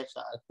lignite ash,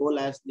 coal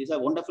ash, these are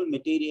wonderful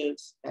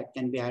materials that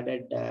can be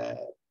added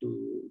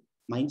to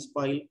mine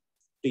spoil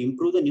to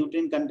improve the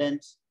nutrient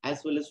contents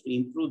as well as to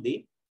improve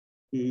the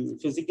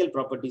physical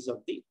properties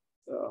of the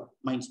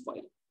mine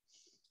spoil.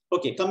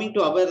 Okay, coming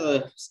to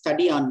our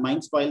study on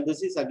mine spoil,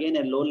 this is again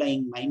a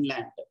low-lying mine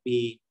land.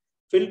 We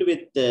filled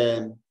with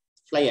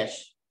fly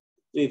ash.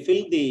 We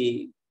filled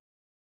the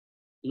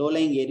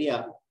low-lying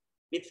area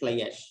with fly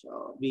ash.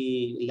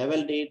 We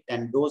leveled it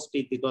and dosed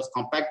it. It was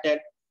compacted,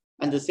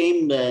 and the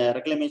same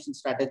reclamation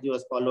strategy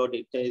was followed.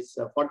 It is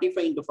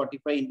 45 into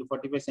 45 into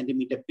 45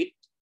 centimeter pit,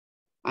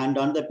 and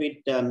on the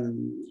pit,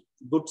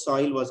 good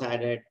soil was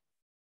added,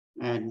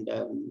 and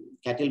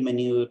cattle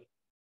manure,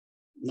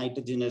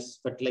 nitrogenous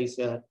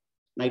fertilizer,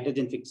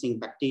 nitrogen fixing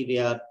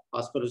bacteria,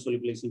 phosphorus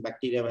solubilizing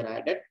bacteria were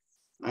added.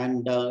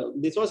 And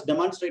this was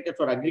demonstrated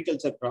for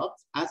agriculture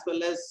crops as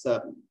well as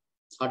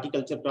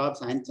horticulture crops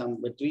and some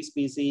tree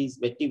species,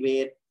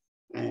 vetiver,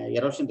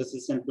 erosion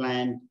resistant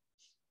plant.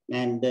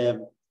 And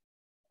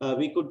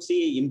we could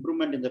see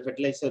improvement in the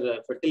fertilizer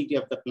fertility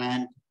of the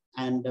plant.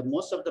 And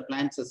most of the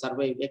plants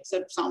survived,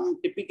 except some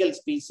typical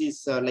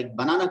species like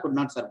banana could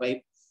not survive.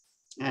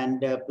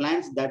 And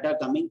plants that are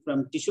coming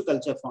from tissue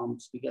culture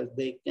forms, because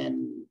they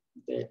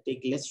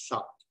take less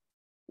shock.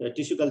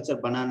 Tissue culture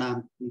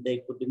banana,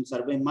 they couldn't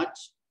survive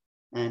much.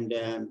 And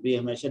we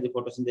have measured the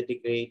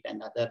photosynthetic rate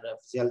and other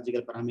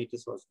physiological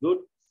parameters was good.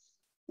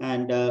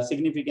 And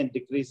significant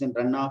decrease in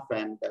runoff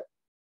and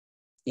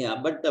Yeah,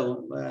 but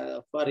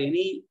for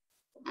any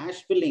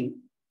ash filling,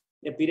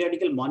 a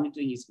periodical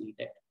monitoring is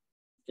needed.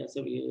 Okay,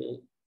 so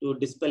to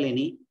dispel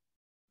any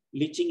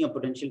leaching of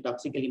potential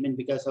toxic element,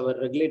 because our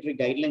regulatory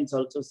guidelines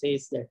also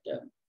says that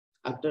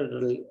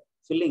after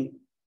filling,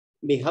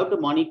 we have to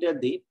monitor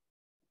the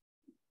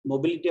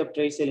mobility of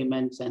trace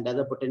elements and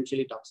other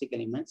potentially toxic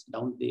elements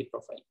down the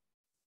profile.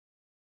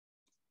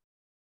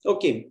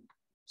 Okay,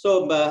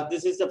 so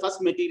this is the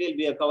first material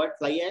we have covered,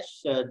 fly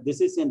ash.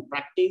 This is in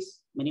practice.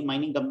 Many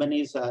mining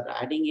companies are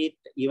adding it.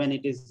 Even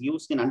it is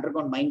used in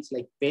underground mines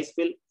like paste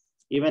fill.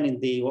 Even in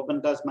the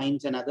open cast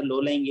mines and other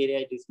low-lying area,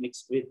 it is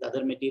mixed with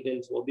other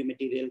materials, OB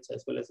materials,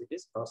 as well as it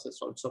is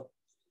processed also.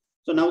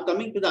 So now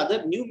coming to the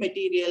other new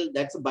material,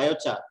 that's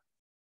biochar.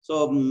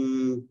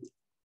 So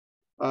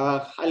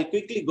I'll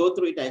quickly go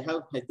through it. I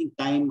have, I think,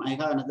 time. I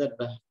have another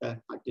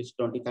at least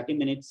 20-30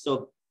 minutes.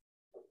 So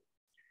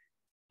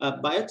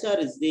biochar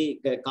is the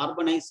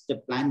carbonized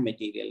plant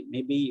material.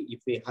 Maybe if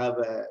we have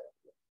a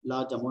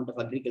large amount of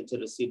agriculture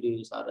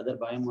residues or other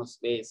biomass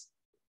waste,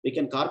 we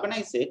can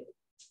carbonize it.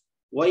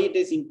 Why it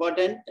is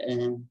important?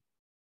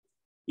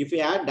 If we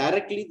add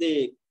directly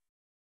the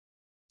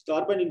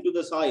carbon into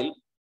the soil,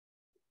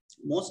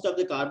 most of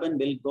the carbon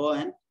will go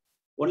and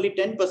only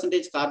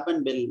 10%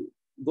 carbon will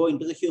go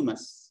into the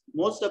humus.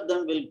 Most of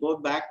them will go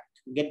back,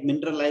 get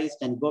mineralized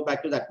and go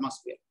back to the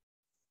atmosphere.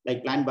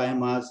 Like plant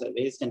biomass,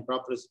 waste and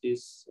crop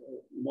residues,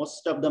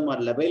 most of them are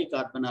labile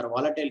carbon or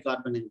volatile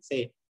carbon, and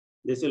say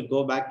this will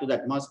go back to the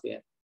atmosphere.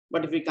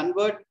 But if we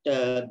convert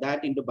that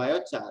into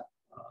biochar,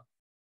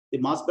 the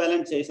mass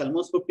balance says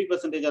almost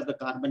 50% of the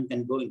carbon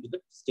can go into the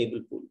stable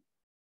pool.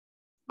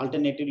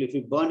 Alternatively, if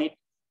you burn it,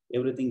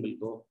 everything will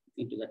go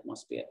into the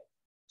atmosphere.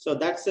 So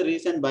that's the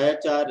reason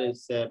biochar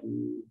is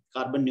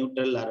carbon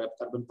neutral or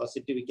carbon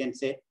positive, we can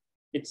say.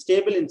 It's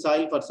stable in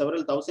soil for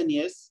several thousand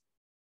years.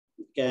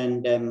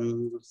 And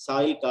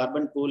soil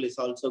carbon pool is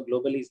also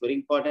globally is very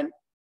important.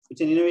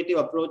 It's an innovative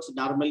approach.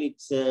 Normally,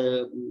 it's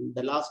the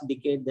last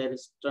decade, there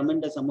is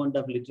tremendous amount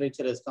of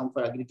literature has come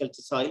for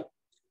agriculture soil.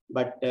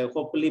 But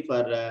hopefully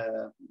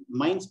for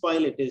mine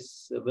spoil, it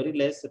is very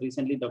less.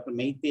 Recently, Dr.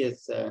 Maithi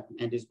has,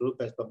 and his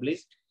group has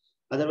published.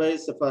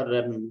 Otherwise,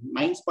 for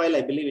mine spoil,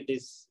 I believe it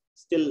is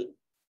still a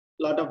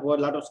lot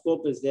of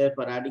scope is there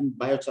for adding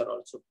biochar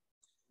also.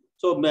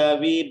 So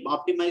we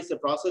optimize the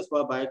process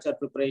for biochar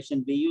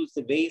preparation. We use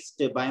the waste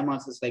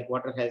biomasses like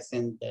water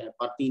hyacinth,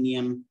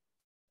 parthenium.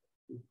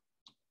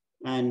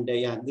 And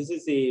yeah, this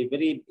is a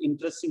very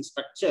interesting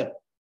structure.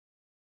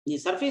 The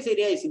surface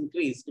area is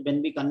increased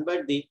when we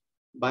convert the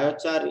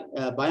biochar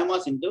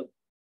biomass into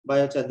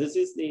biochar. This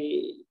is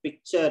the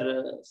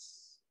picture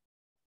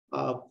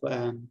of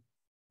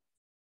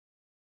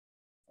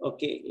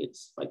okay,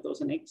 it's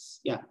 5000x.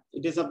 Yeah,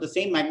 it is of the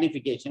same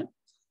magnification.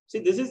 See,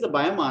 this is the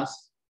biomass.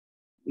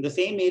 In the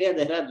same area,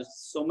 there are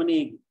so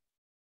many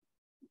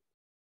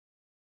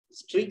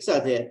streaks are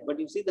there, but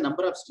you see the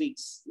number of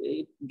streaks,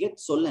 it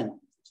gets swollen.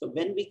 So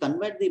when we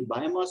convert the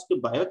biomass to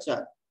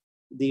biochar,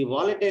 the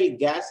volatile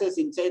gases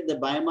inside the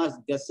biomass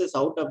gases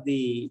out of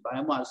the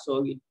biomass,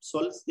 so it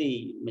swells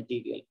the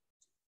material.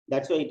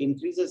 That's why it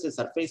increases the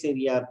surface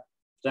area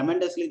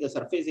tremendously. The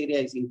surface area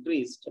is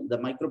increased, the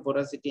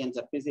microporosity and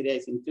surface area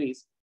is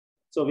increased.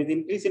 So with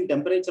increase in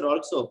temperature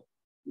also,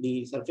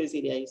 the surface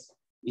area is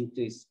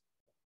increased.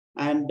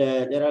 And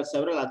there are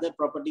several other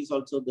properties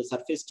also. The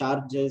surface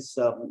charges,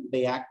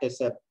 they act as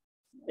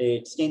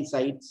exchange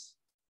sites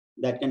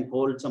that can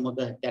hold some of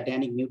the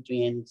cationic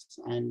nutrients.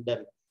 And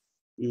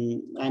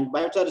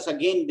biochar is,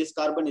 again, this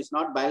carbon is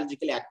not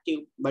biologically active,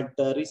 but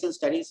recent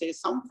studies say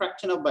some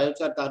fraction of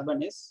biochar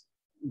carbon is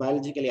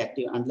biologically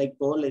active. Unlike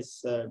coal is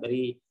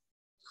very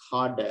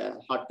hard,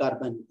 hot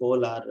carbon,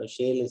 coal or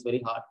shale is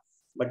very hot.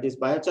 But this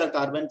biochar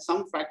carbon,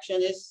 some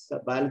fraction is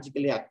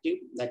biologically active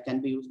that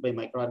can be used by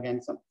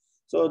microorganisms.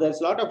 So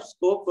there's a lot of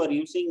scope for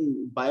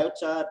using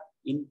biochar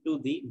into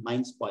the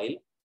mine spoil.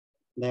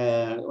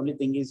 The only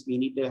thing is we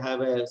need to have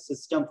a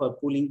system for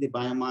cooling the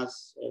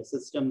biomass,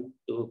 system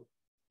to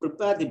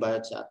prepare the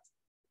biochar.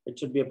 It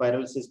should be a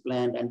pyrolysis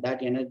plant, and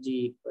that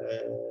energy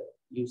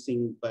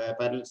using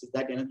pyrolysis,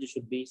 that energy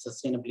should be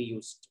sustainably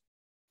used.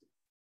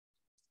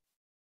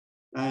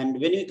 And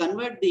when we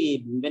convert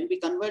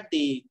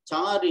the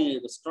char,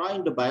 straw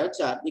into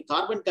biochar, the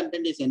carbon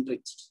content is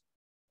enriched.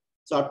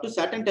 So up to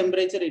certain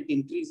temperature, it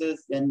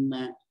increases. Then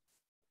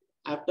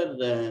after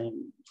the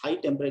high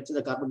temperature,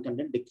 the carbon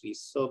content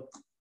decreases. So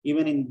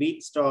even in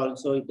wheat straw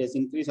also, it has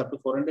increased up to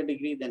 400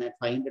 degrees. Then at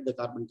 500, the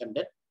carbon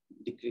content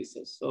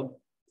decreases. So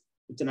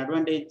it's an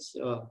advantage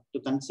to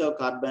conserve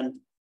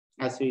carbon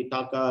as we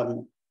talk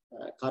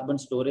carbon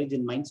storage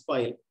in mine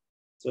spoil.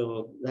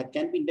 So that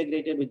can be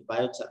integrated with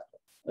biochar,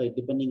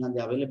 depending on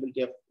the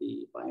availability of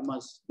the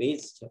biomass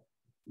waste.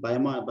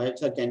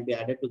 Biochar can be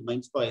added to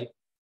mine spoil.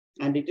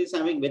 And it is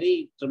having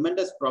very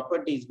tremendous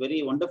properties,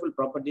 very wonderful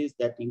properties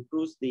that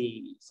improves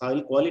the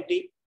soil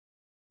quality,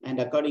 and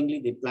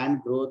accordingly the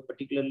plant growth,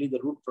 particularly the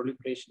root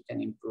proliferation,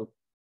 can improve.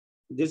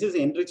 This is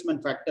the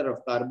enrichment factor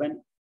of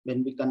carbon.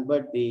 When we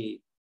convert the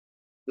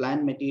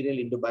plant material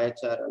into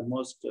biochar,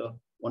 almost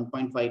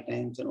 1.5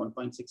 times and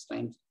 1.6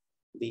 times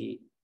the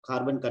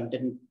carbon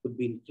content could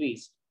be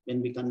increased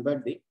when we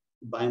convert the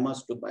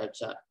biomass to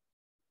biochar.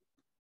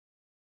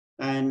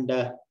 And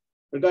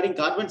regarding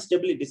carbon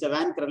stability, it's a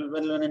Van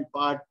Krevelen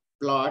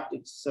plot.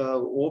 It's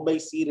O by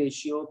C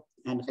ratio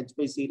and H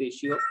by C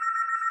ratio.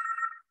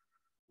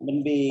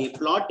 When we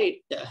plot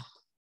it,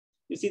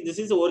 you see this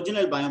is the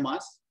original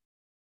biomass.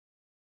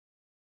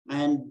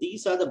 And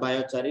these are the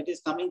biochar. It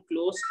is coming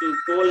close to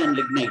coal and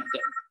lignite.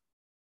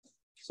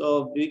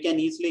 So we can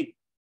easily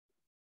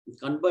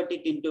convert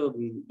it into,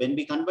 when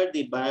we convert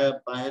the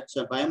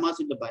biomass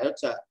into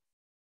biochar,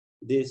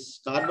 this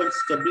carbon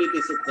stability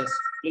is just,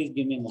 please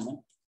give me a moment.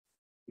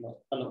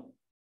 Hello.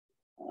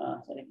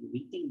 Sorry,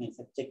 meeting में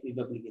सब check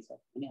republic है sir.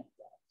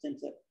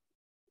 Sensor.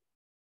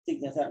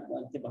 ठीक है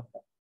sir.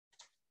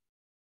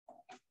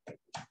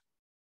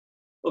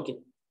 Okay,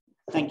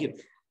 thank you.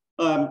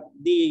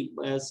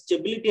 The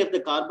stability of the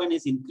carbon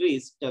is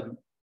increased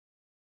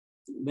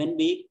when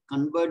we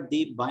convert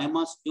the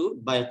biomass to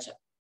biochar.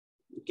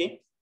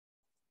 Okay.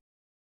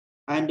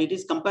 And it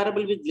is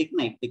comparable with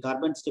lignite. The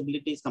carbon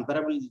stability is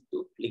comparable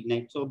to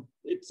lignite. So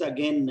it's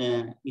again,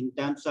 in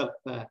terms of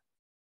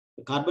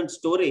carbon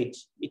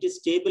storage, it is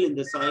stable in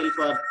the soil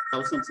for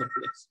thousands of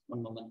years.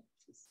 One moment.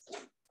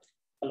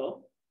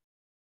 Hello?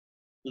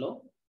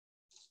 Hello?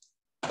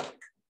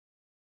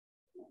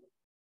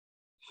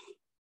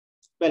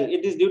 Well,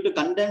 it is due to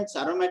condensed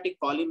aromatic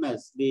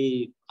polymers.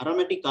 The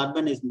aromatic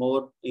carbon is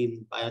more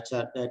in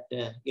biochar. That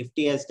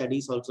FTI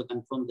studies also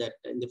confirm that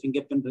in the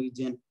fingerprint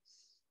region,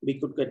 we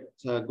could get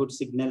good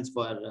signals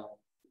for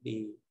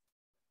the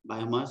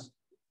biomass.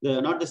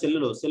 Not the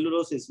cellulose.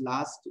 Cellulose is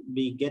last.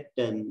 We get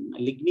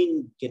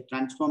lignin get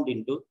transformed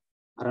into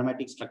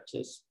aromatic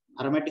structures.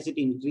 Aromaticity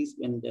increase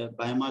when the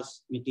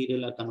biomass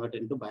material are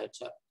converted into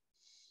biochar.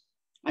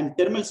 And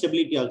thermal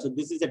stability also.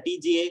 This is a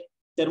TGA,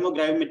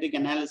 thermogravimetric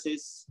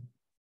analysis.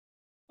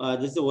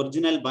 This is the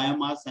original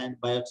biomass and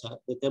biochar.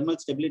 The thermal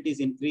stability is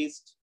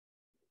increased.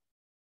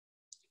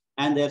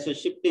 And there's a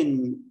shift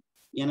in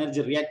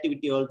energy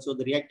reactivity also.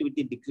 The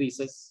reactivity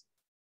decreases.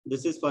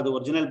 This is for the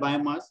original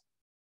biomass.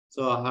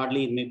 So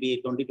hardly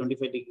maybe 20-25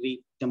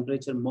 degree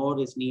temperature more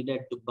is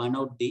needed to burn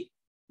out the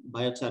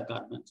biochar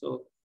carbon.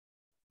 So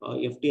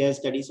FTI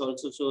studies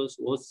also shows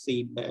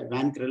OC,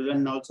 Van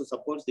Krevelen also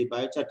supports the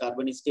biochar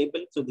carbon is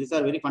stable. So these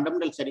are very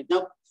fundamental studies.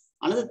 Now,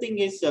 another thing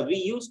is we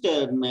used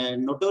a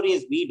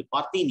notorious weed,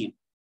 Parthenium.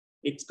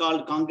 It's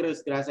called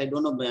Congress grass. I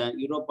don't know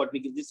Europe, but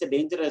this is a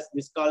dangerous,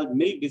 this is called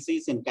milk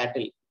disease in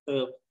cattle.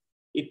 So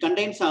it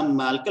contains some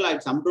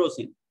alkaloids,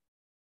 ambrosin.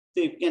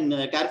 So you can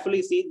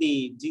carefully see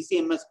the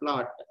GCMS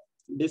plot.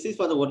 This is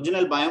for the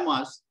original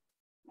biomass.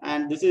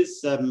 And this is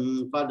for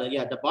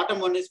the, the bottom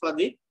one is for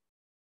the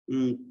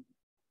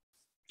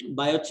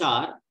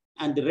biochar.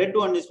 And the red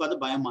one is for the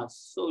biomass.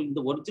 So in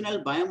the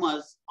original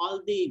biomass,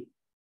 all the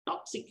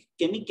toxic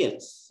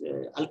chemicals,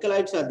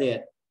 alkaloids are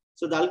there.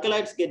 So the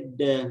alkaloids get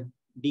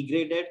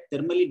degraded,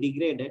 thermally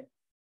degraded,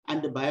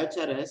 and the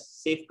biochar has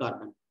safe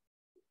carbon.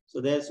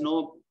 So there's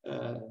no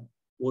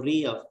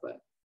worry of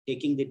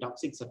taking the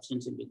toxic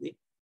substance into the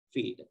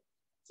field.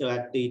 So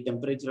at the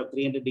temperature of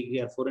 300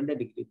 degrees or 400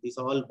 degrees, these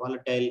all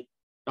volatile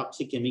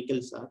toxic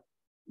chemicals are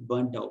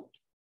burnt out.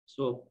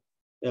 So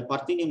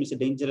Parthenium is a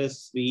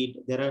dangerous weed.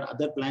 There are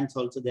other plants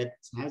also that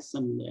has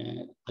some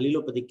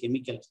allelopathic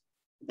chemicals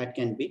that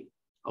can be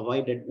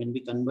avoided when we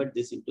convert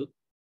this into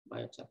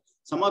biochar.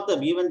 Some of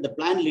them, even the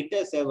plant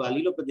litters have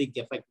allelopathic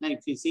effect. Now,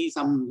 if you see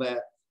some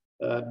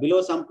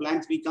below some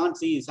plants, we can't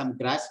see some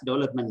grass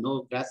development.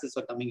 No grasses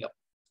are coming up.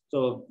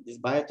 So this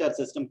biochar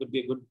system could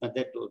be a good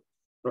method to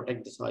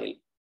protect the soil.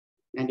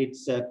 And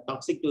it's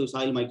toxic to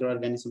soil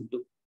microorganism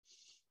too.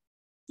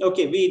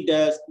 Okay, we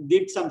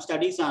did some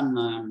studies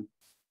on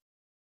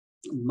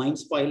mine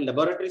spoil,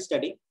 laboratory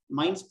study.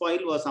 Mine spoil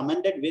was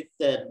amended with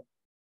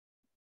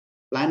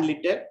plant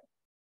litter,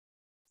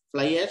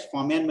 fly ash,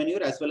 farmyard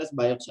manure, as well as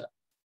biochar.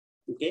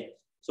 Okay,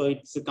 so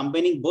it's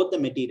combining both the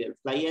material,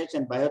 fly ash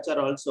and biochar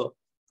also.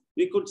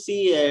 We could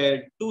see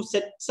two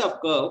sets of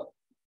curve.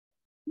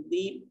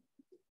 The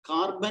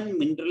carbon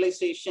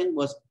mineralization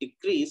was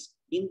decreased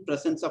in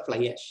presence of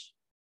fly ash.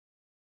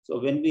 So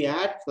when we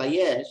add fly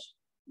ash,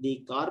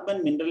 the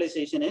carbon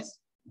mineralization is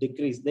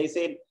decreased. They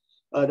say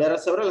there are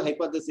several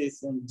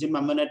hypotheses. Jim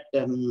Amanet,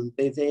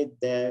 they say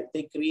that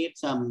they create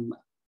some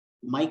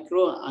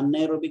micro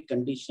anaerobic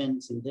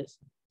conditions in this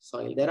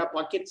soil. There are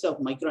pockets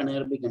of micro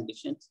anaerobic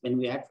conditions when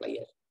we add fly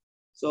ash.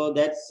 So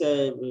that's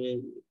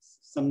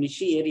some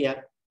niche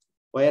area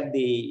where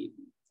the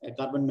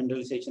carbon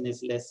mineralization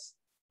is less.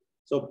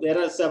 So there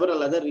are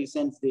several other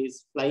reasons.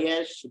 This fly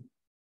ash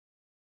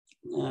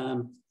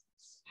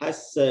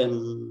has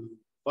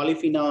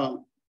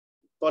polyphenol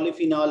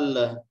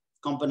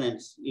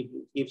components.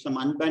 If some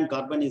unbound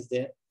carbon is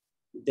there,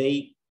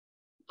 they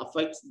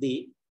affect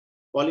the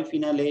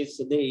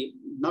polyphenolase. They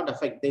not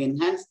affect. They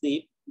enhance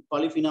the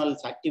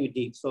polyphenols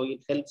activity. So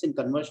it helps in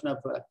conversion of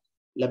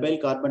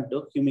labile carbon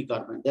to humic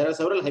carbon. There are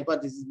several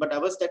hypotheses, but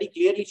our study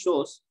clearly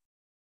shows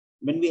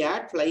when we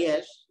add fly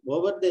ash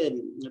over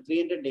the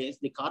 300 days,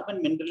 the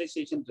carbon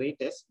mineralization rate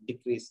has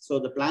decreased. So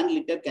the plant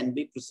litter can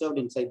be preserved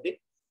inside the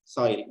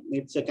soil.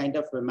 It's a kind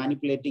of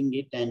manipulating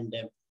it and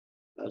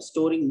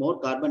storing more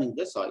carbon in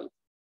the soil.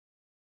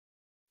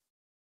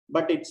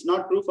 But it's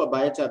not true for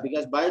biochar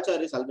because biochar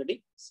is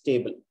already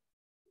stable.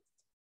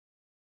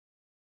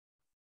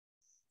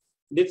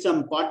 Did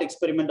some pot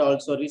experiment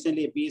also.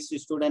 Recently, a PhD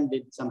student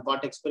did some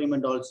pot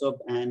experiment also,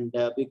 and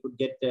we could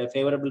get a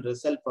favorable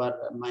result for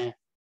my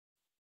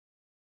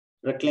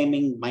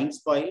reclaiming mine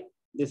spoil.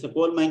 This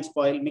coal mine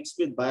spoil mixed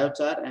with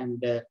biochar,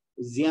 and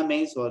Zea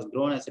maize was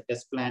grown as a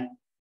test plant,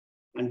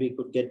 and we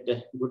could get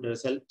a good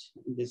result.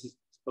 This is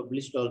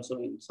published also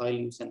in Soil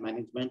Use and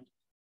Management.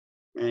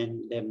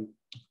 And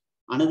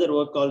another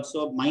work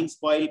also, mine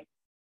spoil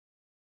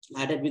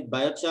added with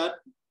biochar,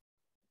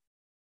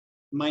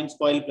 mine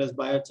spoil plus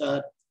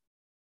biochar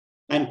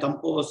and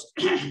compost,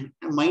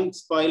 mine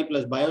spoil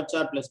plus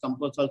biochar plus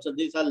compost also.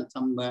 These are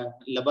some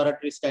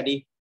laboratory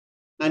study,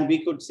 and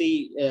we could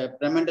see a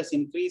tremendous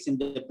increase in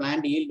the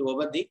plant yield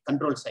over the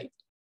control site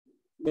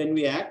when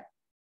we add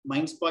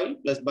mine spoil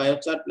plus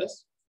biochar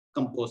plus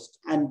compost.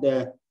 And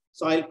the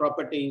soil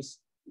properties,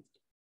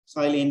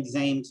 soil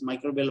enzymes,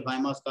 microbial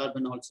biomass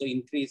carbon also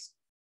increased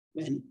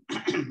when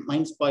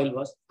mine spoil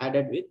was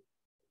added with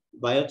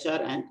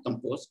biochar and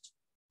compost.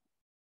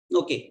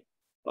 Okay,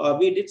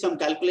 we did some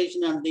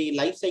calculation on the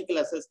life cycle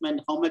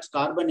assessment, how much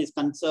carbon is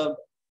conserved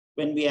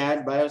when we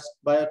add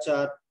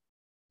biochar.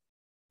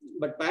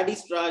 But paddy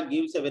straw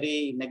gives a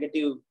very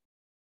negative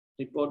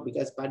report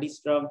because paddy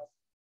straw,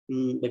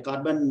 the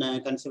carbon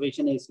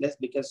conservation is less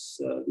because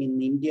in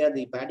India,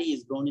 the paddy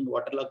is grown in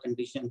waterlogged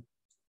condition.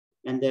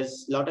 And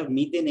there's a lot of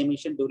methane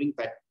emission during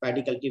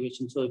paddy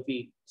cultivation. So if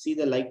we see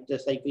the life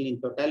cycle in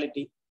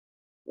totality,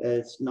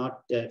 it's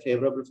not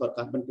favorable for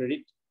carbon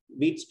credit.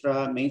 Wheat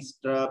straw, maize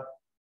straw,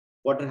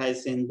 water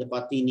hyacinth, the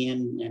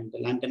Parthenian, and the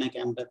Lantana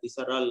camera, these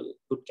are all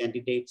good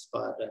candidates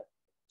for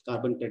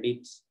carbon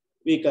credits.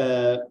 We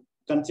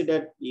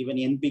considered even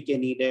NPK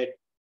needed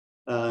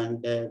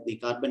and the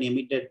carbon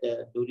emitted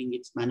during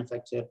its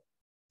manufacture.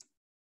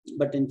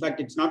 But in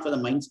fact, it's not for the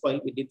mine spoil,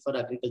 we did for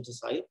agriculture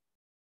soil.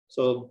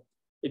 So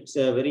it's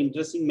a very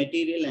interesting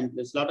material, and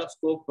there's a lot of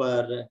scope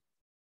for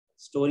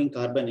storing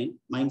carbon in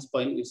mine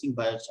spoil using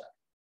biochar.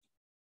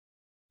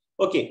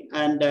 Okay,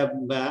 and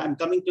I'm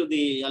coming to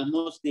the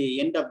almost the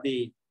end of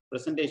the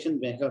presentation.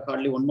 We have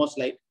hardly one more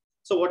slide.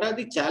 So what are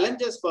the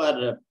challenges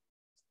for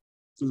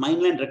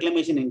mineland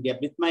reclamation in India?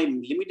 With my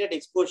limited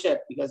exposure,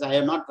 because I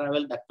have not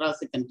traveled across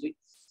the country,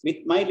 with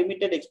my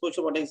limited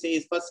exposure, what I say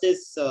is first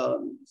is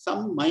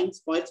some mine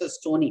spoils are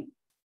stony.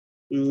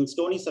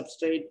 Stony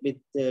substrate with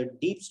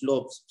deep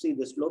slopes. See,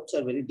 the slopes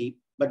are very deep,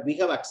 but we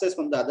have access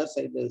from the other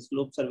side. The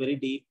slopes are very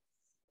deep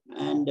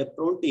and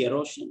prone to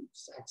erosion,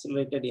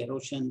 accelerated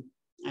erosion.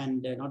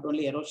 And not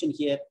only erosion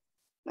here,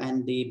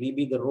 and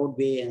maybe the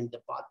roadway and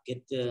the path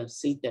get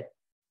silted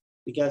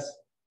because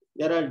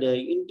there are the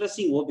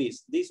interesting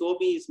OBs. This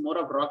OB is more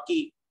of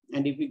rocky,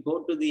 and if we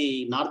go to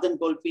the northern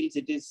coal fields,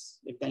 it is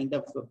a kind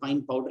of a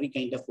fine powdery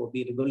kind of OB,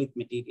 regolith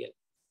material.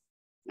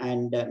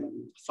 And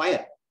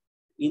fire.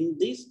 In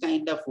this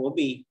kind of OB,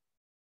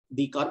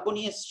 the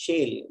carbonious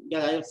shale,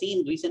 I have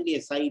seen recently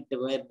a site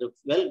where the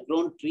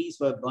well-grown trees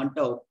were burnt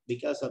out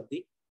because of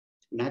the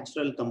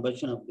natural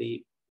combustion of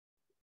the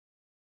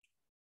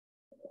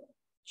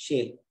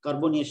shale,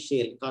 carbonious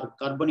shale,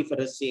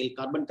 carboniferous shale.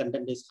 Carbon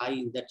content is high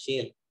in that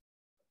shale.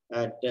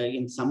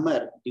 In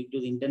summer, due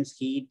to the intense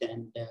heat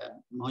and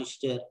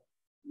moisture,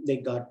 they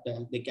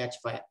catch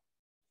fire.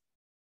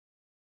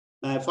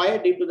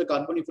 Fire due to the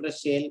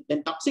carboniferous shale,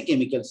 then toxic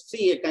chemicals.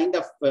 See, a kind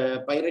of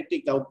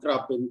pyretic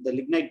outcrop in the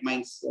lignite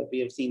mines we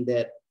have seen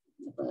there.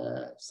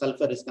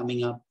 Sulfur is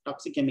coming up,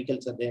 toxic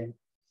chemicals are there.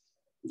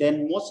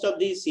 Then most of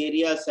these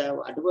areas have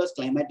adverse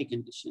climatic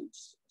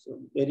conditions. So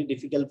very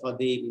difficult for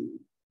the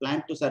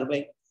plant to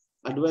survive.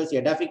 Adverse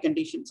edaphic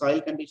conditions,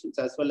 soil conditions,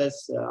 as well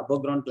as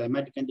above ground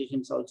climatic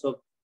conditions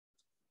also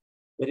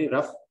very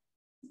rough.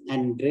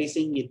 And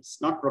grazing,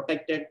 it's not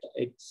protected,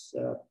 it's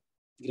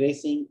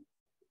grazing.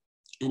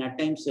 And at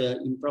times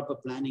improper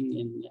planning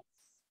in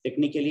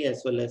technically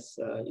as well as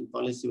in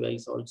policy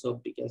wise also,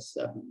 because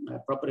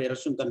proper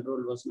erosion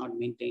control was not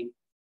maintained.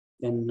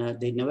 Then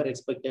they never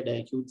expected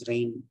a huge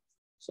rain.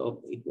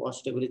 So it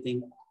washed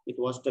everything, it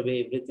washed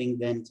away everything.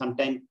 Then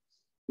sometime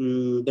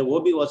the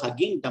OB was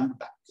again dumped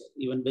back,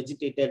 even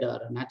vegetated or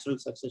natural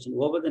succession.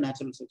 Over the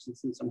natural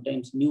succession,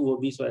 sometimes new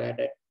OBs were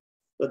added.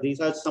 So these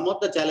are some of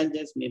the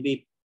challenges.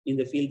 Maybe in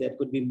the field there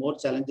could be more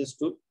challenges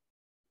too.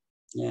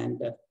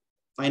 And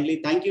finally,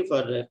 thank you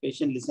for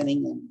patient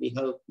listening, and we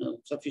have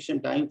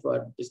sufficient time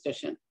for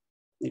discussion.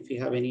 If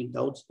you have any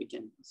doubts, we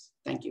can ask.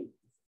 Thank you.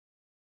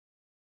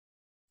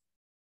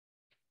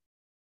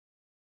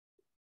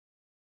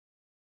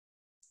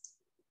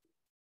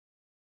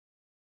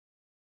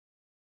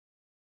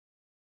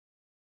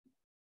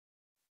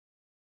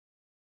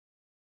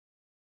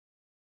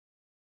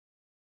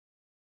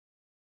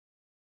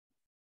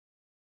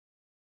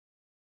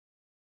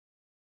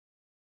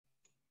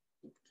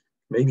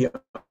 Maybe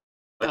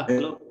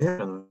Hello.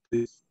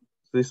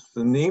 This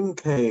neem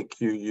cake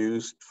you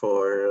used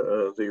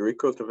for the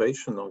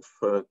recultivation of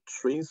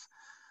trees,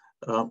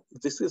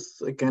 this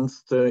is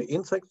against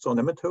insects or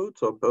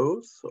nematodes or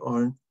both,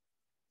 or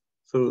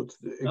so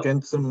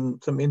against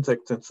some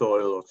insects in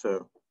soil or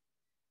so?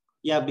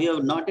 Yeah, we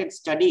have not yet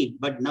studied,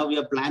 but now we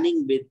are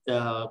planning with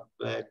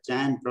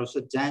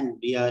Professor Jan,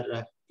 we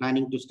are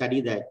planning to study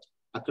that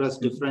across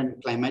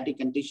different climatic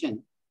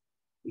conditions.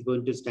 We're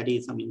going to study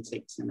some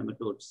insects and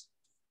nematodes.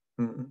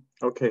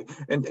 Okay,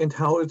 and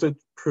how is it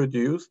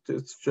produced?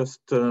 It's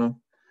just a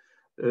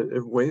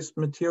waste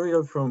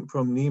material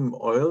from neem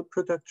oil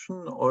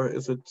production, or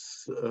is it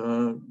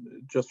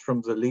just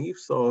from the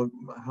leaves, or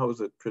how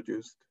is it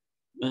produced?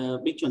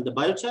 Which one, the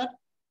biochar?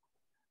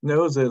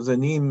 No, the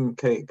neem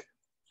cake.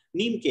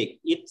 Neem cake.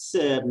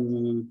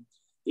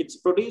 It's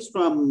produced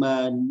from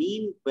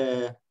neem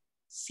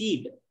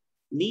seed.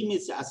 Neem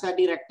is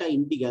Asadiracta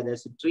indica.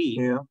 There's a tree.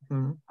 Yeah.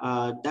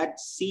 That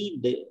seed,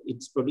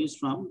 it's produced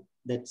from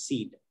that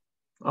seed.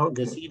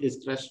 Okay. The seed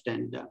is crushed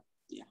and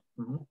yeah.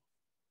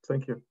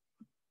 Thank you.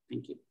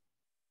 Thank you.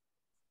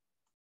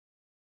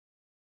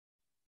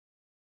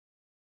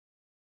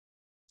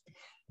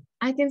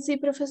 I can see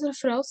Professor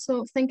Frouz,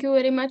 so thank you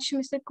very much,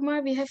 Mr.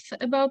 Kumar. We have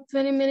about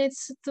 20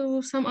 minutes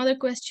to some other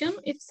question,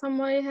 if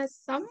somebody has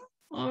some,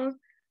 or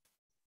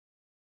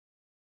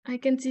I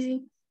can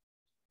see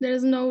there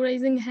is no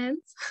raising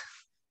hands.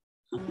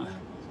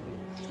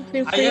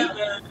 Feel free.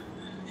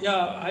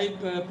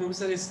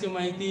 Professor S.K.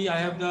 Maiti, I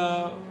have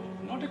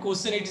not a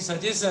question, it is a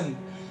suggestion.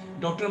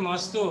 Dr.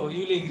 Masto,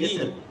 you will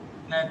agree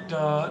that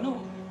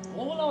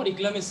all our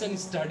reclamation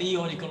study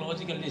or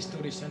ecological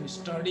restoration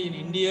study in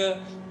India,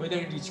 whether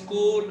it is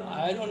coal,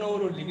 iron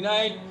ore, or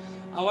lignite,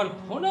 our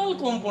faunal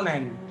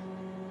component,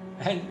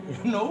 and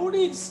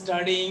nobody is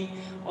studying,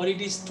 or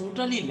it is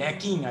totally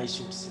lacking, I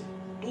should say.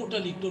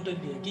 Totally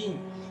lacking.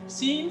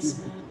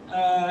 Since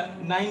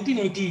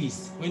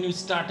 1980s, when we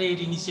started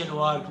initial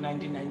work,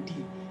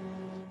 1990.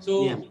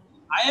 So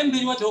I am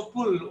very much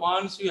hopeful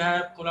once we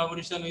have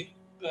collaboration with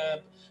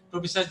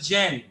Professor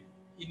Jan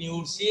in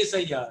your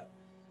CSIR.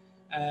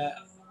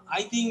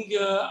 I think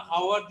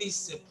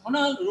this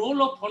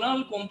role of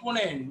faunal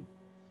component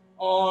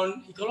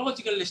on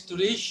ecological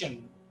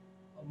restoration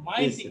of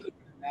mind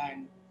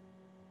land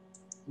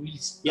will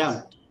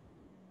start.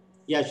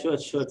 Yeah, sure,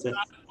 sir.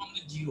 Start from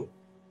the zero.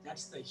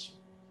 That's the issue.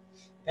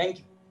 Thank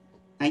you.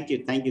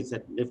 Thank you,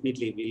 sir.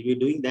 Definitely, we'll be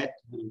doing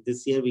that.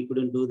 This year we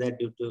couldn't do that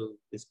due to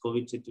this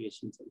COVID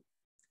situation. Sir.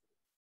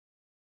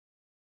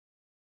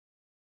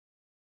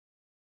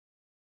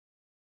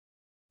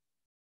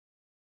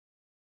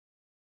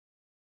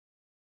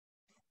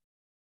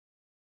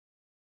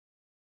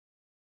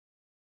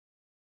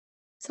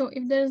 So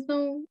if there's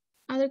no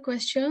other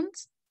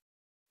questions,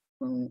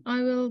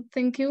 I will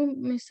thank you,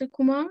 Mr.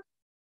 Kumar,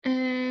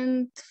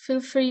 and feel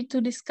free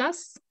to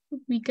discuss.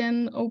 We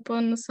can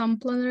open some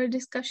plenary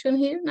discussion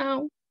here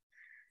now.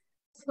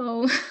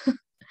 So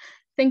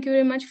thank you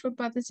very much for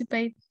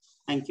participating.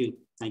 Thank you.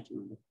 Thank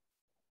you.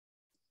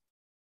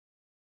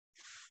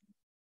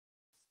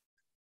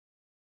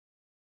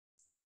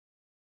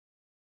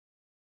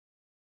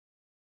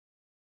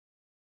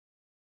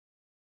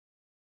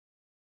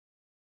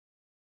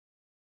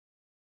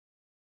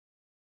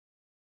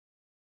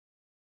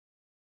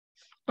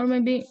 Or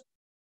maybe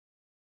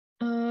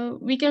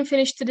we can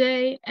finish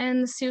today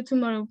and see you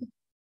tomorrow.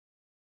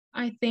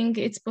 I think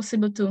it's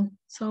possible too.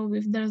 So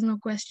if there's no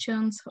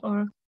questions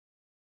or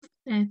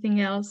anything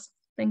else,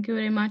 thank you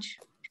very much.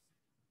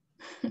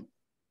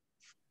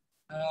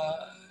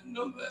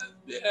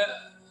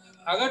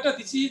 Agatha,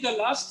 this is the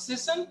last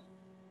session?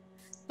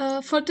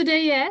 For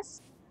today,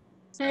 yes.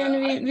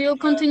 And we will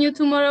continue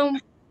tomorrow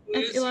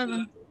at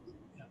 11.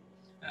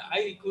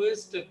 I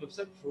request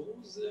Professor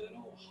Frouz,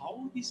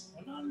 how this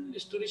faunal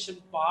restoration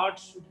part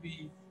should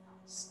be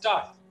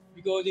start,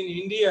 because in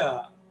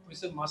India,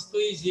 Professor Masto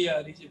is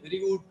here. He's a very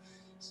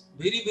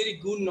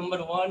good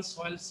 #1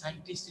 soil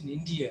scientist in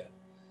India.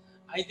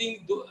 I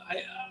think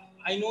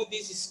I know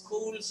this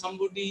school,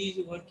 somebody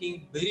is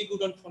working very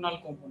good on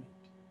faunal component.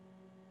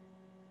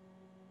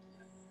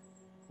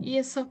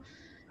 Yes, so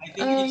I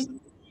think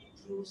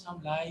if throw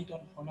some light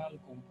on faunal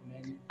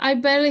component. I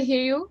barely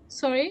hear you.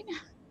 Sorry.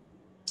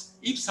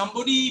 If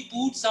somebody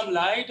puts some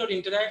light or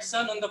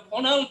interaction on the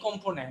faunal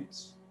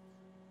components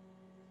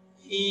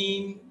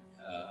in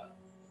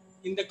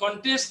the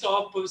context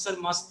of Professor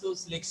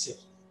Masto's lecture,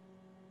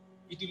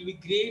 it will be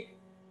great.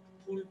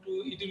 It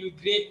will be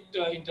great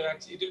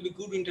interaction. It will be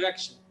good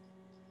interaction.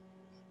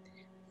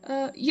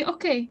 Yeah,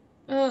 okay.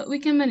 We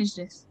can manage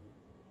this.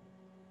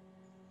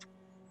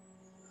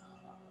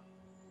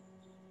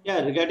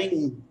 Yeah,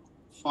 regarding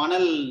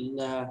faunal,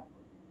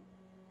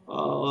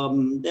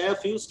 there are a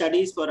few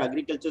studies for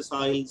agriculture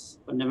soils,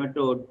 for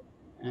nematode,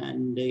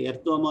 and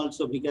earthworm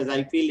also, because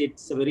I feel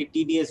it's a very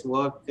tedious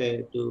work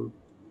to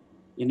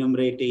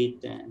enumerate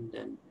it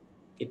and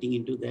getting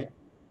into that.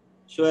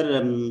 Sure,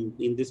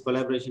 in this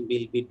collaboration,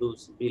 we'll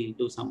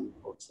do some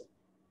also.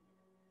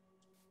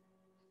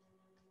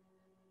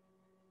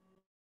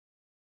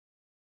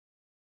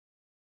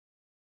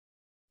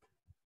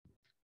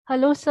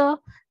 Hello, sir.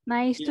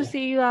 Nice to Yeah.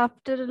 see you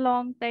after a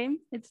long time.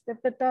 It's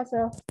Dipita,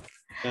 sir.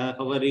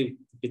 How are you,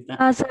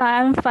 Pita? So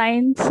I'm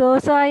fine. So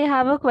I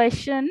have a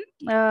question.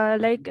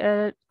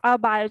 Our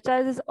biochar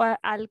is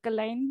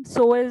alkaline,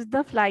 so is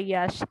the fly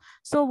ash.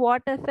 So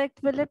what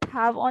effect will it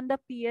have on the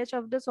pH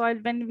of the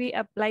soil when we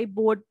apply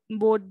both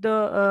the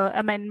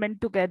amendment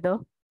together?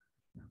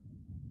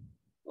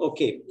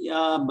 Okay,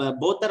 yeah,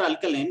 both are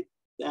alkaline,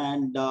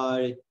 and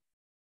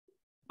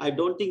I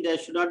don't think there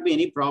should not be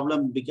any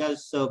problem,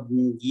 because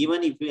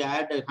even if we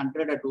add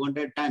 100 or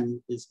 200 ton,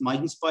 this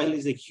mine spoil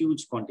is a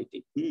huge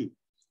quantity.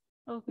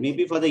 Okay.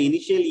 Maybe for the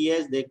initial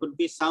years, there could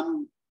be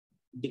some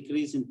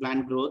decrease in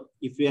plant growth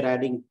if we are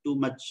adding too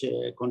much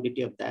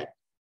quantity of that.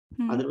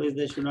 Otherwise,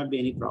 there should not be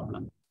any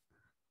problem.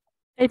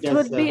 It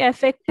would be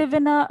effective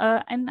in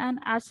an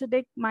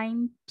acidic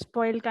mine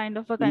spoil kind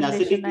of a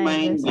condition. In acidic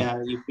mine, yeah,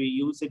 if we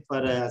use it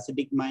for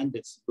acidic mine,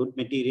 that's good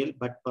material.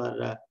 But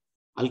for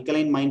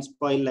alkaline mine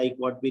spoil, like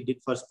what we did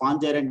for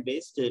sponge iron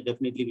based,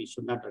 definitely we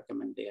should not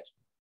recommend there.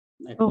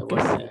 That what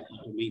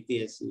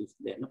Matthias is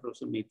there, no,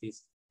 Professor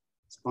Matthias,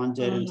 sponge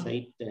iron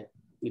site,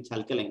 which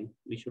alkaline,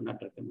 we should not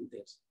recommend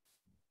this.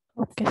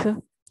 Okay, sir.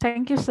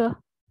 Thank you, sir.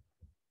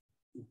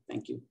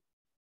 Thank you.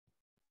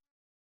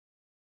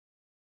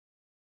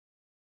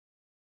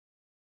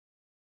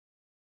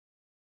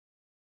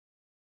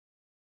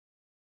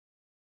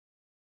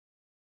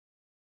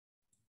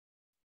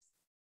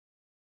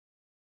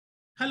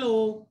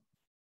 Hello.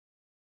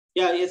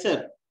 Yeah, yes,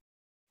 sir.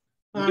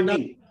 Good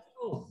evening.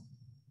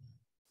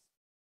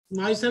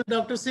 Myself,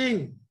 Dr.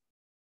 Singh.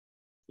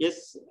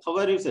 Yes, how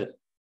are you, sir?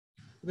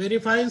 Very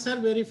fine, sir,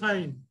 very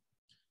fine.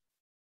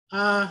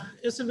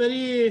 It's a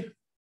very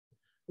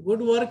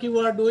good work you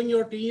are doing.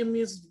 Your team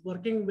is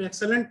working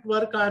excellent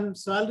work on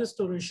soil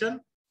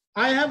restoration.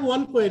 I have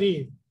one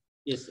query.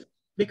 Yes, sir.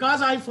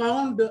 Because I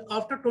found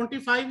after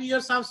 25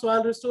 years of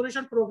soil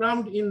restoration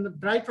program in the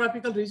dry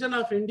tropical region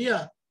of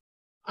India,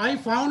 I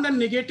found a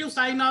negative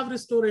sign of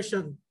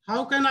restoration.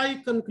 How can I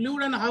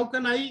conclude and how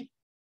can I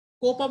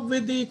cope up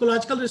with the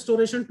ecological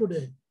restoration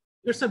today?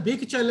 It's a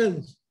big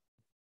challenge.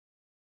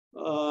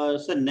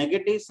 So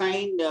negative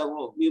sign,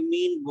 you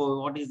mean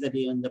what is that?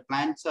 The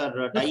plants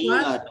are dying?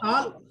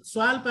 All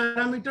soil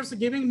parameters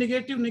giving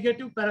negative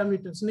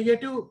parameters,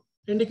 negative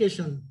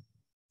indication.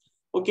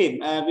 Okay,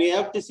 we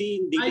have to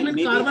see. I mean,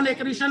 maybe carbon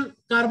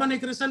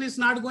accretion is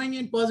not going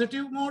in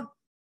positive mode.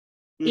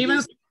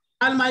 Even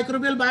soil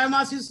microbial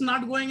biomass is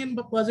not going in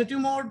positive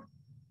mode.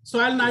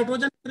 Soil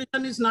nitrogen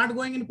accretion is not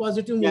going in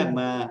positive mode.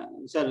 Yeah,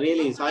 so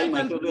really, soil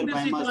microbial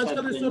biomass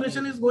ecological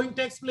restoration is going to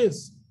take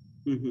place.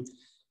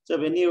 So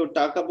when you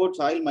talk about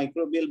soil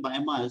microbial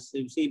biomass,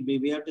 you see,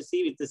 we have to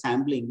see with the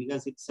sampling,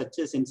 because it's such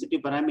a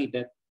sensitive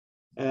parameter.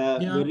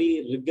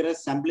 Very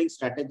rigorous sampling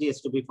strategy has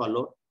to be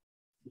followed.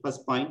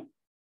 First point.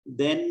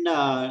 Then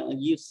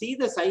you see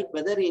the site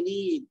whether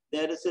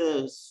there is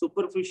a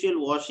superficial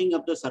washing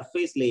of the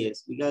surface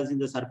layers, because in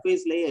the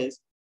surface layers,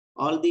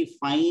 all the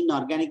fine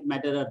organic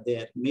matter are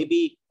there.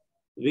 Maybe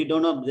we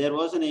don't know. There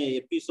was an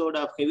episode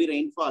of heavy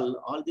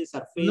rainfall. All the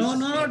surface. No,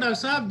 Dr.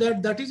 Saab,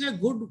 that is a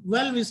good,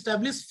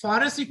 well-established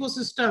forest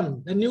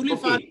ecosystem. The newly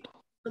forest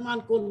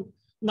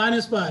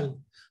municipal.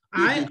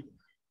 I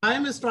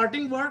am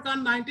starting work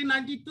on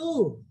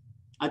 1992.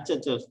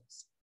 Achha.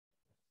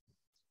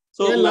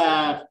 So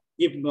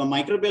if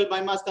microbial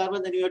biomass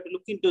carbon, then you have to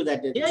look into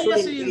that.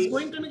 Yes, it is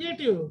going to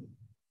negative.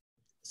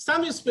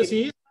 Some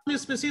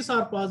species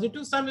are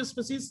positive. Some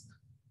species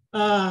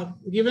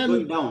given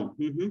going down.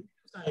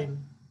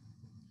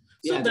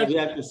 So yeah, we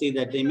have to see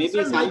that. Maybe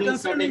sampling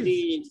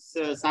strategy,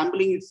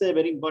 sampling is a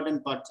very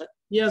important part, sir.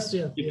 Yes.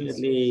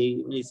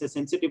 Particularly, it's a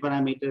sensitive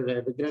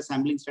parameter. Rigorous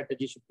sampling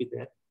strategy should be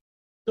there.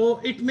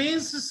 So it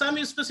means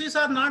some species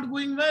are not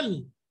going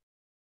well.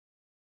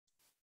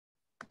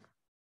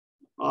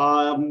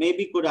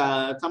 Maybe could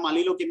some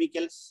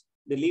allelochemicals.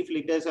 The leaf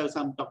litters have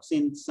some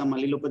toxins, some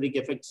allelopathic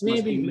effects.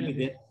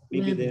 Maybe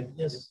there.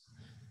 Yes.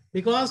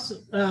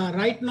 Because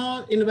right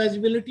now,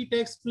 invasibility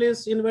takes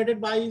place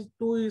invaded by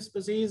two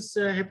species,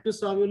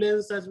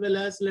 Heptosovulans as well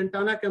as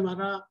Lantana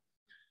camara.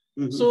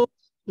 So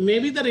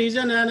maybe the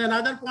reason, and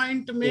another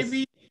point,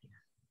 maybe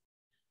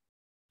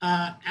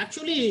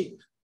actually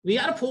we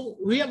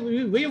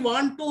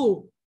want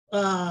to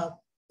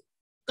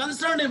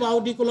concerned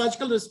about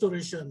ecological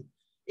restoration.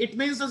 It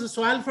means the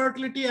soil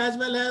fertility as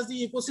well as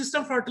the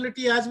ecosystem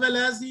fertility as well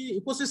as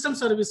the ecosystem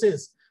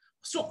services.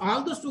 So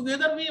all those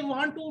together, we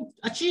want to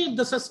achieve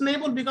the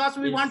sustainable, because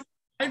we want to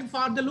provide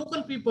for the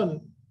local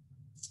people.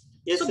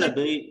 Yes, so sir.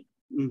 I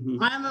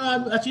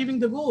am achieving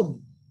the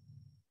goal.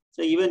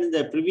 So even in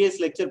the previous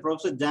lecture,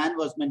 Professor Jan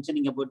was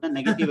mentioning about the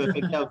negative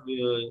effect of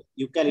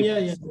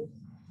eucalyptus.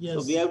 Yes.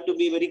 So we have to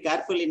be very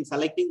careful in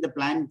selecting the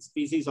plant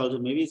species also.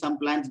 Maybe some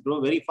plants grow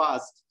very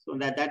fast, so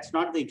that's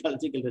not the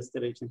ecological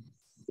restoration.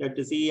 You have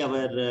to see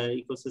our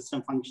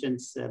ecosystem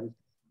functions,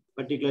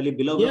 particularly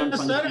below ground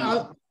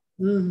functions.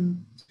 Sir.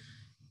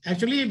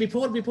 Actually,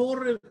 before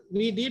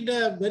we did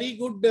a very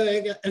good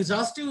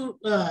exhaustive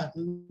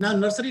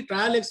nursery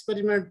trial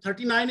experiment.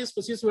 39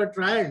 species were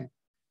trialed.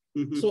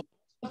 So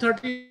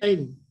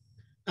 39.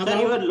 About...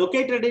 Sir, you are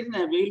located in,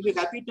 we will be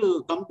happy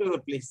to come to your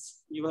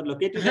place. You are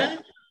located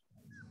at...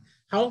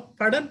 How?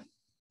 Pardon?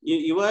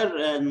 You are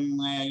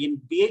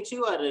in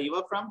BHU or you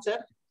are from,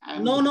 sir?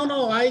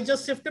 No. I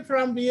just shifted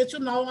from BHU.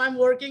 Now I'm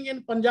working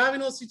in Punjab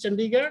University,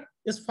 Chandigarh.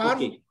 It's far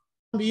from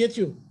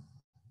BHU.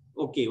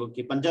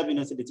 Okay. Punjab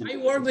University,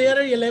 Chandigarh. I worked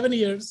there 11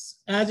 years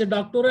as a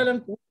doctoral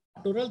and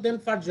postdoctoral. Then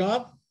for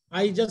job,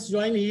 I just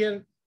joined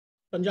here,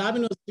 Punjab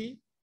University.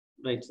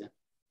 Right, sir.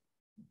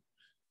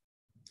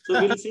 So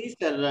we'll see,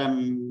 sir.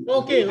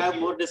 Okay. We'll have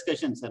more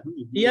discussions, sir.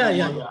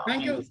 Yeah.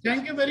 Thank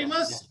you very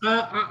much.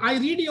 I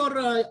read your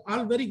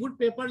all very good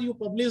paper you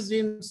published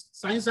in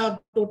Science of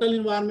Total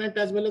Environment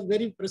as well as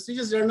very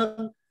prestigious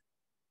journal.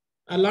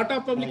 A lot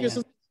of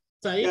publications.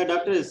 Yeah,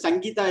 Dr.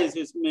 Sangeeta is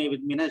with me,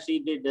 with Mina. She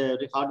did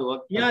hard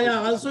work.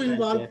 Also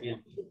involved.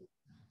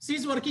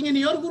 She's working in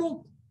your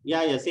group.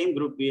 Yeah, same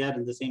group. We are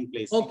in the same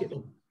place. Okay.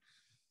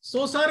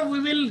 So, sir, we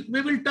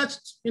will touch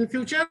in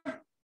future.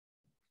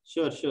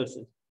 Sure, sir.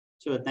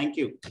 Sure, thank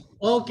you.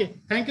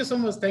 Okay, thank you so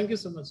much. Thank you,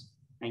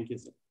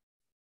 sir.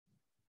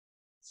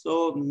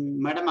 So,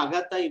 Madam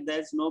Agatha, if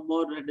there's no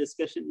more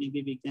discussion,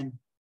 maybe we can.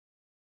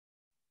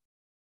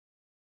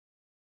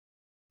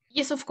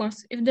 Yes, of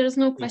course. If there's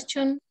no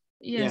question,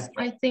 yes,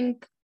 I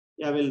think.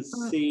 Yeah, we'll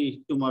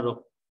see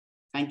tomorrow.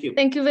 Thank you.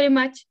 Thank you very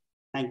much.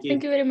 Thank you.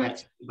 Thank you very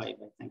much. Bye.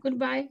 Thank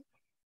Goodbye. You.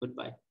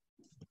 Goodbye.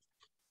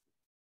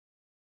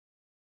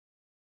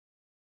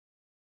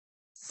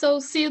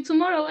 So see you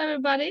tomorrow,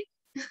 everybody.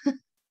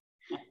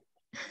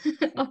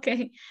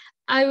 Okay,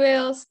 I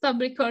will stop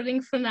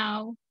recording for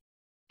now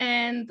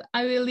and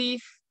I will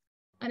leave,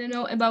 I don't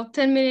know, about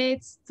 10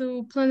 minutes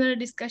to plenary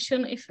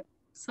discussion if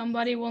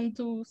somebody want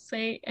to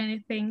say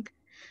anything.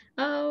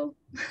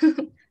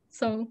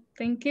 So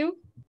thank you.